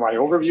of my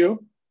overview.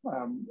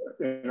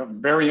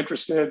 I'm very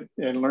interested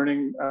in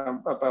learning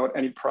about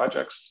any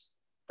projects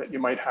that you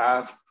might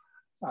have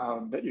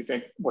that you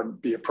think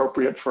would be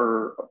appropriate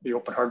for the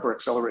Open Hardware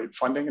Accelerate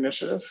funding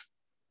initiative.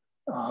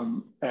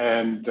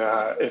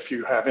 If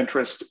you have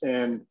interest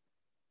in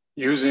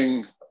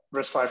using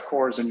RISC-V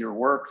cores in your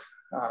work,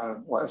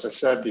 well, as I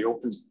said, the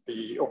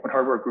Open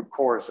Hardware Group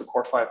core is the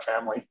Core 5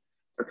 family.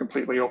 They're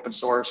completely open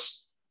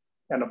source.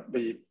 And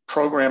the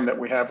program that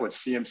we have with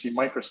CMC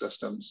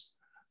Microsystems,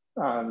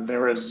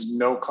 there is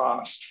no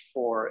cost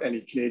for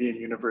any Canadian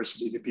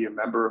university to be a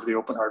member of the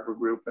Open Hardware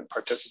Group and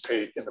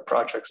participate in the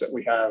projects that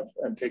we have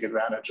and take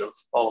advantage of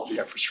all of the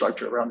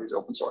infrastructure around these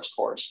open source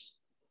cores.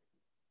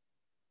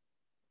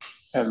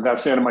 And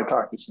that's the end of my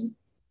talk, Yassine.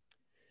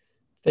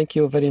 Thank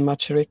you very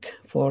much, Rick,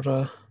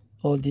 for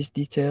all these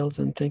details,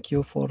 and thank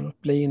you for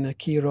playing a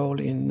key role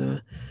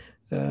in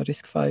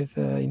RISC-V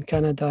in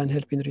Canada and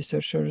helping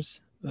researchers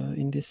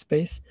in this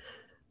space.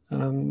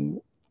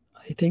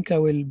 I think I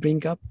will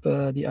bring up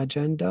the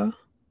agenda,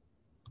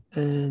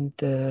 and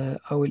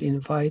I will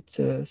invite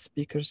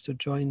speakers to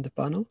join the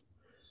panel.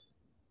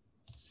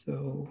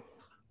 So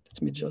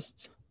let me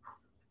just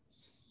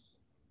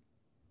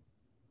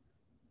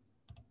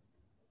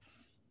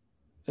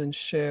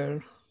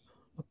share.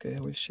 Okay,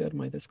 I will share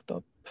my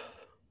desktop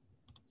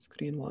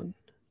screen one.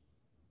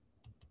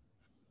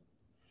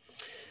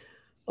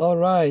 All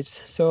right,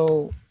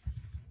 so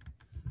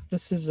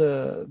this is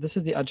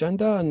the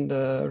agenda, and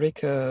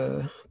Rick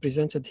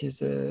presented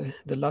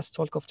the last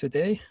talk of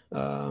today.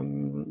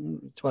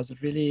 It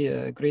was really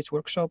a great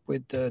workshop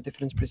with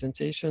different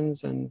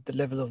presentations, and the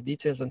level of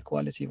details and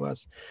quality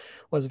was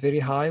very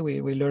high.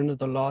 We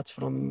learned a lot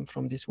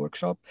from this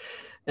workshop.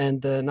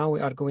 And now we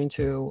are going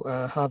to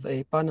have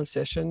a panel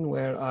session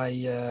where I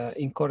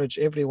encourage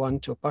everyone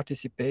to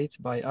participate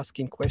by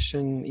asking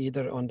questions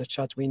either on the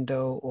chat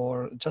window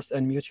or just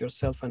unmute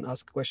yourself and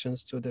ask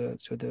questions to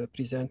the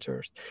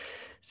presenters.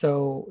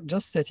 So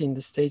just setting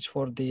the stage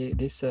for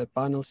this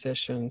panel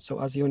session. So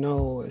as you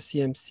know,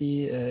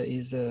 CMC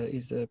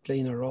is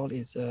playing a role,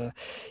 is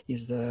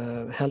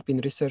helping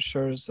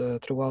researchers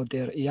throughout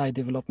their AI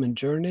development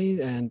journey,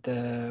 and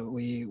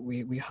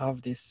we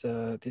have this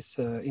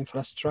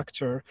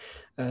infrastructure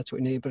to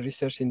enable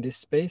research in this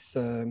space.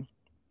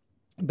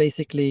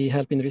 Basically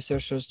helping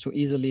researchers to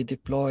easily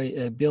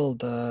deploy, build,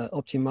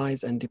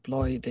 optimize, and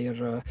deploy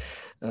their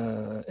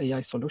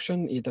AI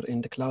solution either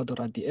in the cloud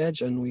or at the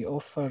edge. And we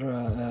offer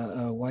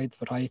a wide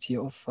variety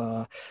of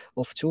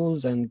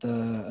tools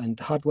and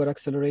hardware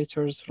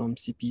accelerators from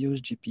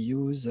CPUs,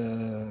 GPUs,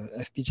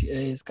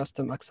 FPGAs,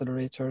 custom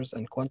accelerators,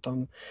 and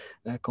quantum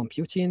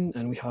computing.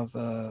 And we have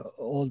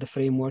all the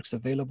frameworks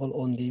available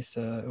on these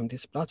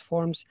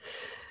platforms.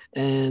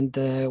 And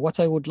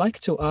what I would like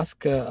to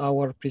ask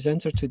our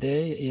presenter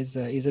today is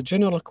a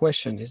general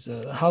question, is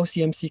how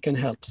CMC can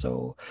help.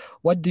 So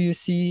what do you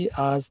see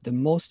as the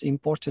most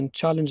important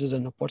challenges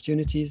and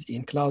opportunities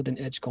in cloud and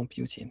edge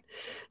computing?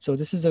 So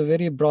this is a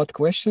very broad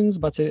question,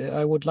 but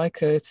I would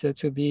like it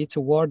to be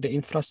toward the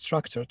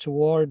infrastructure,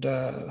 toward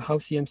how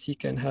CMC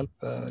can help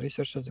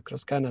researchers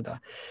across Canada.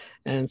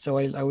 And so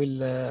I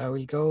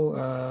will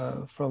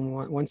go from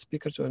one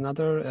speaker to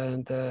another,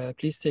 and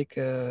please take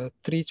 3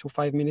 to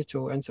 5 minutes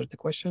to answer the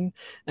question,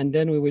 and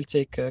then we will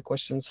take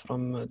questions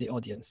from the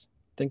audience.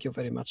 Thank you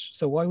very much.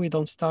 So why we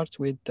don't start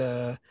with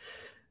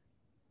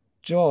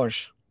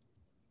George?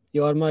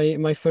 You are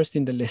my first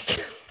in the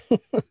list.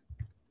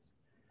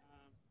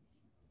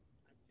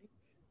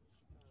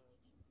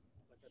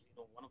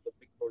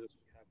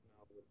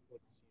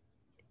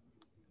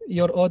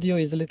 Your audio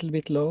is a little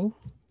bit low.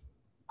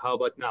 How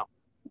about now?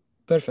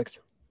 Perfect.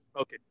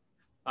 Okay.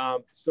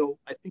 So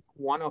I think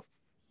one of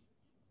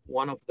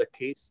the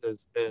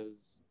cases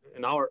is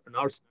in our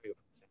scenario, for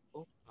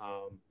example,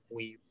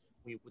 we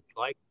would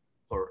like,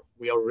 or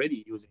we are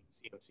already using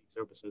CMC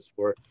services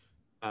for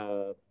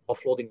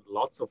offloading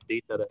lots of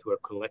data that we're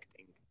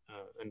collecting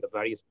in the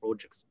various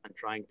projects and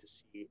trying to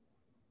see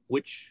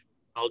which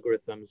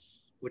algorithms,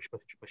 which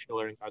machine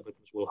learning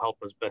algorithms will help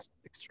us best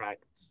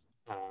extract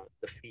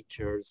the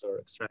features or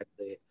extract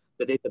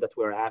the data that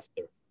we're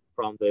after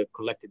from the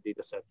collected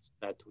data sets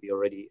that we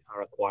already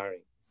are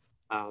acquiring.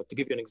 To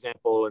give you an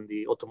example, in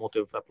the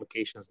automotive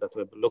applications that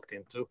we've looked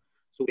into,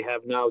 so we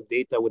have now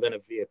data within a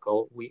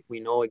vehicle. We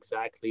know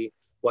exactly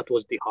what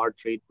was the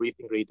heart rate,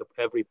 breathing rate of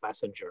every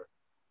passenger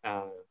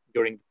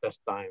during the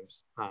test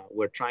times.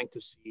 We're trying to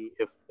see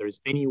if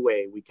there's any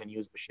way we can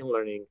use machine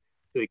learning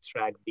to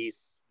extract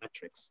these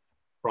metrics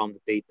from the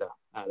data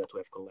that we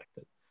have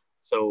collected.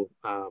 So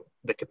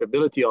the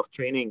capability of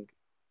training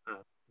a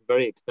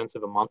very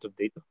extensive amount of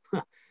data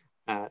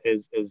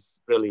is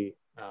really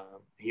a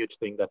huge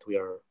thing that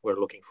we're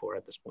looking for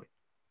at this point.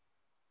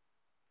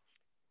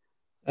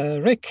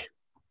 Rick.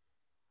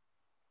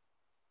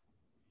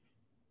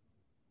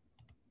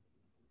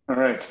 All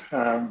right.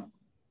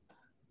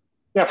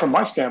 Yeah, from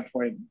my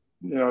standpoint,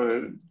 you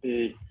know,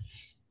 the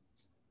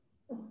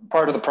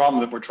part of the problem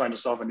that we're trying to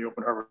solve in the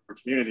open hardware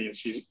community, and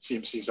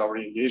CMC is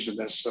already engaged in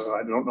this, so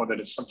I don't know that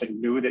it's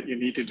something new that you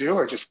need to do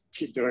or just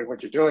keep doing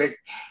what you're doing,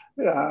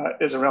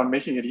 is around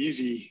making it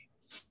easy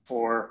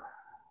for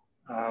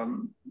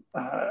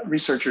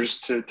researchers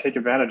to take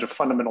advantage of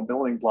fundamental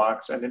building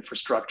blocks and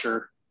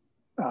infrastructure,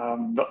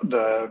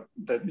 the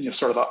you know,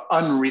 sort of the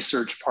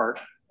unresearched part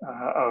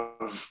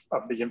of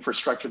the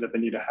infrastructure that they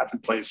need to have in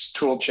place,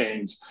 tool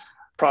chains,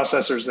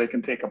 processors they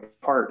can take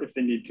apart if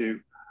they need to,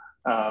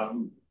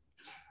 and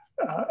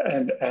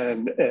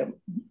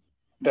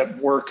that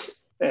work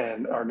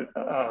and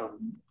are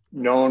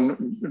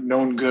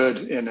known good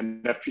in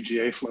an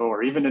FPGA flow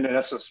or even in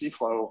an SoC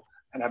flow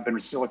and have been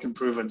silicon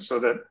proven, so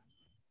that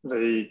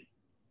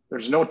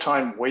there's no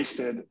time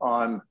wasted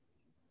on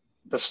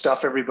the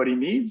stuff everybody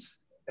needs,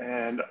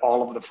 and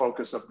all of the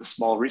focus of the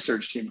small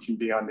research team can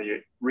be on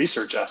the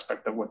research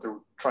aspect of what they're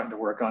trying to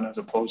work on, as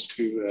opposed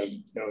to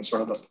you know,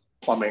 sort of the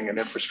plumbing and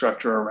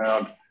infrastructure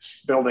around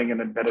building an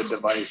embedded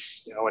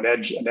device, you know, an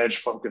edge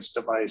focused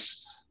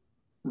device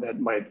that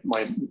might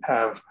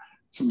have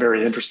some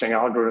very interesting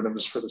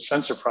algorithms for the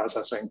sensor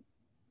processing.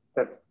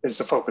 That is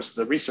the focus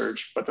of the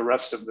research, but the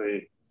rest of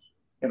the,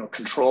 you know,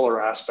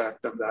 controller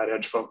aspect of that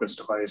edge focused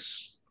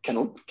device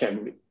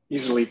can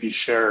easily be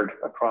shared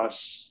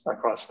across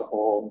the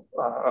whole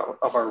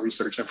of our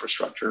research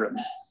infrastructure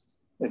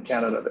in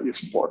Canada that you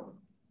support.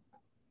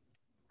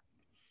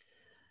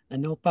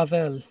 And now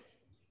Pavel.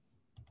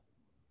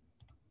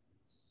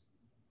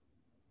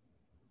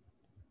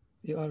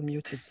 You are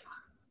muted.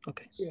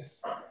 Okay.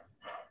 Yes.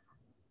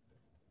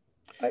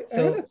 I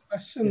had a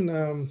question,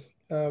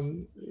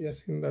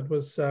 Yassine, that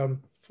was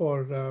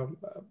for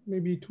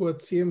maybe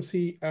towards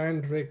CMC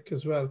and Rick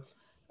as well.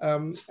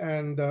 And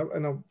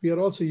we are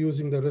also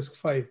using the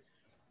RISC-V,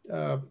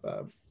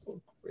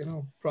 you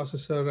know,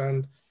 processor,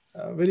 and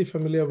very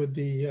familiar with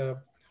the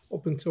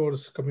open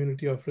source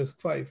community of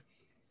RISC-V.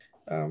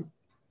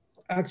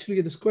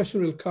 Actually, this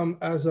question will come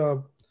as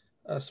a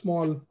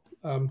small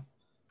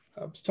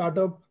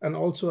startup and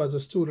also as a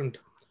student.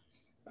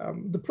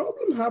 The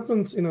problem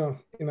happens in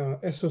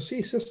a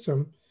SoC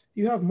system.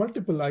 You have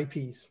multiple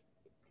IPs,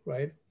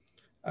 right?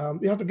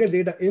 You have to get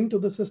data into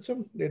the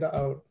system, data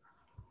out.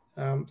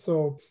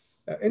 So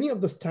any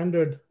of the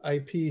standard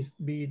IPs,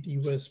 be it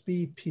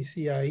USB,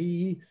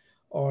 PCIe,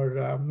 or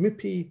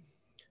MIPI,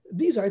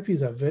 these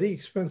IPs are very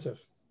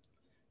expensive.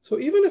 So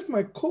even if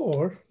my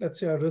core, let's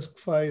say a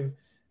RISC-V,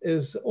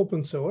 is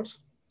open source,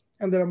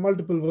 and there are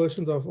multiple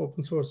versions of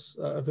open source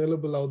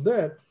available out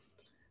there,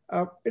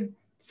 it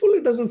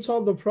fully doesn't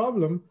solve the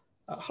problem.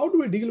 How do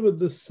we deal with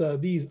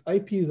these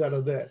IPs that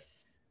are there?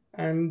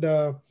 And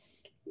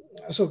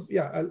so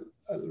yeah,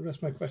 I'll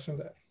rest my question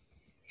there.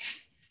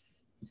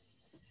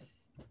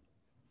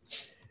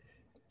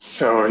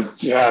 So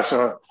yeah,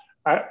 so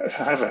I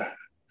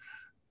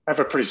have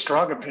a pretty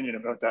strong opinion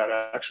about that,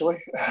 actually.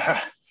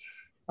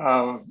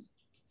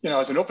 You know,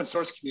 as an open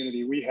source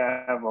community, we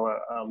have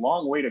a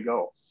long way to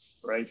go,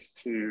 right,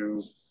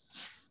 to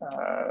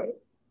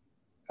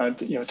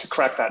you know, to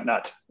crack that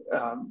nut.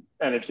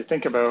 And if you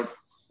think about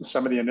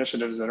some of the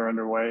initiatives that are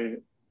underway,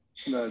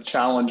 the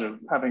challenge of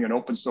having an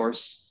open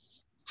source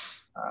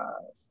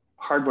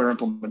hardware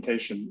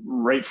implementation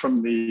right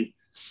from the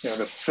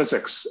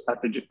physics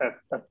in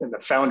the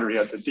foundry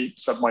at the deep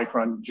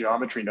submicron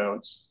geometry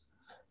nodes,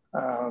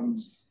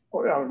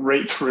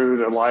 right through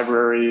the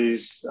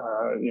libraries,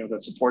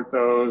 that support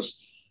those,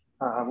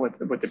 with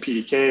the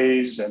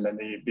PDKs, and then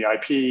the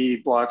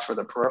IP blocks for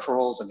the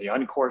peripherals and the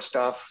uncore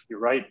stuff. You're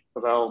right,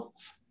 Pavel.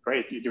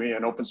 Great, you give me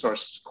an open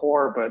source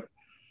core, but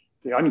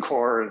the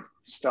uncore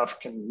stuff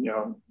can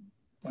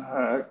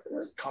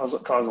cause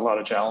a lot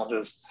of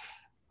challenges.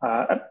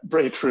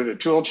 Right through the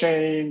tool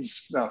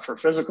chains for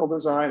physical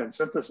design and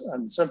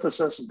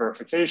synthesis and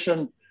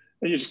verification.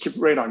 And you just keep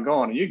right on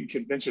going. And you can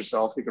convince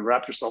yourself, you can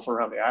wrap yourself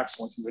around the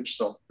axle and convince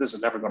yourself this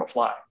is never going to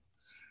fly.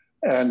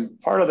 And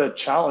part of the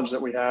challenge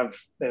that we have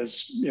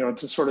is,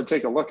 to sort of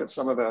take a look at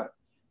some of the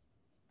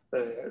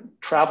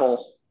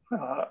travel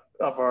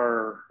of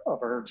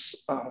our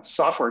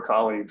software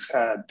colleagues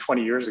had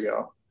 20 years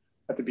ago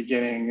at the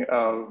beginning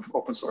of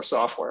open source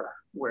software,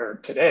 where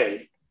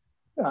today,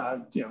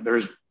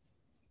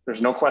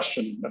 there's no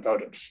question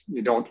about it.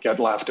 You don't get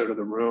laughed out of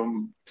the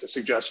room to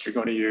suggest you're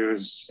going to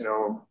use,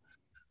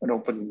 an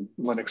open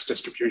Linux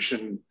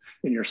distribution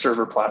in your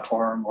server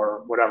platform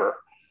or whatever,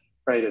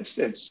 right?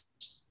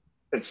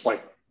 It's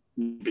like,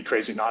 you'd be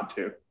crazy not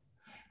to.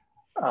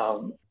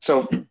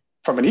 So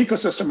from an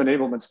ecosystem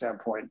enablement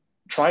standpoint,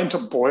 trying to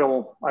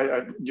boil,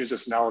 I use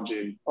this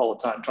analogy all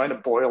the time, trying to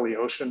boil the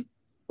ocean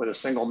with a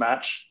single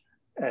match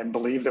and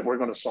believe that we're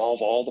going to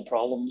solve all the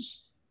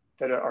problems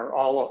that are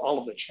all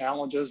of the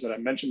challenges that I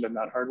mentioned in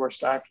that hardware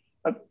stack,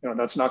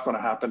 that's not going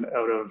to happen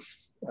out of,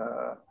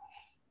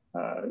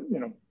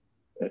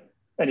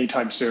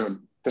 anytime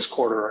soon, this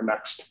quarter or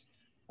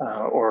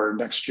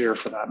next year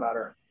for that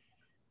matter.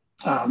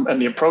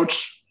 And the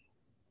approach,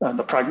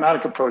 the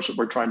pragmatic approach that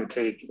we're trying to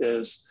take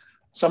is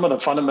some of the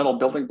fundamental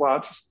building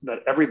blocks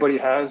that everybody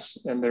has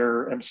in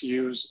their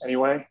MCUs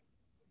anyway,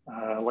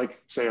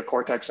 like say a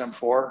Cortex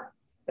M4.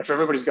 If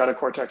everybody's got a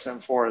Cortex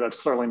M4, that's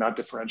clearly not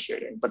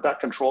differentiating, but that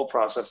control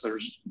process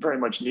is very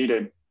much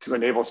needed to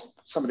enable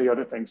some of the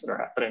other things that are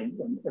happening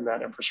in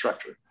that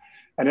infrastructure.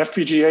 And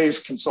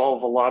FPGAs can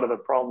solve a lot of the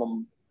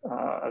problem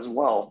as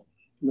well,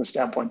 from the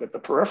standpoint that the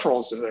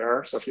peripherals are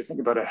there. So if you think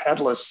about a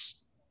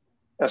headless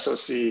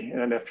SoC in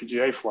an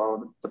FPGA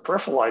flow, the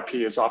peripheral IP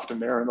is often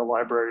there in the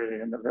library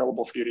and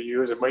available for you to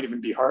use. It might even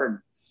be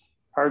hardened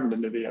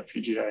into the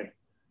FPGA.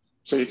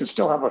 So you can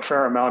still have a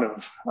fair amount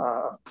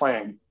of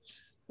playing.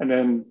 And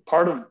then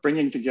part of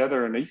bringing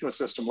together an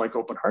ecosystem like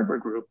Open Hardware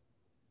Group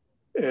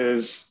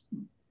is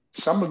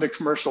some of the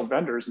commercial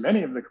vendors,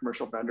 many of the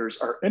commercial vendors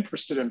are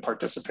interested in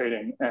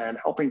participating and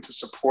helping to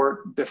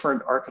support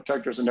different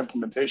architectures and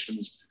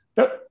implementations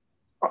that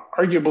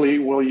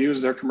arguably will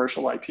use their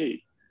commercial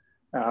IP.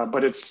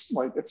 But it's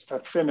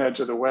that thin edge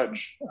of the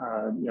wedge.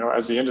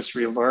 As the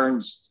industry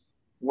learns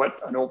what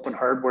an open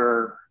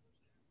hardware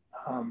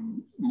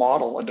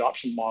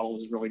adoption model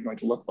is really going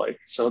to look like.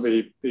 So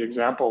the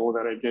example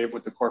that I gave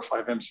with the Core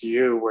 5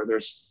 MCU, where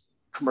there's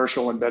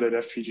commercial embedded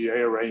FPGA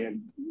array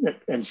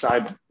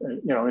inside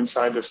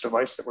this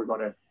device that we're going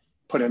to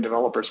put in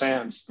developers'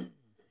 hands.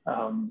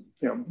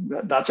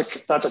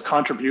 That's a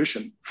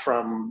contribution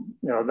from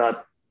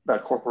that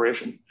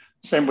corporation.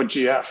 Same with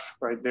GF,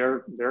 right?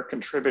 They're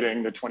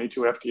contributing the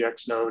 22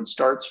 FTX node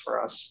starts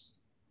for us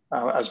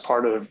as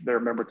part of their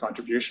member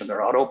contribution. They're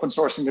not open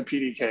sourcing the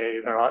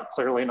PDK. They're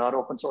clearly not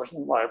open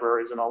sourcing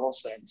libraries and all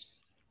those things,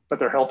 but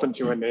they're helping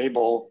to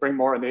bring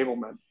more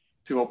enablement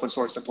to open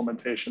source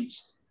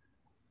implementations.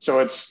 So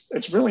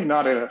it's really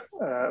not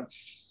a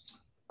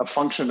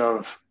function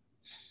of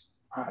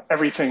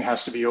everything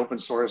has to be open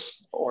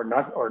source or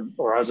not,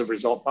 or as a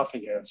result,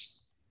 nothing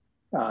is.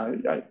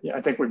 I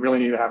think we really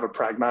need to have a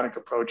pragmatic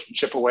approach and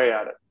chip away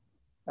at it.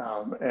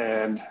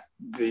 And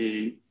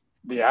the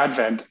the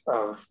advent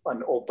of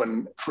an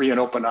open, free and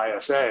open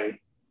ISA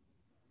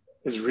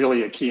is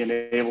really a key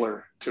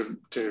enabler to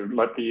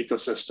let the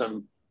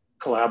ecosystem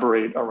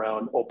collaborate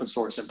around open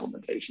source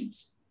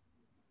implementations.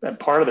 And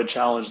part of the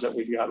challenge that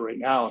we've got right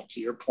now,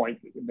 to your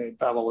point that you made,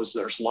 Pavel, is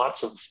there's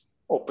lots of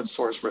open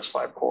source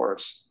RISC-V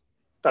cores.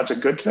 That's a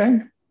good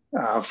thing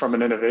from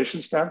an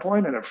innovation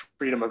standpoint and a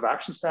freedom of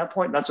action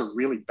standpoint. That's a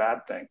really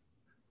bad thing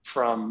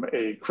from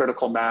a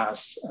critical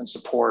mass and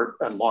support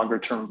and longer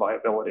term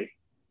viability.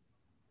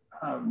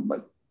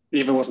 But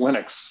even with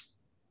Linux,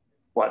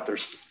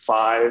 there's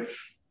 5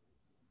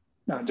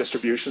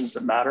 distributions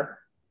that matter.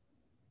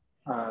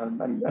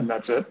 And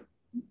that's it.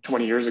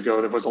 20 years ago,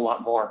 there was a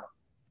lot more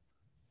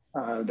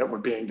that were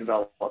being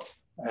developed.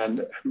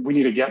 And we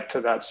need to get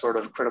to that sort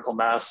of critical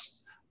mass,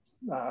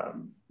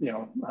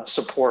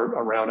 support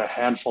around a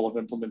handful of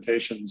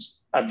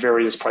implementations at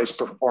various price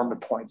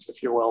performance points,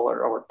 if you will,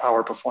 or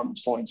power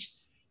performance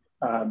points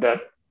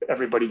that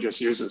everybody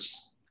just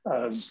uses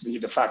as the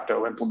de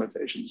facto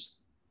implementations.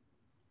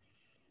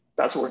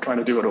 That's what we're trying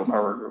to do at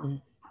OpenHW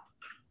Group.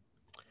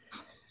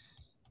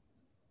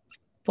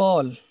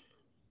 Paul,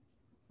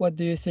 what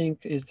do you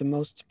think is the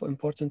most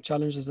important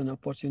challenges and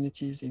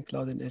opportunities in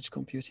cloud and edge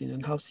computing,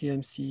 and how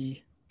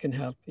CMC can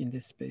help in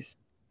this space?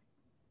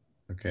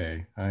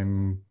 Okay,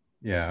 I'm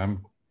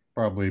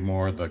probably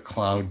more the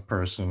cloud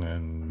person,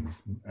 and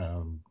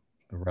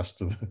the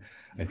rest of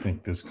I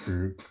think this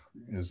group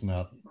is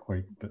not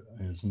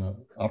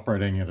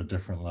operating at a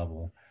different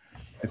level.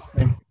 I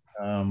think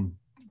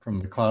from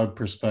the cloud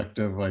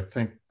perspective, I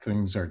think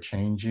things are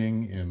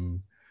changing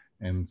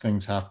and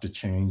things have to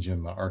change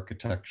in the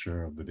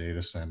architecture of the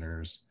data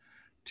centers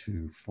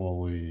to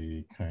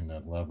fully kind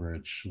of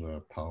leverage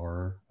the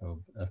power of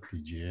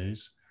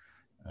FPGAs.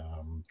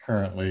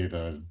 Currently,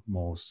 the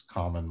most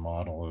common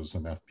model is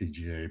an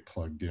FPGA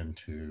plugged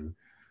into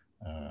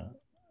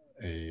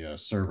a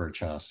server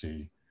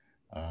chassis.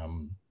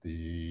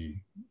 The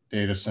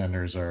data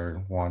centers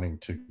are wanting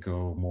to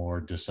go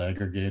more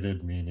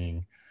disaggregated,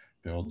 meaning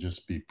there'll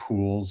just be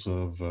pools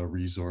of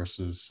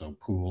resources, so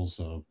pools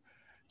of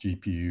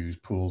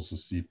GPUs, pools of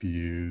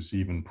CPUs,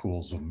 even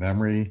pools of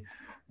memory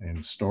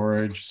and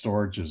storage.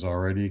 Storage is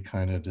already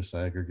kind of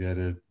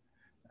disaggregated.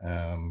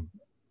 And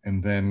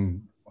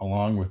then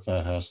along with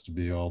that has to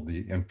be all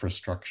the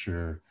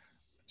infrastructure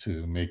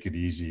to make it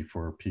easy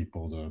for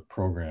people to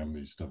program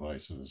these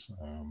devices.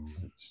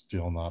 It's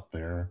still not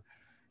there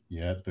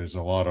yet. There's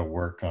a lot of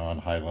work on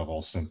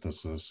high-level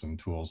synthesis and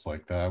tools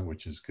like that,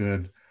 which is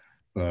good,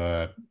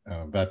 but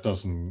that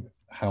doesn't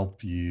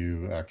help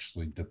you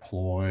actually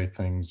deploy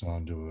things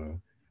onto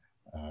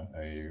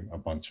a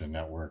bunch of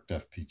networked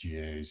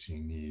FPGAs. You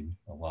need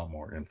a lot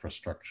more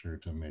infrastructure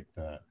to make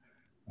that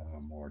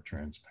more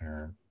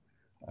transparent.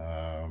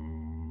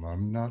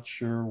 I'm not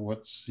sure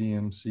what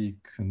CMC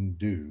can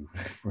do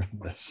for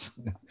this.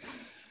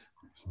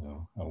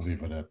 So I'll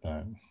leave it at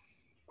that.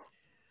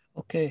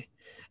 Okay.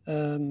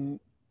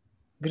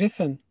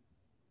 Griffin,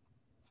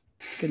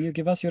 can you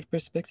give us your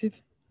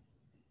perspective?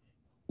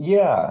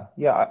 Yeah.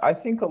 I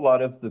think a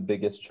lot of the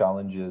biggest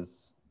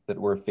challenges that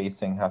we're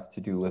facing have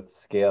to do with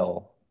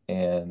scale,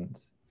 and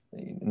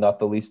not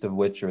the least of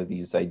which are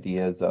these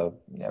ideas of,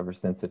 ever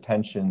since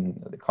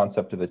attention, the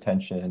concept of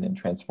attention and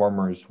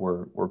transformers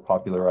were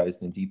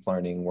popularized in deep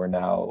learning, we're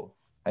now,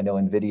 I know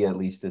Nvidia at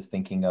least is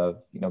thinking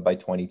of, by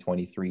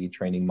 2023,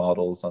 training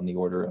models on the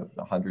order of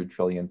 100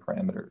 trillion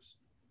parameters.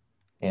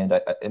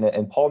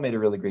 And Paul made a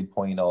really great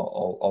point.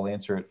 I'll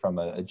answer it from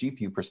a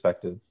GPU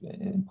perspective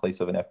in place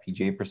of an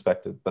FPGA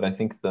perspective. But I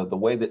think the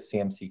way that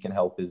CMC can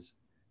help is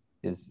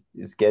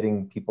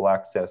getting people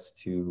access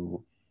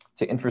to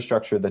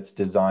infrastructure that's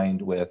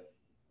designed with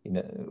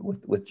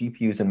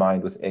GPUs in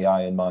mind, with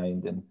AI in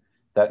mind. And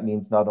that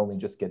means not only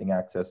just getting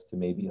access to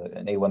maybe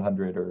an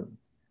A100, or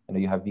I know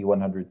you have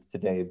V100s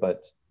today,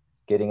 but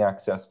getting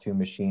access to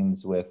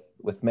machines with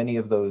many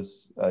of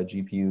those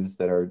GPUs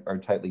that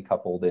are tightly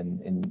coupled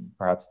in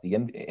perhaps the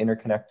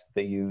interconnect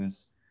they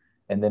use.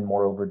 And then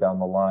moreover down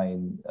the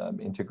line,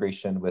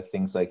 integration with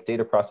things like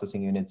data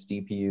processing units,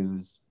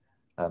 DPUs,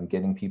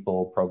 getting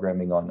people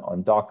programming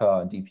on Docker,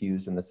 on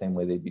DPUs in the same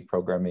way they'd be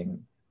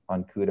programming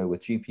on CUDA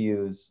with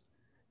GPUs.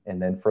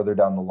 And then further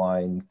down the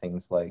line,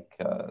 things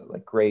like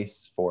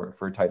Grace for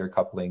tighter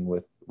coupling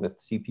with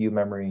CPU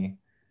memory,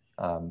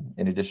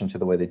 in addition to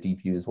the way that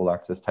DPUs will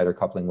access tighter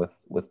coupling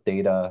with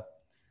data.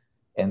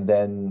 And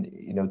then,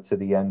 to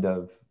the end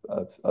of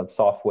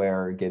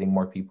software, getting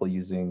more people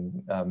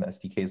using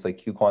SDKs like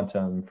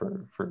QQuantum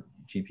for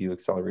GPU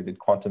accelerated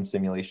quantum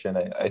simulation.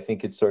 I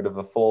think it's sort of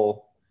a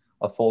full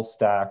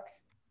stack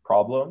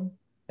problem.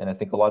 And I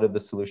think a lot of the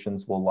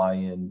solutions will lie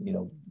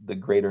in, the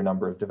greater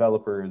number of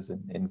developers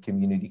and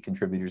community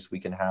contributors we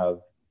can have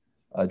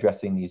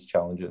addressing these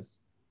challenges.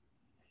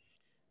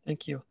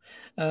 Thank you.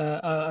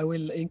 I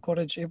will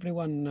encourage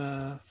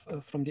everyone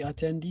from the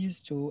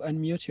attendees to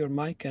unmute your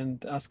mic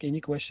and ask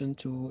any question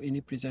to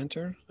any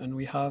presenter. And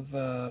we have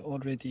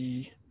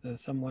already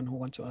someone who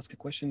wants to ask a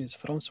question is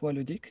Francois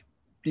Ludic.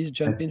 Please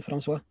jump in,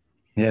 Francois.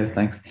 Yes,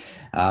 thanks.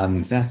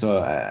 So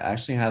I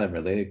actually had a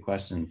related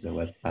question to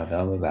what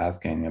Pavel was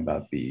asking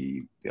about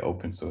the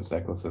open source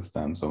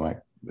ecosystem. So my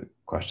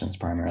questions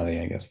primarily,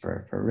 I guess,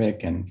 for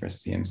Rick and for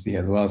CMC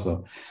as well.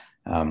 So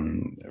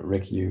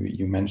Rick,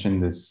 you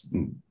mentioned this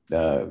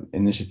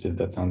initiative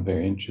that sounds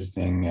very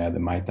interesting, the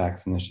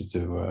MyTax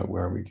initiative,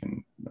 where we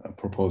can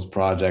propose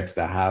projects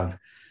that have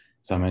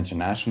some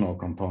international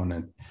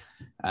component.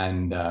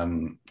 And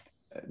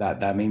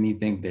that made me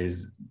think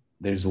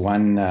there's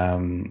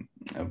one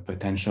a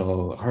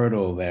potential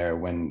hurdle there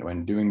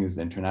when doing these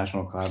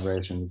international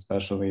collaborations,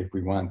 especially if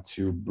we want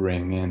to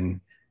bring in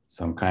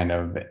some kind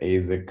of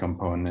ASIC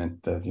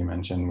component, as you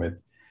mentioned,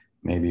 with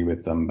maybe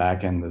with some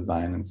backend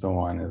design and so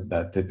on, is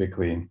that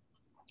typically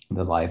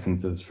the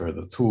licenses for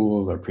the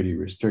tools are pretty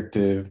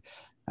restrictive,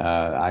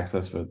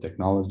 access for the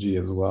technology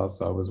as well.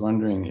 So I was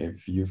wondering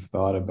if you've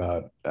thought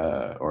about,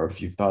 or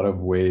if you've thought of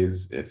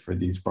ways for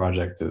these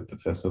projects to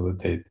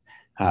facilitate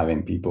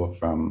having people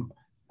from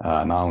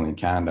not only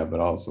Canada, but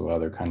also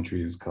other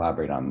countries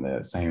collaborate on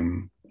the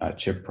same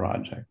chip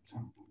project.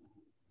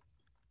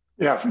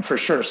 Yeah, for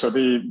sure. So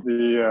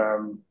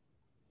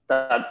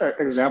that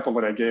example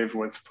that I gave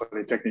with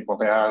Polytechnique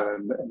Montréal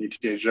and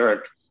ETH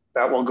Zurich,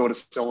 that will go to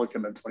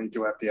silicon and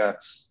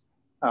 22FDX.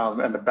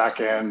 And the back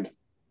end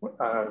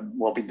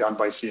will be done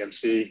by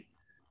CMC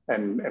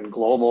and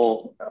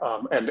global.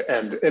 And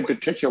in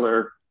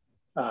particular,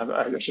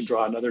 I should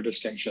draw another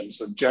distinction.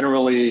 So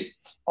generally,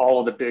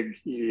 all of the big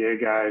EDA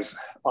guys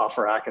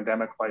offer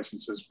academic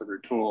licenses for their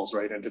tools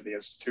right into the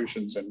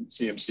institutions, and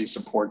CMC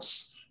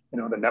supports,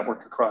 the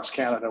network across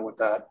Canada with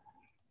that.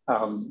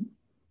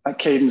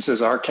 Cadence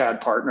is our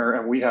CAD partner,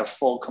 and we have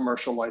full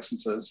commercial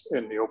licenses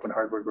in the Open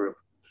Hardware Group.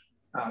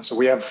 So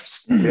we have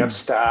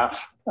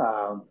staff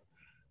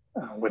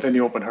within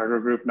the Open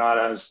Hardware Group, not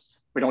as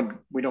we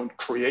don't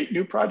create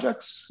new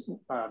projects.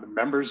 The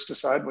members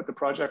decide what the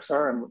projects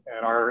are, and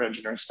our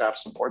engineering staff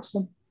supports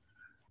them.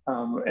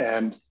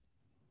 And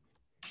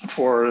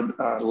for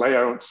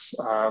layouts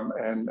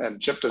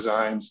and chip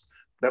designs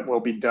that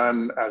will be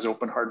done as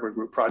Open Hardware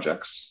Group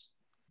projects,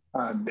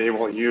 they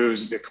will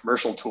use the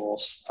commercial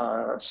tools,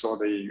 so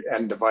the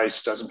end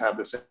device doesn't have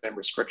the same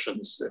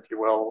restrictions, if you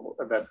will,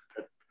 that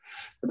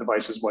the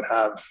devices would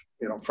have,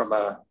 from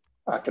a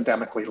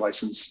academically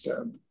licensed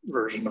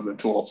version of the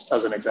tools,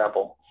 as an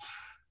example.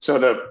 So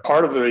the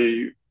part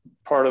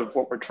of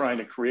what we're trying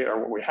to create, or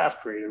what we have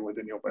created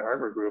within the Open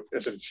Hardware Group,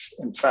 is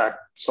in fact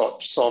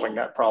solving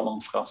that problem,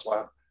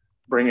 François,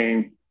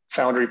 bringing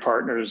foundry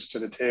partners to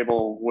the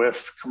table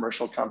with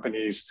commercial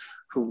companies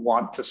who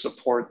want to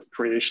support the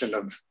creation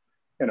of,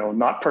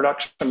 not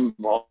production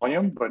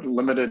volume, but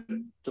limited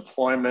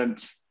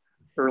deployment,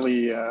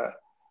 early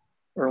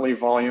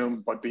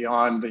volume, but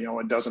beyond,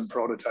 a dozen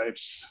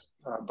prototypes.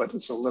 But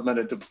it's a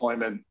limited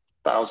deployment,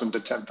 1,000 to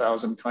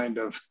 10,000 kind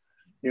of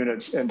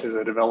units into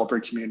the developer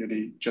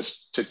community,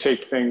 just to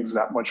take things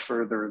that much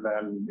further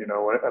than,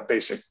 a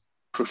basic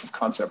proof of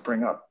concept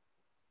bring up.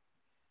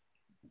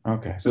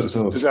 Okay,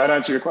 so does that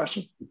answer your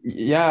question?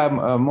 Yeah,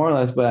 more or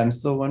less, but I'm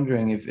still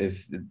wondering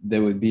if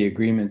there would be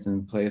agreements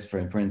in place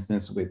for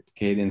instance, with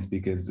Cadence,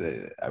 because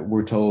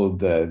we're told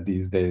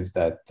these days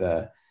that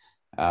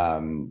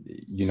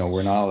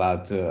we're not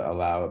allowed to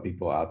allow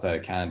people outside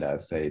of Canada,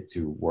 say,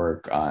 to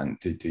work on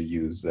to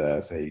use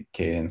say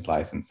Cadence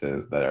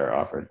licenses that are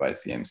offered by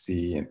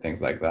CMC and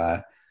things like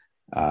that,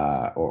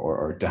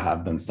 or to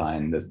have them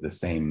sign the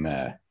same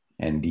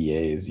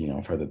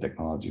NDAs, for the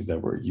technologies that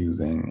we're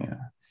using.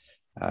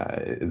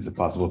 Is it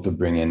possible to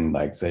bring in,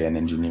 like, say, an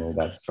engineer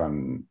that's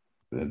from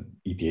the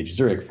ETH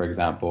Zurich, for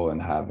example,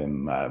 and have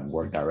him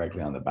work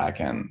directly on the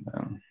back end?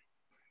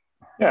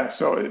 Yeah,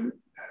 so,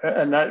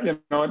 and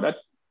that,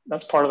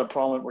 that's part of the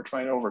problem that we're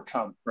trying to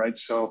overcome, right?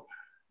 So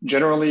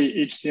generally,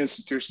 each of the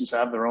institutions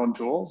have their own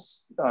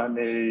tools, and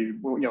they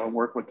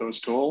work with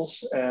those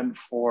tools. And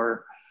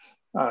for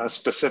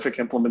specific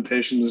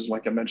implementations,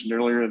 like I mentioned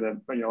earlier,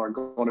 that are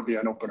going to be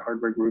an Open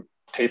Hardware Group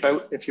tape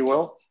out, if you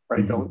will,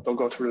 right? Mm-hmm. They'll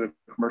go through the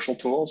commercial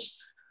tools.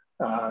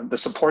 The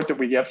support that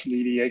we get from the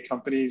EDA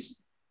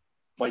companies,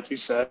 like you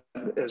said,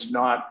 is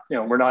not,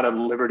 we're not at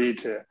liberty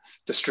to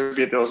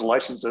distribute those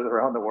licenses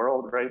around the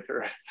world, right?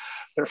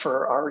 They're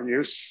for our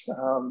use.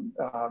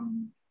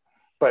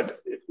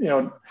 But,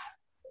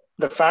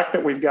 the fact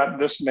that we've got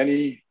this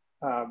many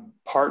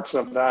parts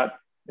of that,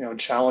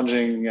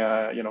 challenging,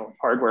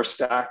 hardware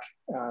stack,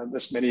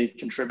 this many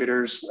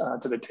contributors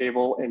to the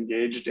table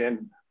engaged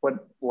in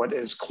what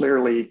is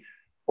clearly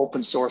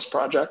open source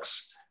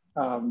projects,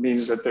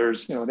 means that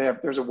there's,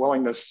 there's a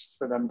willingness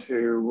for them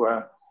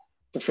to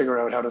figure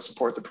out how to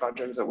support the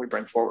projects that we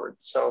bring forward.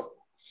 So,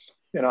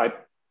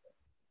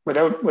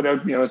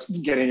 without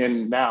getting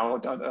in now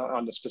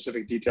on the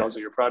specific details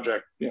of your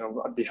project,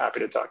 I'd be happy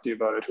to talk to you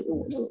about it.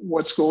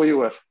 What school are you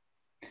with?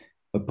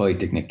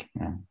 Polytechnique.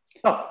 Yeah.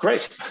 Oh,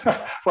 great.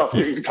 Well,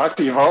 you can talk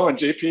to Yvonne and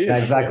JP. Yeah,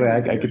 exactly.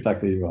 I could talk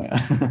to Yvonne.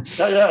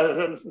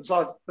 Yeah, it's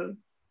all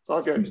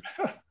good.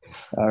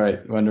 All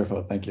right,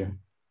 wonderful. Thank you.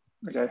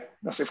 Okay,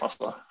 merci,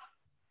 François.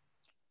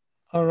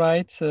 All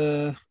right,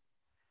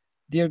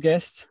 dear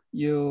guests,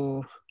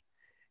 you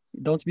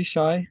Don't be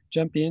shy,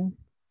 jump in,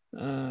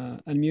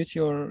 unmute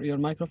your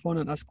microphone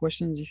and ask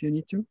questions if you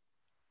need to.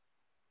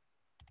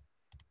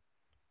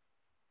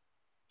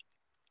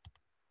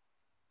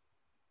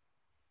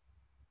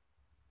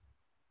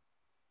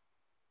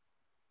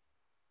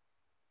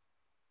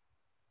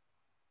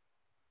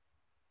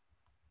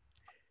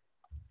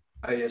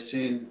 Hi,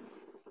 Yassine.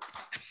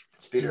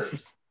 It's Peter. This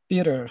is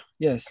Peter,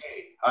 yes.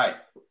 Hey, hi.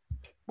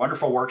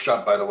 Wonderful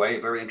workshop, by the way.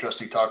 Very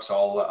interesting talks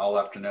all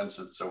afternoon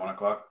since 1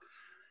 o'clock.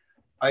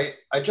 I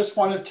just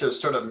wanted to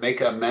sort of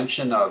make a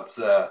mention of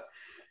the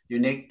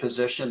unique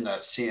position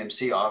that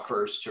CMC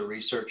offers to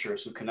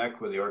researchers who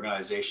connect with the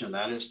organization,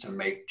 that is to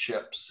make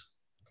chips.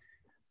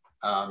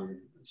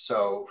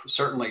 So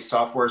certainly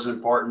software is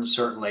important,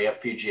 certainly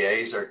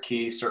FPGAs are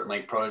key,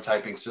 certainly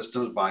prototyping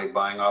systems by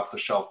buying off the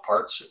shelf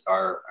parts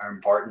are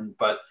important,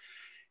 but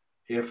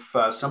if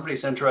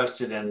somebody's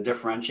interested in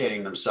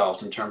differentiating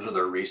themselves in terms of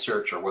their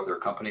research or what their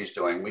company is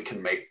doing, we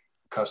can make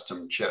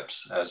custom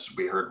chips, as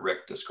we heard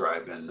Rick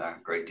describe in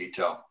great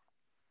detail,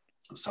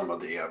 some of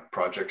the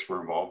projects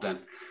we're involved in.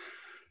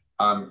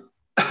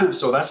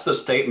 So that's the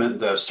statement.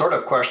 The sort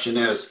of question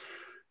is,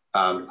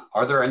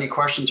 are there any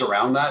questions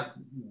around that?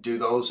 Do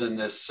those in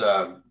this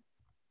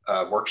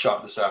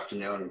workshop this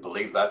afternoon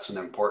believe that's an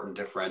important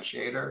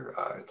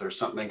differentiator? If there's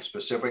something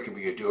specific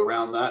we could do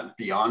around that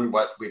beyond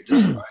what we've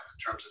described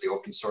in terms of the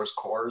open source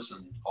cores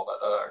and all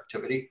that other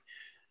activity,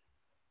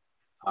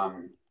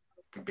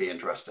 could be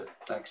interested.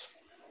 Thanks.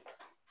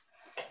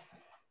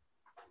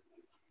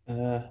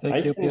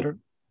 Thank you, Peter.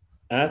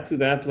 Add to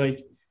that,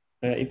 like,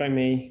 if I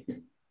may.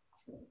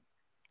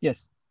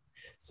 Yes.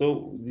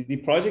 So the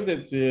project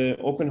that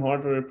Open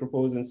Hardware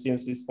proposed and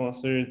CMC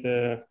sponsored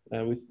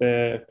with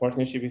the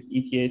partnership with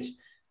ETH,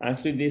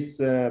 actually this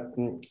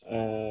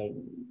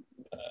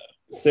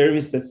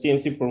service that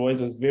CMC provides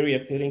was very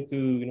appealing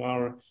to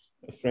our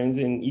friends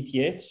in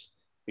ETH,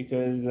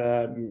 because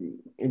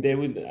they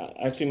would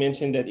actually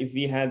mention that if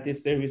we had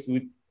this service, we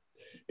would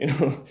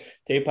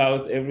tape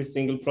out every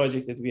single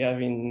project that we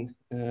have in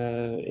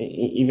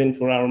even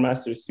for our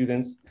master's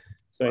students.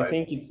 So right. I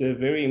think it's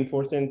very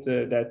important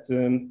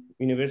that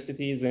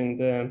universities and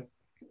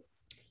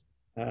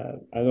I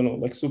don't know,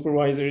 like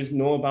supervisors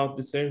know about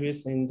the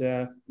service and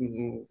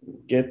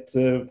get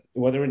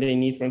whatever they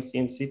need from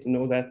CMC to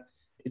know that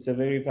it's a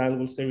very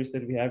valuable service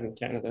that we have in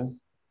Canada.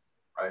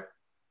 Right.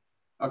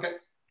 Okay.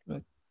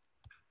 Right.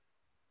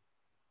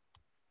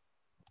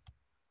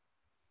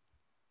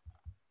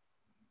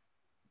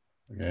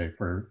 Okay,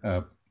 for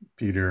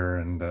Peter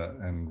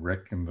and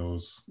Rick and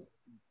those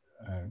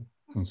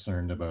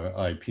concerned about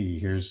IP,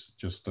 here's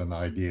just an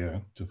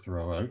idea to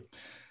throw out.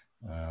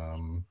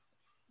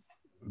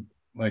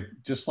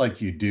 Just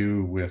like you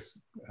do with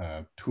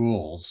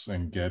tools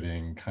and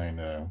getting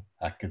kind of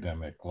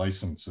academic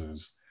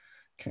licenses,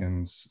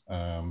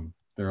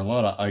 there are a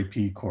lot of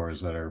IP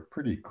cores that are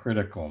pretty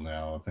critical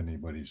now if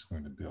anybody's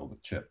going to build a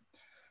chip.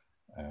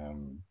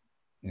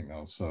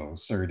 So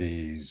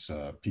SerDes,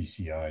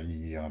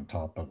 PCIe on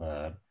top of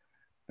that,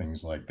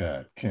 things like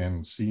that.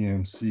 Can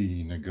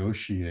CMC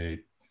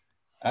negotiate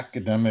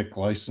academic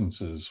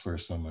licenses for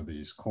some of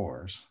these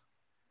cores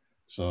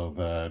so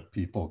that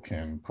people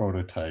can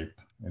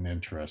prototype an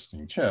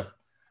interesting chip?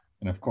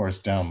 And of course,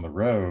 down the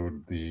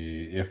road,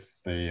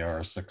 if they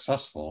are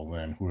successful,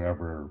 then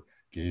whoever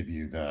gave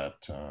you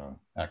that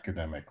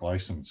academic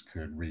license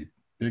could reap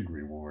big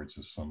rewards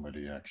if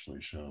somebody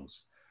actually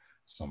shows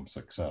some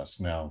success.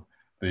 Now,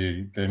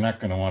 they're not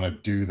going to want to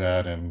do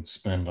that and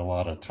spend a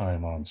lot of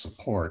time on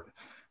support.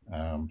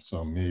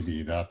 So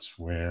maybe that's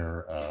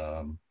where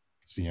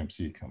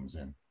CMC comes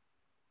in.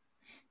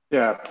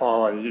 Yeah,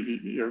 Paul,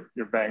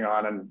 you're bang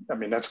on. And I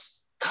mean,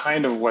 that's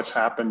kind of what's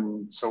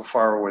happened so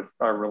far with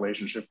our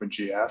relationship with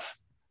GF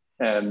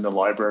and the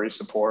library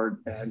support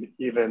and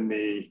even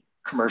the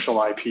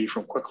commercial IP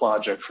from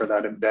QuickLogic for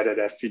that embedded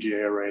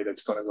FPGA array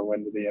that's going to go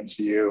into the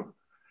MCU.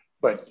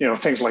 But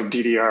things like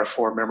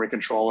DDR4 memory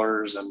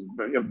controllers, and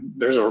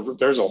there's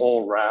a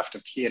whole raft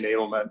of key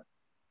enablement,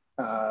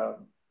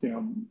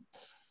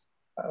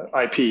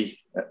 IP.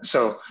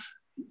 So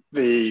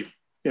the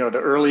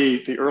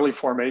early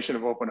formation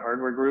of Open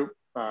Hardware Group,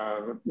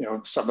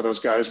 some of those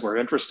guys were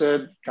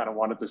interested, kind of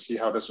wanted to see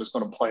how this was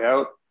going to play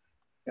out.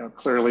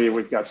 Clearly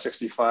we've got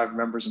 65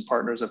 members and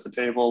partners at the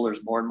table.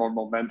 There's more and more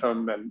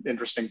momentum and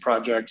interesting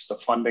projects. The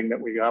funding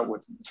that we got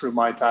through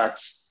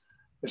MyTax.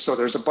 So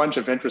there's a bunch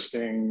of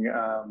interesting,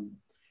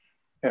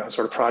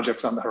 sort of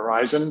projects on the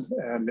horizon,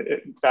 and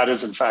that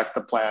is in fact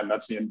the plan.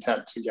 That's the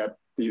intent, to get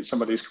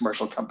some of these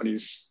commercial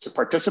companies to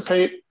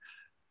participate,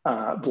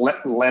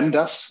 lend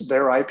us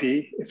their IP,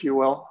 if you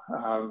will,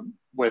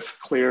 with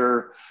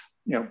clear,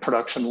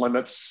 production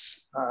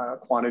limits,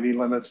 quantity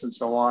limits, and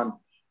so on.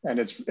 And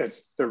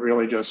they're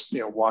really just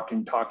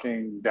walking,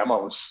 talking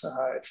demos,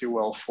 if you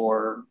will,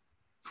 for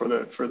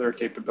their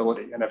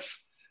capability. And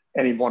if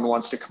anyone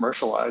wants to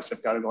commercialize,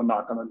 they've got to go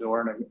knock on the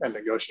door and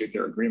negotiate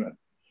their agreement.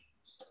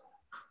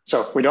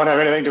 So we don't have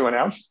anything to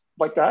announce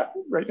like that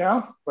right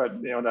now, but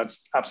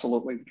that's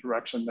absolutely the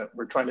direction that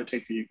we're trying to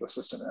take the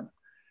ecosystem in.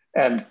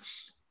 And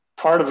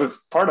part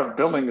of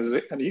building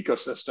an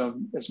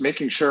ecosystem is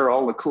making sure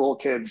all the cool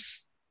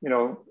kids,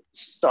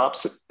 stop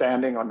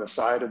standing on the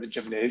side of the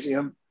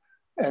gymnasium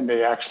and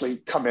they actually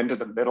come into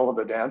the middle of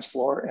the dance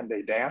floor and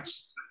they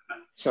dance.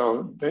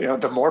 So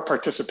the more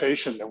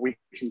participation that we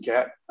can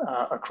get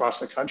across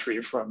the country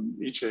from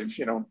each of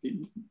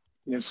the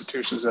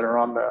institutions that are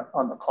on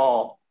the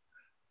call,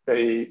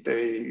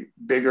 the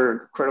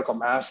bigger critical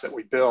mass that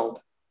we build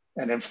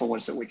and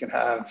influence that we can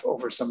have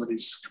over some of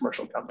these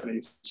commercial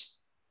companies,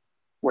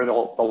 where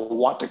they'll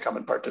want to come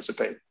and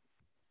participate.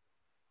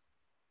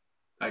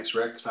 Thanks,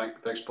 Rick.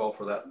 Thanks, Paul,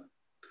 for that.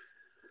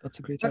 That's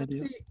a great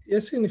idea.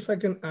 Yassine, if I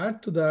can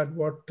add to that,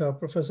 what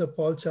Professor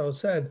Paul Chow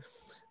said,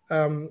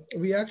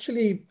 we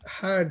actually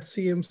had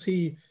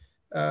CMC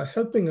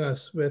helping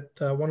us with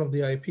one of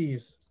the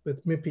IPs,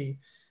 with MIPI,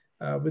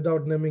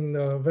 without naming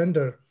the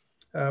vendor.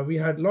 We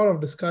had a lot of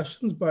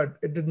discussions, but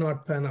it did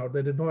not pan out.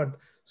 They did not.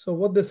 So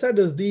what they said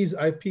is these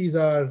IPs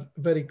are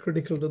very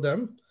critical to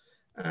them,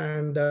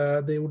 and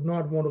they would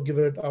not want to give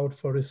it out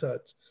for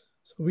research.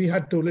 So we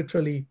had to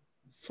literally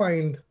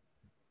find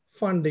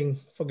funding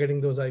for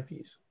getting those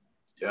IPs.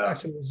 Yeah.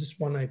 Actually, it was just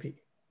one IP,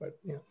 but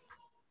yeah.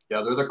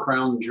 Yeah, they're the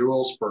crown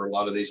jewels for a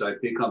lot of these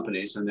IP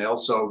companies, and they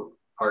also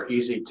are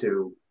easy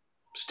to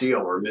steal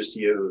or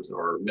misuse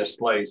or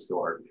misplace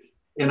or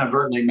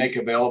inadvertently make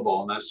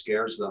available, and that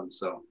scares them.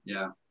 So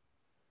yeah.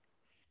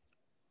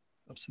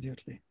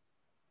 Absolutely.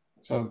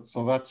 So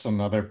that's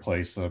another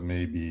place that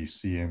maybe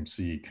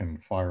CMC can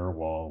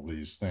firewall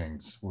these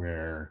things,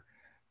 where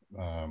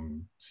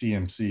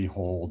CMC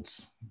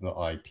holds the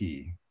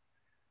IP.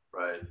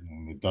 Right.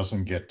 And it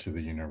doesn't get to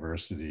the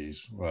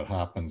universities. What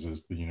happens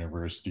is the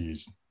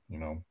universities,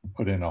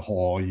 put in a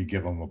hole, you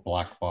give them a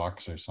black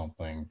box or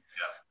something.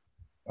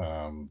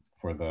 Yeah.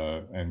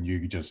 And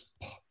you just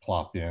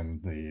plop in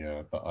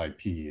the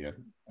IP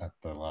at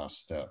the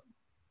last step.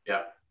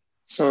 Yeah.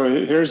 So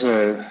here's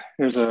a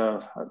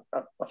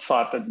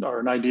thought or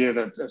an idea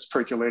that is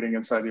percolating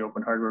inside the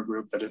Open Hardware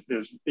Group, that it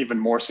is even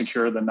more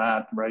secure than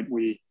that, right?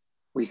 We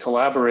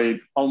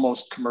collaborate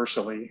almost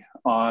commercially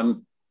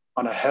on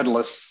a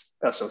headless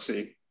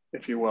SoC,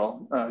 if you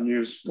will,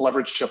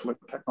 leverage chiplet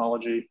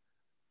technology,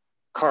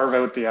 carve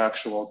out the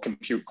actual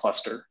compute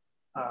cluster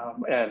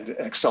and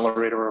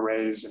accelerator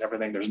arrays and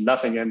everything. There's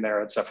nothing in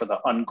there except for the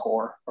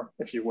uncore, or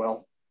if you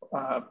will,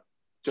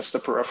 just the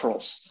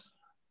peripherals,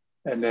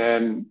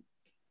 and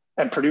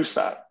produce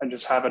that and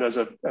just have it as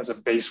a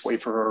base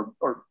wafer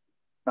or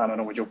I don't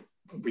know what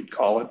we'd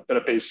call it, but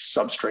a base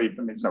substrate.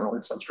 I mean, it's not really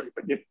a substrate,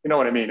 but you know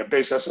what I mean, a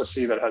base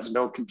SoC that has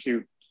no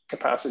compute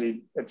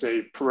capacity. It's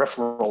a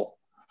peripheral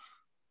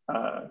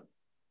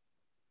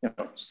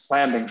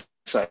landing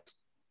site,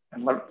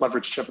 and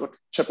leverage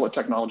chiplet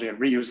technology and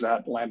reuse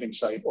that landing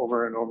site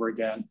over and over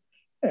again,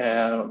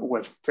 and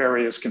with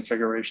various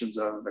configurations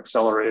of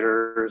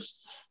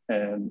accelerators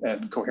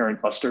and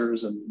coherent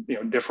clusters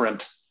and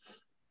different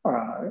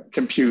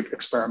compute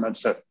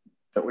experiments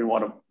that we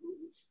want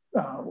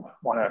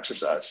to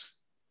exercise.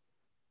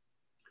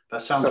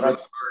 That sounds really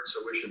hard, so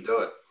we should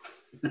do it.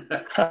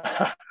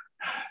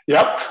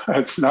 Yep,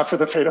 it's not for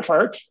the faint of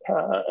heart,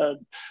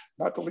 and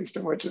not the least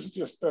of which is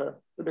just the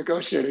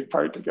negotiating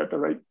part to get the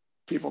right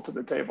people to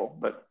the table.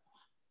 But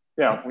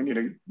yeah, we need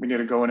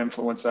to go and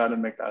influence that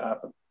and make that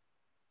happen.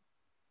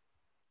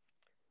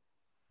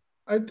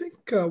 I think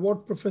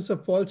what Professor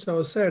Paul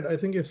Chow said, I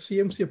think if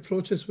CMC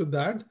approaches with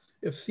that,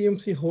 if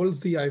CMC holds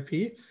the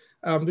IP,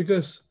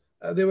 because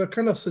they were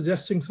kind of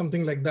suggesting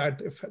something like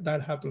that if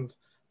that happens,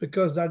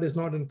 because that is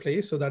not in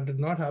place, so that did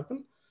not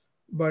happen.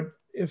 But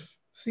if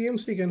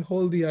CMC can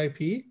hold the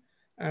IP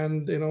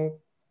and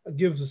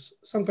gives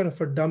some kind of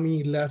a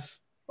dummy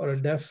LEF or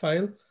a DEF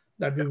file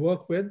that we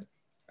work with,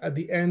 at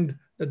the end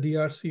the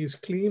DRC is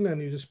clean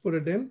and you just put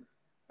it in,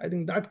 I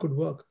think that could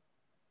work.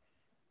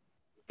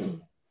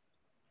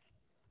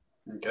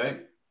 Okay.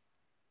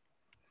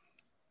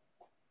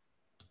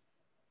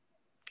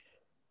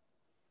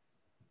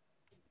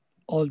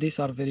 All these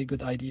are very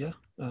good idea.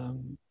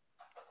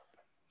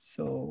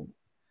 So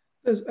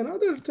there's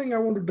another thing I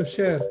wanted to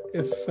share,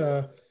 if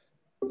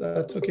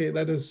that's okay.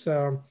 That is,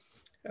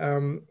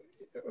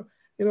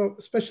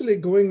 especially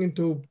going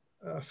into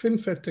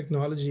FinFET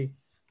technology,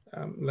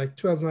 like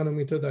 12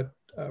 nanometer that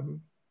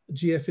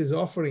GF is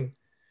offering.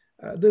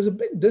 There's a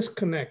big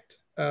disconnect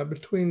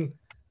between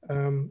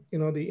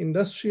the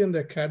industry and the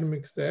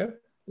academics there,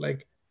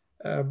 like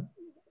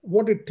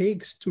what it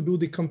takes to do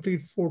the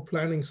complete forward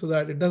planning so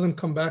that it doesn't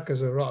come back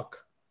as a rock,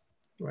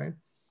 right?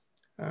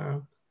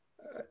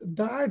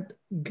 That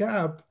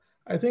gap,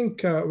 I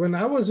think when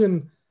I was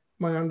in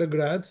my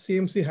undergrad,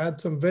 CMC had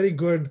some very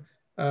good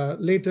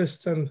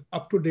latest and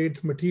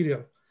up-to-date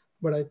material.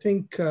 But I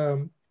think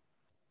for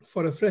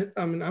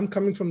I'm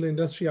coming from the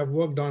industry, I've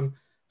worked on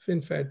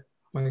FinFET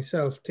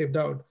myself, taped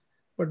out.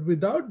 But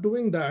without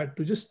doing that,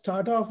 to just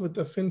start off with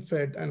the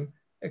FinFET and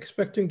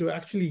expecting to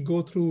actually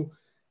go through,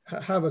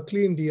 have a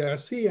clean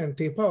DRC and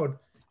tape out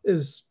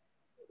is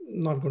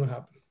not going to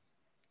happen.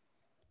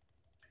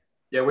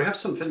 Yeah, we have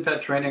some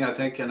FinFET training, I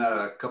think, in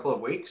a couple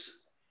of weeks.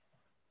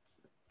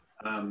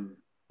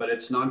 but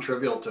it's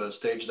non-trivial to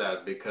stage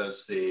that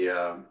because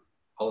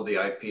all of the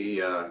IP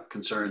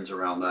concerns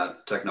around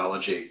that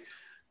technology.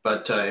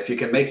 But if you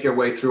can make your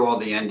way through all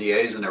the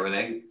NDAs and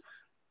everything,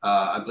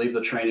 I believe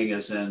the training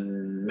is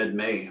in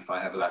mid-May, if I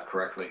have that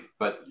correctly.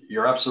 But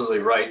you're absolutely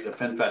right. The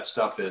FinFET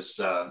stuff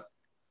is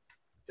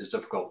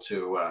difficult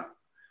to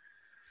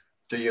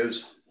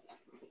use.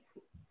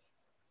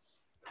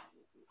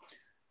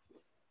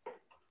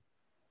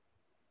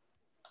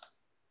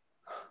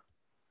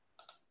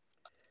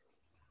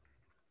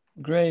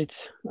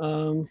 Great.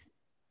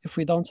 If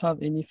we don't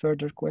have any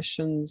further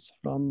questions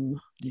from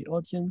the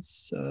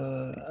audience,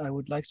 I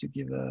would like to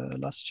give a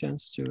last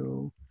chance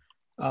to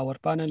our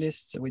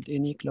panelists with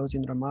any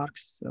closing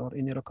remarks or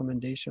any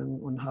recommendation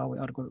on how we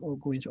are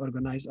going to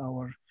organize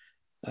our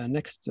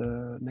next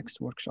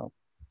workshop.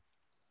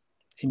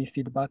 Any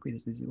feedback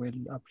is well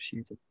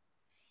appreciated.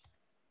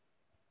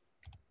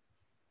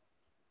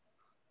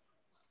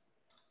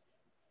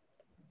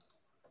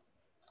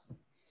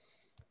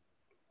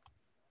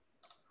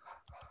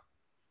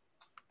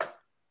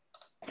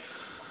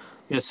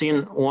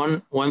 Yassine,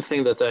 one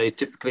thing that I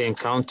typically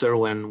encounter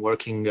when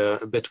working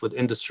a bit with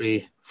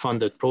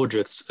industry-funded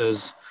projects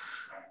is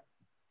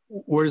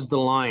where's the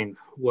line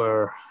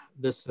where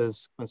this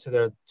is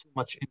considered too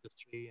much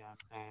industry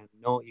and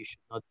no, you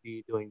should not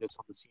be doing this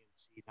on the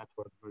CMC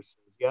network versus,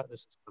 yeah,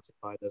 this is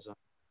classified as a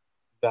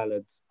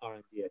valid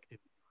R&D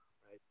activity,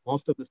 right?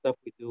 Most of the stuff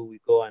we do, we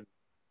go and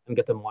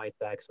get a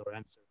MITAX or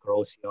NSERC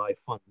or OCI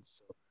funds.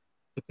 So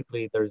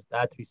typically there's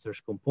that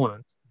research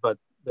component, but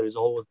there's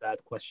always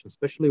that question,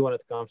 especially when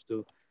it comes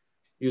to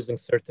using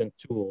certain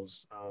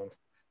tools.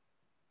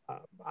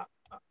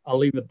 I'll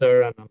leave it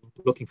there and I'm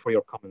looking for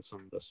your comments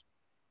on this.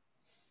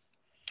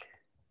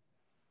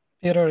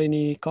 Peter,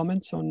 any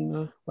comments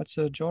on what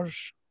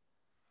George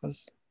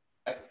was?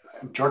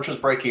 George was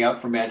breaking up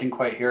for me. I didn't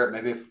quite hear it.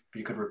 Maybe if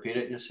you could repeat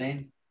it,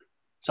 Yassine.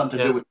 Something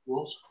to do with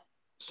tools?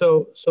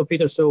 So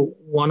Peter, so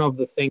one of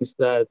the things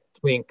that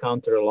we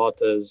encounter a lot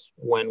is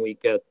when we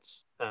get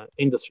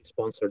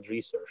industry-sponsored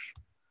research,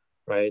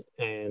 right?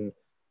 And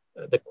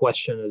the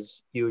question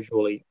is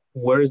usually,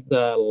 where's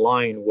the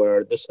line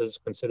where this is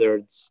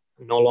considered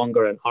no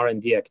longer an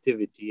R&D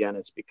activity and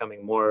it's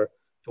becoming more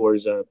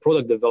towards a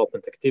product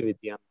development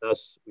activity, and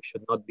thus we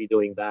should not be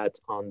doing that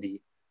on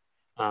the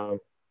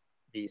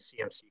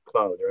CMC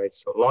cloud, right?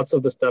 So lots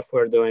of the stuff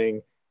we're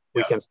doing,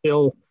 we can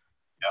still,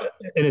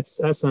 in its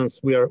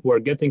essence, we're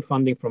getting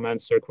funding from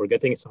NSERC, we're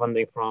getting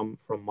funding from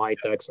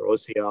MITAX or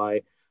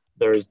OCI.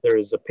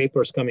 There's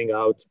papers coming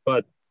out,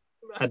 but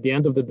at the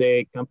end of the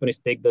day, companies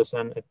take this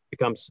and it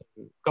becomes,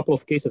 in a couple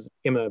of cases, it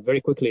became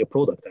very quickly a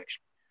product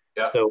actually.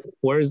 Yeah. So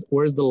where's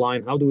the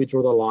line? How do we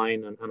draw the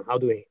line and how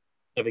do we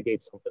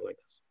navigate something like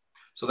this?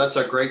 So that's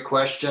a great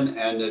question,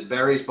 and it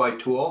varies by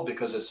tool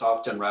because it's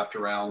often wrapped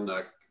around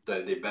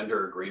the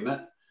vendor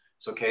agreement.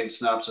 So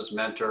Cadence, Synopsys,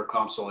 Mentor,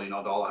 Console, they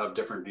all have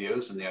different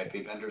views, and the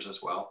IP vendors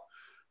as well.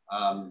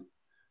 But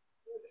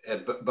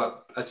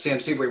at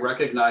CMC, we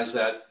recognize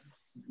that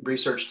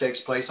research takes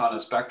place on a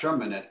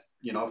spectrum, and it,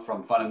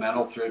 from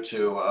fundamental through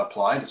to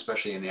applied,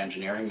 especially in the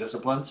engineering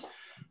disciplines.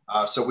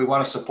 So we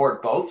want to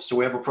support both. So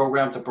we have a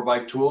program to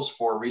provide tools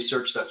for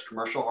research that's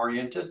commercial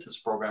oriented. It's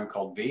a program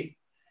called V,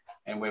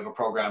 and we have a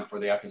program for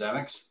the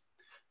academics.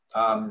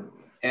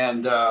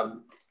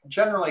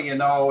 Generally,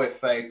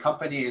 if a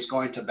company is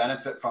going to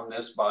benefit from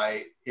this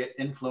by it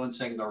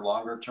influencing their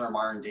longer term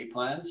R&D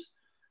plans,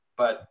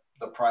 but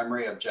the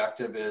primary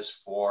objective is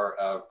for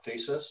a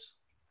thesis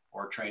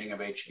or training of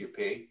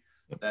HQP,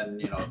 then,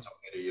 it's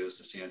okay to use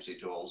the CMC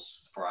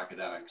tools for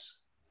academics.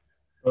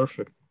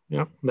 Perfect.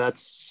 Yeah,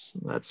 that's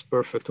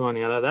perfect one.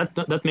 Yeah,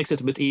 that makes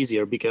it a bit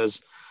easier because,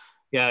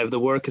 yeah, if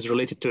the work is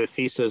related to a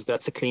thesis,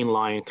 that's a clean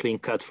line, clean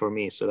cut for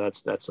me. So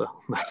that's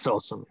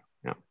awesome.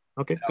 Yeah.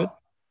 Okay, good.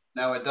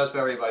 Now it does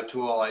vary by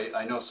tool.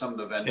 I know some of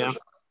the vendors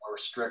are more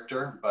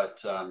stricter,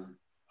 but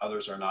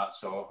others are not.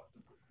 So,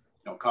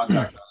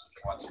 contact us if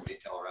you want some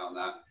detail around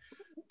that.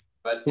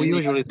 But we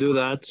usually do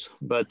that,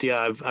 but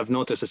yeah, I've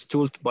noticed it's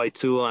tool by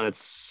tool, and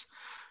it's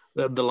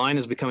the line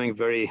is becoming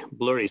very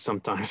blurry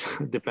sometimes,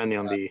 depending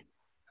on the.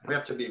 We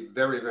have to be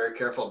very, very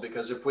careful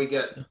because if we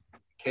get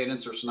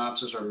Cadence or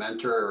Synopsys or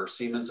Mentor or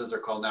Siemens, as they're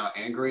called now,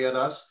 angry at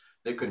us,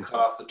 they could cut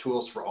off the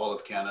tools for all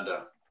of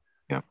Canada.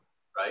 Yeah.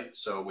 Right.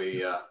 So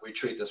we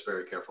treat this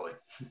very carefully.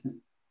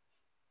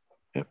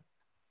 Yeah.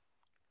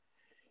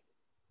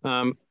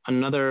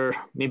 Another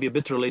maybe a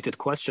bit related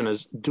question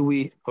is,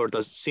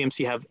 does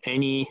CMC have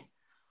any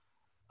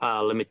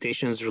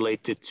limitations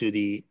related to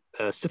the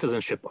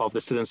citizenship of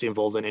the students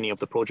involved in any of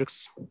the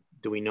projects?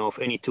 Do we know of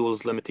any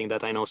tools limiting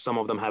that? I know some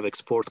of them have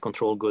export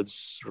control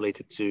goods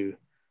related to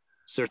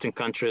certain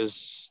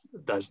countries.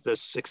 Does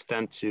this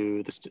extend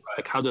to this?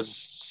 Like, how does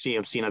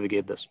CMC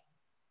navigate this?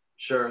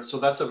 Sure. So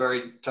that's a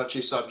very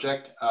touchy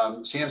subject.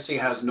 CMC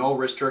has no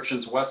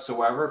restrictions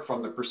whatsoever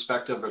from the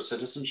perspective of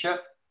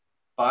citizenship,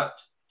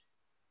 but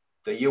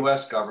the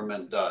US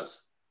government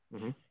does.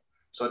 Mm-hmm.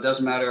 So it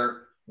doesn't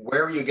matter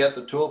where you get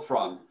the tool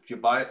from. If you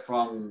buy it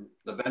from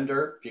the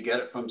vendor, if you get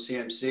it from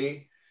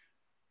CMC,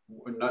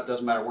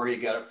 doesn't matter where you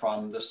get it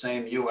from, the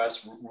same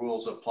US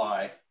rules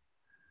apply.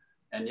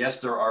 And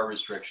yes, there are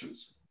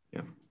restrictions,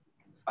 yeah,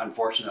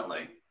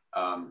 unfortunately.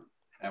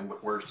 And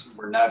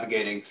we're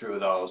navigating through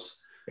those,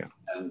 yeah,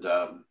 and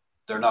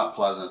they're not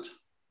pleasant.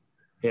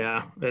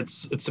 Yeah,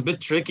 it's a bit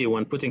tricky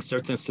when putting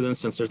certain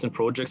students in certain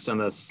projects, and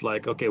it's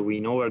like, okay, we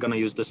know we're gonna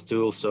use this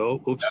tool,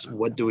 so oops, yeah,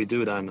 what do we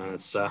do then? And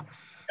it's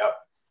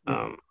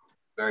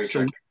very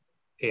tricky.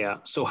 Yeah.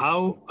 So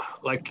how,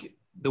 like,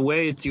 the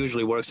way it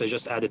usually works, I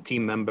just add a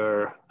team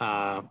member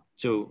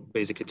to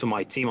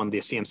my team on the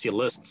CMC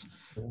lists,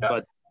 yeah,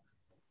 but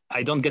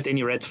I don't get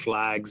any red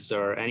flags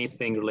or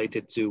anything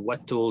related to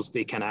what tools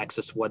they can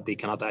access, what they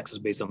cannot access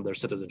based on their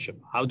citizenship.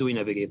 How do we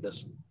navigate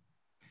this?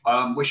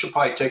 We should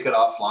probably take it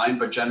offline,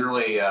 but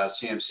generally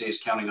CMC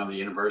is counting on the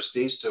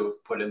universities to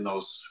put in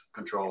those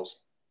controls.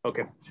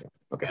 Okay.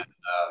 Okay. And,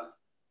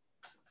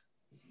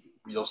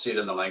 you'll see it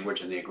in the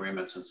language and the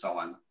agreements and so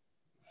on.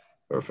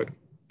 Perfect.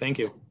 Thank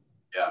you.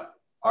 Yeah.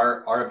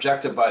 Our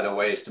objective, by the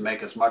way, is to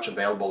make as much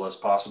available as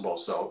possible.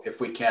 So if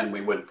we can,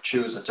 we would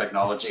choose a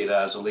technology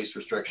that has the least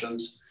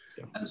restrictions,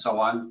 yeah, and so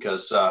on,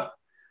 because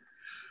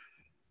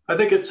I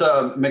think it's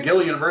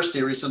McGill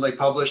University recently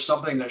published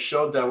something that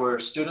showed that were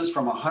students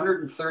from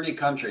 130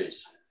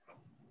 countries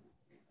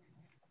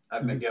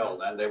at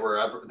McGill, and they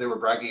were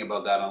bragging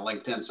about that on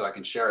LinkedIn, so I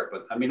can share it.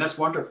 But I mean, that's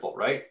wonderful,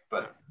 right?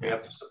 But we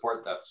have to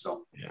support that.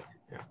 So yeah.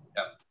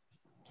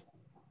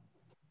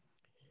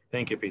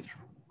 Thank you, Peter.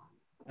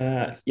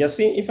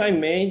 Yassine, if I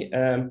may,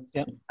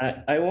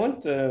 I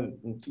want to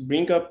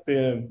bring up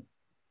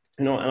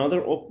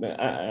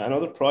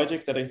another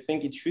project that I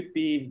think it should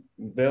be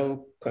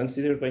well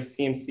considered by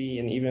CMC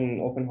and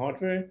even open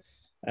hardware.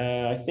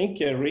 I think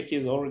Rick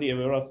is already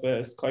aware of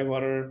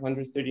Skywater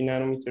 130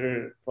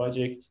 nanometer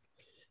project.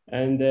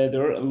 And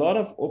there are a lot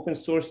of open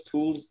source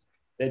tools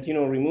that,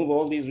 remove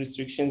all these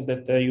restrictions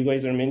that you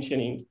guys are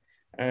mentioning.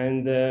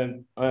 And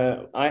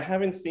I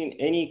haven't seen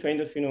any kind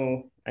of,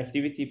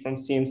 activity from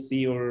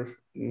CMC or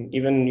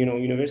even,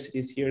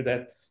 universities here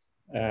that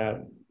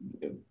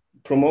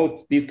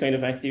promote these kind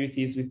of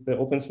activities with the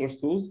open source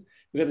tools,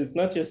 because it's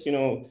not just,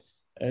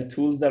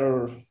 tools that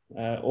are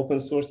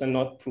open source and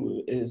not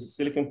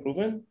silicon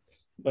proven,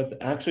 but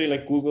actually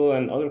like Google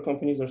and other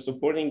companies are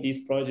supporting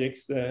these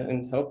projects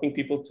and helping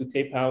people to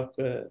tape out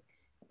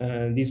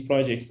these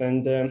projects.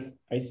 And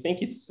I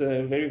think it's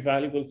very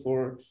valuable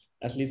for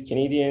at least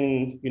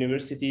Canadian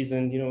universities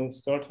and,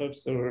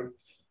 startups or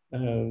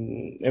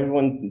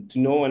everyone to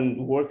know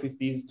and work with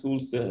these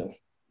tools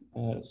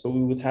so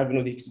we would have,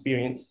 the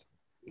experience.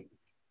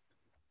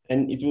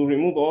 And it will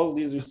remove all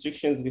these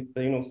restrictions with,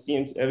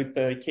 CMC,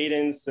 with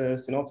Cadence,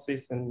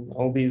 Synopsys, and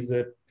all these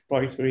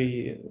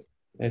proprietary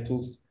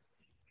tools.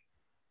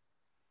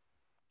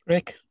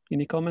 Rick,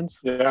 any comments?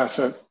 Yeah,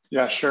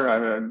 sure.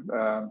 I'm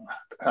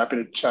happy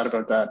to chat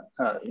about that.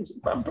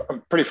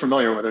 I'm pretty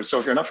familiar with it. So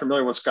if you're not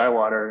familiar with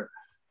Skywater,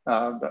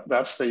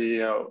 that's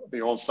the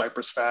old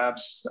Cypress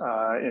fabs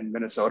in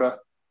Minnesota.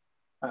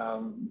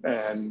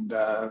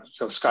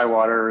 So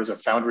Skywater is a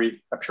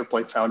foundry, a pure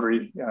play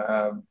foundry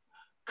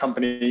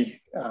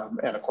company.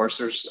 And of course,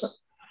 there's,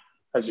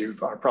 as you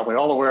are probably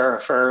all aware,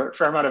 a fair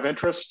amount of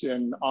interest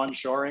in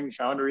onshoring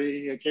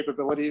foundry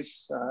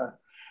capabilities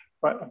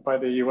by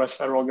the US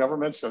federal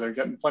government. So they're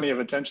getting plenty of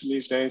attention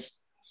these days.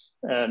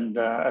 And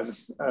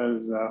as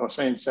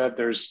Hossein said,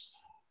 there's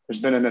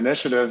been an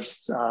initiative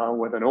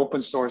with an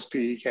open source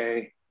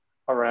PDK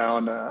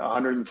around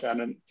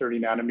 130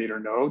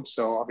 nanometer node.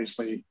 So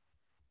obviously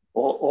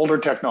older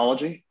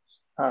technology,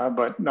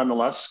 but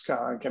nonetheless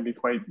can be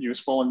quite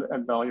useful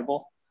and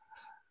valuable.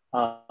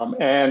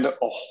 And a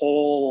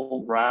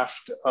whole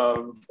raft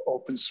of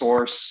open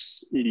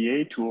source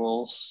EDA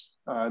tools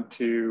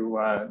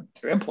to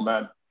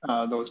implement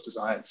those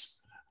designs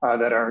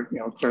that are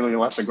clearly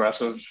less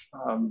aggressive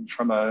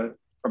from a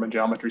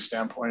geometry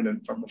standpoint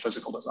and from a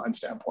physical design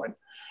standpoint.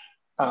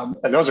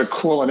 And those are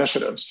cool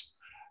initiatives.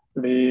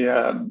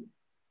 The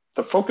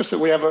focus that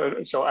we have,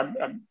 so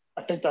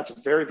I think that's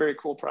a very, very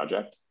cool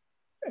project.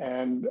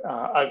 And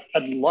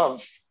I'd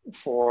love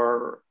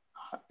for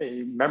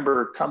a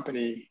member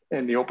company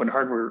in the open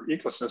hardware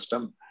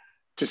ecosystem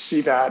to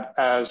see that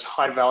as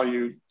high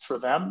value for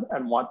them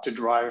and want to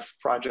drive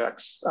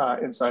projects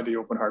inside the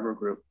open hardware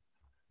group.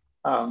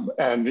 And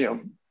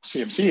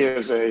CMC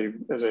is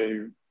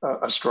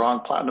a strong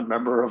platinum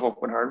member of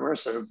open hardware.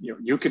 So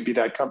you could be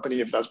that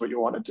company if that's what you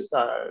wanted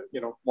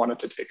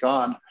to take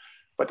on.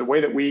 But the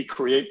way that we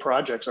create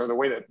projects, or the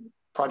way that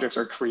projects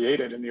are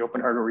created in the open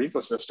hardware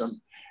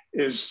ecosystem,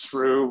 is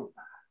through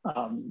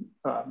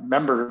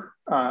member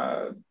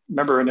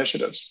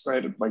initiatives,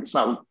 right? Like, it's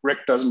not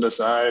Rick doesn't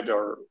decide,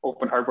 or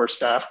open hardware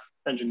staff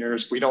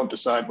engineers, we don't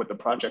decide what the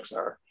projects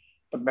are.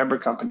 The member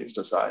companies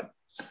decide.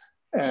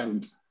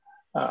 And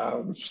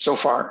so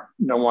far,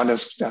 no one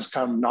has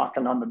come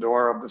knocking on the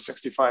door of the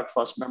 65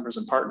 plus members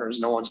and partners.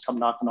 No one's come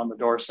knocking on the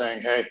door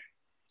saying, hey,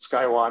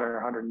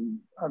 Skywater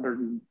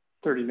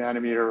 130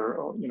 nanometer,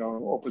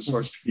 open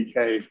source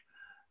PDK,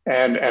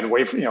 and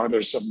wait for,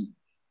 there's some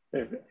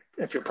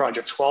if your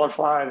projects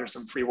qualify, there's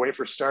some free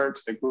wafer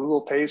starts that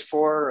Google pays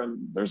for, and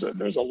there's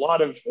a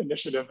lot of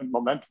initiative and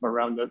momentum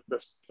around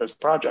this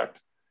project.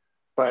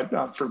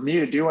 But for me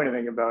to do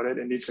anything about it,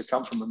 it needs to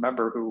come from a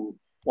member who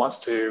wants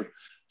to,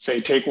 say,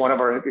 take one of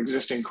our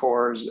existing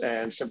cores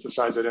and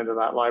synthesize it into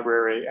that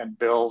library and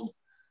build,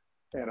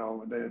 you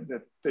know,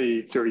 the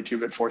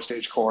 32-bit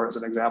 4-stage core as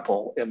an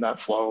example in that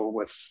flow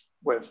with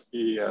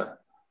the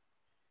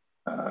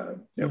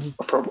you know,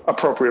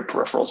 appropriate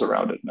peripherals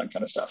around it and that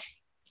kind of stuff.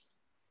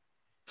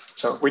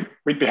 So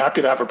we'd be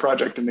happy to have a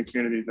project in the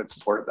community that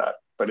supported that,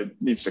 but it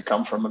needs to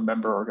come from a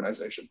member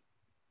organization,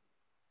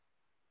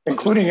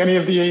 including any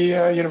of the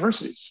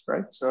universities,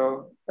 right?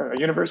 So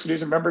university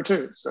is a member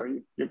too. So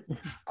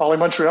Poly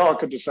Montreal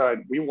could decide,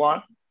 we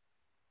want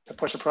to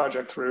push a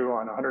project through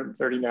on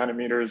 130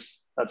 nanometers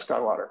at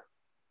Skywater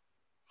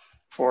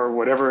for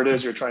whatever it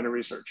is you're trying to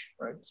research,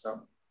 right?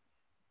 So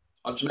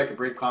I'll just make a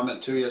brief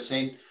comment too,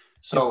 Yassine.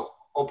 So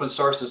open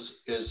source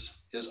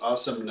is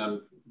awesome.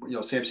 And, you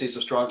know, CMC is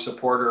a strong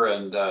supporter,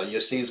 and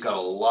Yassine's got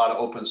a lot of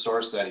open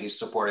source that he's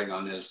supporting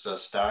on his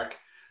stack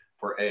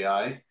for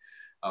AI.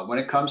 When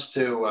it comes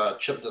to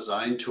chip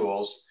design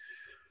tools,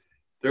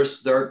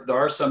 there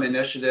are some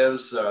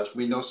initiatives.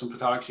 We know some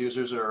photonics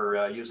users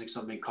are using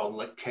something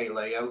called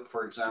K-Layout,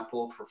 for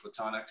example, for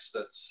photonics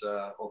that's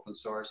open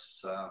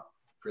source,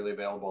 freely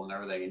available and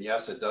everything. And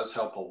yes, it does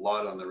help a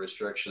lot on the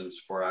restrictions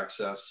for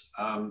access.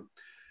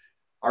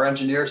 Our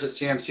engineers at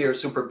CMC are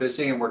super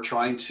busy, and we're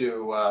trying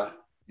to,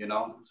 you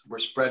know, we're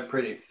spread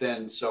pretty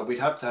thin. So we'd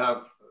have to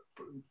have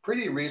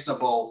pretty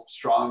reasonable,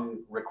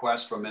 strong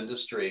requests from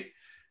industry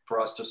for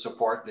us to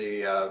support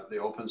the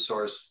open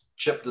source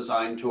chip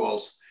design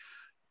tools.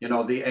 You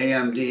know, the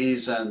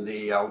AMDs and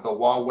the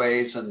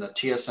Huawei's and the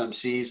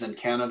TSMCs in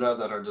Canada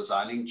that are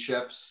designing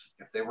chips,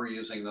 if they were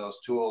using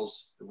those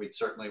tools, we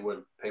certainly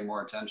would pay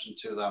more attention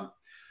to them.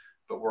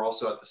 But we're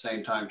also at the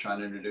same time trying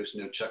to introduce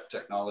new chip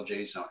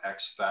technologies, you know,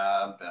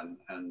 XFAB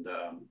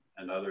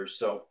and others.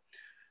 So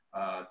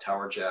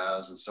Tower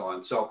Jazz and so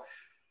on. So,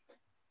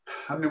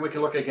 I mean, we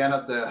can look again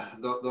at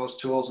those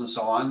tools and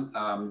so on.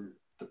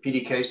 The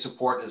PDK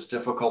support is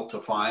difficult to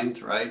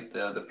find, right?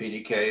 The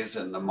PDKs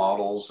and the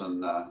models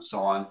and so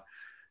on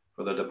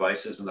for the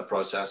devices and the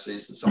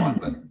processes and so on,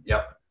 but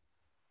yep.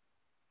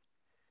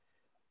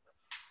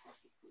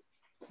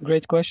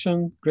 Great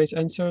question, great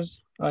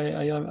answers. I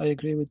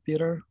agree with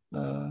Peter.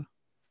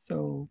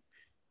 So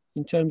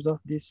in terms of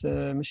these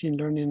machine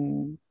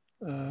learning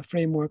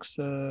frameworks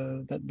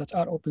that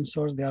are open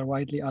source, they are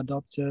widely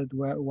adopted,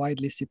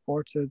 widely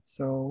supported.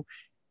 So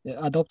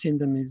adopting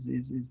them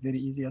is very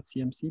easy at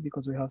CMC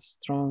because we have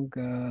strong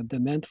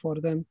demand for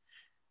them.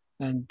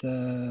 And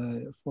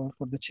for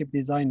the chip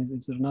design,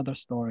 it's another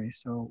story.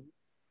 So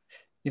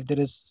if there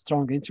is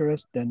strong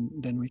interest,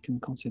 then we can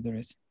consider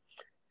it.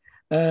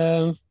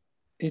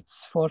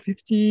 It's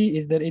 4:50.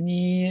 Is there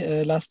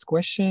any last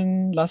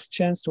question, last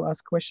chance to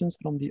ask questions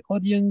from the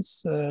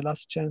audience,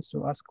 last chance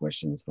to ask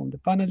questions from the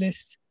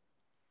panelists?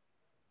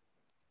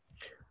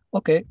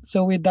 Okay,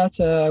 so with that,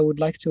 I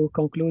would like to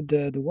conclude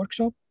the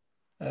workshop.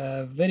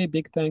 Very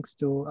big thanks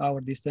to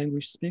our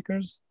distinguished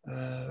speakers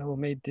who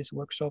made this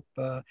workshop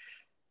a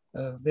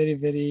very,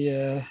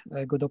 very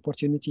good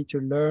opportunity to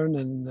learn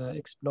and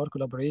explore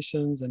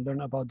collaborations and learn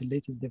about the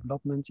latest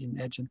development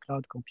in edge and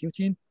cloud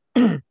computing.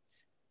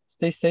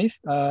 Stay safe.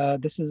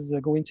 This is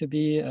going to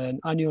be an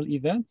annual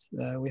event.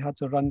 We had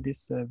to run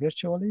this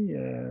virtually.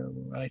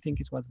 I think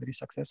it was very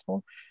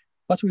successful,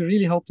 but we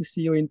really hope to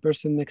see you in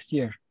person next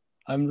year.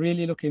 I'm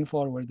really looking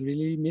forward,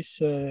 really miss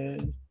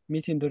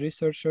meeting the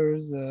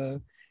researchers,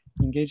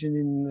 engaging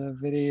in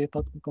very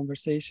thoughtful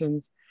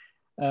conversations.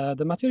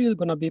 The material is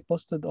going to be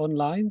posted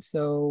online,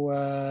 so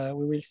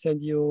we will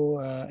send you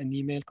an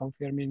email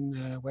confirming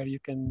where you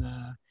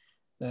can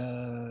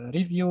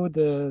review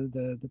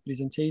the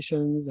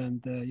presentations,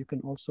 and you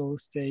can also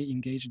stay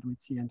engaged with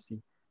CMC.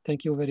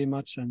 Thank you very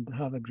much and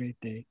have a great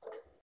day.